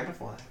 What kind of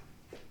wine?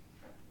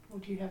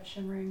 Would you have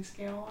shimmering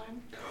scale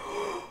wine?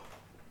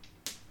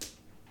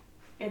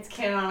 It's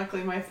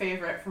canonically my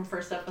favorite from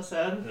first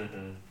episode.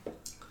 Mm-hmm.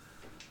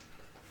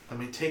 Let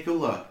me take a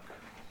look.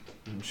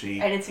 And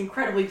she... And it's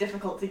incredibly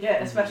difficult to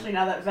get, especially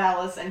now that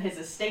Valis and his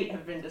estate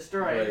have been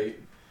destroyed. Right.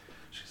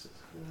 She says,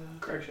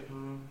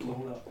 Correction.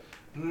 Blown up.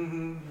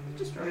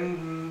 Destroyed.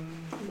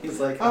 He's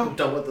like, I'm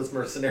done with this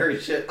mercenary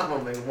shit. I'm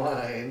gonna make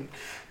wine.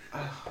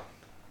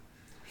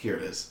 Here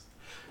it is.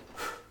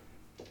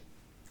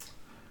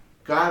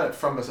 Got it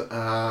from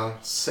a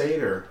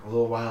satyr a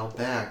little while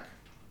back.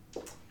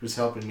 He was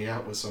helping me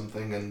out with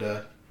something, and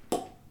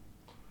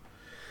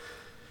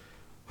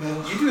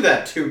well, You do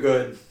that too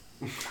good.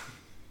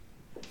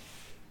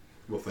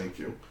 well, thank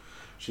you.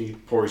 She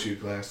pours you a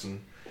glass,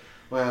 and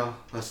well,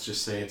 let's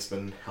just say it's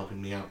been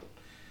helping me out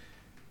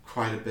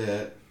quite a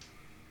bit.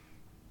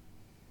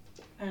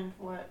 And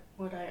what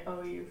would I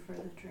owe you for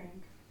the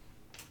drink?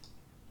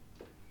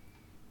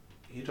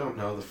 You don't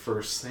know the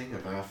first thing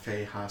about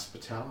Fae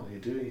hospitality,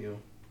 do you?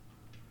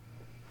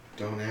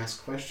 Don't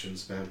ask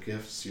questions about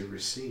gifts you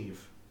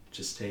receive.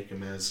 Just take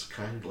them as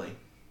kindly.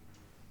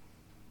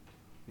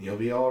 You'll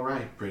be all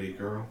right, pretty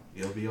girl.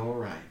 You'll be all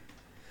right.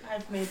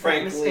 I've made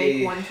Frankly- that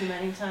mistake one too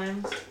many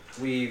times.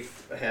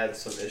 We've had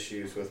some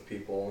issues with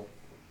people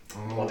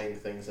Oh, wanting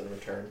things in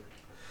return.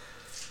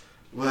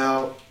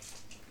 well,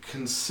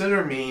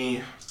 consider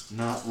me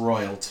not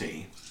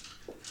royalty.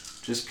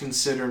 Just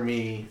consider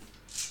me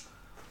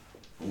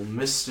a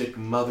mystic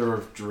mother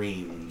of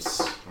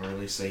dreams, or at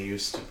least I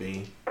used to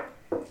be.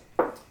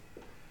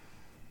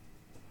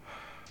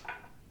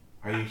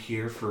 Are you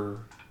here for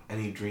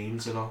any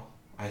dreams at all?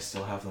 I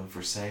still have them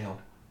for sale.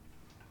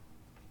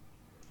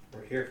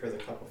 We're here for the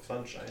cup of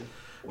sunshine.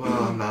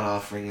 Well, I'm not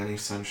offering any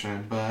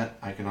sunshine, but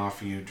I can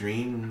offer you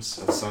dreams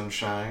of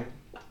sunshine.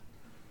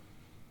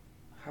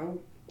 How?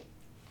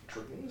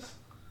 Dreams?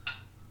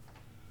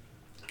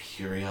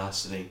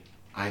 Curiosity.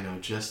 I know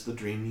just the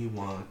dream you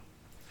want.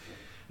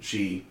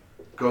 She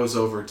goes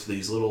over to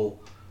these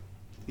little...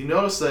 You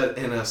notice that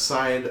in a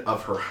side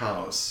of her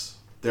house,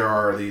 there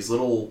are these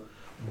little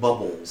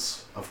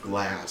bubbles of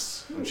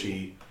glass. And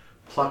she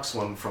plucks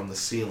one from the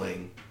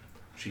ceiling.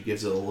 She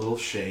gives it a little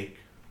shake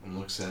and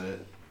looks at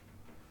it.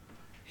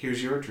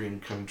 Here's your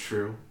dream come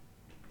true.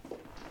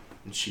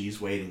 And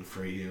she's waiting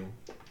for you.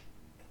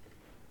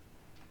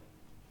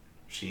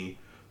 She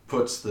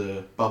puts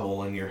the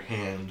bubble in your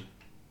hand.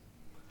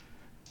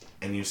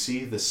 And you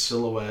see the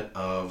silhouette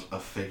of a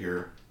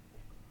figure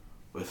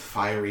with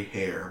fiery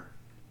hair.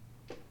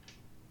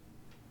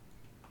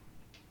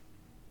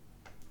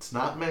 It's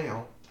not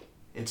male,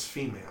 it's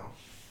female.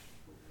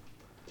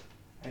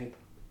 I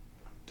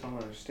don't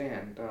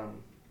understand.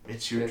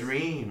 It's your Yes.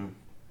 dream.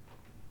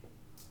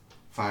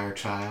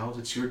 Firechild,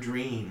 it's your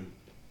dream.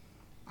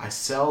 I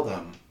sell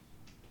them,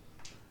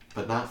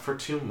 but not for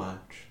too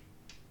much.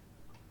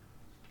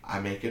 I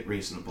make it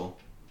reasonable.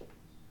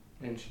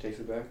 And she takes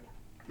it back.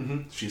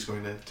 She's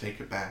going to take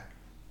it back.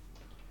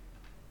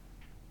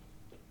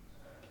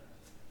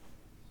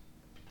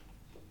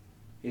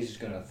 He's just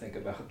gonna think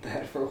about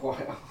that for a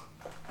while.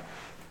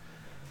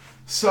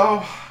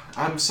 So,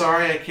 I'm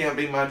sorry I can't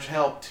be much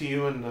help to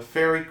you and the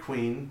Fairy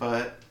Queen,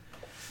 but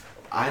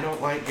I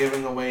don't like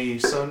giving away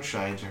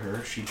sunshine to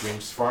her. She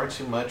drinks far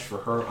too much for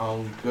her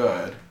own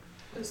good.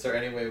 Is there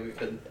any way we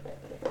could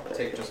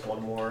take just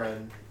one more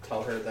and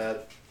tell her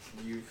that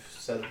you've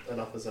said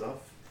enough is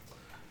enough?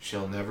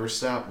 She'll never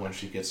stop when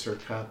she gets her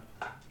cup.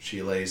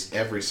 She lays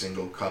every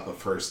single cup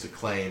of hers to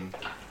claim.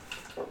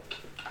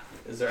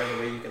 Is there any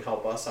way you can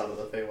help us out of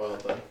the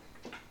Feywild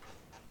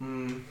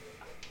then?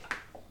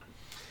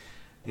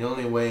 The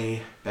only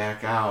way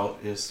back out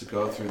is to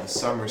go through the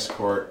Summer's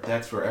Court.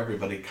 That's where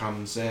everybody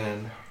comes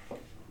in.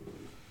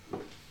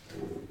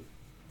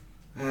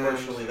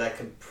 Unfortunately, that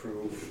could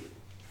prove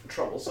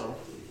troublesome.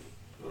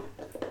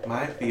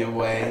 Might be a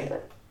way.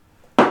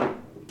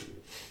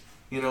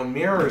 You know,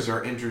 mirrors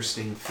are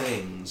interesting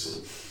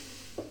things.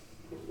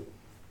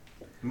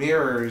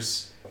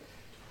 Mirrors,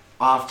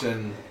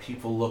 often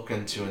people look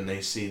into and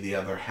they see the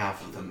other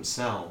half of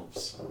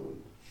themselves.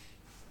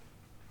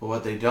 But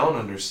what they don't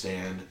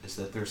understand is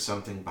that there's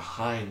something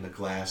behind the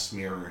glass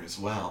mirror as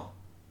well.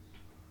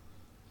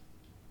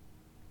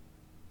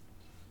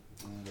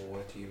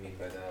 What do you mean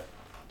by that?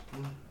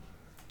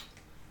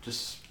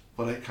 Just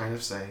what I kind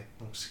of say.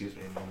 Oh, excuse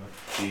me a moment.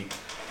 She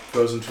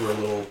goes into her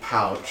little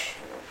pouch,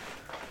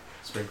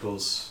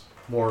 sprinkles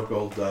more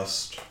gold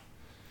dust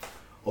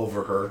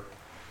over her.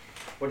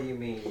 What do you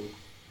mean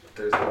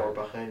there's more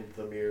behind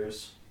the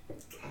mirrors?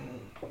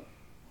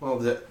 Well,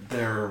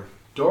 they're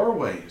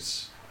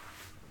doorways.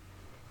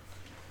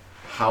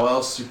 How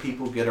else do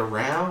people get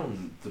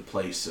around the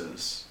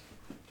places?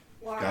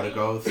 Gotta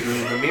go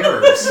through the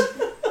mirrors.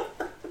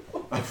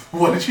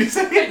 What did you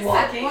say?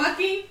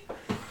 Walking?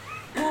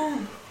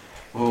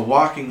 Well,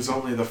 walking's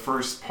only the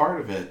first part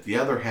of it. The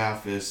other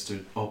half is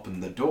to open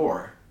the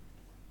door.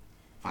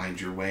 Find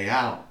your way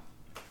out.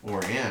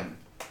 Or in.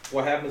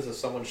 What happens if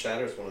someone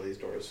shatters one of these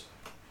doors?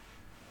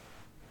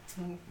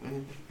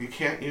 You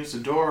can't use the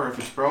door if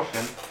it's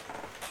broken.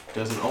 It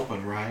doesn't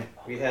open right.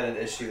 We had an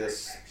issue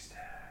this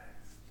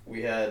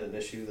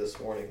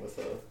morning with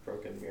a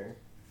broken mirror.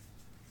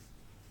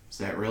 Is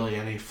that really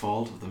any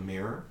fault of the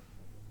mirror?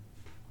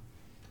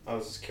 I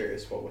was just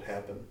curious what would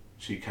happen.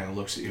 She kind of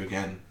looks at you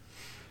again.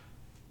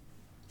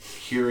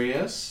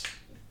 Curious?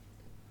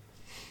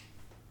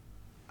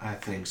 I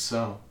think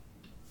so.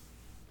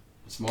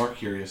 What's more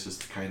curious is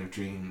the kind of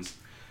dreams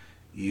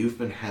you've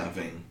been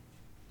having,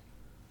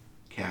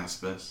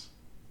 Caspis.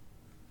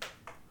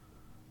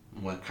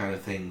 What kind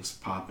of things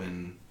pop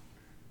in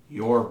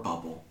your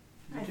bubble?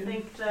 I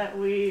think that at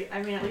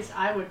least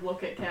I would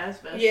look at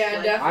Caspis.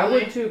 Yeah, definitely. I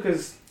would too,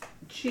 because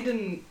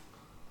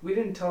we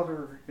didn't tell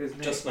her his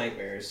name. Just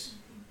nightmares.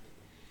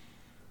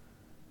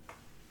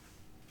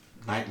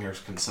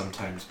 Nightmares can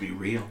sometimes be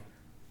real,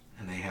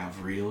 and they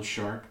have real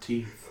sharp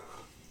teeth.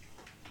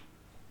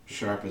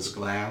 Sharp as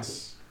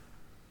glass,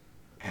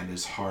 and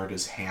as hard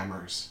as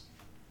hammers.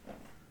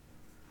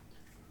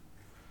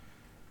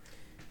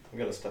 I'm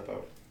gonna step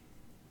out.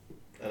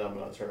 And I'm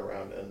gonna turn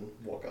around and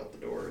walk out the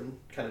door and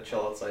kind of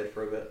chill outside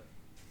for a bit.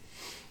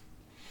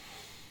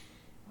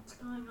 What's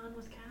going on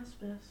with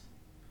Caspis?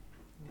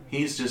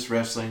 He's just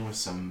wrestling with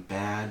some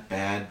bad,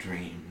 bad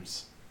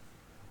dreams.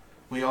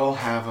 We all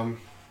have them.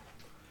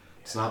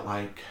 It's not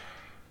like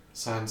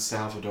San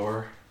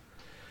Salvador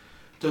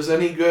does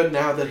any good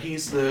now that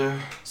he's the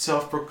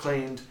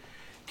self-proclaimed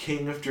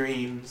king of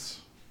dreams.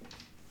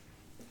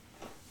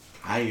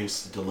 I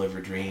used to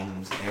deliver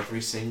dreams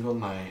every single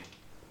night.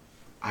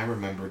 I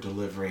remember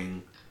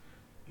delivering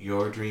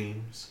your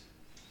dreams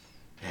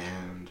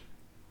and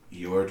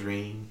your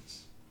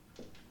dreams,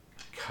 a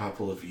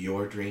couple of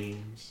your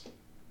dreams.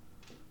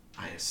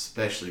 I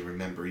especially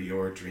remember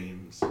your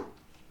dreams.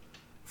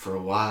 For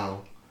a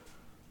while,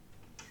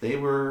 they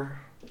were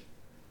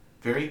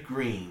very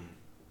green.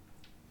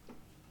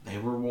 They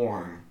were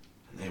warm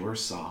and they were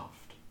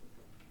soft,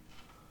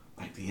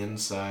 like the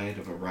inside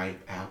of a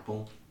ripe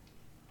apple.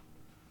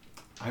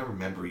 I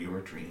remember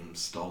your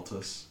dreams,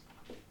 Stultus.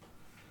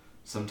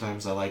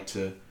 Sometimes I like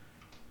to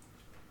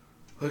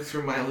look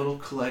through my little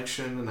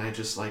collection and I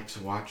just like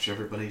to watch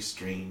everybody's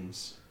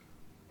dreams.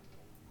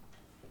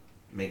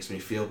 It makes me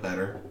feel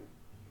better.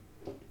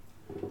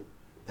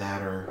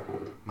 That or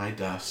my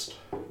dust.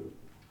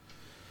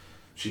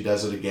 She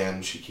does it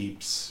again. She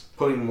keeps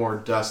putting more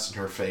dust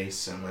in her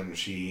face, and when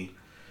she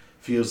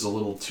feels a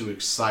little too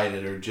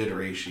excited or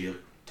jittery, she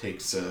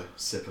takes a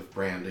sip of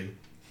brandy.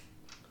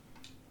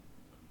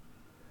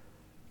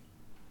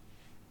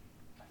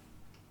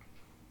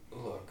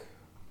 Look.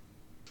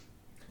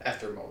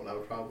 After a moment, I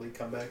would probably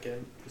come back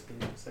in. Just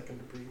need a second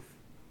to breathe.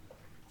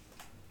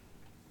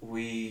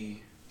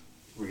 We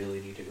really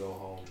need to go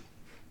home.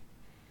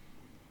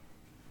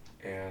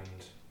 And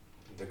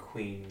the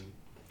Queen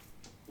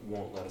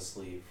won't let us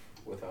leave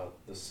without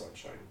the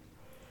sunshine.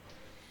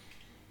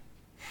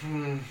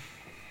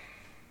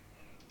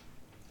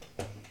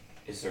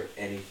 Is there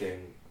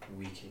anything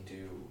we can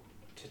do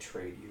to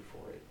trade you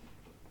for it?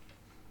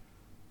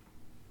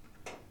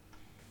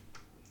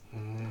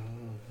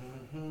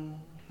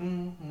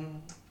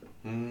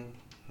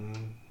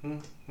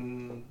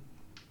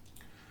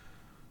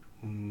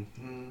 Maybe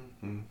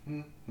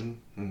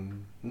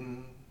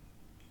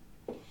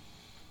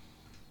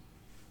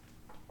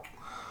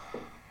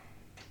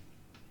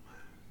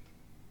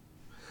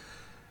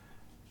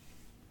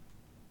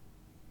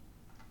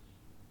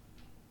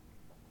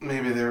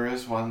there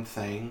is one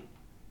thing.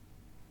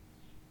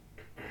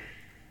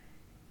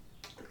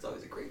 That's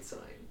always a great sign.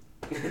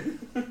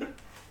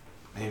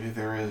 Maybe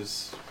there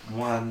is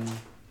one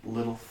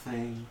little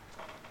thing.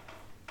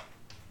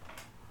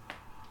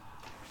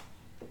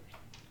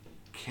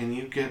 Can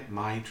you get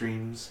my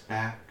dreams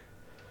back?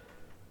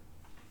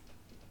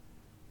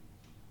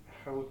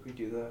 How would we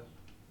do that?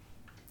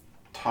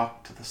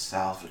 Talk to the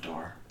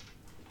Salvador.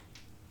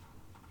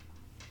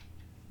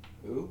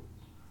 Who?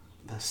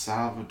 The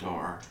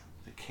Salvador,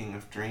 the King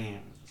of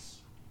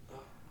Dreams.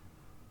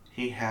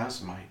 He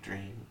has my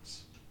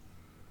dreams.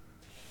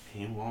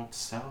 He won't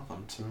sell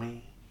them to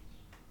me.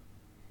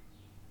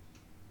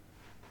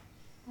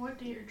 What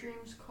do your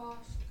dreams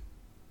cost?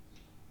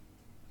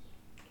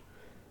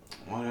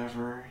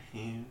 Whatever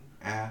he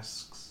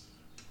asks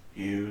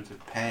you to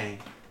pay.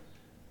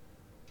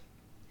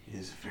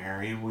 He's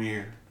very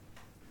weird.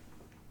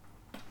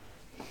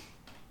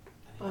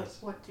 But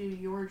what do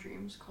your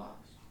dreams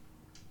cost?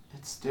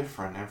 It's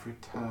different every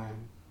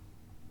time.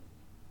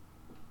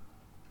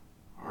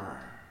 Or,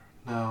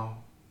 no,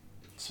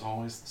 it's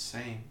always the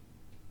same.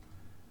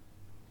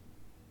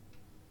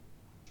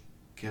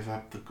 Give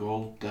up the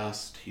gold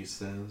dust, he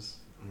says.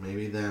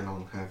 Maybe then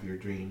I'll have your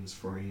dreams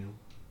for you.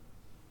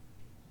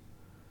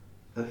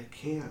 But I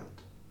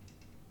can't.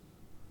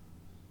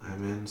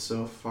 I'm in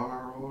so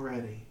far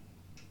already.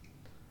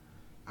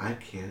 I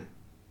can't.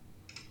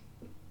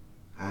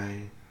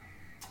 I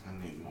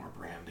need more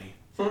brandy.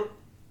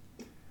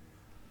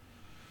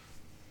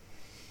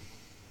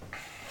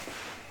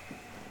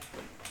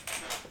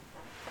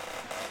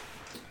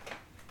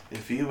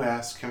 If you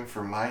ask him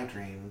for my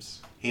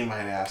dreams, he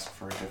might ask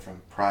for a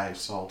different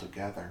price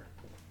altogether.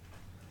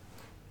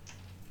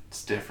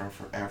 It's different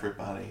for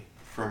everybody.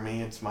 For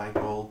me, it's my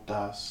gold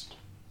dust.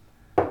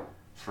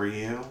 For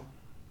you,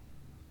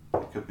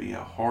 it could be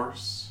a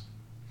horse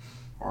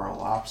or a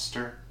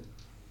lobster.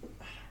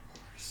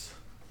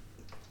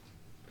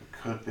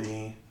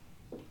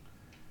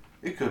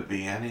 It could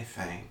be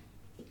anything.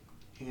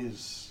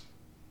 He's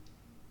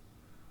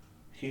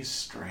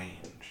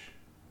strange.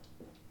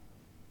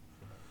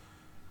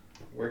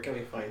 Where can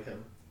we find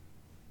him?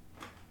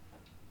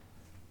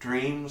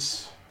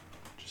 Dreams,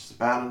 just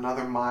about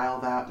another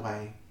mile that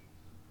way.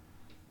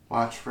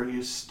 Watch where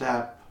you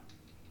step.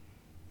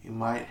 You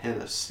might hit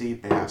a sea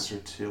bass or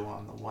two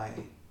on the way.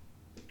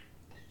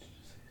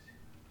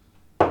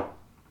 I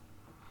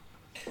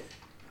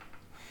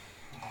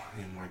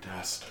need more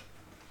dust.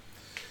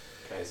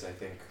 Guys, I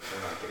think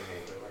we're not getting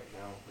anywhere right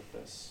now with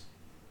this.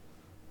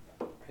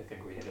 I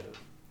think we need to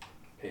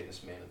pay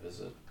this man a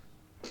visit.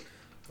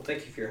 Well,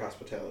 thank you for your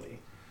hospitality.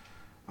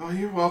 Oh,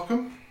 you're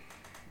welcome.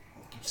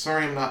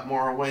 Sorry I'm not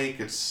more awake.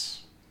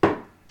 It's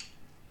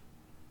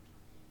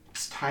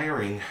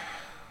tiring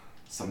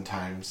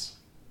sometimes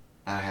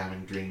not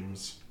having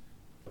dreams.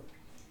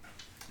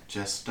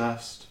 Just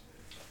dust.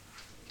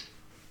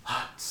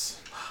 Lots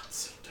and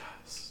lots of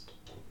dust.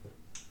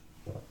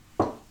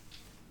 I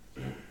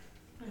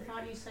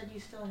thought you said you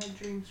still had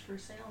dreams for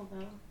sale,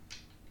 though.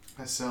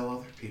 I sell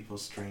other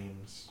people's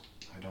dreams.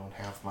 I don't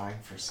have mine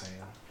for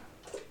sale.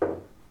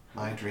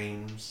 My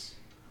dreams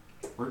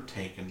were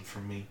taken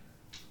from me.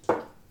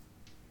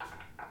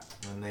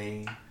 And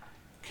they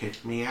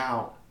kicked me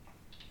out.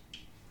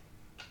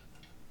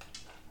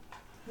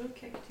 Who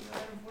kicked you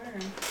out of where?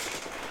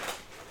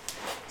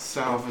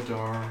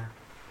 Salvador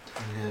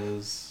and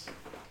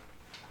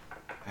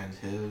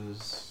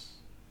his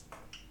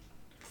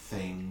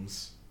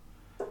things.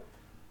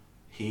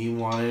 He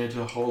wanted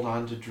to hold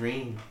on to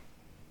Dream.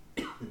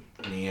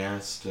 And he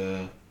asked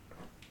a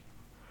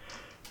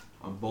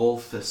bull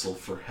thistle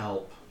for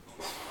help.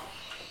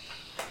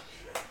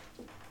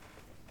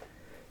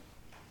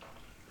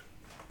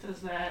 Does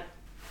that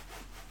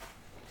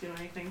do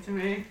anything to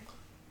me?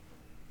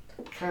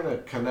 Kind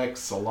of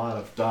connects a lot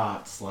of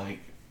dots, like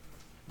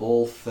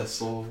bull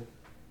thistle.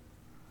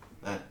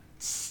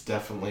 That's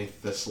definitely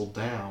thistle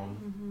down.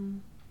 Mm-hmm.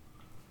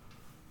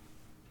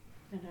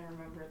 And I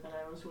remember that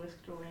I was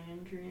whisked away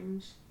in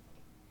dreams.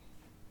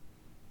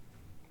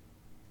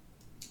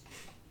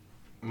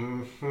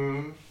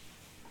 Mm-hmm.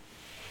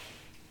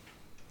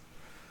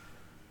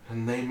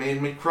 And they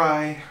made me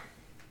cry,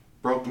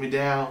 broke me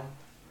down,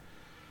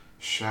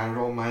 shattered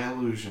all my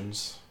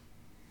illusions.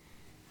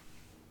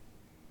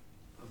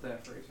 Of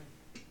that phrasing.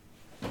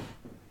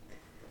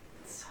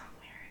 Song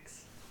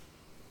lyrics.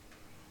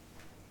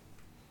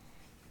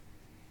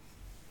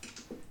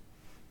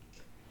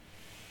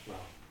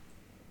 Well,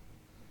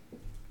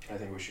 I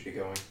think we should be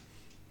going.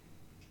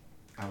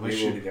 I We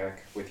wish will be you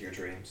back with your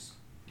dreams.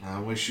 I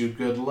wish you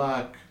good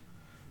luck.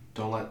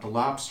 Don't let the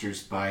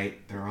lobsters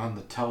bite. They're on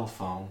the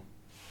telephone.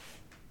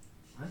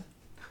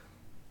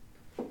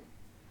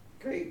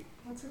 Great.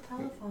 What's a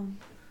telephone?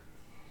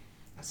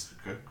 That's a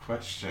good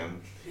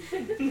question.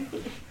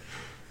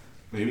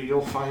 Maybe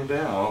you'll find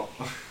out.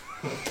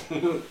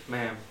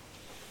 Ma'am,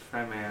 if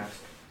I may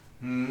ask,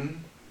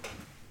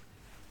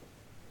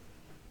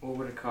 what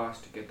would it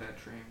cost to get that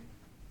dream?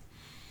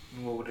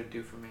 And what would it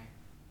do for me?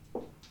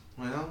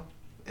 Well,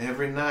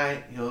 every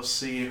night you'll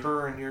see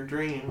her in your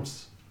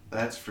dreams.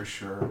 That's for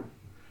sure.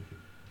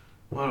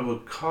 What it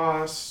would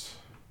cost?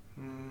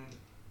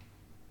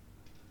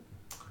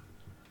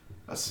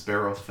 A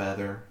sparrow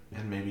feather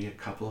and maybe a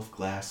couple of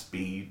glass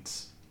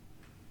beads.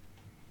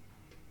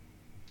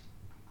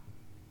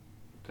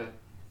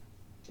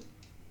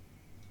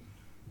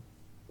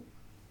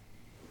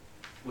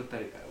 Would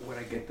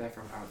I get that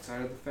from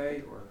outside of the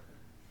Fae, or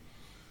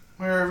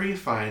Wherever you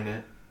find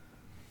it.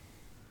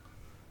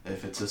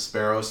 If it's a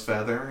sparrow's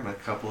feather and a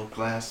couple of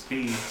glass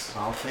beads,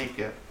 I'll take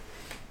it.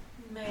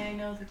 May I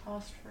know the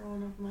cost for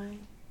one of mine?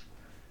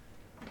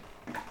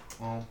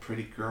 Oh,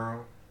 pretty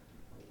girl.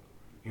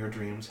 Your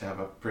dreams have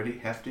a pretty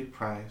hefty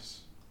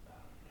price.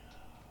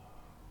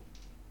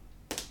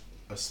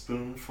 A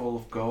spoonful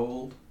of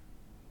gold.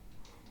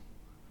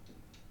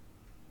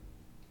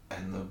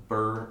 And the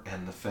burr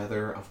and the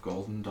feather of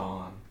golden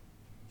dawn.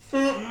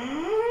 What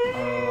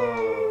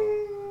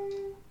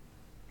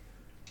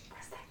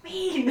does that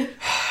mean?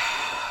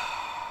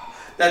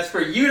 That's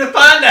for you to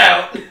find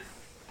out.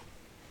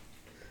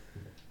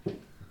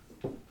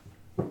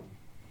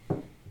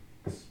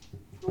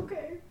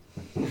 Okay.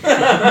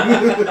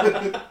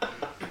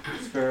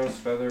 sparrow's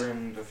feather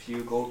and a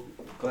few gold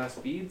glass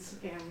beads?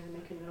 Okay, I'm gonna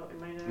make a note in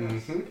my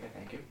notes. Mm-hmm. Okay,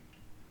 thank you.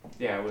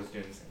 Yeah, I was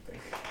doing the same thing.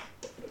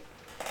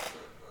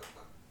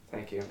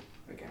 Thank you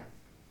again.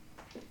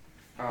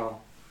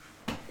 I'll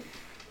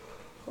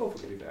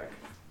hopefully be back.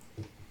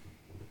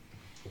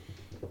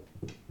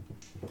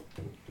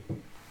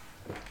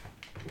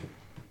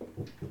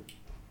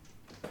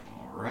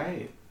 All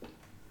right.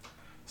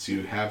 So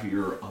you have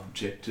your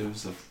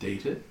objectives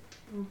updated.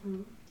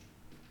 Mm-hmm.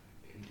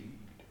 Indeed.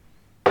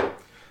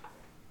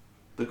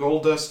 The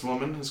Gold Dust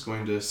Woman is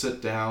going to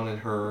sit down in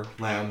her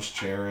lounge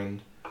chair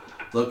and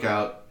look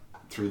out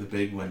through the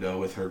big window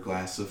with her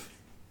glass of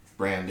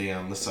brandy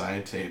on the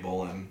side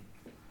table and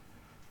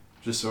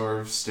just sort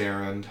of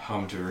stare and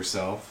hum to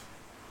herself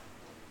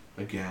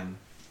again.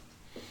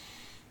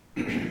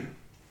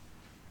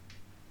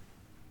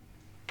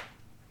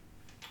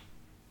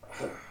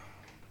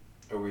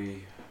 Are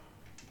we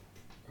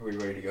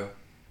ready to go?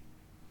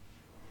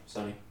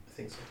 Sonny? I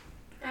think so.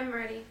 I'm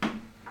ready.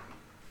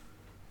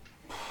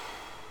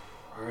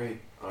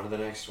 Alright, on to the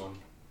next one.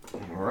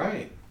 All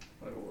right.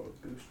 Like a wild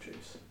goose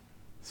chase.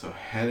 So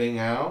heading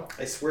out.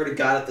 I swear to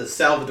God, if the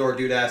Salvador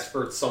dude asks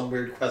for some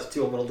weird quest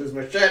too, I'm gonna lose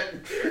my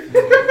shit.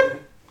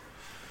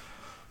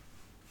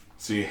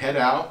 So you head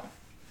out.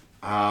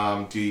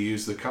 Do you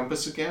use the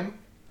compass again?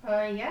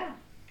 Yeah.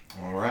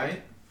 All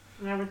right.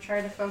 And I would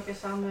try to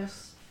focus on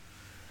this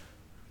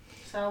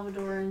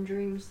Salvadoran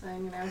dreams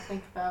thing, and I would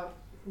think about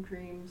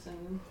dreams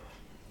and...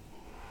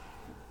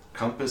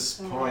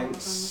 Compass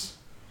points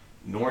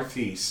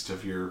northeast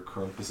of your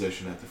current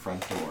position at the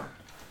front door.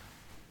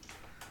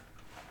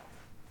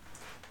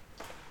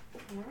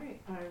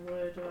 Alright, I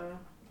would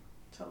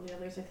tell the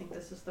others I think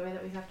this is the way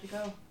that we have to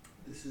go.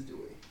 This is the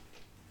way.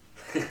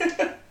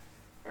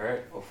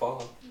 Alright, we'll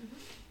follow.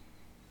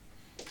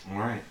 All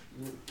right.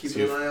 Keep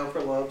So an eye out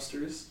for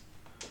lobsters.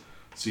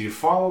 So you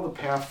follow the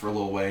path for a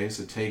little ways.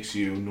 It takes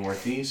you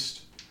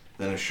northeast,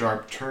 then a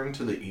sharp turn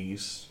to the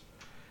east,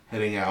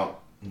 heading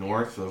out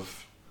north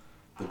of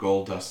the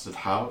gold-dusted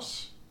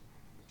house.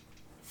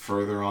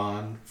 Further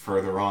on,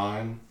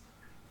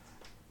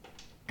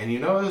 and you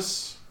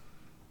notice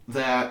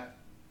that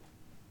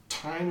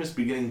time is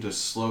beginning to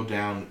slow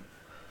down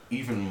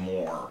even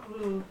more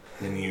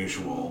than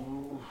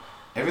usual.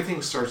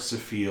 Everything starts to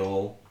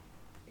feel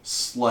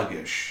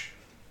sluggish.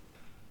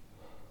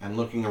 And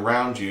looking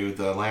around you,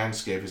 the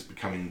landscape is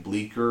becoming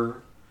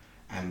bleaker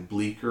and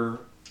bleaker.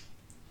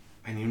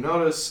 And you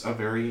notice a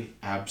very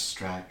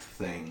abstract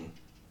thing.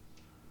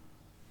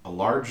 A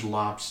large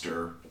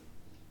lobster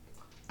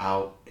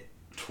out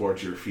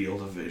towards your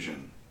field of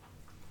vision,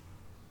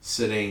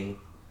 sitting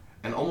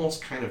and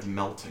almost kind of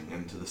melting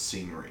into the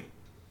scenery.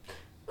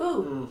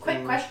 Ooh,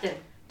 quick question.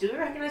 Do we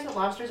recognize what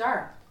lobsters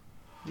are?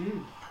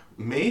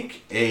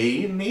 Make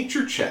a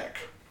nature check.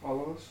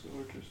 All of us,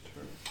 or just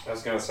her? I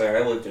was gonna say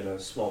I lived in a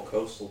small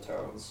coastal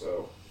town,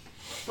 so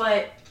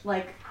But,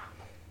 like,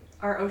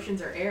 our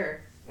oceans are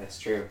air. That's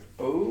true.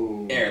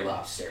 Oh. Air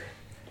lobster.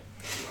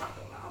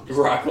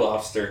 Rock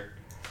lobster.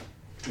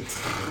 You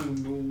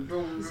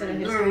said a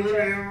history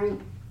check?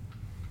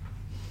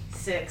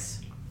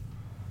 6.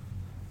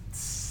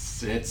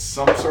 It's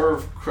some sort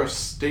of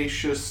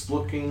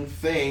crustaceous-looking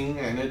thing,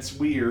 and it's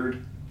weird.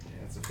 Yeah,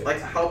 that's a good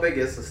Like, how big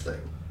is this thing?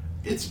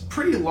 It's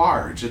pretty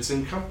large. It's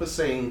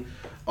encompassing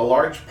a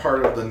large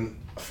part of the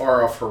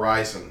far-off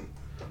horizon,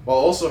 while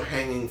also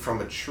hanging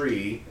from a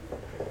tree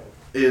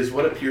is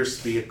what appears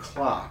to be a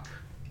clock.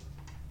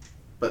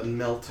 but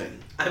melting.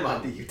 I'm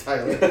on to you,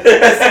 Tyler. As soon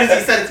as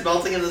he said it's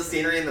melting into the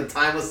scenery and the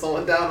time was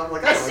slowing down, I'm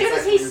like, I As know soon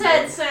as exactly he what you're said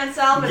doing. San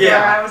Salvador,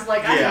 Yeah. I was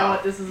like, I Yeah. know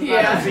what this is about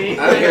Yeah. to be.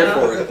 I'm here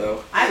for it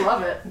though. I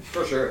love it.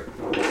 For sure.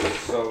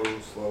 So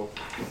slow.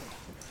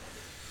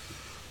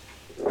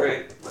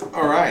 Great.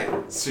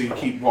 Alright, so you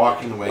keep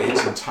walking away,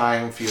 and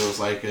time feels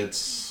like it's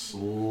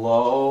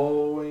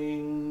slowing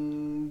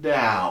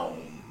down.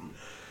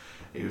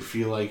 You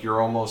feel like you're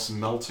almost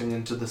melting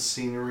into the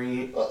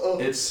scenery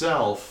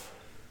itself.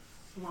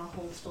 I want to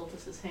hold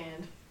Stultus's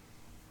hand.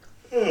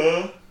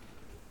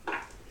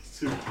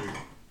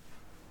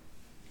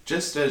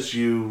 Just as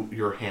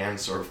your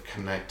hands sort of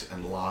connect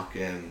and lock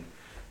in,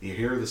 you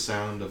hear the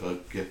sound of a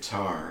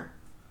guitar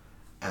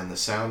and the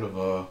sound of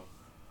a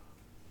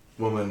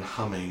woman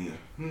humming.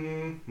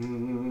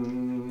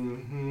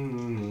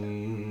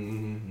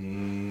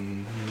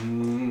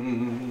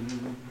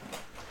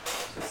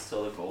 It's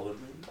still the golden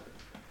moon.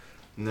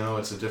 No,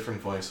 it's a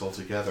different voice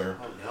altogether.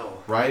 Oh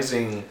no.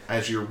 Rising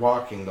as you're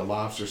walking, the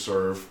lobster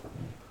sort of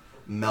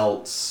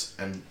melts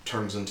and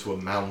turns into a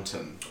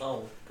mountain.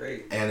 Oh,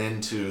 great. And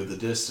into the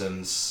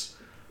distance,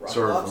 Rock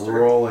sort of lobster.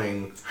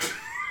 rolling.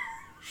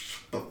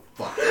 Shut the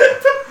fuck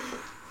up.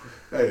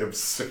 I am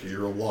sick of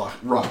your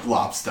rock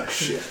lobster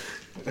shit.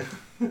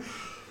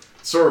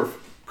 Sort of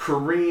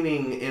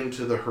careening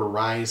into the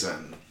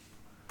horizon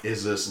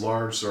is this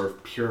large sort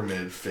of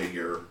pyramid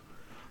figure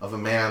of a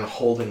man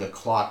holding a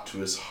clock to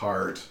his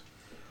heart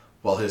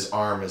while his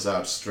arm is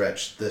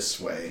outstretched this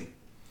way.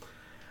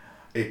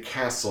 It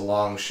casts a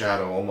long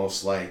shadow,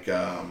 almost like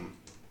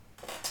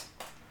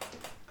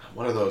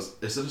what are those?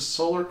 Is it a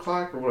solar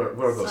clock or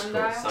what are those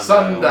Sundial? called?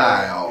 Sundial.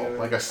 Sundial,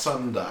 like a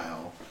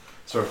sundial,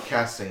 sort of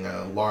casting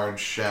a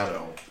large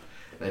shadow.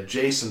 And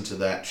adjacent to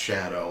that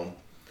shadow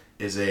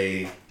is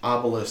a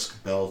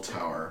obelisk bell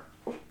tower.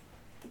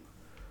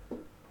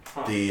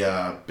 Huh. The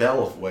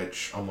bell of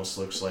which almost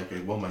looks like a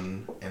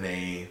woman in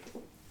a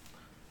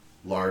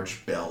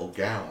large bell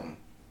gown.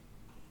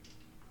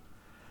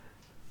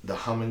 The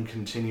humming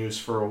continues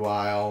for a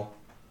while,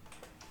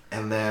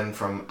 and then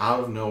from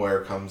out of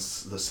nowhere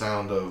comes the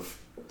sound of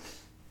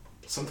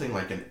something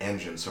like an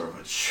engine, sort of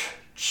a ch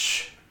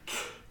ch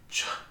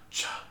ch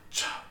ch ch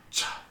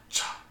ch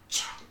ch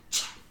ch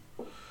ch.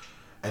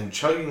 And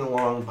chugging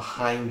along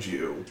behind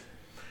you,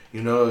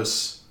 you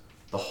notice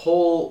the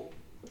whole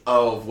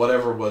of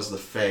whatever was the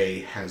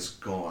Fae has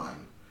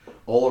gone.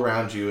 All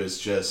around you is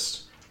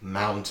just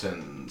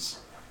mountains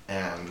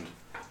and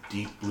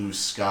deep blue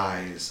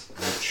skies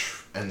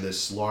and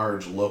this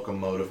large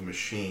locomotive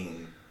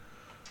machine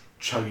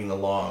chugging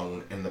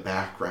along in the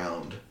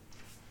background.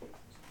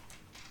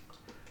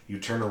 You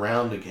turn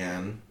around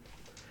again,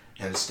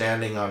 and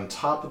standing on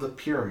top of the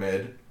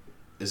pyramid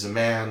is a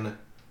man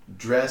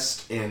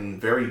dressed in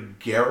very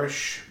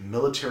garish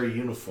military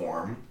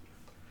uniform.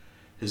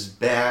 His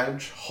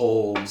badge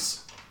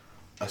holds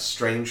a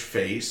strange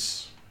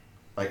face,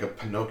 like a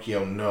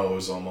Pinocchio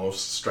nose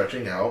almost,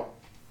 stretching out.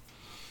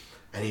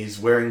 And he's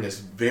wearing this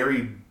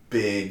very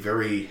big,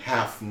 very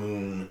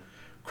half-moon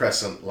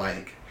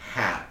crescent-like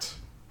hat.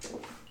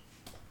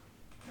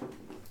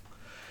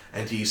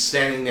 And he's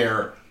standing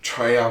there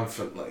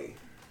triumphantly.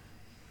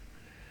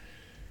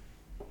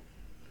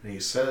 And he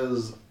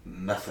says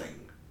nothing.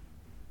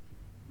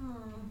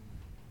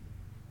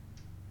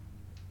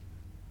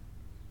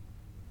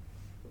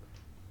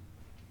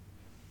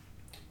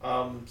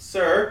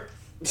 Sir?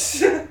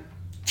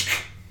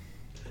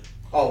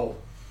 Oh.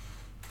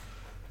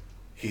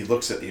 He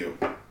looks at you.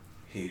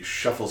 He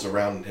shuffles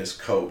around in his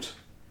coat.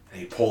 And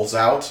he pulls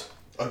out...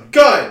 A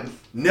gun!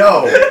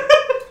 No!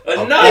 A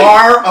a knife!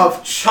 bar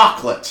of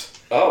chocolate.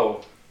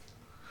 Oh.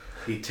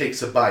 He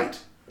takes a bite.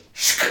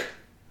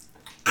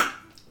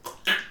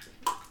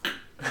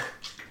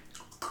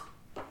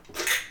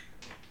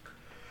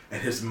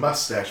 And his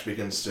mustache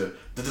begins to...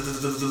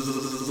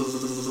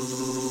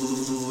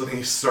 And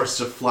he starts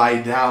to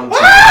fly down to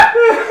you.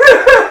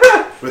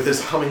 With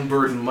his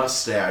hummingbird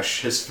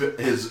mustache,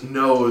 his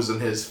nose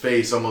and his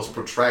face almost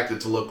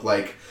protracted to look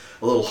like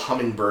a little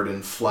hummingbird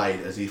in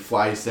flight as he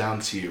flies down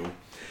to you.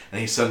 And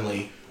he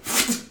suddenly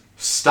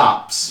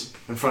stops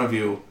in front of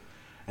you,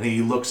 and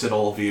he looks at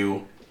all of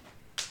you.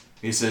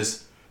 He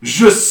says,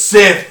 "Je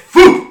sais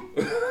fou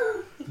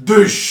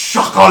de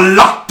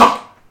chocolat."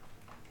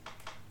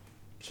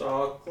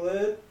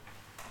 Chocolate?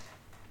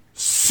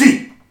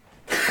 Si.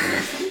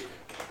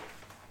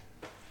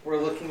 We're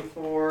looking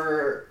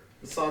for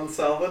San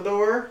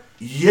Salvador?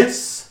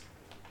 Yes.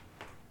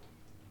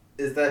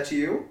 Is that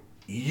you?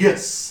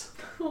 Yes.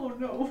 Oh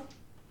no.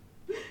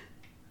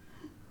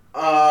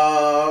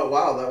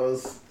 Wow, that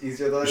was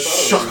easier than I thought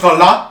it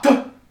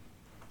Chocolat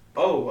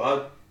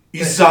was.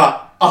 is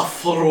a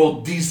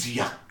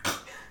aphrodisiac.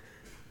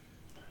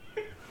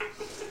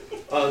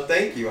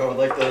 Thank you. I would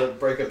like to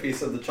break a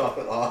piece of the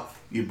chocolate off.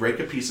 You break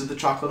a piece of the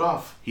chocolate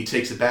off. He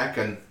takes it back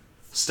and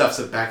stuffs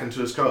it back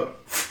into his coat.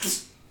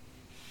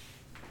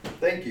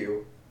 Thank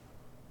you.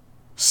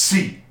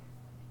 Si.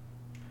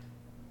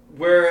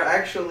 We're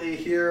actually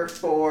here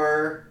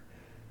for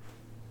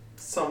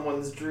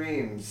someone's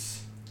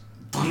dreams.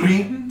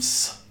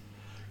 dreams.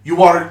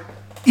 You are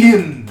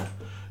in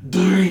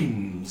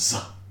dreams.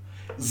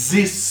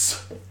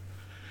 This.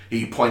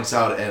 He points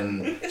out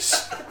and,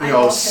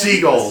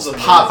 seagulls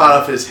pop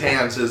out of his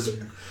hands. His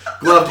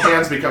gloved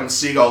hands become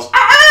seagulls.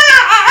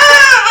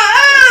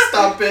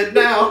 Stop it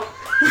now.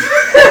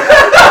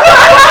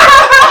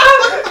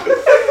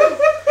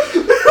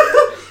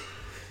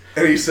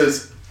 And he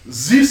says,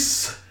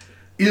 this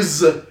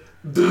is a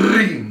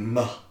dream.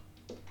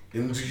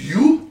 And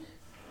you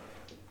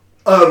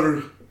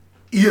are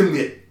in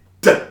it.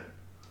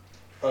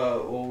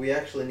 Well, we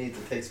actually need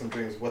to take some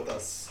dreams with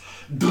us.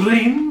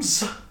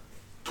 Dreams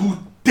to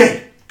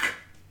take.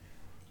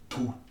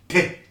 To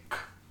take.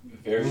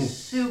 Very.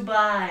 To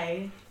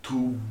buy.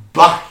 To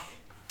buy.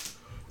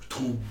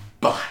 To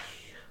buy.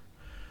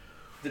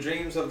 The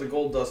dreams of the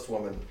Gold Dust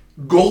Woman.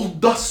 Gold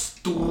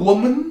dust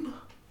woman?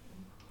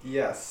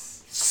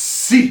 Yes.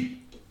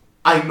 See,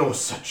 I know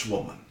such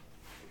woman.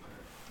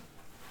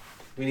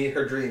 We need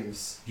her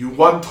dreams. You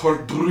want her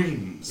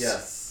dreams?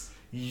 Yes.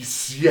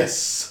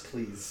 Yes.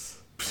 Please.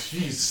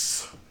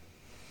 Please.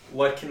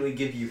 What can we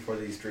give you for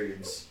these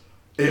dreams?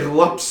 A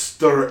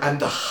lobster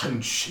and a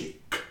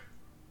handshake.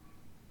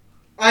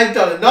 I've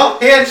done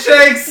enough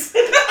handshakes!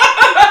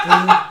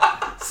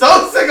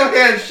 So sick of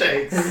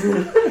handshakes!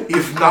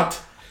 If not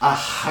a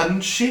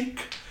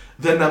handshake,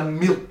 then a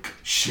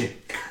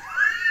milkshake.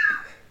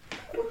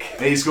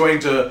 And he's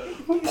going to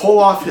pull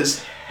off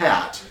his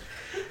hat,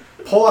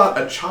 pull out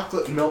a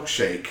chocolate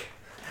milkshake,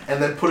 and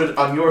then put it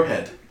on your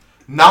head.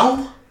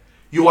 Now,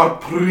 you are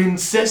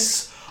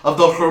princess of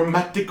the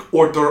Hermetic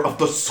Order of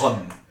the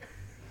Sun.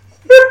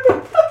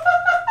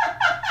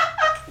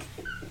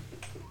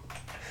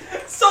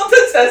 Sultan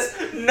has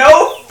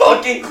no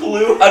fucking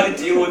clue how to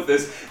deal with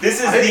this.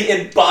 This is the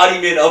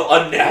embodiment of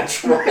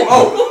unnatural.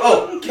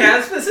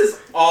 Caspis is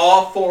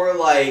all for,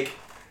 like,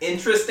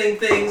 interesting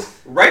things.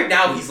 Right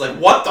now, he's like,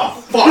 what the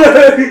fuck?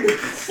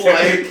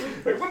 Like,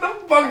 what the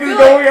fuck is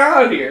going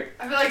on here?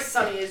 I feel like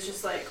Sunny is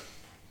just like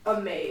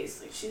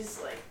amazed. Like she's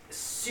like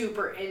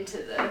super into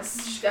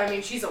this. I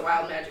mean, she's a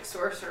wild magic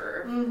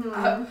sorcerer.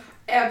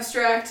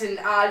 Abstract and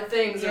odd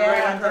things are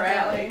right up her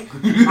alley.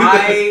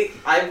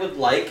 I would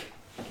like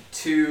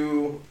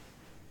to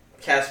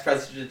cast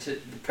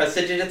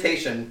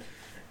prestidigitation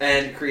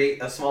and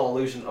create a small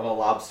illusion of a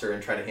lobster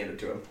and try to hand it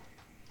to him.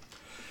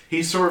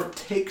 He sort of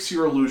takes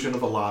your illusion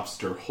of a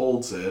lobster,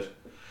 holds it,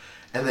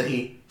 and then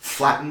he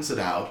flattens it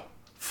out,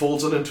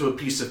 folds it into a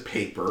piece of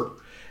paper,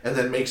 and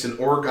then makes an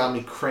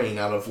origami crane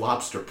out of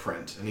lobster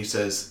print. And he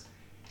says,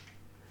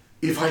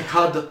 if I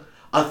had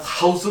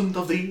 1,000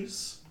 of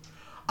these,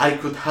 I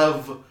could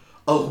have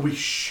a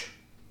wish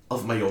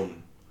of my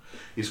own.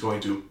 He's going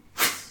to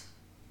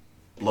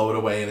blow it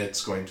away, and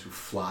it's going to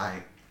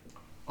fly.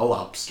 A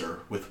lobster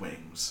with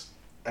wings.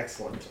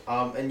 Excellent.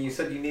 And you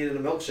said you needed a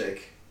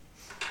milkshake.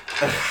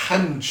 A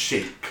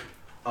handshake.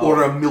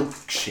 Or a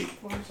milkshake.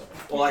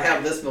 Well, I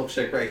have this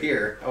milkshake right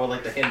here. I would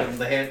like to hand him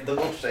the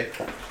milkshake.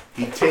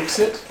 He takes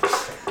it,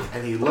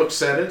 and he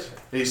looks at it,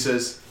 and he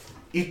says,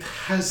 it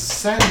has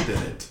sand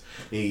in it.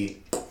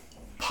 He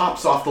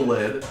pops off the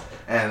lid,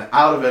 and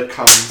out of it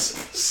comes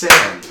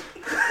sand.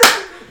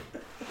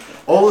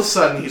 All of a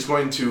sudden, he's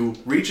going to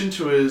reach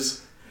into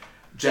his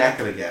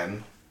jacket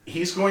again.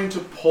 He's going to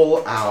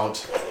pull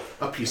out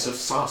a piece of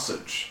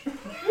sausage.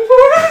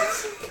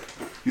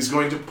 He's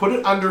going to put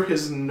it under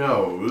his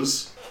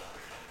nose,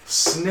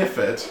 sniff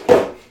it,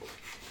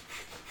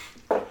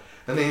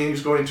 and then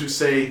he's going to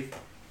say,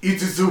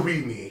 it is a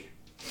weenie.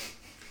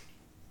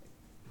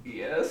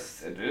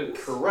 Yes, it is.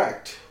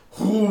 Correct.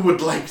 Who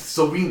would like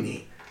the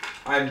weenie?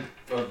 I'm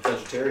a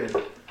vegetarian.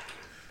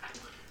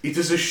 It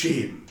is a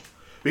shame,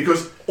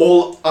 because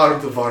all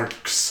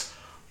aardvarks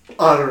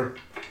are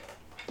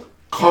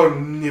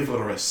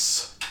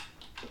carnivorous.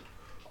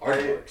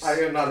 I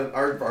am not an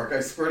aardvark. I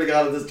swear to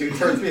God, if this dude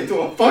turns me into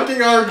a fucking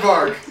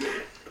aardvark.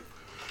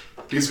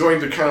 He's going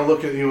to kind of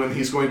look at you, and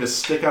he's going to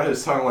stick out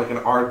his tongue like an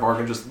aardvark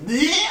and just...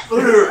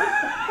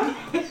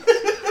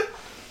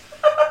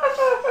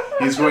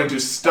 He's going to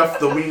stuff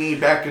the weenie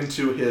back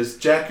into his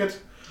jacket,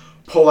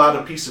 pull out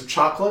a piece of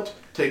chocolate,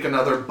 take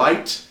another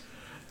bite,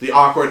 the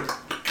awkward...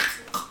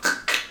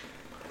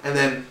 And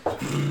then...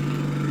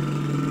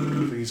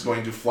 He's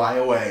going to fly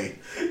away.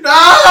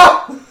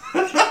 No!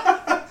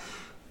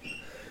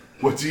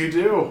 What do you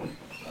do?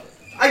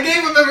 I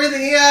gave him everything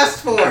he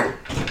asked for.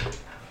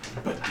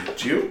 But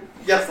did you?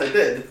 Yes, I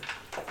did.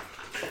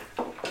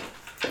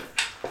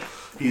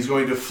 He's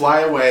going to fly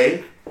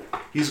away.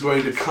 He's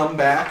going to come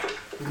back.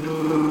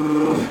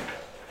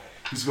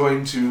 He's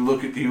going to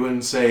look at you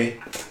and say,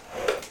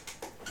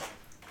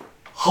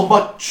 how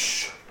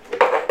much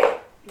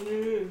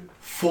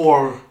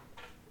for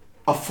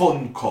a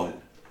phone call?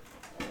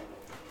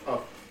 A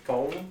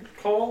phone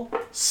call?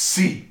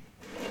 See.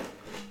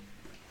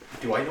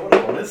 Do I know what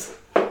a phone is?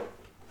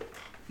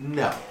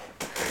 No.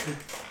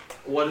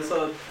 What is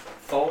a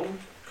phone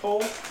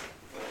call?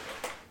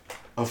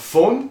 A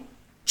phone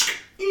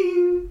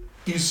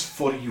is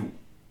for you.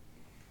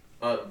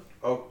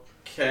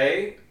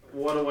 Okay.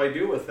 What do I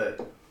do with it?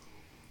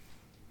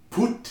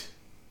 Put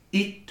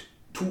eat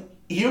to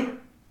ear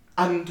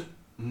and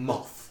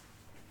mouth.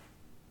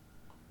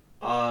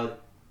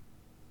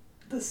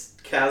 This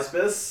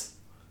Casbus?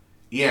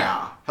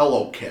 Yeah,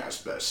 hello,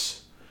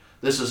 Casbus.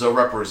 This is a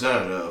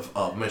representative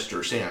of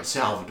Mr. San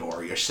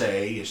Salvador, you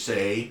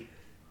say?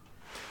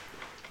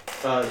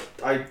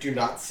 I do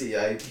not see,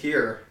 I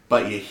hear.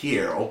 But you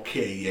hear,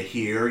 okay, you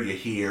hear.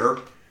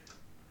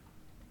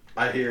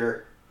 I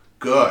hear.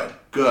 Good,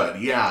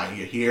 yeah,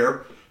 you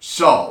hear?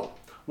 So,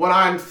 what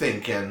I'm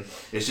thinking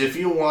is if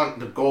you want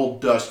the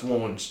Gold Dust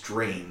Woman's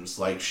dreams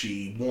like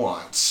she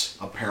wants,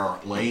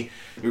 apparently,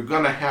 you're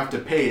gonna have to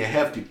pay a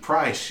hefty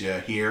price, you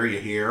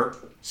hear?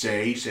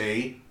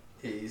 Say.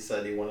 He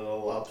said he wanted a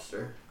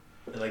lobster,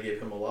 and I gave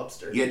him a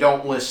lobster. You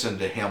don't listen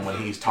to him when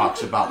he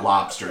talks about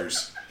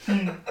lobsters.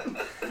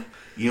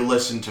 You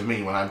listen to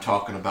me when I'm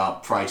talking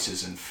about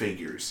prices and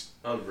figures.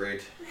 Oh,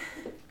 great.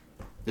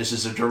 This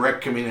is a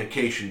direct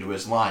communication to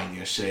his line,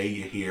 you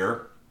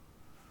hear?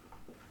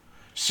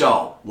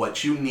 So,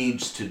 what you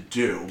needs to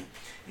do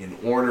in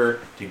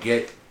order to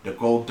get the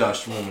Gold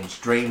Dust Woman's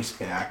dreams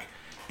back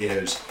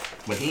is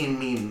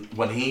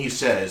when he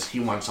says he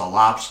wants a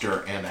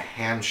lobster and a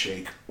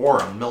handshake or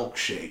a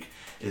milkshake,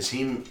 is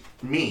he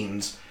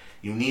means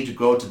you need to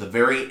go to the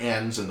very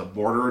ends in the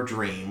border of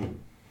dream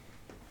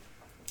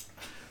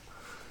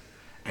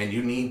and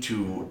you need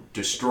to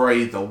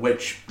destroy the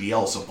witch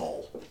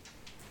Beelzebul.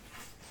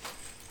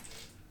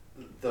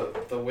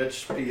 The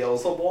witch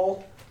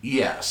Beelzebul?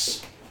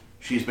 Yes.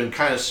 She's been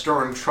kind of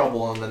stirring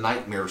trouble in the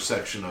nightmare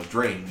section of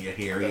Dream, you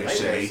hear, The you nightmare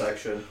say.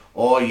 section.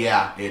 Oh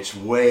yeah, it's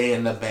way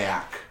in the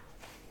back.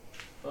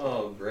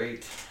 Oh,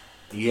 great.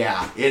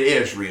 Yeah, it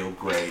is real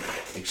great.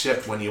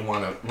 Except when you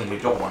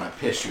don't wanna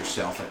piss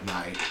yourself at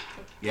night.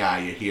 Yeah,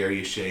 you hear,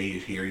 you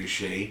say.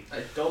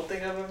 I don't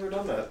think I've ever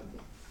done that.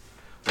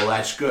 Well,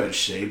 that's good,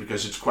 see,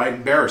 because it's quite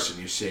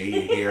embarrassing, you see,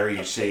 you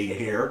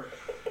hear.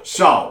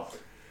 So,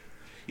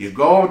 you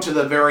go to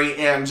the very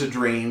ends of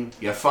Dream,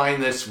 you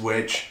find this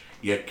witch,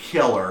 you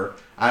kill her.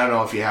 I don't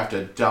know if you have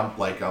to dump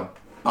like a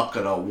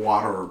bucket of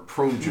water or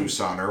prune juice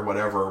on her,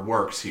 whatever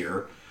works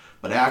here.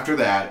 But after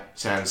that,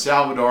 San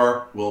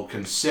Salvador will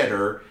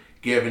consider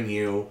giving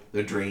you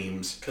the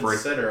dreams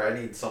I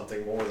need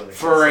something more than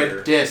for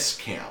consider. a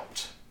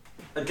discount.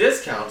 A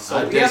discount? So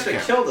A we have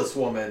discount. to kill this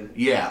woman,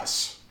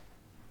 Yes.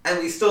 and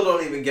we still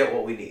don't even get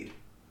what we need.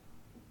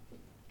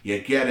 You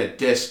get a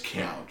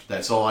discount.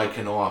 That's all I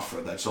can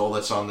offer. That's all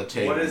that's on the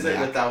table. What is it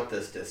Mac. without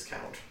this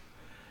discount?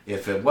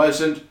 If it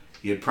wasn't,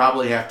 you'd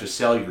probably have to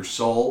sell your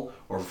soul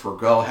or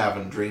forgo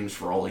having dreams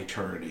for all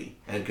eternity.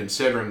 And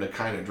considering the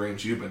kind of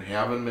dreams you've been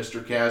having,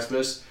 Mr.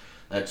 Casbus,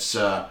 it's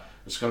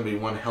going to be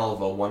one hell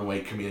of a one-way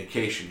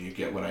communication. You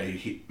get what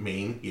I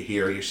mean? You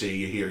hear, you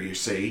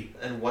see.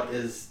 And what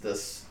is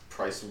this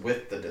price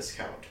with the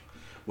discount?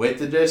 With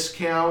the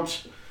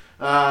discount,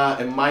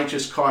 it might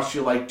just cost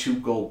you like 2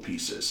 gold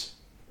pieces.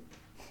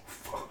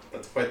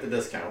 That's quite the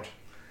discount.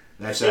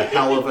 That's a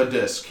hell of a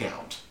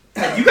discount.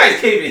 You guys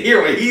can't even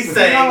hear what he's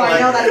saying. No, I like-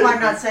 know, that's why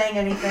I'm not saying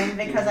anything,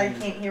 because I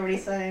can't hear what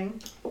he's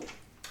saying.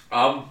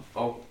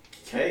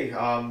 Okay,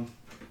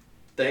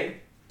 thank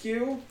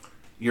you.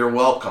 You're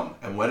welcome.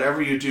 And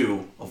whatever you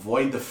do,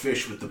 avoid the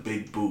fish with the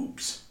big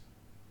boobs.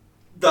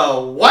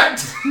 The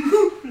what?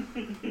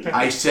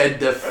 I said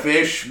the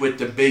fish with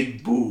the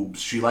big boobs.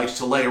 She likes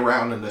to lay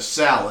around in the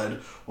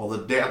salad while the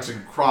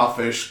dancing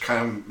crawfish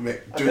kind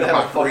of do the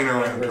Macarena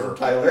around her.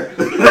 Tyler.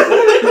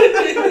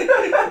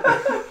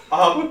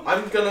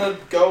 I'm gonna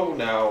go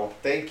now.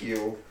 Thank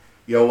you.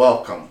 You're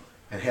welcome.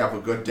 And have a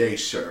good day,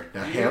 sir.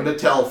 Now hand the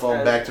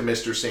telephone back to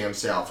Mr. San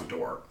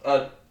Salvador.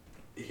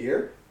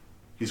 Here?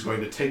 He's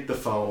going to take the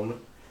phone.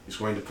 He's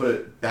going to put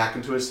it back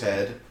into his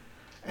head.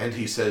 And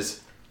he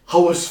says,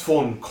 "How was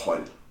phone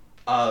call?"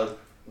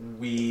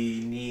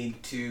 We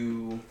need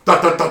to...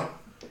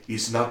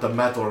 It's not a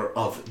matter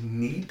of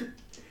need.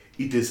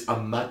 It is a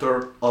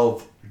matter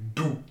of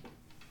do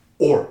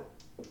or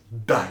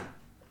die.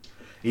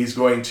 He's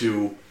going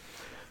to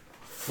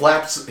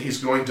he's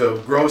going to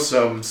grow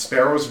some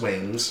sparrow's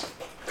wings.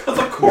 Because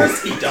of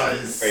course he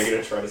does. Are you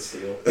gonna try to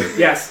steal?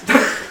 Yes.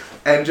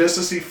 And just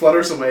as he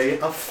flutters away,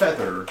 a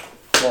feather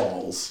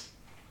falls.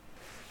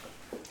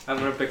 I'm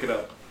gonna pick it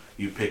up.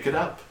 You pick it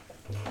up.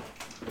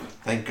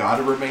 Thank God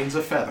it remains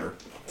a feather.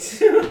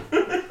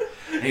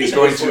 And he's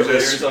going to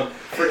There's just... a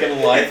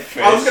freaking live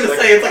fish. I was gonna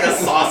say it's like a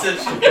sausage.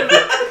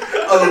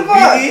 A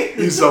weenie.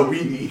 He's a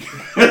weenie.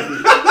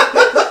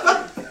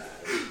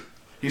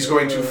 He's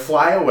going to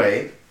fly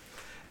away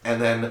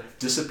and then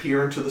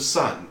disappear into the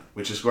sun,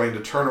 which is going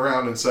to turn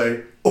around and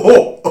say,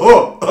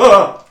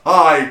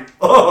 hi,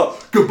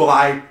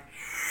 goodbye.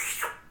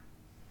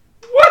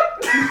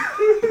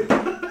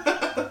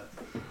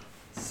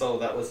 So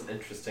that was an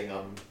interesting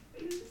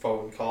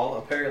phone call.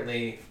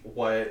 Apparently,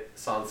 what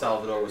San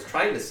Salvador was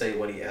trying to say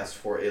when he asked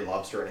for a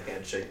lobster and a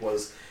handshake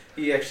was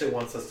he actually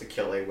wants us to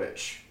kill a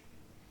witch.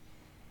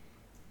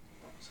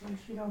 So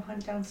if you go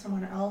hunt down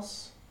someone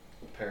else?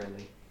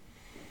 Apparently.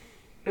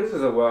 This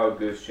is a wild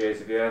goose chase,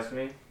 if you ask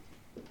me.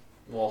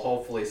 Well,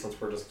 hopefully, since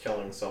we're just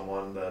killing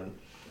someone, then...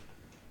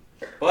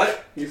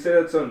 But You say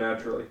that so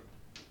naturally.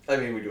 I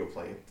mean, we do a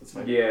plane. That's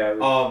fine. Yeah,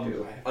 we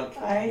do.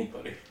 Un-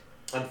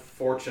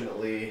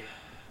 unfortunately,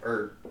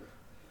 or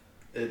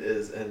it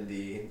is in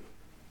the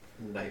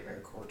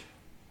Nightmare Court.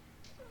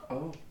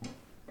 Oh.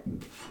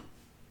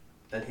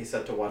 And he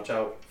said to watch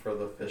out for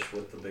the fish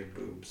with the big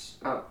boobs.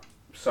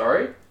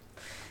 Sorry?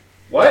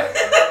 What?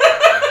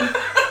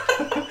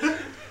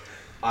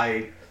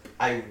 I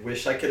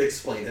wish I could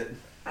explain it.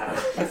 I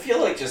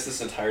feel like just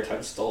this entire time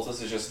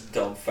Stultus is just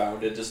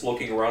dumbfounded, just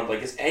looking around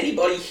like, is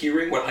anybody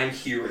hearing what I'm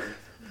hearing?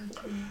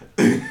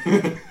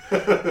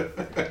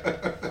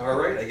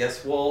 Alright, I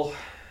guess we'll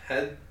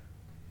head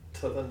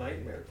to the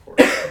Nightmare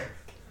Court.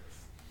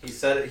 He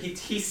said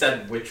he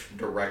said which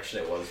direction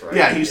it was, right?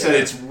 Yeah, he said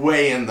it's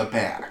way in the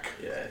back.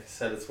 Yeah, he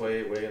said it's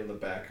way in the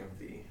back of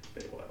the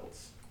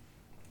Feywilds.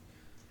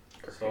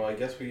 So I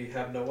guess we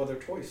have no other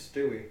choice,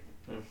 do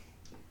we?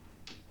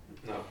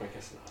 No, I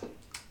guess not.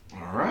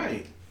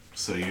 Alright.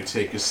 So you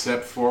take a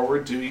step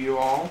forward, do you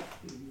all?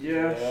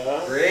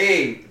 Yeah.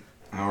 Great!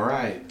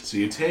 Alright. So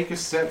you take a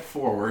step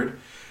forward,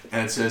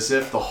 and it's as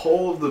if the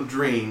whole of the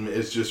dream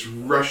is just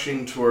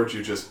rushing towards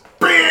you, just...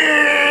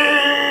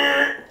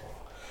 And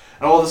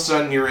all of a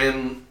sudden you're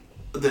in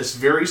this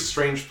very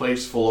strange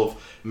place full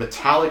of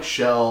metallic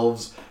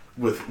shelves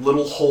with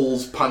little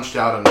holes punched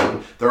out in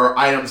them. There are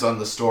items on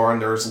the store,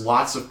 and there's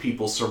lots of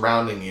people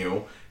surrounding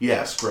you.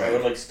 Yes, Greg. I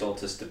would like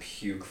Stultus to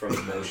puke from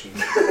emotion.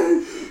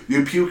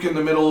 You puke in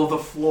the middle of the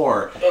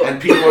floor,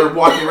 and people are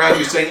walking around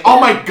you saying, "Oh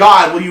my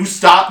God, will you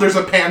stop? There's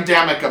a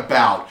pandemic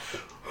about.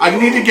 I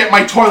need to get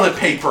my toilet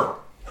paper."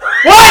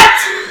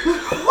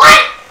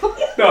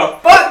 No.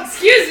 But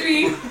excuse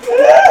me.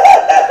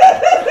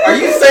 Are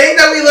you saying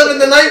that we live in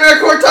the Nightmare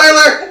Court,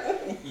 Tyler?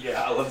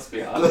 Yeah, let's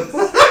be honest.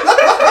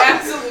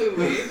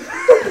 Absolutely.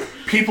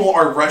 People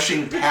are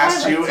rushing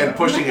past you and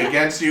pushing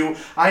against you.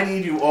 I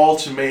need you all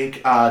to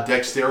make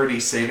dexterity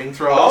saving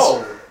throws.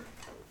 Oh,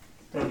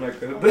 Oh my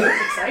god.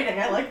 That's exciting.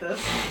 I like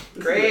this.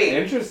 great.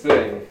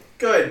 Interesting.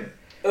 Good.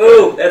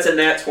 Ooh, that's a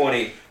nat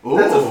 20. Ooh,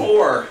 That's a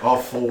 4. A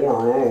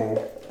 4. Oh.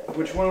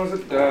 Which one was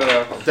it?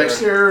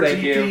 Dexterity,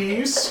 Thank you.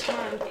 please. Come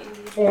on, baby.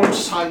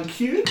 Thank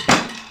you.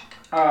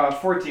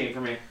 14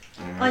 for me.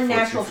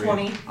 Unnatural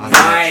 20.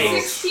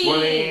 Unnatural 16.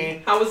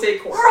 20. How was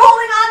Acorn? We're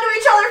holding on to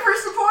each other for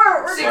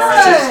support. We're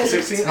good.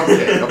 16?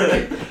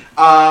 Okay.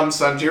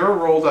 Sanjiro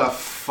rolled a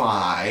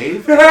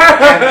 5.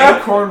 And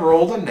Acorn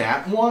rolled a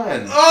nat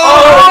 1.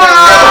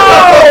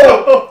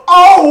 Oh!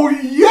 Oh,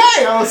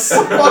 yes!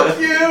 Fuck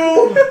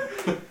you!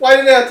 Why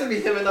did it have to be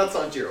him and not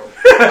Sanjiro?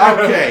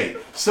 Okay,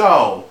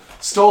 so,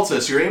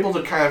 Stultus, you're able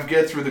to kind of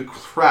get through the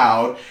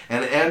crowd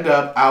and end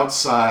up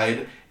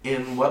outside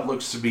in what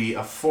looks to be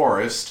a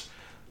forest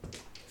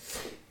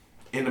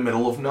in the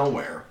middle of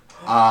nowhere.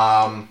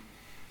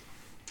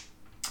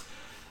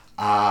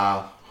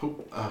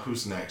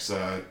 Who's next?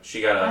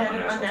 She got I a had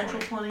an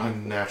unnatural unnatural 20.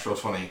 Unnatural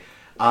 20.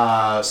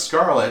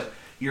 Scarlet,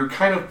 you're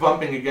kind of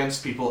bumping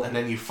against people, and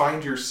then you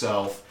find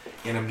yourself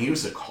in a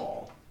music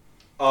hall.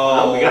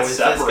 Oh, we got is this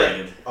gonna-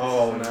 separated.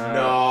 Oh no.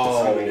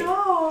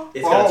 No.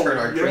 It's gonna Oh, turn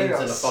our dreams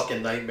into yes.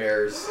 fucking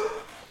nightmares.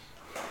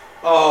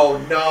 Oh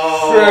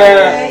no.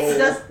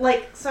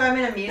 Okay, so I'm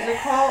in a music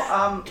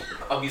hall.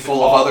 A music Full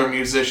hall. of other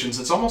musicians.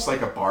 It's almost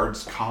like a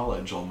bard's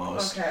college,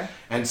 almost. Okay.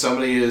 And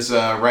somebody is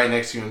right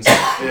next to you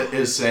and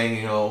is saying,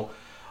 you know,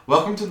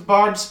 "Welcome to the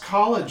Bard's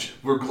College.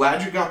 We're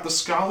glad you got the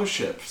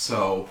scholarship.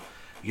 So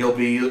you'll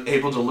be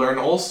able to learn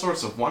all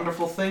sorts of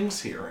wonderful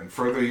things here and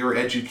further your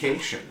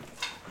education."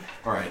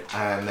 All right,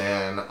 and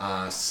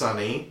then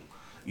Sunny,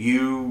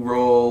 you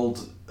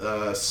rolled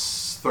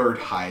third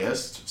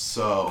highest.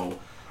 So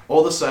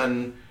all of a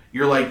sudden,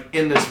 you're like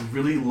in this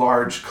really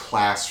large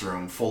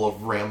classroom full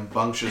of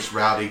rambunctious,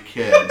 rowdy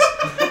kids.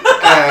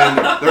 And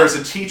there's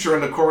a teacher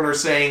in the corner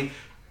saying,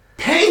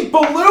 "Paint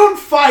balloon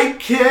fight,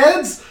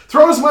 kids!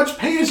 Throw as much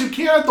paint as you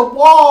can at the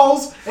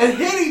walls and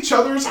hit each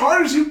other as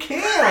hard as you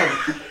can!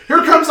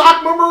 Here comes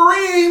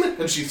Aquamarine!"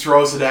 And she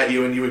throws it at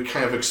you and you would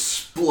kind of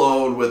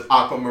explode with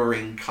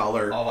aquamarine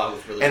color. Oh, that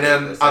was really And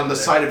good. then on the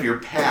side of your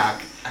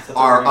pack thought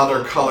are they were other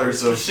full of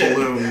colors of shit.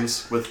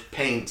 balloons with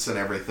paints and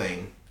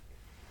everything.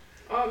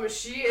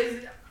 She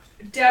is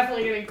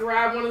definitely gonna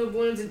grab one of the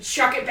balloons and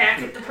chuck it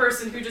back at the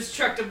person who just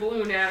chucked a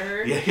balloon at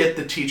her. You hit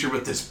the teacher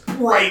with this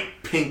bright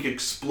pink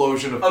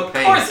explosion of Of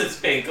paint. course it's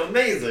pink.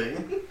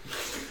 Amazing.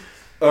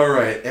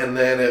 Alright, and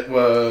then it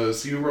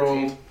was, you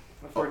rolled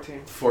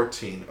 14.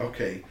 14.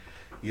 Okay.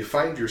 You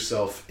find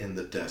yourself in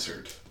the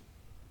desert.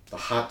 The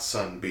hot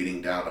sun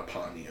beating down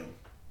upon you.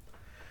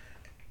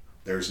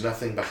 There's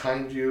nothing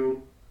behind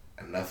you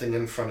and nothing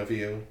in front of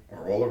you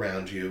or all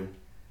around you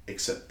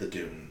except the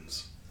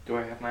dunes. Do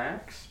I have my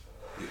axe?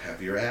 You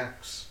have your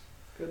axe.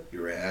 Good.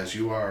 You're as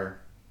you are.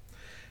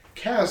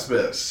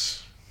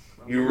 Casbus.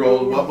 You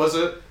rolled, what was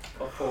it?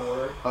 A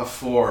 4. A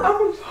 4.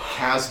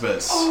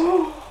 Casbus.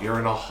 You're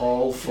in a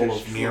hall full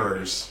of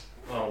mirrors.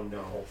 Oh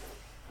no.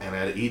 And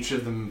at each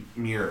of the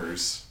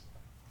mirrors,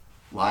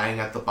 lying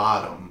at the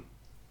bottom,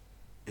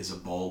 is a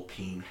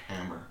ball-peen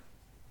hammer.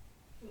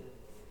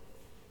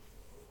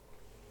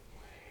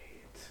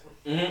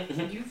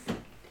 Mm-hmm.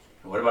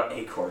 What about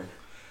Acorn?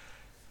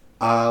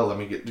 Let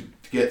me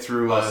get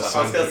through. I was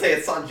gonna say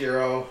it's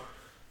Sanjiro.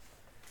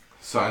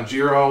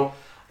 Sanjiro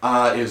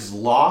is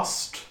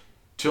lost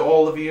to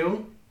all of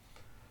you,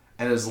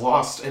 and is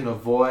lost in a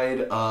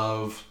void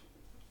of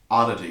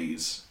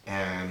oddities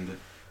and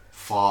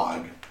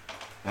fog.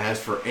 And as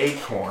for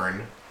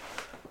Acorn,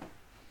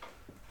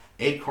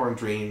 Acorn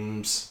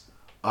dreams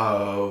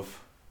of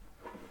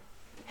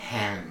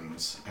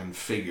hands and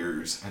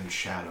figures and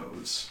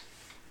shadows.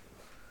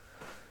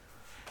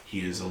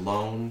 He is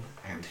alone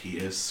and he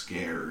is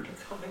scared.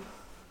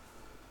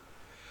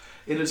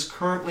 It is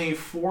currently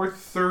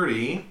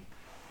 4:30.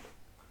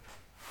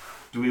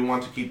 Do we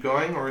want to keep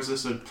going, or is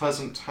this a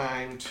pleasant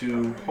time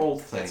to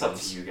hold things? It's up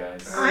to you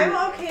guys. I'm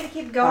okay to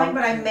keep going,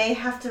 but I may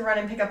have to run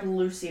and pick up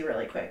Lucy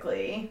really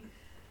quickly.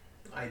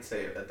 I'd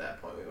say at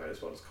that point we might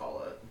as well just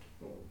call it.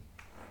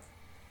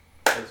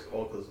 Cause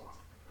Oh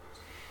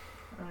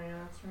yeah,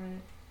 that's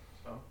right.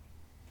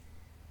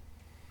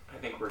 I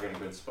think we're in a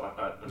good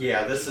spot.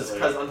 yeah, this is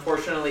because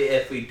unfortunately,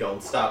 if we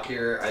don't stop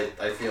here,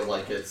 I feel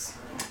like it's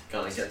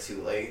gonna get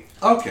too late.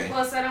 Okay.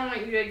 Plus, I don't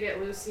want you to get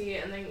Lucy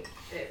and then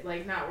it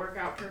like not work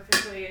out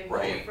perfectly and you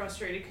Right. get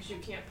frustrated because you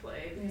can't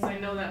play. Because I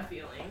know that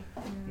feeling.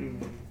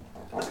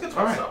 That's good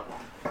All right. stuff.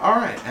 All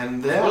right,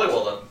 and that, Really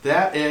well done.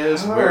 that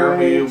is where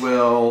we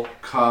will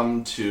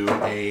come to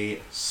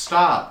a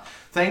stop.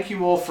 Thank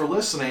you all for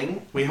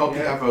listening. We hope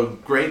you have a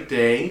great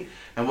day,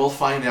 and we'll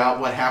find out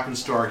what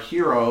happens to our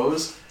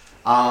heroes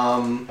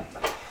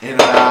in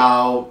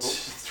about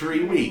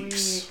 3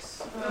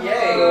 weeks.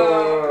 Yay!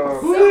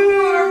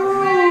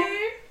 Woo!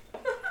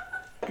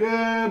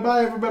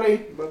 Goodbye, everybody.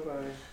 Bye bye.